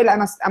dentro de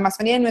la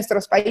Amazonía en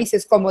nuestros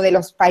países como de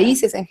los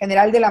países en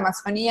general de la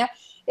Amazonía,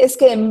 es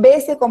que en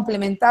vez de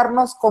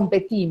complementarnos,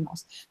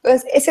 competimos.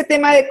 Entonces, ese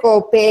tema de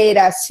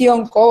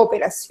cooperación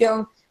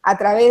a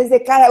través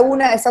de cada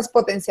una de esas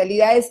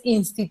potencialidades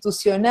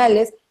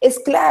institucionales es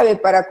clave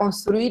para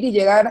construir y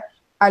llegar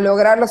a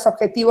lograr los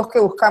objetivos que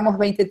buscamos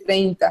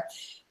 2030.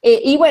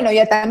 Y bueno,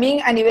 ya también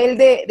a nivel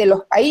de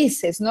los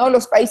países, ¿no?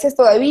 Los países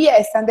todavía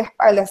están de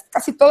espaldas,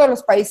 casi todos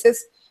los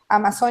países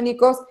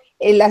amazónicos,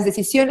 las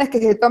decisiones que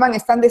se toman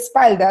están de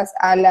espaldas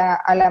a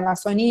la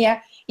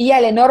Amazonía y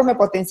al enorme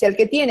potencial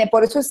que tiene.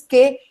 Por eso es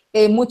que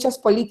muchas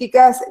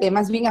políticas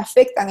más bien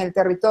afectan el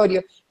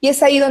territorio. Y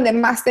es ahí donde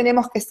más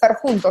tenemos que estar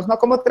juntos, ¿no?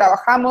 Cómo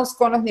trabajamos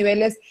con los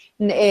niveles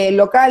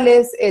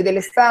locales del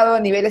Estado,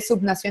 niveles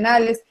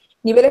subnacionales,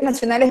 niveles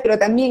nacionales, pero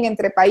también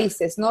entre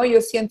países, ¿no? Yo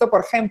siento,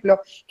 por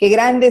ejemplo, que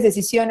grandes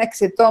decisiones que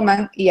se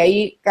toman, y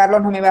ahí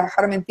Carlos no me va a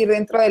dejar mentir,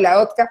 dentro de la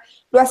OTCA,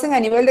 lo hacen a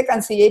nivel de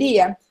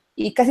Cancillería,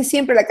 y casi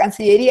siempre la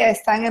Cancillería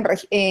está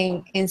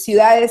en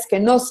ciudades que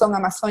no son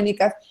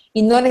amazónicas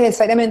y no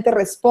necesariamente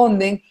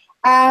responden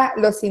a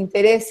los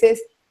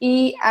intereses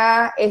y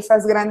a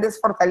esas grandes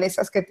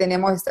fortalezas que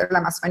tenemos en la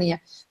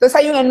Amazonía. Entonces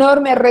hay un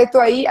enorme reto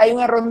ahí, hay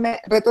un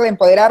enorme reto de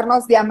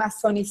empoderarnos, de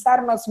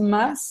amazonizarnos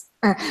más.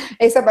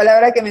 Esa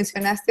palabra que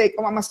mencionaste de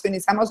cómo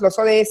amazonizamos los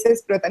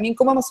ODS, pero también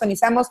cómo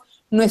amazonizamos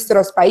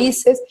nuestros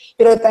países,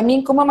 pero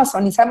también cómo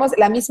amazonizamos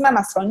la misma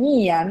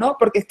Amazonía, ¿no?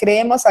 Porque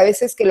creemos a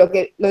veces que lo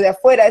de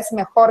afuera es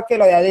mejor que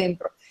lo de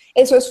adentro.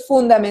 Eso es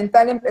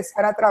fundamental,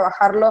 empezar a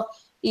trabajarlo,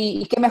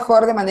 y qué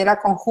mejor de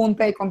manera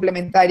conjunta y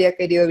complementaria,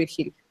 querido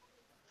Virgilio.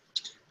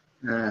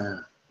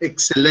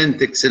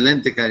 Excelente,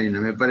 excelente,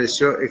 Karina. Me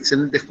pareció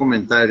excelentes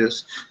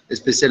comentarios,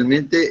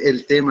 especialmente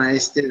el tema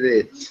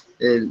de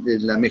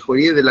la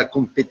mejoría de la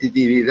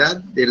competitividad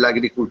de la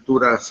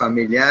agricultura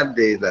familiar,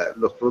 de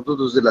los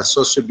productos de la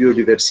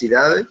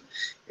sociobiodiversidad.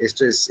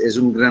 Esto es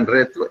un gran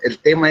reto. El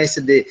tema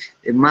de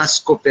más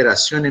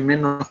cooperación y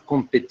menos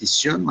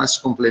competición, más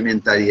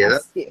complementariedad.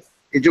 Así es.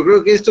 Y yo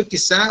creo que esto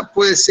quizá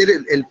puede ser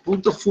el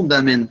punto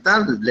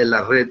fundamental de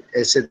la red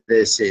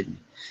SDGs.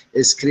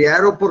 Es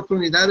crear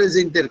oportunidades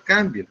de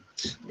intercambio,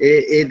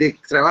 de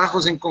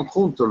trabajos en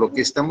conjunto, lo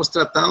que estamos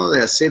tratando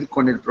de hacer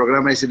con el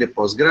programa ese de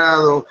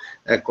posgrado,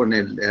 con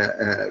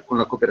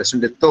la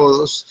cooperación de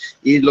todos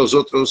y los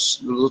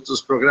otros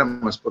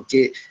programas,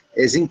 porque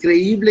es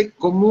increíble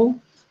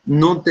cómo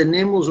no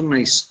tenemos una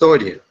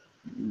historia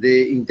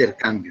de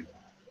intercambio.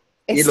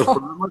 Y los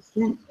programas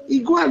son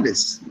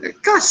iguales,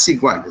 casi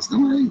iguales,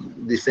 no hay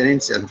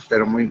diferencias,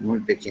 pero muy,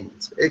 muy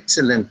pequeñas.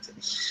 Excelente.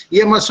 Y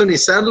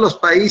amazonizar los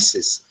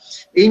países,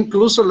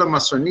 incluso la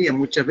Amazonía.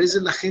 Muchas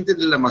veces la gente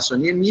de la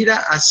Amazonía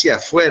mira hacia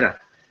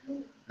afuera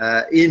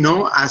y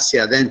no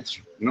hacia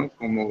adentro, ¿no?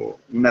 Como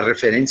una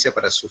referencia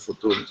para su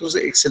futuro.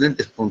 Entonces,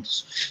 excelentes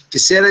puntos.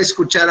 Quisiera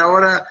escuchar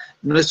ahora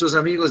nuestros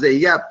amigos de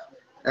IAP.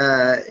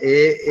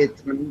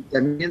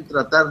 También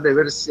tratar de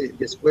ver si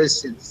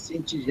después el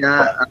Sinchi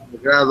ya ha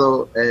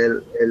logrado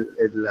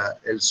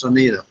el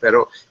sonido,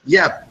 pero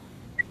ya,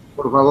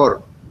 por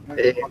favor.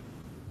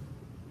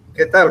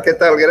 ¿Qué tal? ¿Qué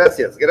tal?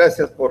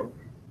 Gracias por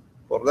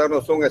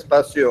darnos un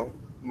espacio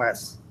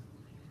más.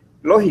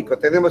 Lógico,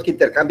 tenemos que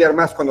intercambiar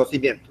más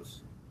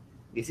conocimientos.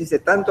 Existe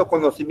tanto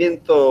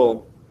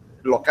conocimiento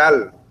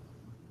local,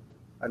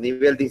 a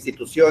nivel de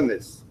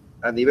instituciones,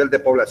 a nivel de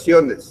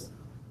poblaciones,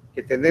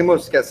 que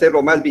tenemos que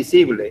hacerlo más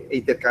visible e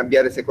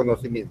intercambiar ese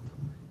conocimiento.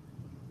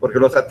 Porque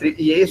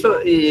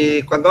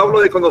y cuando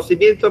hablo de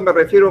conocimiento me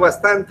refiero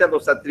bastante a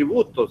los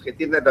atributos que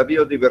tiene la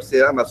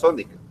biodiversidad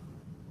amazónica.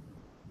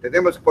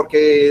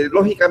 Porque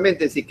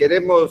lógicamente si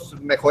queremos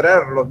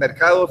mejorar los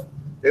mercados,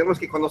 tenemos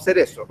que conocer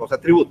eso, los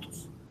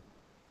atributos.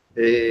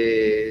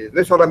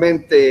 No es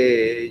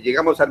solamente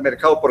llegamos al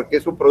mercado porque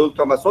es un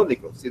producto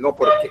amazónico, sino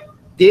porque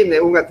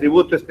tiene un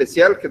atributo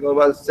especial que nos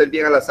va a hacer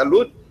bien a la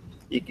salud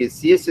y que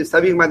si ese está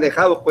bien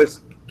manejado,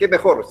 pues qué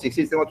mejor si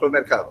existen otros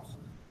mercados.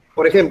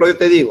 Por ejemplo, yo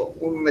te digo,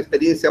 una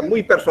experiencia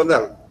muy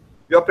personal.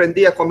 Yo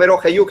aprendí a comer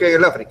hoja de yuca en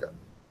el África.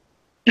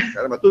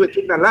 Caramba, tuve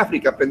que ir al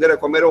África a aprender a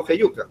comer hoja de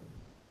yuca,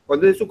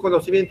 cuando es un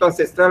conocimiento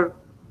ancestral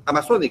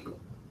amazónico.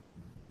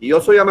 Y yo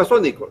soy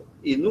amazónico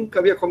y nunca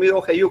había comido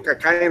hoja de yuca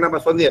acá en la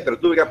Amazonía, pero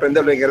tuve que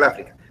aprenderlo en el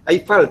África. Hay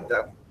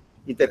falta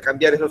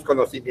intercambiar esos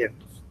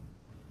conocimientos.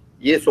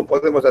 Y eso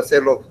podemos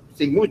hacerlo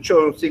sin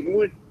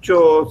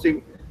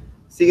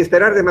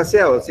esperar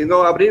demasiado,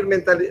 sino abrir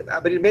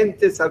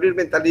mentes, abrir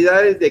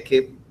mentalidades de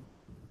que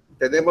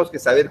tenemos que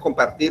saber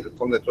compartir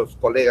con nuestros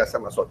colegas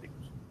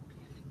amazónicos.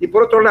 Y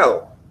por otro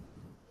lado,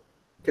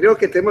 creo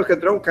que tenemos que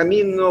entrar un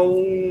camino,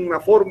 una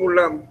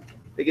fórmula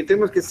de que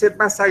tenemos que ser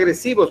más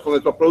agresivos con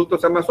nuestros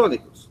productos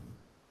amazónicos.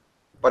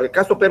 Para el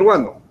caso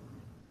peruano,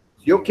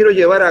 si yo quiero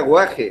llevar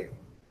aguaje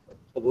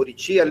o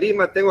burichí a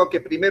Lima, tengo que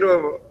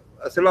primero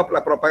hacer la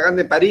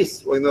propaganda en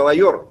París o en Nueva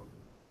York.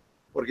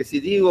 Porque si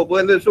digo,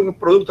 bueno, es un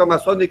producto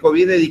amazónico,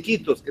 viene de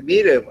Iquitos, que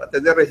mire, va a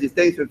tener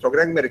resistencia en nuestro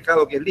gran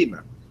mercado que es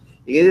Lima.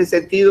 En ese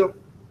sentido,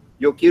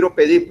 yo quiero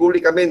pedir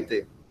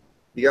públicamente,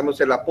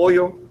 digamos, el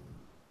apoyo,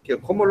 que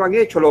cómo lo han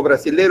hecho los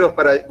brasileños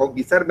para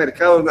conquistar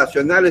mercados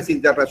nacionales e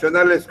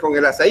internacionales con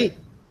el azaí.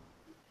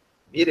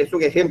 Mire, es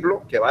un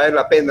ejemplo que vale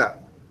la pena,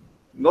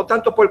 no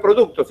tanto por el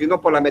producto, sino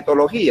por la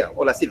metodología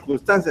o las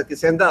circunstancias que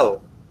se han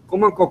dado.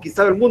 ¿Cómo han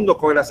conquistado el mundo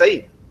con el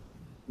azaí?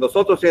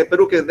 Nosotros en el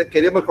Perú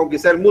queremos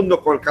conquistar el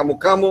mundo con el camu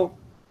camu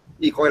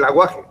y con el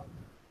aguaje.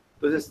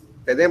 Entonces,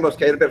 tenemos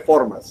que ver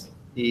formas.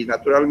 Y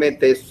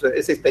naturalmente esa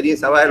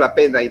experiencia vale la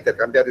pena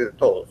intercambiar entre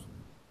todos.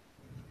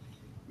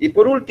 Y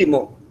por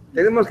último,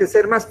 tenemos que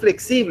ser más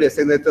flexibles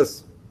en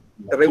nuestras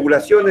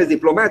regulaciones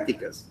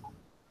diplomáticas.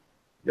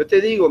 Yo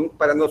te digo,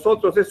 para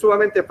nosotros es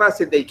sumamente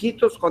fácil de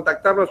Iquitos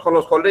contactarnos con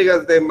los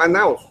colegas de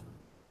Manaus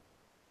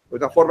de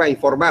una forma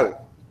informal.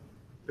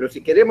 Pero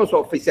si queremos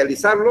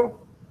oficializarlo,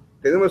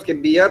 tenemos que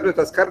enviar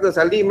nuestras cartas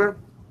a Lima.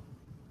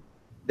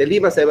 De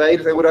Lima se va a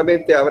ir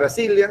seguramente a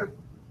Brasilia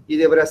y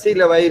de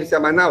Brasilia va a irse a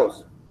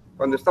Manaus,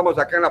 cuando estamos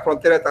acá en la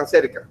frontera tan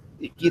cerca,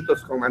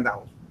 Iquitos con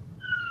Manaus.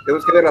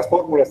 Tenemos que ver las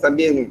fórmulas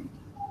también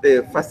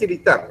de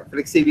facilitar,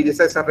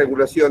 flexibilizar esas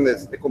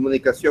regulaciones de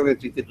comunicación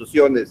entre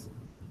instituciones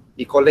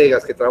y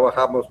colegas que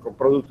trabajamos con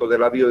productos de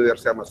la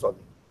biodiversidad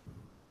amazónica.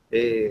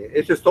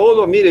 Eso es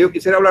todo. Mire, yo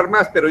quisiera hablar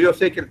más, pero yo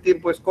sé que el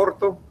tiempo es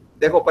corto.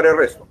 Dejo para el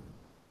resto.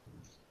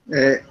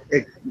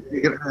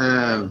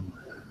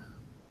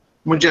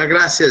 Muchas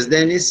gracias,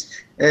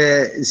 Denis.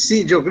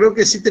 Sí, yo creo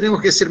que sí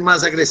tenemos que ser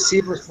más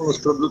agresivos con los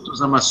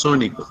productos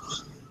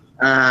amazónicos.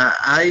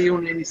 Hay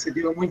una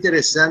iniciativa muy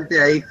interesante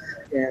ahí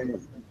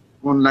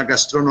con la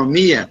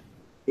gastronomía,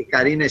 que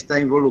Karina está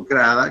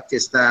involucrada, que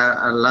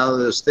está al lado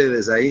de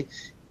ustedes ahí,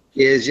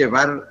 que es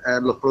llevar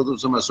los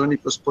productos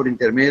amazónicos por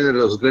intermedio de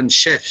los grandes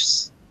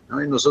chefs,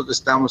 ¿no? Y nosotros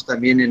estamos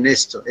también en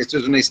esto. Esto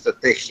es una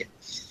estrategia.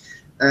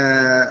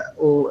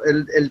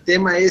 El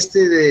tema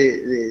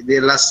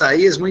del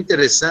azaí es muy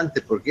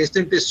interesante, porque esto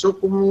empezó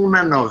como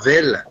una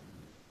novela.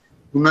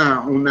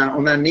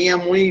 Una niña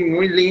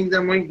muy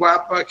linda, muy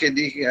guapa, que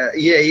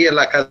ia ahí a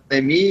la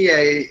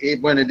academia y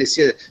bueno,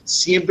 decía,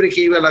 siempre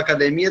que iba a la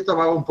academia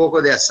tomaba un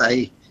poco de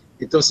azaí.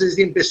 Entonces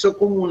empezó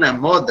como una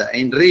moda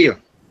en Río.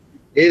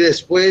 Y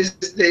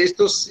después de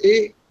esto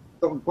se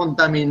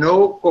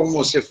contaminó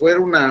como si fuera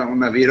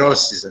una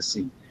virosis,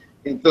 así.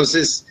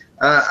 Entonces,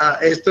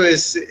 esto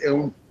es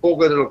un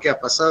poco de lo que ha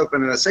pasado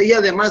con el azaí. Y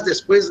además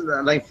después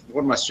la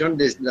información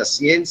de la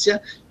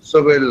ciencia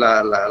sobre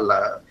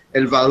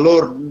el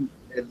valor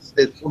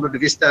desde el punto de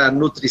vista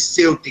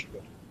nutricéutico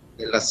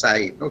del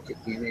azaí, ¿no? Que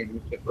tiene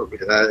muchas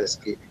propiedades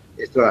que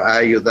esto ha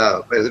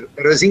ayudado.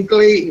 Pero es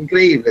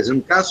increíble, es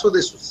un caso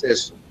de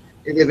suceso.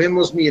 Y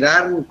debemos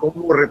mirar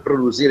cómo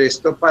reproducir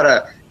esto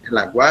para el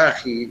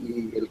aguaje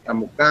y el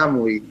camu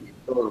camu y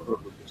todos los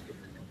productos que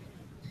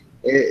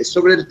tenemos.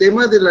 Sobre el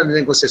tema de las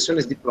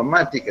negociaciones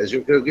diplomáticas,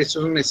 yo creo que eso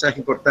es un mensaje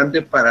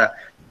importante para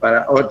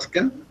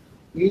Ótica.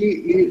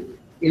 Y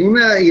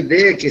una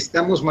idea que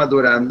estamos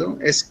madurando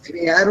es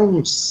crear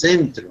un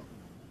centro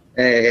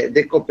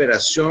de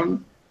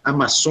cooperación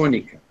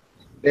amazónica,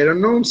 pero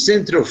no un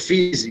centro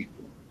físico,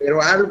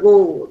 pero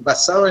algo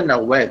basado en la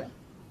web,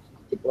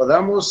 que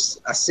podamos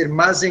hacer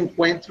más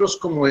encuentros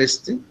como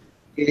este,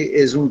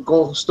 que es un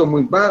costo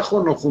muy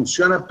bajo, no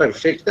funciona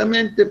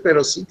perfectamente,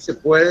 pero sí se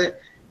puede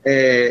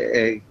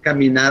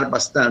caminar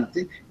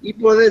bastante y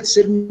puede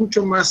ser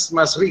mucho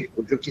más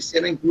rico. Yo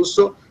quisiera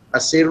incluso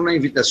hacer una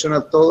invitación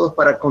a todos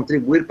para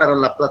contribuir para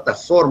la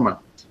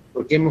plataforma,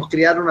 porque hemos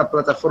creado una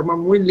plataforma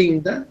muy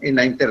linda en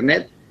la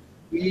internet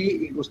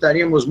y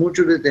gustaríamos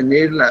mucho de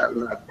tener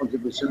la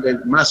contribución de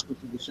más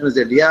contribuciones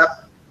del IAP,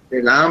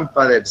 de la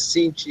AMPA, del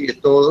CINCHI, de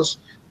todos,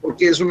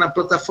 porque es una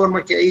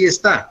plataforma que ahí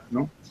está,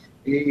 ¿no?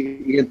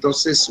 Y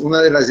entonces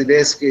una de las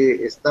ideas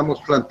que estamos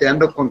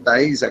planteando con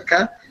Thais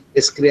acá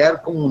es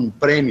crear como un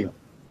premio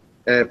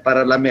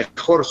para la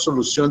mejor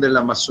solución de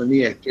la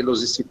Amazonía, que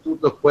los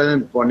institutos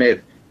pueden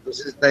poner.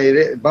 Entonces esta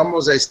idea,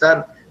 vamos a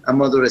estar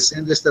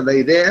amadureciendo la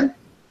idea,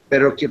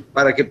 pero que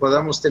para que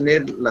podamos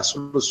tener las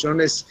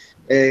soluciones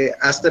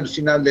hasta el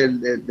final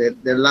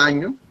del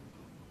año,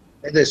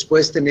 y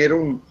después tener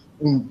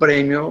un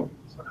premio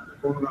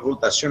con una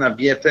votación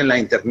abierta en la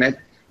internet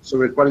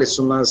sobre cuáles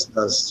son las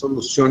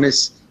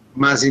soluciones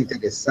más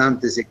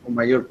interesantes y con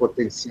mayor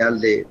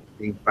potencial de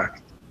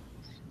impacto.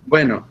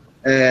 Bueno,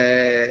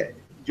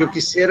 yo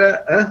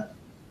quisiera...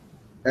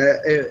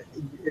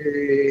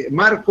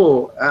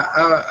 Marco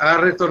ha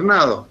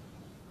retornado.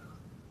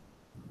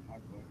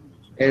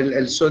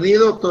 El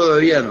sonido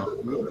todavía no.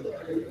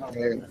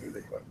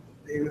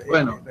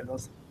 Bueno,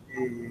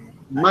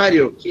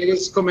 Mario,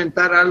 ¿quieres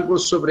comentar algo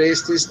sobre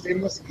estos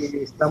temas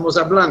que estamos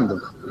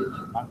hablando?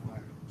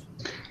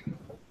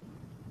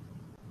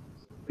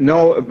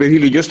 No,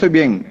 Virgilio, yo estoy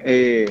bien.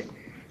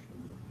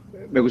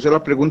 Me gustó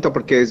la pregunta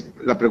porque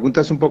la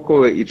pregunta es un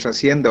poco y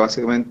trasciende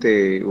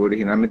básicamente,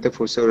 originalmente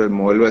fue sobre el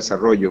modelo de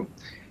desarrollo.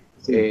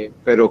 Sí.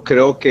 Pero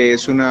creo que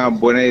es una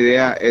buena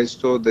idea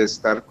esto de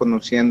estar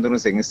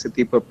conociéndonos en este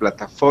tipo de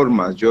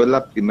plataformas. Yo es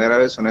la primera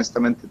vez,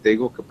 honestamente, te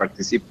digo que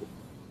participo.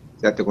 O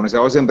sea, te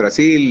conocíamos en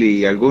Brasil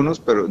y algunos,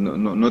 pero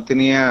no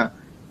tenía,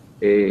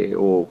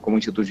 o como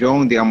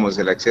institución, digamos,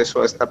 el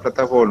acceso a esta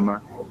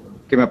plataforma,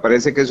 que me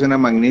parece que es una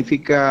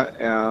magnífica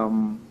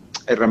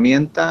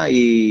herramienta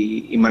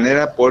y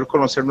manera de poder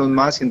conocernos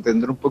más y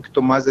entender un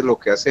poquito más de lo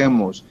que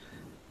hacemos,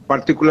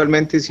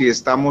 particularmente si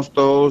estamos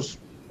todos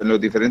en las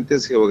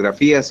diferentes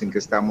geografías en que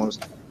estamos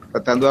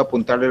tratando de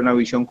apuntarle una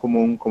visión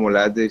común como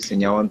la has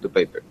diseñado en tu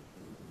paper.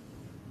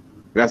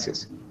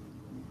 Gracias.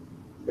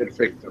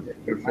 Perfecto,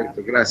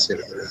 perfecto,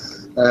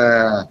 gracias.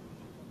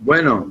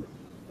 Bueno,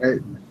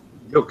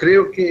 yo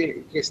creo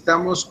que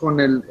estamos con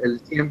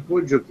el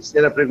tiempo. Yo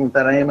quisiera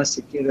preguntar a Emma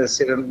si quiere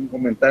hacer algún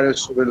comentario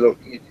sobre lo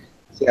que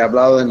se ha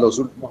hablado en los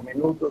últimos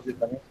minutos y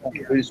también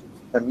concluir su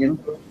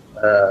pensamiento.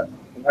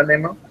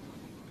 Emma.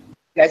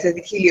 Gracias,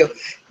 Virgilio.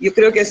 Yo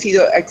creo que ha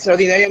sido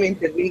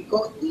extraordinariamente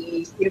rico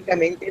y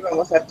ciertamente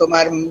vamos a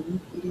tomar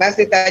más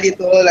detalle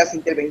todas las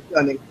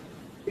intervenciones.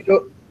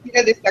 Pero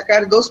quiero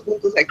destacar dos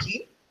puntos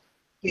aquí.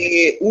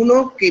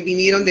 Uno que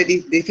vinieron de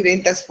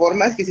diferentes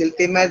formas, que es el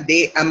tema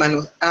de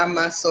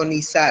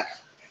amazonizar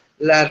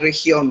la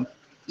región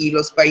y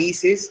los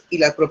países y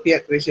la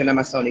propia región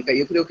amazónica.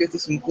 Yo creo que este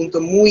es un punto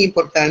muy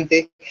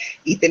importante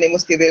y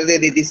tenemos que ver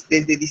desde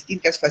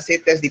distintas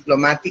facetas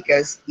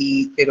diplomáticas,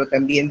 pero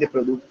también de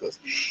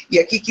productos. Y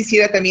aquí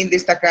quisiera también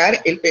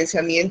destacar el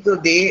pensamiento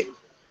de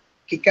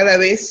que cada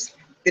vez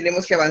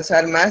tenemos que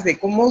avanzar más de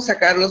cómo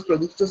sacar los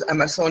productos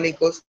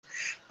amazónicos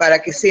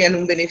para que sean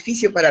un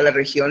beneficio para la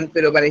región,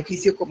 pero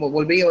beneficio, como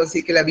volvíamos a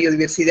decir, que la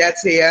biodiversidad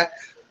sea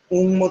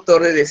un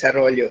motor de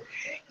desarrollo.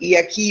 Y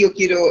aquí yo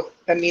quiero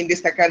también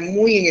destacar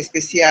muy en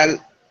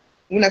especial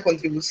una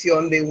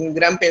contribución de un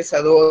gran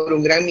pensador,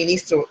 un gran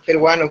ministro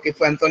peruano que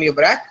fue Antonio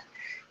Brac,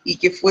 y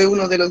que fue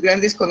uno de los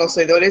grandes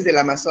conocedores de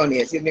la Amazonia.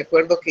 Es decir, me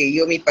acuerdo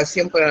que mi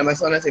pasión por el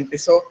Amazonas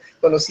empezó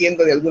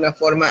conociendo de alguna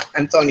forma a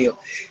Antonio.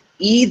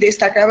 Y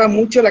destacaba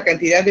mucho la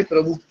cantidad de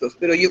productos,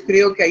 pero yo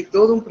creo que hay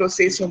todo un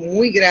proceso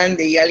muy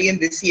grande, y alguien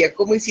decía,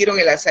 ¿cómo hicieron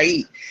el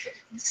azaí?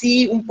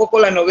 Sí, un poco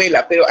la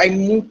novela, pero hay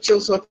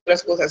muchas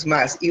otras cosas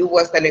más, y hubo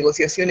hasta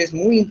negociaciones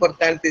muy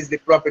importantes de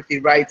property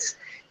rights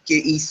que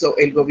hizo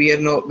el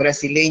gobierno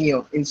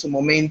brasileño en su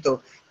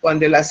momento,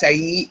 cuando el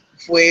azaí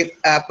fue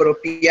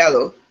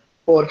apropiado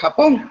por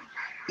Japón,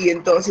 y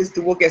entonces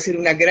tuvo que hacer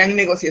una gran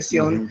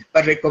negociación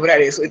para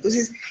recobrar eso.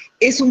 Entonces,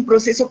 es un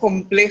proceso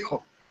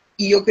complejo,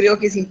 y yo creo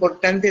que es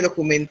importante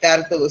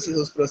documentar todos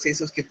esos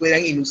procesos que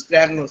puedan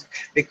ilustrarnos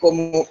de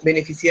cómo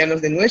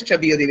beneficiarnos de nuestra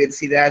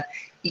biodiversidad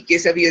y que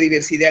esa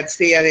biodiversidad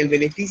sea del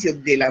beneficio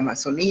de la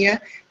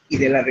Amazonía y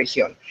de la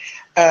región.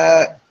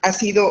 Ha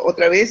sido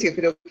otra vez, yo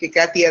creo que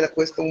Katy ha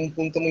puesto un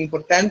punto muy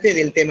importante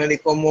del tema de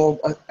cómo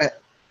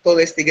todo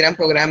este gran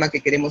programa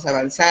que queremos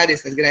avanzar,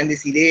 estas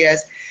grandes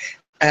ideas,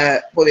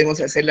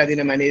 podemos hacerla de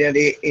una manera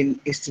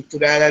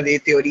estructurada de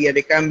teoría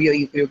de cambio,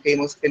 y creo que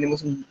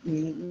tenemos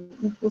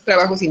unos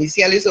trabajos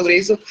iniciales sobre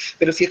eso,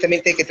 pero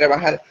ciertamente hay que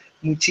trabajar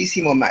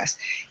muchísimo más.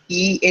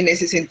 Y en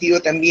ese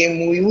sentido también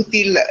muy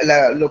útil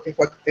lo que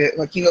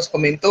Joaquín nos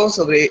comentó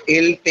sobre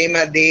el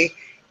tema del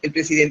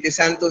presidente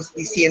Santos,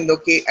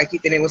 diciendo que aquí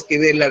tenemos que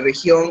ver la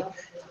región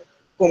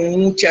con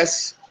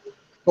muchas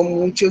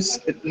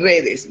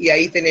redes, y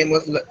ahí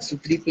tenemos su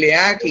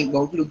AAA que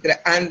involucra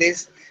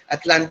Andes,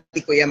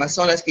 Atlántico y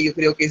Amazonas, que yo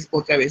creo que es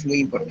otra vez muy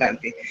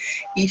importante.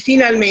 Y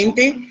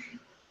finalmente,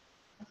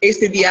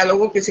 este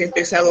diálogo que se ha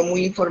empezado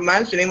muy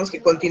informal, tenemos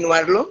que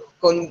continuarlo,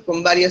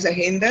 con varias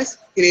agendas.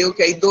 Creo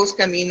que hay dos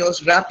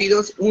caminos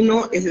rápidos.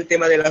 Uno es el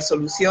tema de las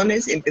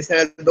soluciones, empezar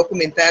a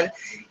documentar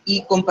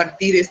y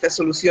compartir estas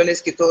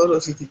soluciones que todos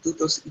los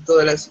institutos y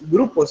todos los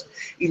grupos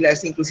y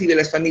inclusive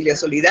las familias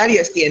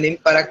solidarias tienen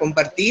para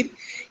compartir.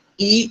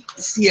 Y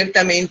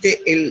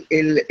ciertamente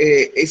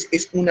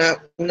es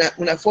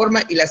una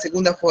forma, y la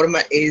segunda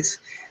forma es,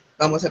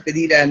 vamos a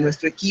pedir a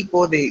nuestro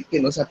equipo que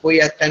nos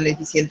apoya tan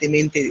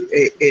eficientemente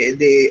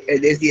de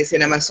SDGs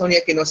en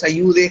Amazonia, que nos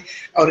ayude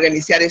a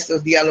organizar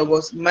estos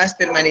diálogos más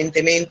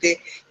permanentemente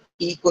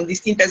y con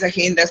distintas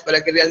agendas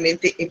para que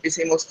realmente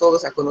empecemos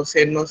todos a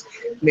conocernos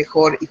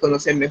mejor y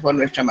conocer mejor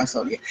nuestra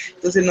Amazonia.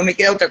 Entonces no me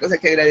queda otra cosa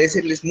que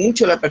agradecerles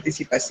mucho la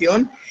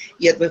participación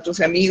y a nuestros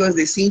amigos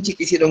de Sinchi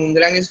que hicieron un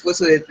gran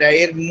esfuerzo de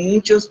traer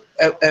muchos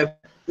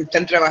que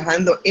están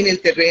trabajando en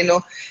el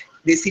terreno,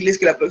 decirles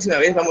que la próxima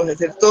vez vamos a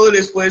hacer todo el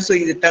esfuerzo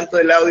y de tanto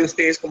del lado de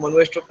ustedes como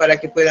nuestro para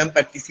que puedan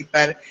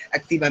participar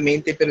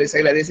activamente, pero les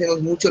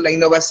agradecemos mucho la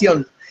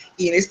innovación.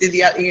 Y en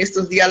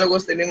estos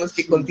diálogos tenemos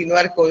que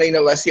continuar con la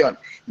innovación.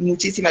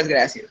 Muchísimas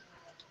gracias.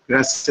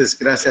 Gracias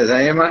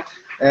a Emma.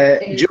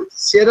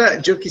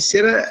 Yo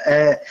quisiera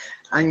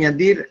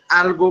añadir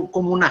algo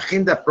como una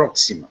agenda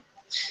próxima.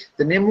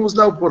 Tenemos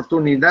la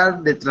oportunidad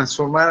de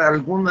transformar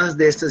algunas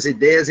de estas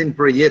ideas en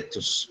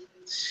proyectos.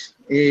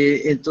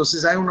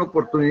 Entonces hay una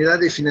oportunidad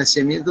de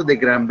financiamiento de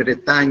Gran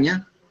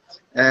Bretaña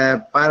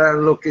para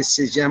lo que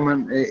se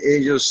llaman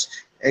ellos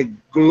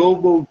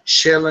Global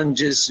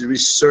Challenges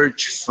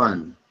Research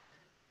Fund.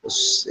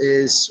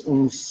 Es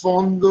un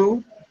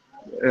fondo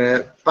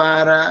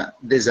para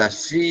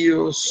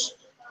desafíos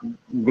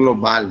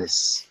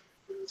globales.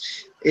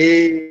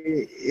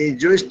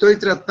 Yo estoy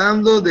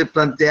tratando de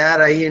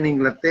plantear ahí en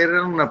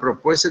Inglaterra una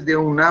propuesta de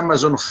un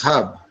Amazon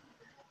Hub,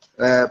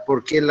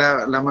 porque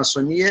la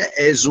Amazonía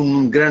es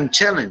un gran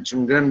challenge,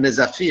 un gran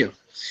desafío.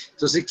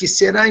 Entonces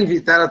quisiera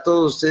invitar a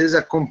todos ustedes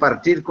a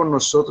compartir con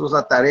nosotros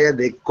la tarea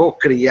de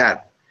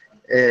co-crear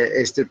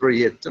este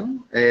proyecto,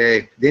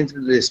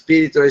 dentro del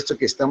espíritu de esto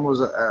que estamos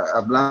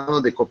hablando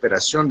de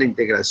cooperación, de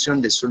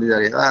integración, de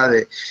solidaridad,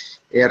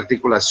 de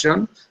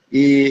articulación,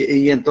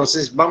 y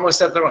entonces vamos a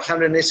estar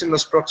trabajando en eso en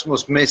los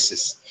próximos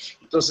meses.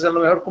 Entonces a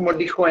lo mejor, como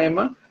dijo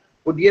Emma,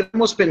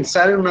 pudiéramos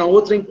pensar en un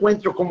otro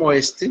encuentro como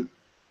este,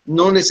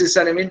 no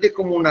necesariamente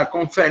como una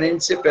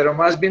conferencia, pero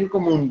más bien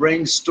como un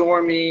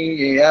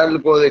brainstorming,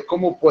 algo de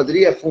cómo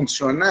podría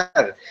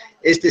funcionar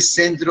este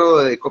centro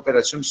de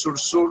cooperación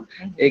sur-sur.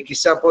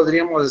 Quizá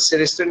podríamos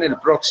hacer esto en el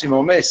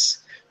próximo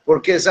mes,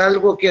 porque es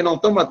algo que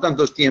no toma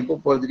tanto tiempo.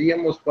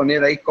 Podríamos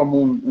poner ahí como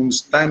un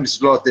time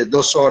slot de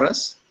 2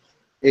 horas.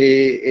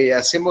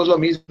 Hacemos lo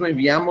mismo,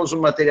 enviamos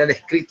un material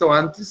escrito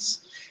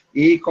antes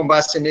y con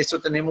base en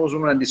esto tenemos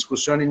una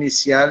discusión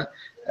inicial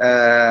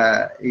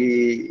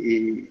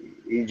y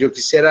yo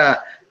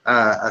quisiera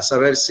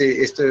saber si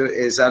esto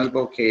es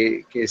algo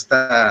que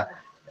está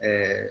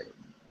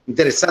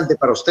interesante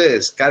para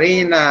ustedes.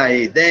 Karina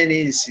y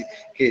Denis,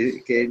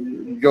 que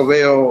yo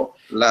veo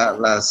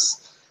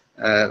los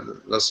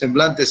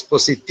semblantes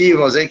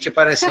positivos, ¿qué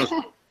parece?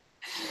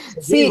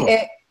 Sí,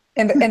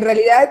 en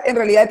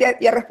realidad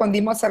ya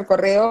respondimos al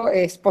correo,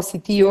 es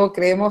positivo,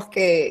 creemos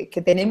que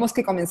tenemos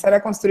que comenzar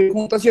a construir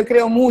juntos. Yo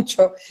creo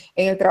mucho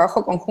en el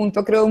trabajo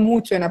conjunto, creo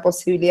mucho en la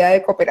posibilidad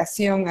de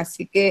cooperación,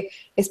 así que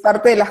es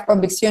parte de las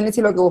convicciones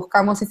y lo que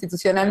buscamos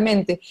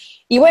institucionalmente.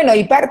 Y bueno,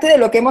 y parte de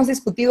lo que hemos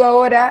discutido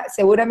ahora,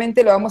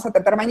 seguramente lo vamos a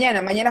tratar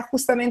mañana. Mañana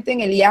justamente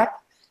en el IAP,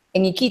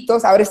 en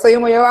Iquitos, ahora estoy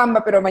en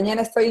Moyobamba, pero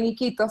mañana estoy en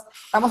Iquitos,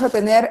 vamos a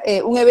tener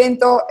un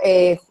evento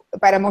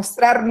para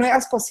mostrar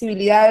nuevas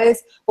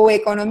posibilidades o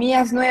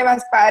economías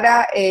nuevas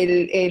para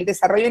el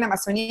desarrollo en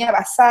Amazonía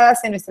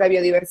basadas en nuestra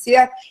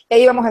biodiversidad. Y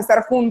ahí vamos a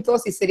estar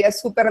juntos y sería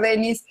súper,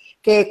 Denis,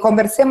 que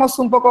conversemos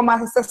un poco más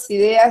de estas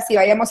ideas y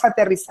vayamos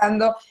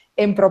aterrizando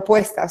en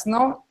propuestas,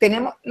 ¿no?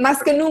 Tenemos,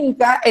 más que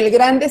nunca, el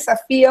gran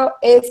desafío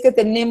es que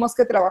tenemos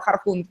que trabajar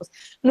juntos.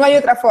 No hay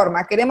otra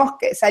forma. Queremos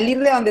salir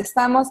de donde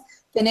estamos,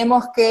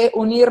 tenemos que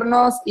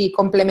unirnos y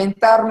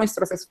complementar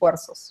nuestros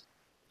esfuerzos.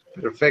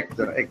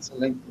 Perfecto,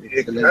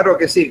 excelente. Claro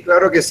que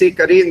sí,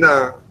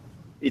 Karina,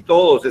 y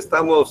todos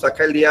estamos,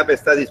 acá el IAP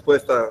está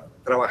dispuesto a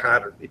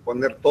trabajar y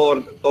poner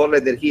toda la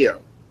energía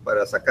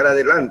para sacar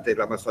adelante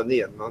la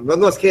Amazonía. No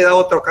nos queda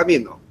otro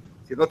camino.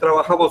 Si no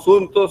trabajamos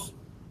juntos,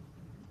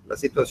 la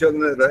situación,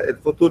 el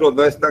futuro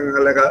no es tan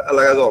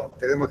halagador.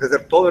 Tenemos que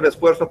hacer todo el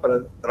esfuerzo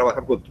para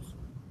trabajar juntos.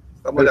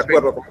 Estamos Perfecto. de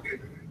acuerdo con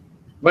usted.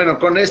 Bueno,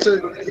 con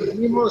esto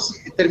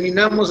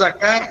terminamos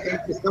acá.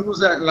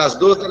 Empezamos a las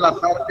 2 de la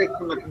tarde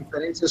con la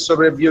conferencia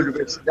sobre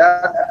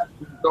biodiversidad.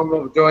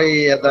 Como yo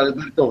y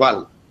Adalberto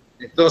Val.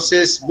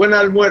 Entonces, buen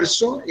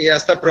almuerzo y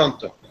hasta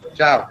pronto.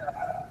 Chao.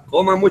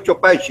 Coma mucho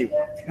peixe.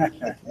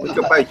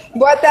 Mucho peixe.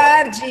 Boa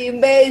tarde,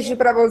 beijo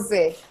para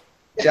você.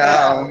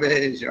 Tchau,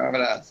 beijo,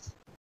 abraço.